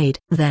Tsunade.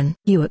 Then,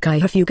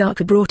 Uchiha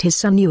Fugaku brought his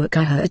son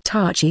Uchiha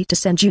Itachi to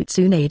Senju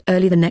Tsunade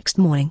early the next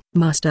morning.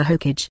 Master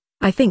Hokage,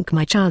 I think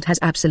my child has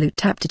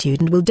absolute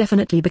aptitude and will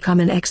definitely become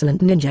an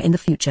excellent ninja in the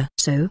future.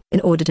 So, in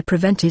order to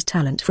prevent his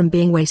talent from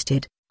being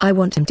wasted, I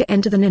want him to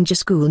enter the ninja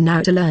school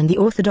now to learn the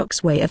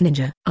orthodox way of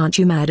ninja. Aren't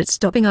you mad at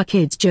stopping our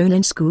kids'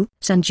 Jonin School?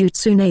 Senju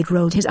Tsunade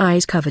rolled his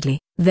eyes covertly,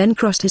 then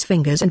crossed his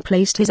fingers and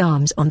placed his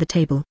arms on the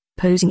table,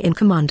 posing in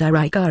Commander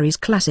Raikari's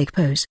classic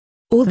pose.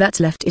 All that's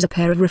left is a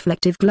pair of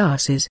reflective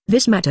glasses.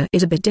 This matter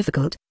is a bit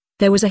difficult.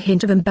 There was a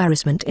hint of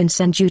embarrassment in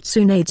Senju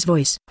Tsunade's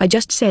voice. I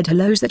just said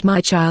hellos that my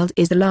child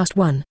is the last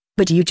one,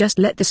 but you just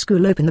let the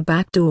school open the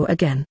back door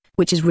again,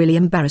 which is really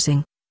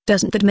embarrassing.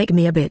 Doesn't that make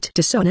me a bit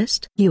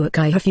dishonest?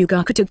 Uchiha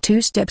Fugaku took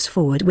 2 steps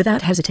forward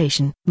without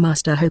hesitation.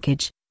 Master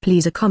Hokage,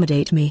 please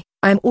accommodate me.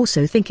 I am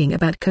also thinking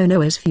about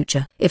Konoha's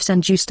future. If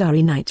Senju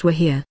Starry Night were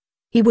here,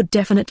 he would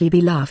definitely be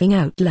laughing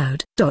out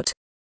loud.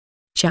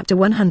 Chapter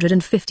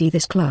 150.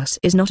 This class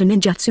is not a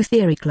ninjutsu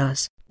theory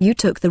class. You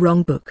took the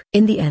wrong book.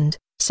 In the end,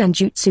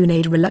 Senju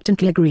Tsunade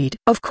reluctantly agreed.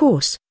 Of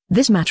course,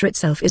 this matter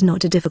itself is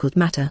not a difficult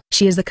matter.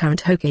 She is the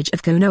current Hokage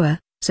of Konoha,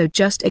 so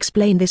just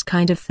explain this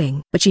kind of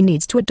thing. But she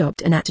needs to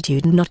adopt an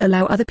attitude and not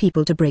allow other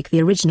people to break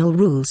the original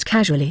rules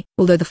casually.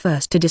 Although the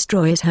first to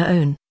destroy is her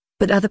own,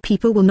 but other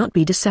people will not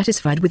be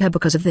dissatisfied with her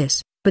because of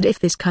this. But if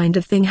this kind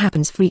of thing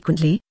happens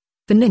frequently,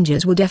 the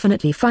ninjas will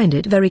definitely find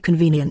it very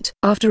convenient.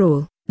 After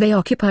all, they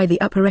occupy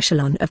the upper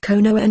echelon of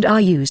Konoha and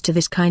are used to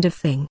this kind of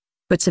thing.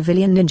 But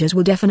civilian ninjas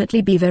will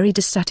definitely be very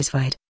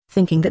dissatisfied,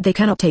 thinking that they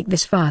cannot take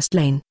this fast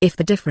lane. If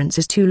the difference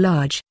is too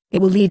large,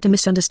 it will lead to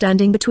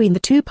misunderstanding between the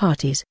two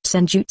parties.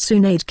 Senju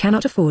Tsunade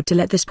cannot afford to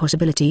let this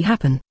possibility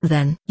happen.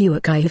 Then,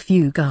 Uchiha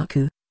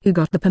Fugaku, who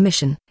got the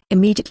permission,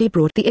 immediately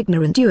brought the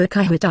ignorant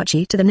Uchiha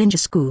Itachi to the ninja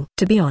school.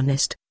 To be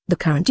honest, the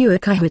current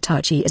Uchiha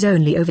Itachi is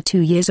only over 2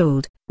 years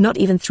old, not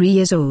even 3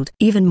 years old.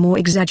 Even more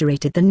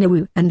exaggerated than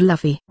Naru and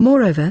Luffy.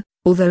 Moreover,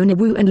 although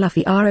Naru and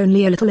Luffy are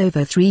only a little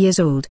over 3 years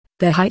old,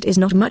 their height is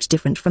not much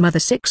different from other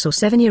 6 or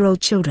 7-year-old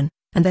children,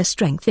 and their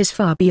strength is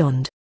far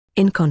beyond.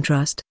 In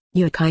contrast,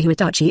 Uchiha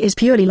Itachi is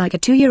purely like a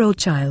 2-year-old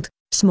child,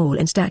 small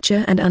in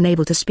stature and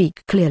unable to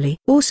speak clearly.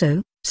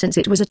 Also, since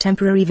it was a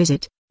temporary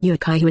visit,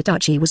 Uchiha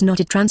Itachi was not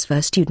a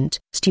transfer student.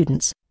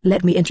 Students,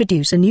 let me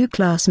introduce a new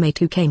classmate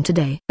who came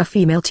today. A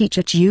female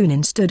teacher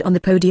Chunin stood on the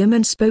podium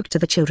and spoke to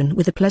the children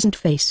with a pleasant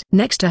face.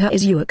 Next to her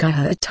is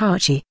Uchiha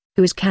Itachi,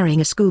 who is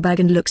carrying a school bag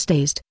and looks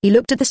dazed. He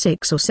looked at the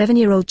 6 or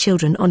 7-year-old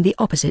children on the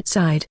opposite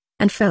side,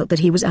 and felt that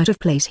he was out of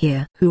place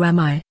here. Who am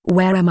I?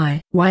 Where am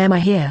I? Why am I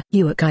here?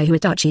 Uchiha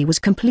Itachi was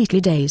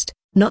completely dazed,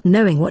 not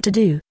knowing what to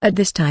do. At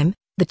this time,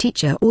 the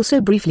teacher also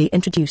briefly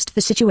introduced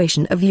the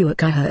situation of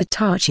Uchiha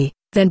Itachi,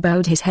 then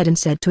bowed his head and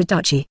said to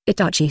Itachi,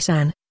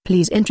 "Itachi-san,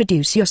 please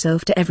introduce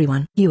yourself to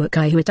everyone."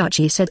 Uchiha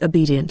Itachi said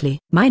obediently,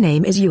 "My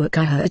name is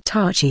Uchiha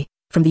Itachi,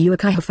 from the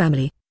Uchiha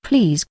family.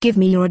 Please give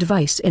me your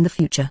advice in the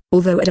future."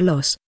 Although at a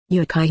loss,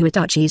 Uchiha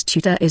Itachi's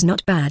tutor is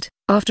not bad.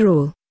 After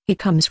all, he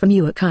comes from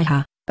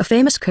Uchiha, a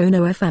famous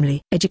Konoha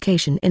family.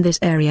 Education in this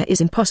area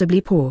is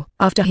impossibly poor.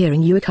 After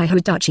hearing Uchiha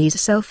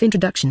Itachi's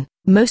self-introduction,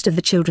 most of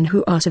the children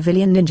who are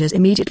civilian ninjas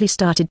immediately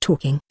started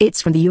talking.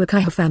 It's from the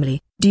Uchiha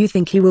family. Do you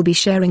think he will be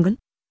Sharingan?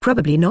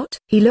 Probably not.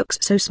 He looks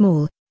so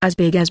small, as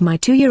big as my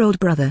 2-year-old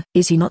brother.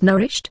 Is he not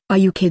nourished? Are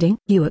you kidding?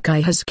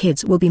 Uchiha's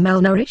kids will be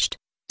malnourished?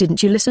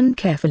 Didn't you listen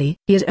carefully?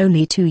 He is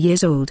only 2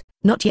 years old,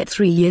 not yet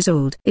 3 years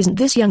old. Isn't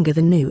this younger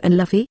than Nu and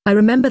Luffy? I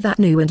remember that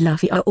Nu and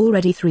Luffy are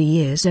already 3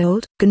 years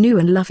old. Nu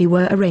and Luffy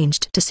were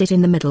arranged to sit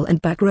in the middle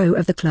and back row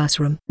of the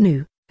classroom.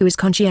 Nu, who is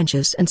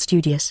conscientious and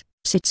studious,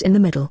 sits in the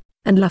middle,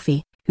 and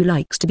Luffy, who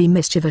likes to be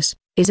mischievous,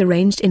 is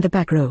arranged in the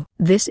back row.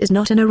 This is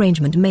not an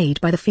arrangement made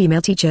by the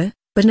female teacher,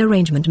 but an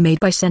arrangement made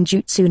by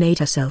Senju Tsunade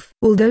herself.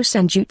 Although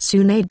Senju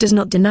Tsunade does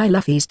not deny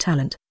Luffy's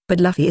talent, but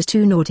Luffy is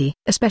too naughty.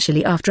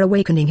 Especially after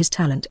awakening his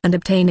talent and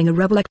obtaining a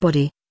rubber-like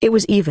body, it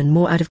was even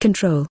more out of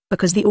control.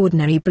 Because the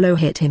ordinary blow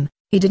hit him,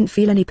 he didn't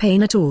feel any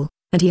pain at all,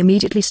 and he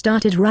immediately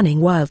started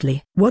running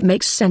wildly. What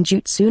makes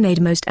Senju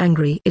Tsunade most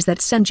angry is that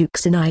Senju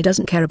Tsunade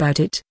doesn't care about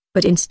it,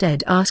 but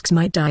instead asks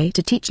Might Dai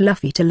to teach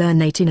Luffy to learn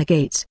 8 inner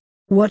gates.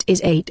 What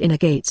is 8 inner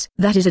gates?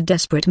 That is a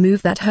desperate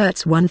move that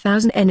hurts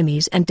 1,000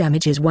 enemies and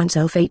damages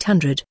oneself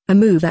 800. A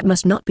move that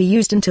must not be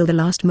used until the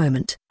last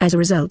moment. As a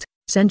result,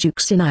 Senju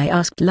Tsunade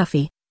asked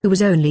Luffy, who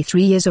was only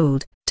 3 years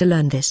old, to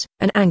learn this.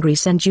 An angry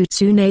Senju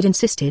Tsunade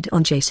insisted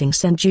on chasing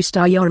Senju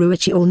Star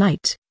Yoruichi all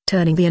night,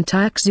 turning the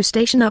entire Kzu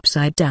station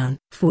upside down.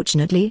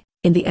 Fortunately,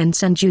 in the end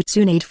Senju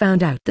Tsunade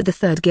found out that the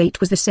 3rd gate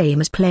was the same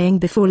as playing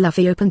before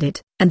Luffy opened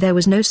it, and there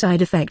was no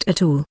side effect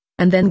at all,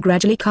 and then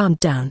gradually calmed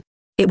down.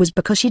 It was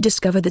because she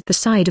discovered that the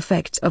side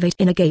effects of 8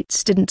 inner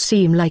gates didn't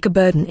seem like a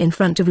burden in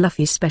front of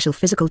Luffy's special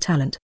physical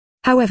talent.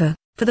 However,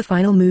 for the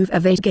final move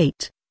of 8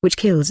 gate, which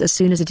kills as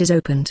soon as it is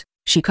opened,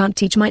 she can't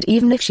teach Might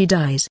even if she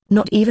dies.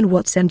 Not even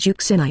what Senju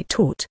Tsunade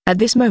taught. At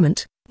this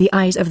moment, the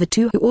eyes of the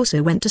two who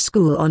also went to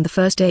school on the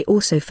first day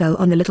also fell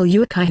on the little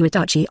Uchiha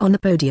Itachi on the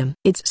podium.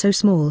 It's so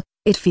small,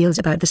 it feels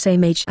about the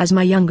same age as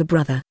my younger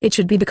brother. It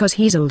should be because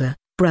he's older.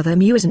 Brother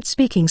Mew isn't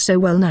speaking so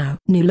well now.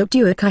 Nu looked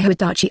Uchiha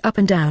Itachi up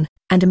and down,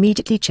 and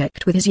immediately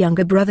checked with his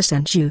younger brother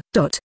Senju.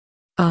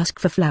 Ask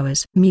for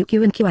flowers.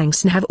 Mewtwo and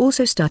Kyuangsun have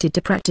also started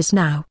to practice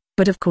now,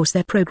 but of course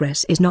their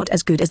progress is not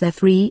as good as their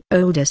 3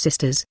 older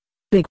sisters,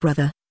 big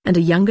brother, and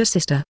a younger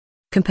sister.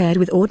 Compared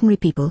with ordinary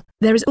people,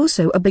 there is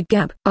also a big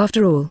gap.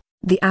 After all,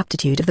 the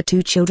aptitude of the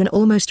 2 children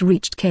almost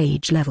reached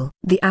cage level.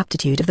 The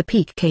aptitude of the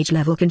peak cage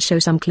level can show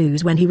some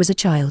clues when he was a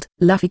child.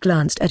 Luffy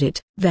glanced at it,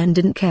 then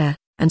didn't care,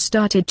 and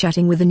started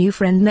chatting with the new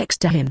friend next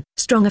to him.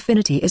 Strong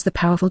affinity is the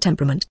powerful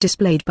temperament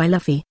displayed by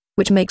Luffy,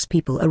 which makes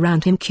people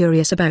around him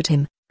curious about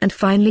him, and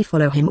finally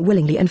follow him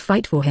willingly and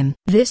fight for him.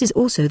 This is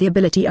also the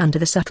ability under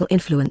the subtle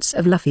influence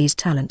of Luffy's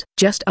talent.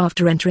 Just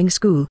after entering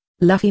school,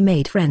 Luffy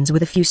made friends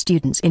with a few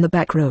students in the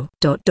back row.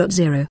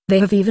 0. They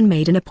have even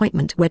made an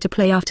appointment where to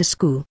play after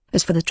school.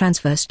 As for the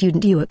transfer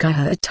student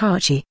Uchiha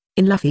Itachi,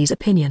 in Luffy's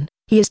opinion,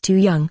 he is too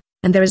young,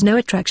 and there is no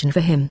attraction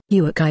for him.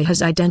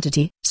 Uchiha's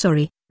identity.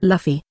 Sorry,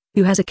 Luffy,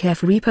 who has a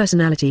carefree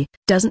personality,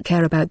 doesn't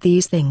care about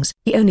these things.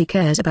 He only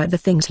cares about the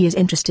things he is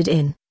interested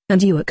in,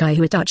 and Uchiha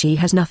Itachi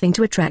has nothing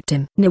to attract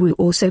him. Naru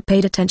also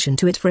paid attention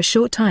to it for a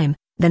short time,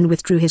 then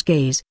withdrew his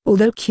gaze.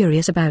 Although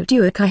curious about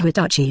Uchiha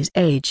Itachi's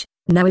age,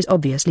 now is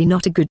obviously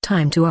not a good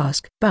time to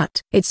ask.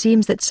 But it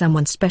seems that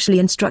someone specially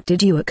instructed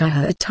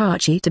Uchiha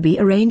Itachi to be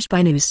arranged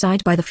by Naru's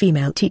side by the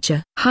female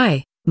teacher.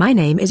 Hi, my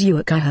name is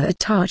Uchiha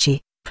Itachi.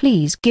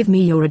 Please give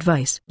me your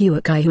advice.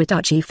 Uchiha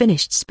Itachi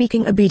finished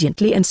speaking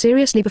obediently and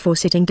seriously before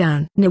sitting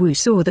down. Naru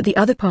saw that the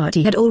other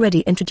party had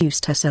already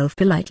introduced herself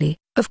politely.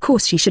 Of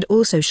course she should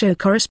also show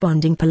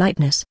corresponding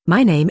politeness.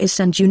 My name is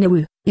Senju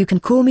Naru. You can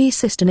call me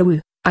Sister Naru.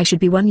 I should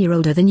be 1 year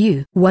older than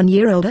you. 1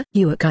 year older?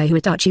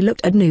 Uchiha Itachi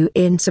looked at Naru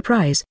in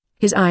surprise,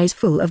 his eyes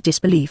full of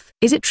disbelief.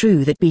 Is it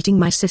true that beating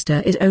my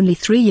sister is only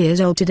 3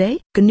 years old today?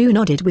 Naru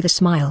nodded with a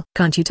smile.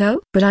 Can't you tell?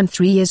 But I'm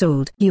 3 years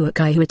old.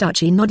 Uchiha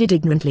Itachi nodded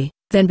ignorantly,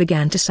 then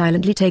began to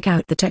silently take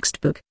out the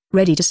textbook,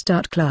 ready to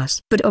start class.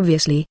 But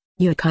obviously,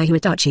 Uchiha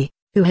Itachi,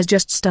 who has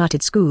just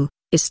started school,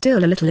 is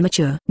still a little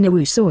immature.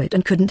 Naru saw it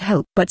and couldn't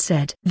help but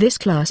said, "This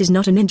class is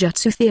not a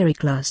ninjutsu theory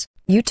class.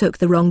 You took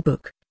the wrong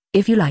book.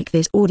 If you like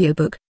this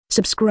audiobook,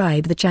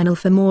 subscribe the channel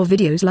for more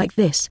videos like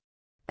this.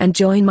 And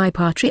join my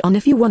Patreon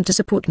if you want to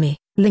support me,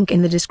 link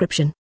in the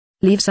description.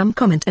 Leave some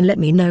comment and let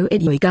me know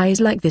if you guys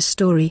like this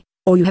story,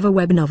 or you have a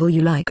web novel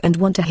you like and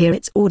want to hear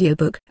its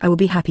audiobook. I will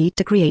be happy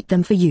to create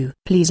them for you.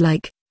 Please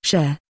like,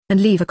 share,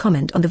 and leave a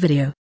comment on the video.